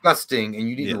disgusting, and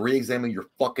you need to re-examine your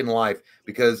fucking life,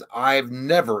 because I've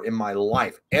never in my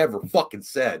life ever fucking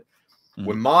said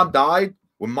when my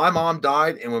mom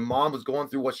died, and when mom was going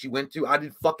through what she went through, I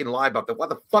didn't fucking lie about that. Why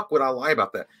the fuck would I lie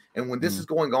about that? And when this is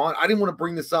going on, I didn't want to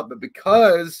bring this up, but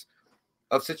because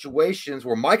of situations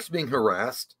where Mike's being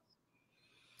harassed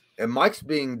and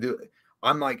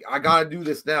I'm like, I got to do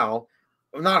this now.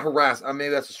 I'm not harassed. Maybe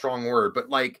that's a strong word, but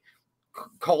like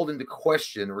called into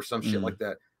question or some shit like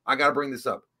that. I got to bring this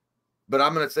up, but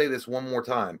I'm going to say this one more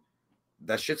time.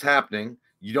 That shit's happening.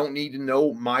 You don't need to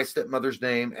know my stepmother's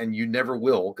name, and you never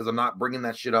will, because I'm not bringing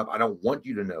that shit up. I don't want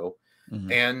you to know.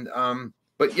 Mm-hmm. And,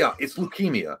 But yeah, it's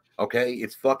leukemia. Okay,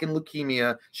 it's fucking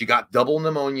leukemia. She got double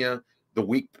pneumonia the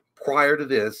week prior to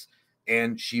this,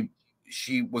 and she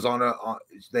was on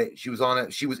she was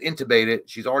intubated.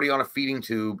 She's already on a feeding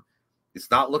tube. It's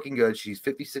not looking good. She's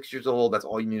 56 years old. That's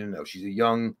all you need to know. She's a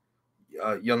young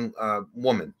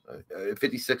woman.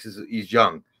 56 is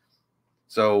young.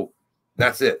 So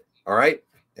that's it. All right.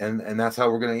 And that's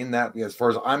how we're going to end that. As far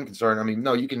as I'm concerned, I mean,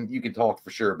 no, you can talk for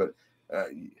sure, but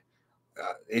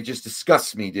it just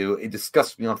disgusts me, dude. It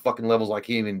disgusts me on fucking levels I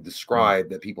can't even describe,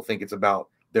 that people think it's about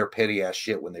their petty ass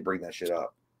shit when they bring that shit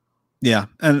up. Yeah.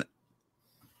 And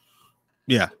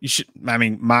yeah, you should, I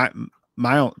mean, the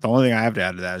only thing I have to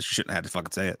add to that is you shouldn't have to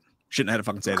fucking say it. Shouldn't have to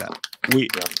fucking say that.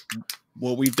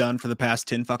 What we've done for the past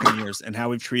 10 fucking years and how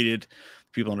we've treated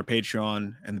people on our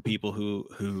Patreon and the people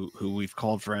who we've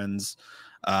called friends,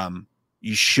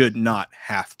 you should not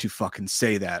have to fucking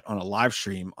say that on a live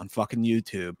stream on fucking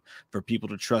YouTube for people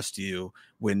to trust you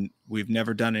when we've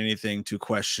never done anything to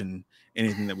question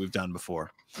anything that we've done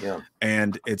before. Yeah.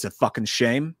 And it's a fucking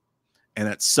shame, and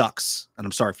it sucks. And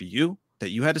I'm sorry for you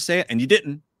that you had to say it, and you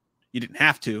didn't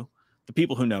have to. The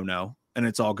people who know, and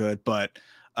it's all good. But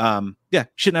yeah,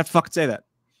 shouldn't have to fucking say that.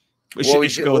 We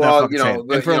should go with that fucking saying.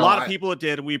 And for a lot of people, it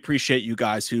did. And we appreciate you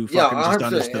guys who fucking just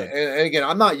understood. And again,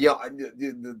 I'm not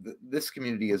yelling. This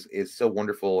community is so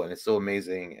wonderful, and it's so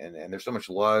amazing, and there's so much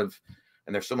love,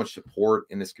 and there's so much support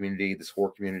in this community, this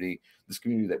horror community, this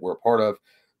community that we're a part of.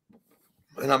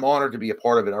 And I'm honored to be a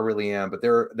part of it. I really am. But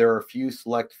there are a few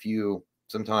select few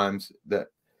sometimes that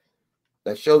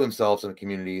show themselves in a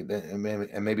community, and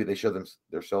maybe they show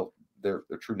their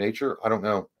true nature. I don't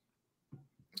know.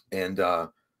 And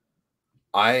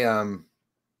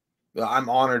I'm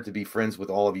honored to be friends with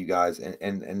all of you guys,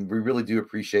 and we really do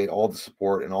appreciate all the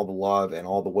support and all the love and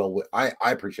all the I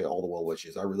appreciate all the well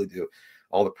wishes. I really do.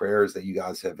 All the prayers that you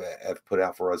guys have put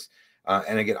out for us.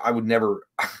 And again, I would never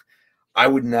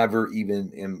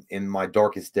even in my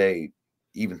darkest day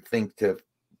even think to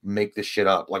make this shit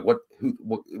up. Like what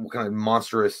kind of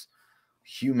monstrous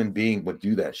human being would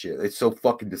do that shit? It's so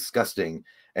fucking disgusting.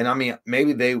 And I mean,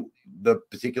 maybe the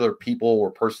particular people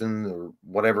or person or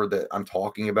whatever that I'm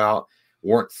talking about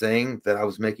weren't saying that I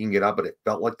was making it up, but it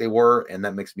felt like they were. And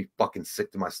that makes me fucking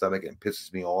sick to my stomach and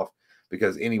pisses me off,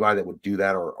 because anybody that would do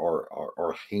that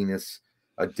are heinous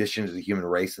addition to the human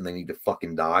race, and they need to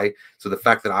fucking die. So the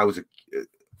fact that I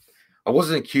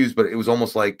wasn't accused, but it was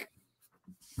almost like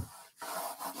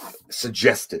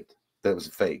suggested that it was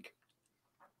fake.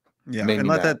 Yeah. Made me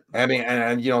mad. I mean,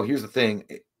 and you know, here's the thing.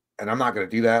 And I'm not going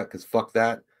to do that because fuck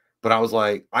that. But I was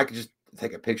like, I could just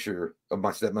take a picture of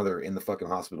my stepmother in the fucking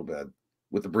hospital bed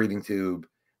with the breathing tube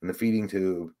and the feeding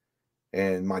tube,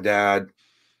 and my dad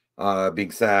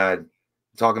being sad,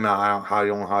 talking about how he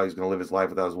don't know how he's going to live his life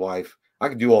without his wife. I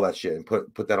could do all that shit and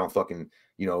put that on fucking,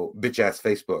 you know, bitch ass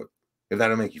Facebook if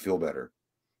that'll make you feel better.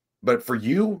 But for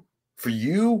you,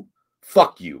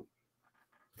 fuck you.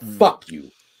 Fuck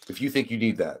you if you think you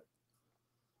need that.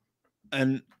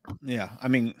 And yeah, I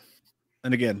mean,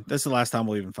 and again, this is the last time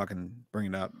we'll even fucking bring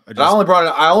it up. I only brought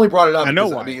it up. I know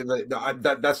why. I mean,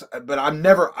 but I'm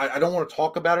never. I don't want to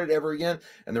talk about it ever again.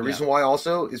 And the reason why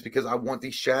also is because I want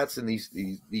these chats and these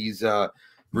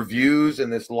reviews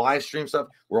and this live stream stuff.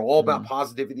 We're all about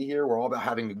positivity here. We're all about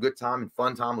having a good time and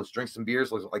fun time. Let's drink some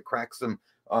beers. Let's like crack some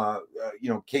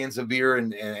cans of beer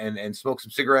and smoke some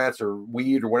cigarettes or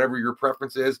weed or whatever your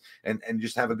preference is, and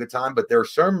just have a good time. But there are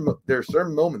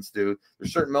certain moments, dude.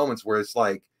 There's certain moments where it's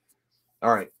like,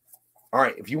 all right.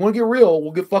 If you want to get real,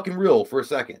 we'll get fucking real for a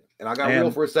second. And I got real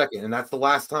for a second, and that's the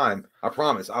last time. I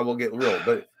promise I will get real.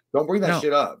 But don't bring that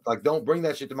shit up. Like, don't bring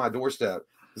that shit to my doorstep.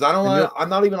 Because I'm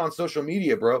not even on social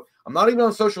media, bro. I'm not even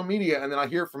on social media, and then I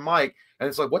hear from Mike, and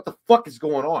it's like, what the fuck is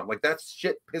going on? Like, that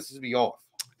shit pisses me off.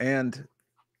 And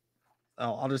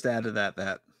I'll just add to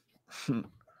that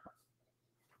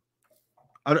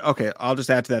okay, I'll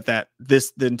just add to that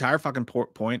the entire fucking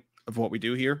point of what we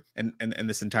do here and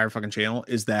this entire fucking channel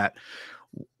is that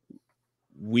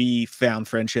we found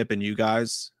friendship in you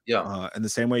guys, and the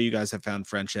same way you guys have found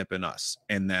friendship in us,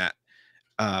 and that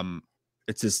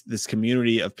it's this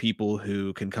community of people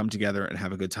who can come together and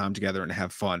have a good time together and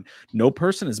have fun. No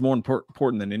person is more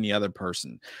important than any other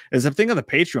person. As a thing of the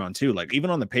Patreon too, like even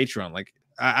on the Patreon, like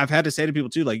I've had to say to people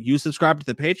too, like, you subscribe to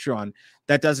the Patreon,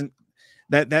 that doesn't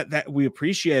that we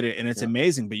appreciate it and it's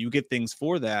amazing, but you get things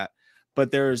for that.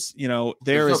 But there's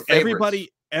everybody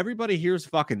here is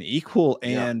fucking equal,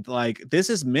 and like this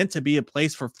is meant to be a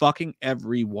place for fucking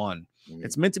everyone.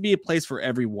 It's meant to be a place for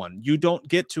everyone. You don't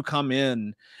get to come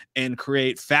in and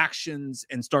create factions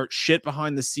and start shit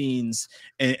behind the scenes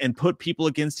and put people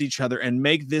against each other and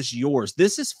make this yours.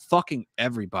 This is fucking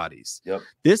everybody's. Yep.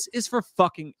 This is for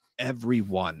fucking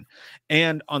everyone.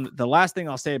 And on the last thing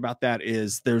I'll say about that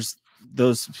is there's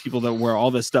those people that where all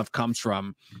this stuff comes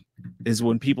from is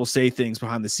when people say things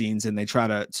behind the scenes and they try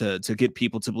to get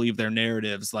people to believe their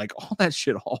narratives. Like all that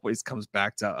shit always comes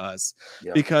back to us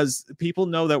because people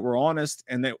know that we're honest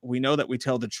and that we know that we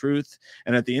tell the truth.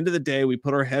 And at the end of the day, we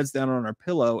put our heads down on our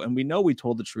pillow and we know we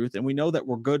told the truth and we know that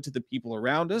we're good to the people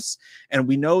around us. And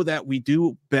we know that we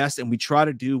do best and we try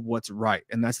to do what's right.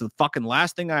 And that's the fucking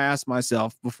last thing I ask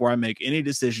myself before I make any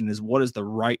decision is what is the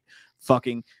right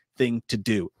fucking thing to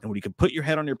do. And when you can put your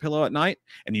head on your pillow at night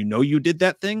and you know you did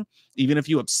that thing, even if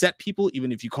you upset people,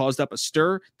 even if you caused up a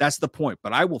stir, that's the point.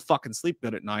 But I will fucking sleep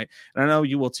good at night, and I know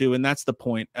you will too, and that's the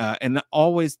point. And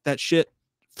always that shit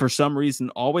for some reason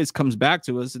always comes back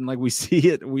to us, and like we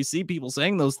see people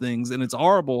saying those things, and it's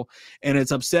horrible and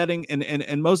it's upsetting,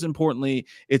 and most importantly,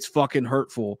 it's fucking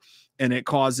hurtful, and it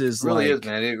causes it really is,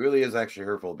 man. It really is actually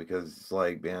hurtful because it's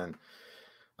like, man,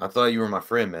 I thought you were my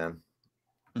friend, man.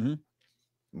 Mm-hmm.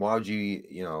 Why would you,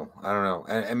 I don't know.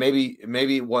 And maybe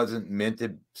it wasn't meant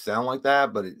to sound like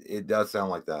that, but it does sound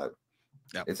like that.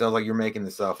 Yep. It sounds like you're making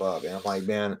this stuff up. And I'm like,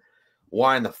 man,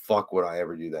 why in the fuck would I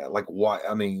ever do that? Like, why?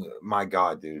 I mean, my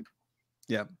God, dude.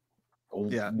 Yeah.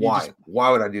 Yeah. Why? Why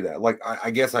would I do that? Like,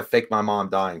 I guess I faked my mom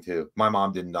dying too. My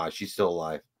mom didn't die. She's still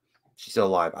alive.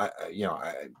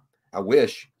 I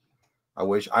wish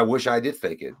I did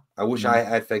fake it. I wish I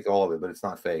had faked all of it, but it's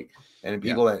not fake. And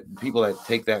people that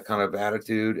take that kind of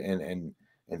attitude and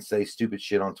say stupid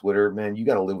shit on Twitter, man, you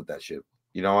got to live with that shit.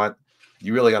 You know what?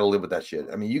 You really got to live with that shit.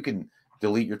 I mean, you can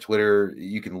delete your Twitter,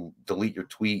 you can delete your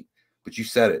tweet, but you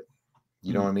said it.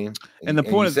 You know what I mean? And the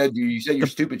point you said your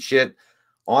stupid shit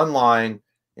online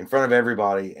in front of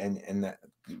everybody, and that,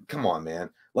 come on, man.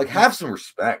 Like, have some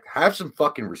respect. Have some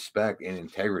fucking respect and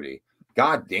integrity.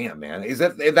 God damn, man. Is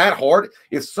that hard?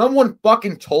 If someone looked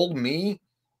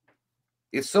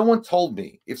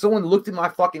in my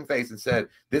fucking face and said,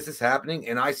 this is happening,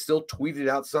 and I still tweeted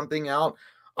out something out,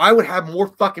 I would have more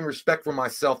fucking respect for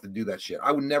myself to do that shit.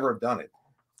 I would never have done it.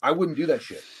 I wouldn't do that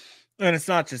shit. And it's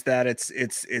not just that,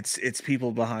 it's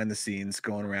people behind the scenes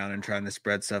going around and trying to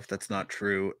spread stuff that's not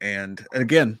true. And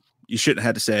again, you shouldn't have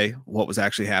had to say what was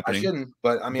actually happening. I shouldn't,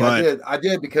 but I mean, I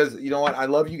did because you know what? I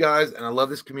love you guys and I love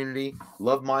this community.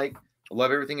 Love Mike. I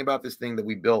love everything about this thing that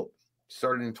we built.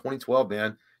 Started in 2012,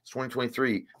 man. It's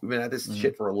 2023. We've been at this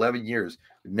shit for 11 years.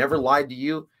 We've never lied to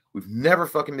you. We've never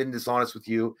fucking been dishonest with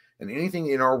you. And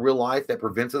anything in our real life that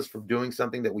prevents us from doing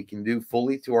something that we can do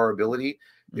fully to our ability,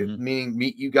 meaning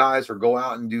meet you guys or go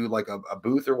out and do like a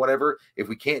booth or whatever, if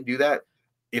we can't do that,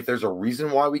 if there's a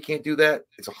reason why we can't do that,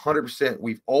 it's 100%.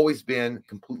 We've always been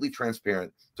completely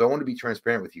transparent. So I want to be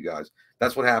transparent with you guys.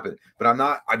 That's what happened. But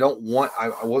I don't want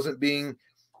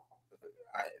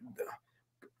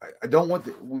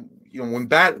when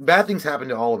bad things happen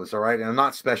to all of us, all right? And I'm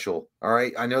not special, all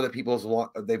right? I know that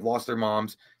they've lost their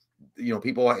moms.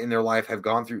 People in their life have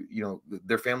gone through,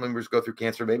 their family members go through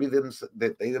cancer. Maybe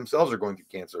they themselves are going through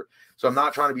cancer. So I'm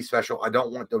not trying to be special. I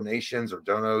don't want donations or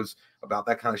donos about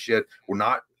that kind of shit. I'm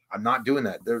not doing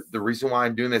that. The reason why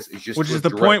I'm doing this is just, which is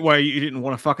the point why you didn't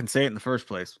want to fucking say it in the first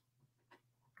place.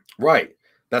 Right.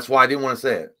 That's why I didn't want to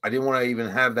say it. I didn't want to even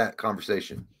have that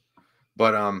conversation.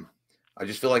 But I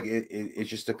just feel like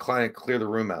it's just to kind of clear the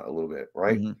room out a little bit,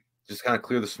 right? Mm-hmm. Just kind of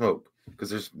clear the smoke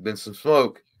because there's been some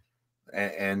smoke.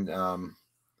 And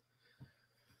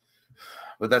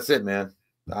but that's it, man.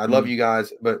 I love you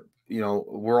guys, but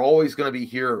we're always going to be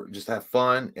here, just have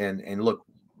fun and look,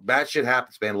 bad shit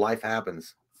happens, man. Life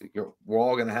happens. We're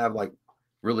all going to have like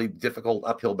really difficult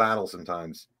uphill battles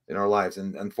sometimes in our lives.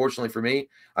 And unfortunately for me,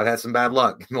 I've had some bad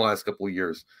luck in the last couple of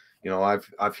years.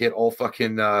 I've hit all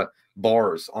fucking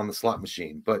bars on the slot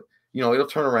machine, but it'll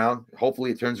turn around.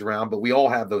 Hopefully it turns around, but we all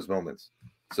have those moments.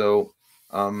 So,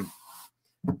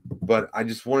 but I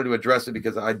just wanted to address it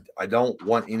because I don't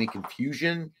want any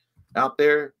confusion out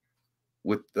there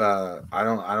with I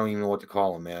don't even know what to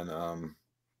call them, man.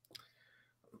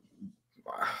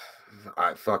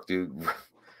 Fuck, dude.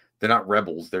 They're not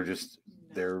rebels. They're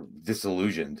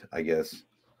disillusioned, I guess,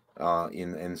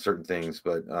 in certain things.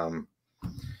 But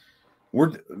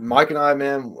we're Mike and I,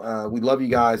 man. We love you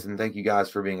guys and thank you guys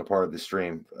for being a part of the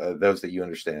stream. Those that you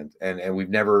understand, and we've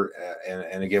never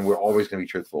and again, we're always going to be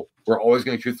truthful. We're always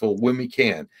going to be truthful when we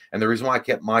can. And the reason why I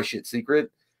kept my shit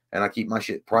secret and I keep my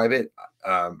shit private,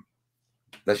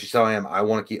 that's just how I am.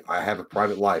 I have a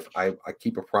private life. I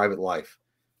keep a private life.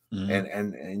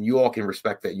 and you all can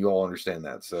respect that. You all understand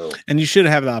that. So, and you should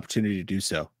have the opportunity to do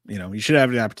so. You know, you should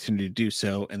have the opportunity to do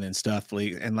so, and then stuff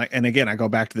and again, I go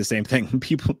back to the same thing.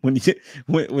 People, when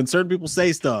certain people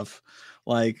say stuff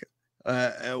like,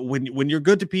 when you're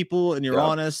good to people and you're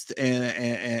honest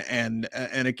and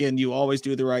again, you always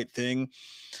do the right thing.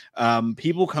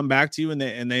 People come back to you and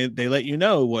they let you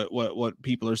know what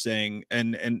people are saying,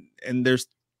 and there's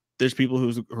people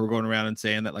who are going around and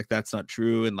saying that like that's not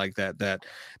true, and like that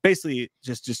basically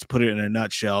just to put it in a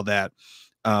nutshell, that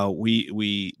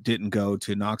we didn't go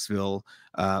to Knoxville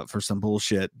for some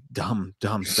bullshit dumb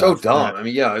stuff. So dumb. I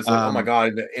mean, yeah, it's like, oh my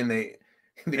god, in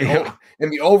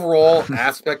the overall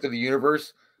aspect of the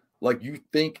universe, like you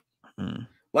think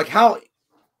like how,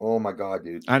 oh my god,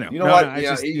 dude. I know. You know what?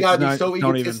 You gotta be so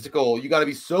egotistical. You gotta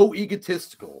be so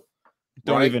egotistical.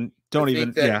 Don't even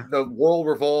the world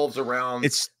revolves around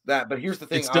that. But here's the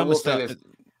thing, I will say this.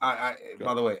 I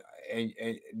by the way, and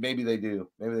maybe they do.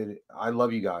 I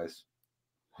love you guys,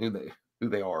 who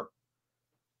they are.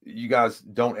 You guys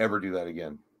don't ever do that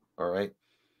again. All right?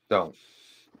 Don't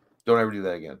ever do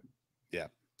that again. Yeah.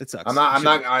 It sucks. I'm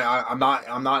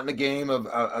not in the game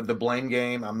of the blame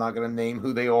game. I'm not gonna name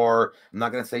who they are. I'm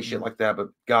not gonna say shit like that. But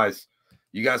guys,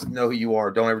 you guys know who you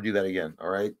are. Don't ever do that again. All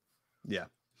right? Yeah.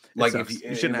 Like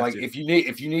if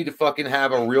you need to fucking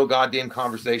have a real goddamn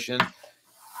conversation,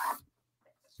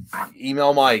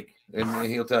 email Mike and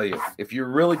he'll tell you. If you're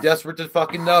really desperate to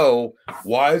fucking know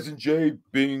why isn't Jay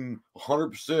being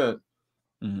 100%,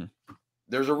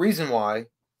 there's a reason why.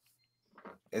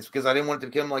 It's because I didn't want it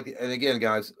to become like. And again,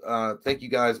 guys, thank you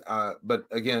guys. But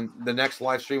again, the next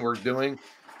live stream we're doing,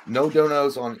 no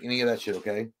donos on any of that shit.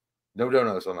 Okay, no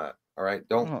donos on that. All right, I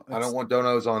don't want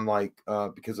donos on like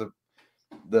because of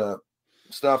the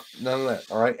stuff, none of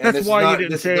that. All right, and that's why you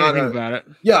didn't say anything about it.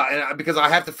 Yeah, and because I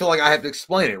have to feel like I have to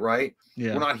explain it, right?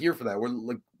 Yeah, we're not here for that. We're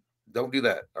like, don't do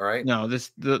that. All right. No,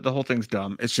 the whole thing's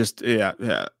dumb. It's just yeah.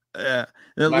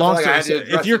 Long story,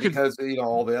 if you're because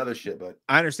all the other shit, but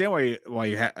I understand why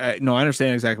you no, I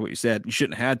understand exactly what you said. You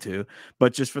shouldn't have had to,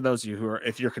 but just for those of you who are,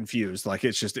 if you're confused, like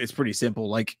it's pretty simple.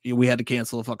 Like we had to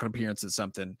cancel a fucking appearance at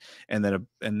something, and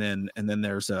then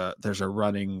there's a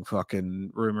running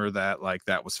fucking rumor that like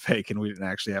that was fake, and we didn't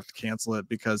actually have to cancel it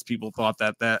because people thought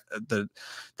that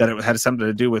it had something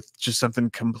to do with just something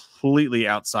completely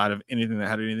outside of anything that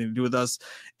had anything to do with us.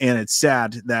 And it's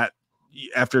sad that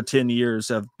after 10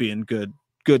 years of being good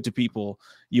to people,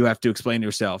 you have to explain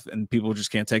yourself, and people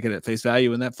just can't take it at face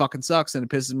value, and that fucking sucks, and it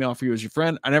pisses me off for you as your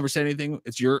friend. I never say anything.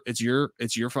 It's your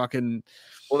fucking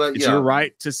it's your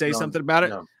right to say something about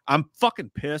it. I'm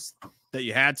fucking pissed that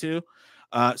you had to.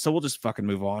 So we'll just fucking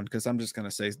move on because I'm just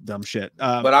gonna say dumb shit.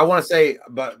 But I want to say,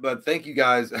 but thank you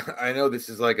guys. I know this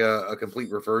is like a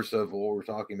complete reverse of what we're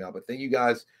talking about, but thank you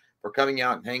guys for coming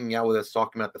out and hanging out with us,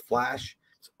 talking about The Flash.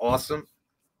 It's awesome.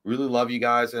 Really love you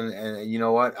guys, and you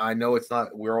know what? I know it's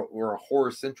not we're a horror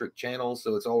centric channel,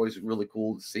 so it's always really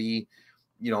cool to see,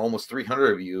 almost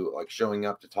 300 of you like showing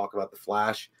up to talk about The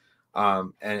Flash,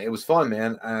 and it was fun,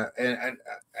 man.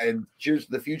 And cheers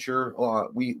to the future.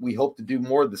 We hope to do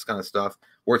more of this kind of stuff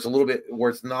where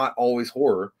it's not always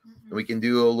horror, and we can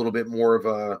do a little bit more of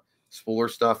a spoiler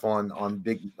stuff on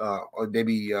big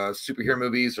maybe superhero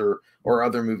movies or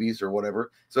other movies or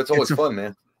whatever. So it's always fun,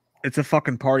 man. It's a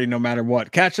fucking party no matter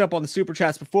what. Catch up on the super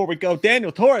chats before we go.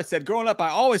 Daniel Torres said, growing up, I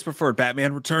always preferred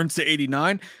Batman Returns to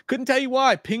 89. Couldn't tell you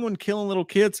why. Penguin killing little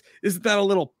kids. Isn't that a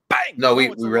little bang? No, we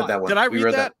read that one. Did I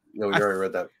read that? No, we already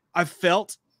read that. I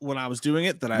felt when I was doing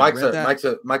it that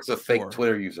Mike's a fake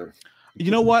Twitter user.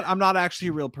 You know what? I'm not actually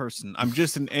a real person. I'm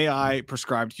just an AI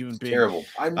prescribed human being. Terrible.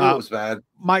 I knew it was bad.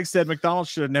 Mike said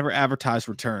McDonald's should have never advertised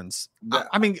returns.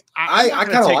 I mean, I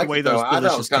kind of like it, though. I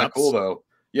thought it was kind of cool, though.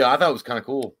 Yeah, I thought it was kind of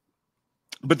cool.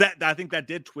 But I think that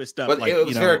did twist up. But like, it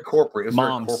was very corporate.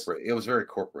 It was very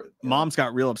corporate. Moms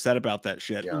got real upset about that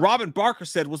shit. Yeah. Robin Barker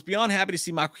said, was beyond happy to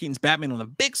see Michael Keaton's Batman on the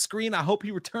big screen. I hope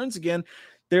he returns again.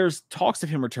 There's talks of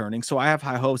him returning, so I have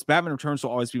high hopes. Batman Returns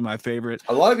will always be my favorite.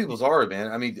 A lot of people's are,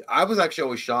 man. I mean, I was actually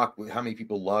always shocked with how many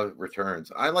people love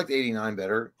Returns. I liked 89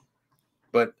 better.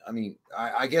 But, I mean,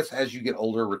 I guess as you get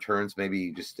older, Returns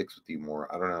maybe just sticks with you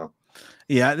more. I don't know.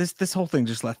 Yeah, this whole thing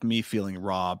just left me feeling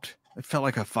robbed. It felt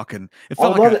like an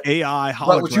AI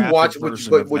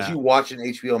holographic would you watch an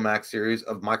HBO Max series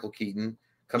of Michael Keaton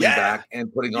coming back and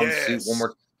putting on the suit one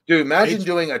more? Dude, imagine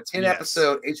doing a 10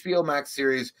 episode HBO Max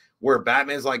series where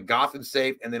Batman's like Gotham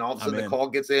safe, and then all of a sudden the call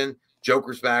gets in,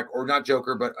 Joker's back, or not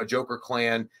Joker, but a Joker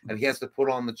clan, and he has to put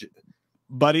on the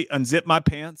buddy, unzip my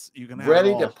pants. You can have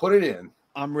ready to put it in.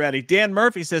 I'm ready. Dan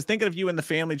Murphy says, thinking of you and the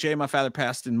family, Jay. My father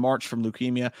passed in March from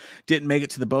leukemia. Didn't make it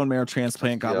to the bone marrow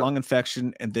transplant. Got lung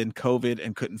infection and then COVID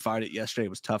and couldn't fight it yesterday. It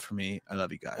was tough for me. I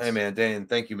love you guys. Hey man, Dan,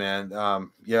 thank you, man.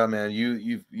 Yeah, man,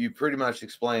 you pretty much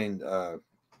explained.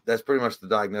 That's pretty much the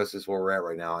diagnosis where we're at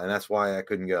right now, and that's why I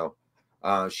couldn't go.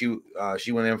 She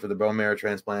went in for the bone marrow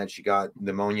transplant. She got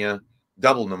pneumonia,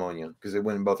 double pneumonia, because it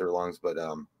went in both her lungs. But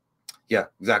yeah,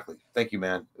 exactly. Thank you,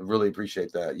 man. I really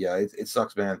appreciate that. Yeah, it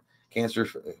sucks, man. Cancer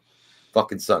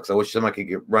fucking sucks. I wish somebody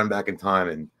could run back in time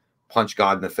and punch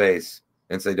God in the face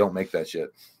and say, "Don't make that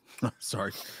shit."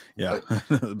 Sorry. Yeah.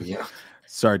 Yeah.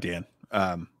 Sorry, Dan.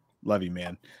 Love you,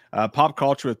 man. Pop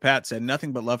Culture with Pat said,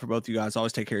 nothing but love for both you guys.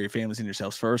 Always take care of your families and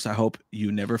yourselves first. I hope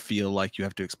you never feel like you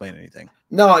have to explain anything.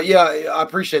 No, yeah, I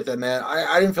appreciate that, man.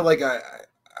 I didn't feel like I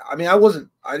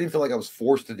didn't feel like I was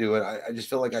forced to do it. I just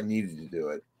felt like I needed to do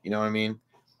it. You know what I mean?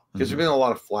 Because there's been a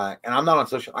lot of flack, and I'm not on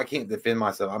social. I can't defend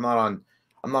myself. I'm not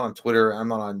on Twitter. I'm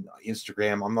not on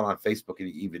Instagram. I'm not on Facebook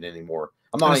even anymore.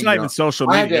 It's not even social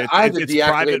media. I had to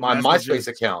deactivate my MySpace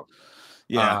account.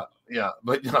 Yeah. Yeah,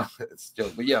 but it's still,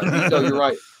 but yeah, no, you're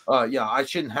right. Yeah, I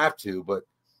shouldn't have to, but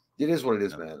it is what it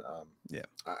is, man. Yeah,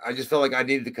 I just felt like I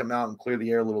needed to come out and clear the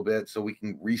air a little bit so we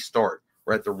can restart.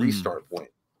 We're at the restart point.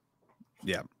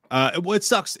 Yeah. Well, it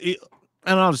sucks. And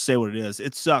I'll just say what it is.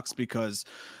 It sucks because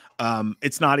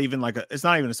it's not even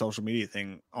a social media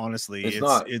thing. Honestly,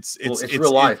 it's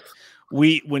real life.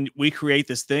 When we create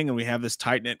this thing and we have this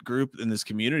tight knit group and this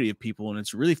community of people, and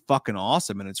it's really fucking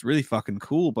awesome and it's really fucking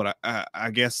cool. But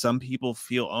I guess some people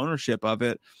feel ownership of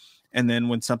it, and then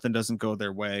when something doesn't go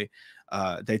their way,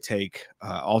 they take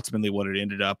ultimately what it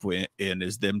ended up with in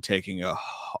is them taking a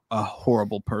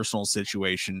horrible personal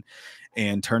situation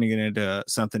and turning it into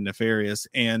something nefarious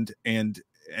and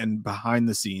behind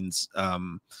the scenes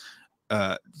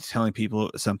telling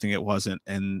people something it wasn't.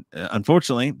 And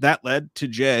unfortunately, that led to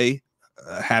Jay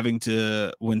having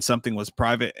to, when something was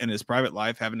private in his private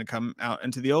life, having to come out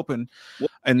into the open.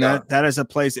 And that is a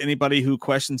place anybody who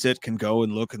questions it can go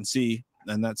and look and see.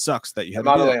 And that sucks that you have.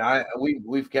 By the way,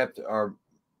 we've kept our,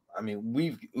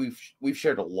 we've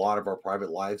shared a lot of our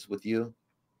private lives with you,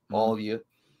 all of you,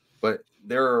 but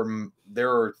there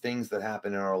are things that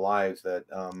happen in our lives that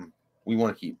we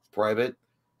want to keep private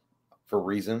for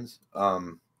reasons.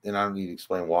 And I don't need to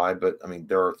explain why, but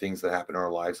there are things that happen in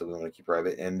our lives that we want to keep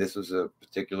private. And this was a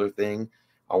particular thing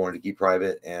I wanted to keep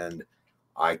private, and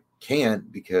I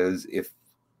can't because you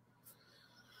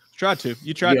tried to.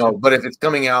 But if it's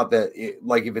coming out that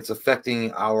if it's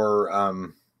affecting our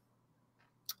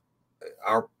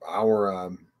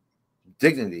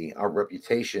dignity, our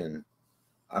reputation,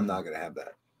 I'm not going to have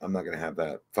that. I'm not going to have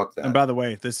that. Fuck that. And by the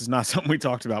way, this is not something we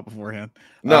talked about beforehand.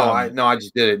 I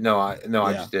just did it. I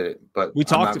just did it. But we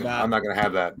talked about. I'm not going to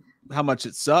have that. How much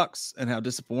it sucks and how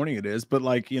disappointing it is. But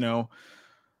I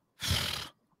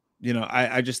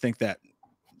just think that.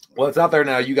 Well, it's out there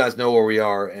now. You guys know where we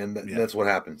are, and that's what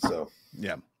happened. So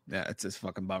yeah, it's a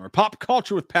fucking bummer. Pop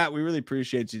Culture with Pat. We really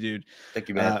appreciate you, dude. Thank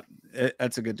you, man.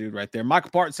 That's a good dude right there.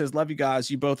 Michael Parton says, love you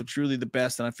guys. You both are truly the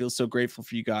best. And I feel so grateful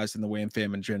for you guys and the Wham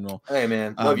fam in general. Hey,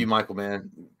 man. Love you, Michael, man.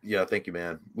 Yeah, thank you,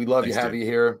 man. We love you, have you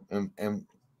here. And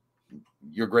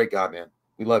you're a great guy, man.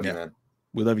 We love you, man.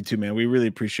 We love you too, man. We really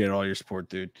appreciate all your support,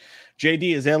 dude.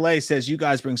 JD is LA says, you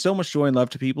guys bring so much joy and love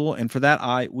to people. And for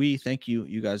that, we thank you.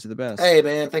 You guys are the best. Hey,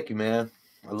 man. Thank you, man.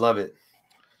 I love it.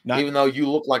 Even though you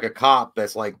look like a cop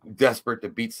that's desperate to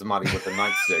beat somebody with a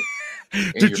nightstick.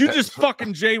 Did you just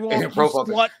fucking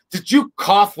jaywalk? Did you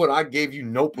cough when I gave you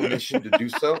no permission to do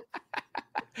so?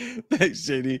 Thanks,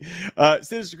 JD.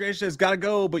 Sinister Grace says, gotta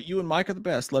go, but you and Mike are the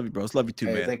best. Love you, bros. Love you too,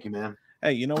 man. Thank you, man.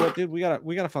 Hey, you know what, dude? We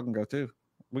gotta fucking go too.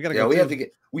 We gotta go. We have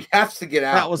to get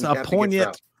out. That was a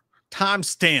poignant time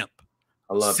stamp.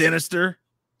 I love Sinister.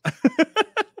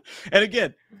 And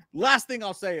again, last thing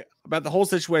I'll say about the whole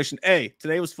situation.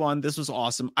 Today was fun. This was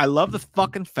awesome. I love the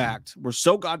fucking fact we're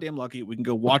so goddamn lucky we can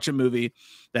go watch a movie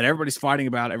that everybody's fighting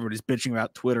about, everybody's bitching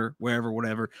about, Twitter, wherever,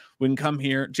 whatever. We can come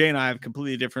here. Jay and I have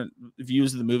completely different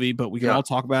views of the movie, but we can all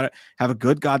talk about it, have a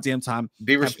good goddamn time,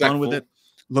 be respectful, have fun with it,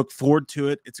 look forward to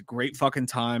it. It's a great fucking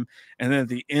time. And then at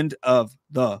the end of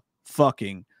the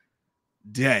fucking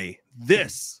day,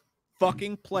 this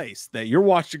fucking place that you're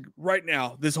watching right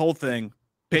now, this whole thing,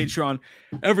 Patreon,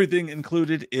 everything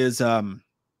included is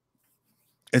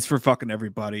it's for fucking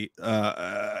everybody.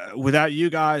 Without you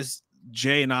guys,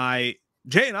 Jay and I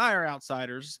are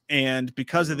outsiders, and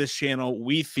because of this channel,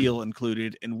 we feel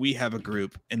included, and we have a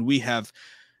group, and we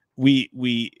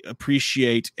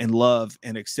appreciate and love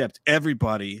and accept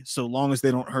everybody so long as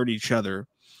they don't hurt each other.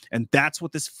 And that's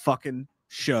what this fucking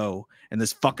show and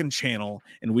this fucking channel,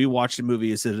 and we watch the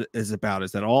movie is about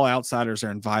is that all outsiders are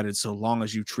invited so long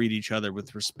as you treat each other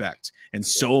with respect, and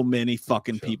so many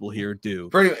fucking people here do.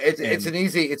 It's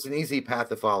an easy path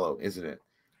to follow, isn't it?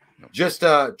 Just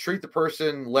treat the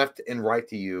person left and right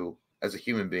to you as a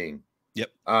human being. Yep.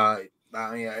 I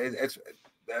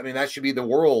mean that should be the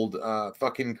world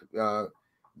fucking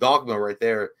dogma right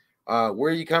there.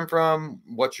 Where you come from,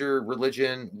 what's your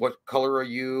religion, what color are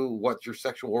you, what's your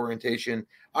sexual orientation,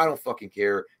 I don't fucking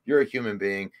care. You're a human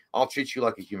being. I'll treat you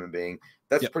like a human being.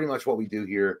 That's pretty much what we do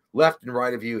here. Left and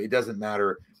right of you, it doesn't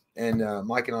matter. And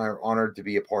Mike and I are honored to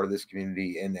be a part of this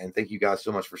community. And thank you guys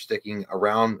so much for sticking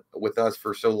around with us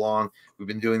for so long. We've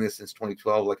been doing this since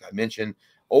 2012, like I mentioned,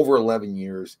 over 11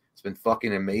 years. It's been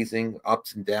fucking amazing.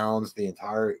 Ups and downs. The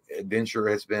entire adventure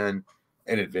has been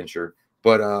an adventure.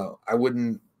 But I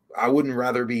wouldn't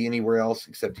rather be anywhere else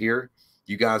except here.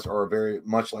 You guys are very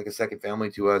much like a second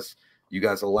family to us. You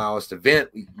guys allow us to vent.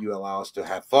 You allow us to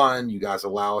have fun. You guys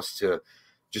allow us to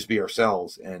just be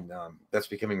ourselves. And that's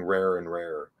becoming rarer and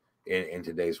rarer in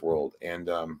today's world. And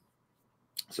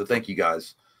so thank you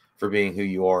guys for being who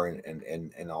you are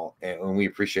and all. And we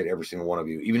appreciate every single one of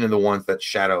you, even in the ones that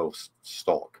shadow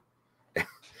stalk.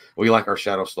 We like our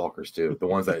shadow stalkers too. The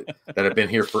ones that have been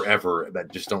here forever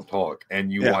that just don't talk.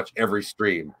 And you watch every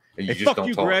stream and you just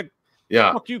don't talk. Greg.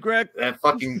 Yeah. Fuck you, Greg. That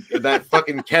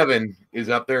fucking Kevin is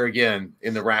up there again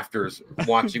in the rafters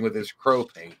watching with his crow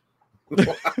paint.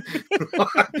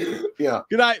 Yeah.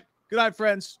 Good night,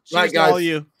 friends. Cheers to all of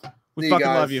you. We fucking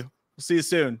love you. We'll see you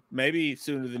soon. Maybe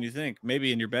sooner than you think.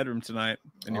 Maybe in your bedroom tonight.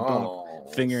 In your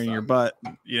finger in your butt.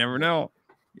 You never know.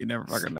 You never fucking know.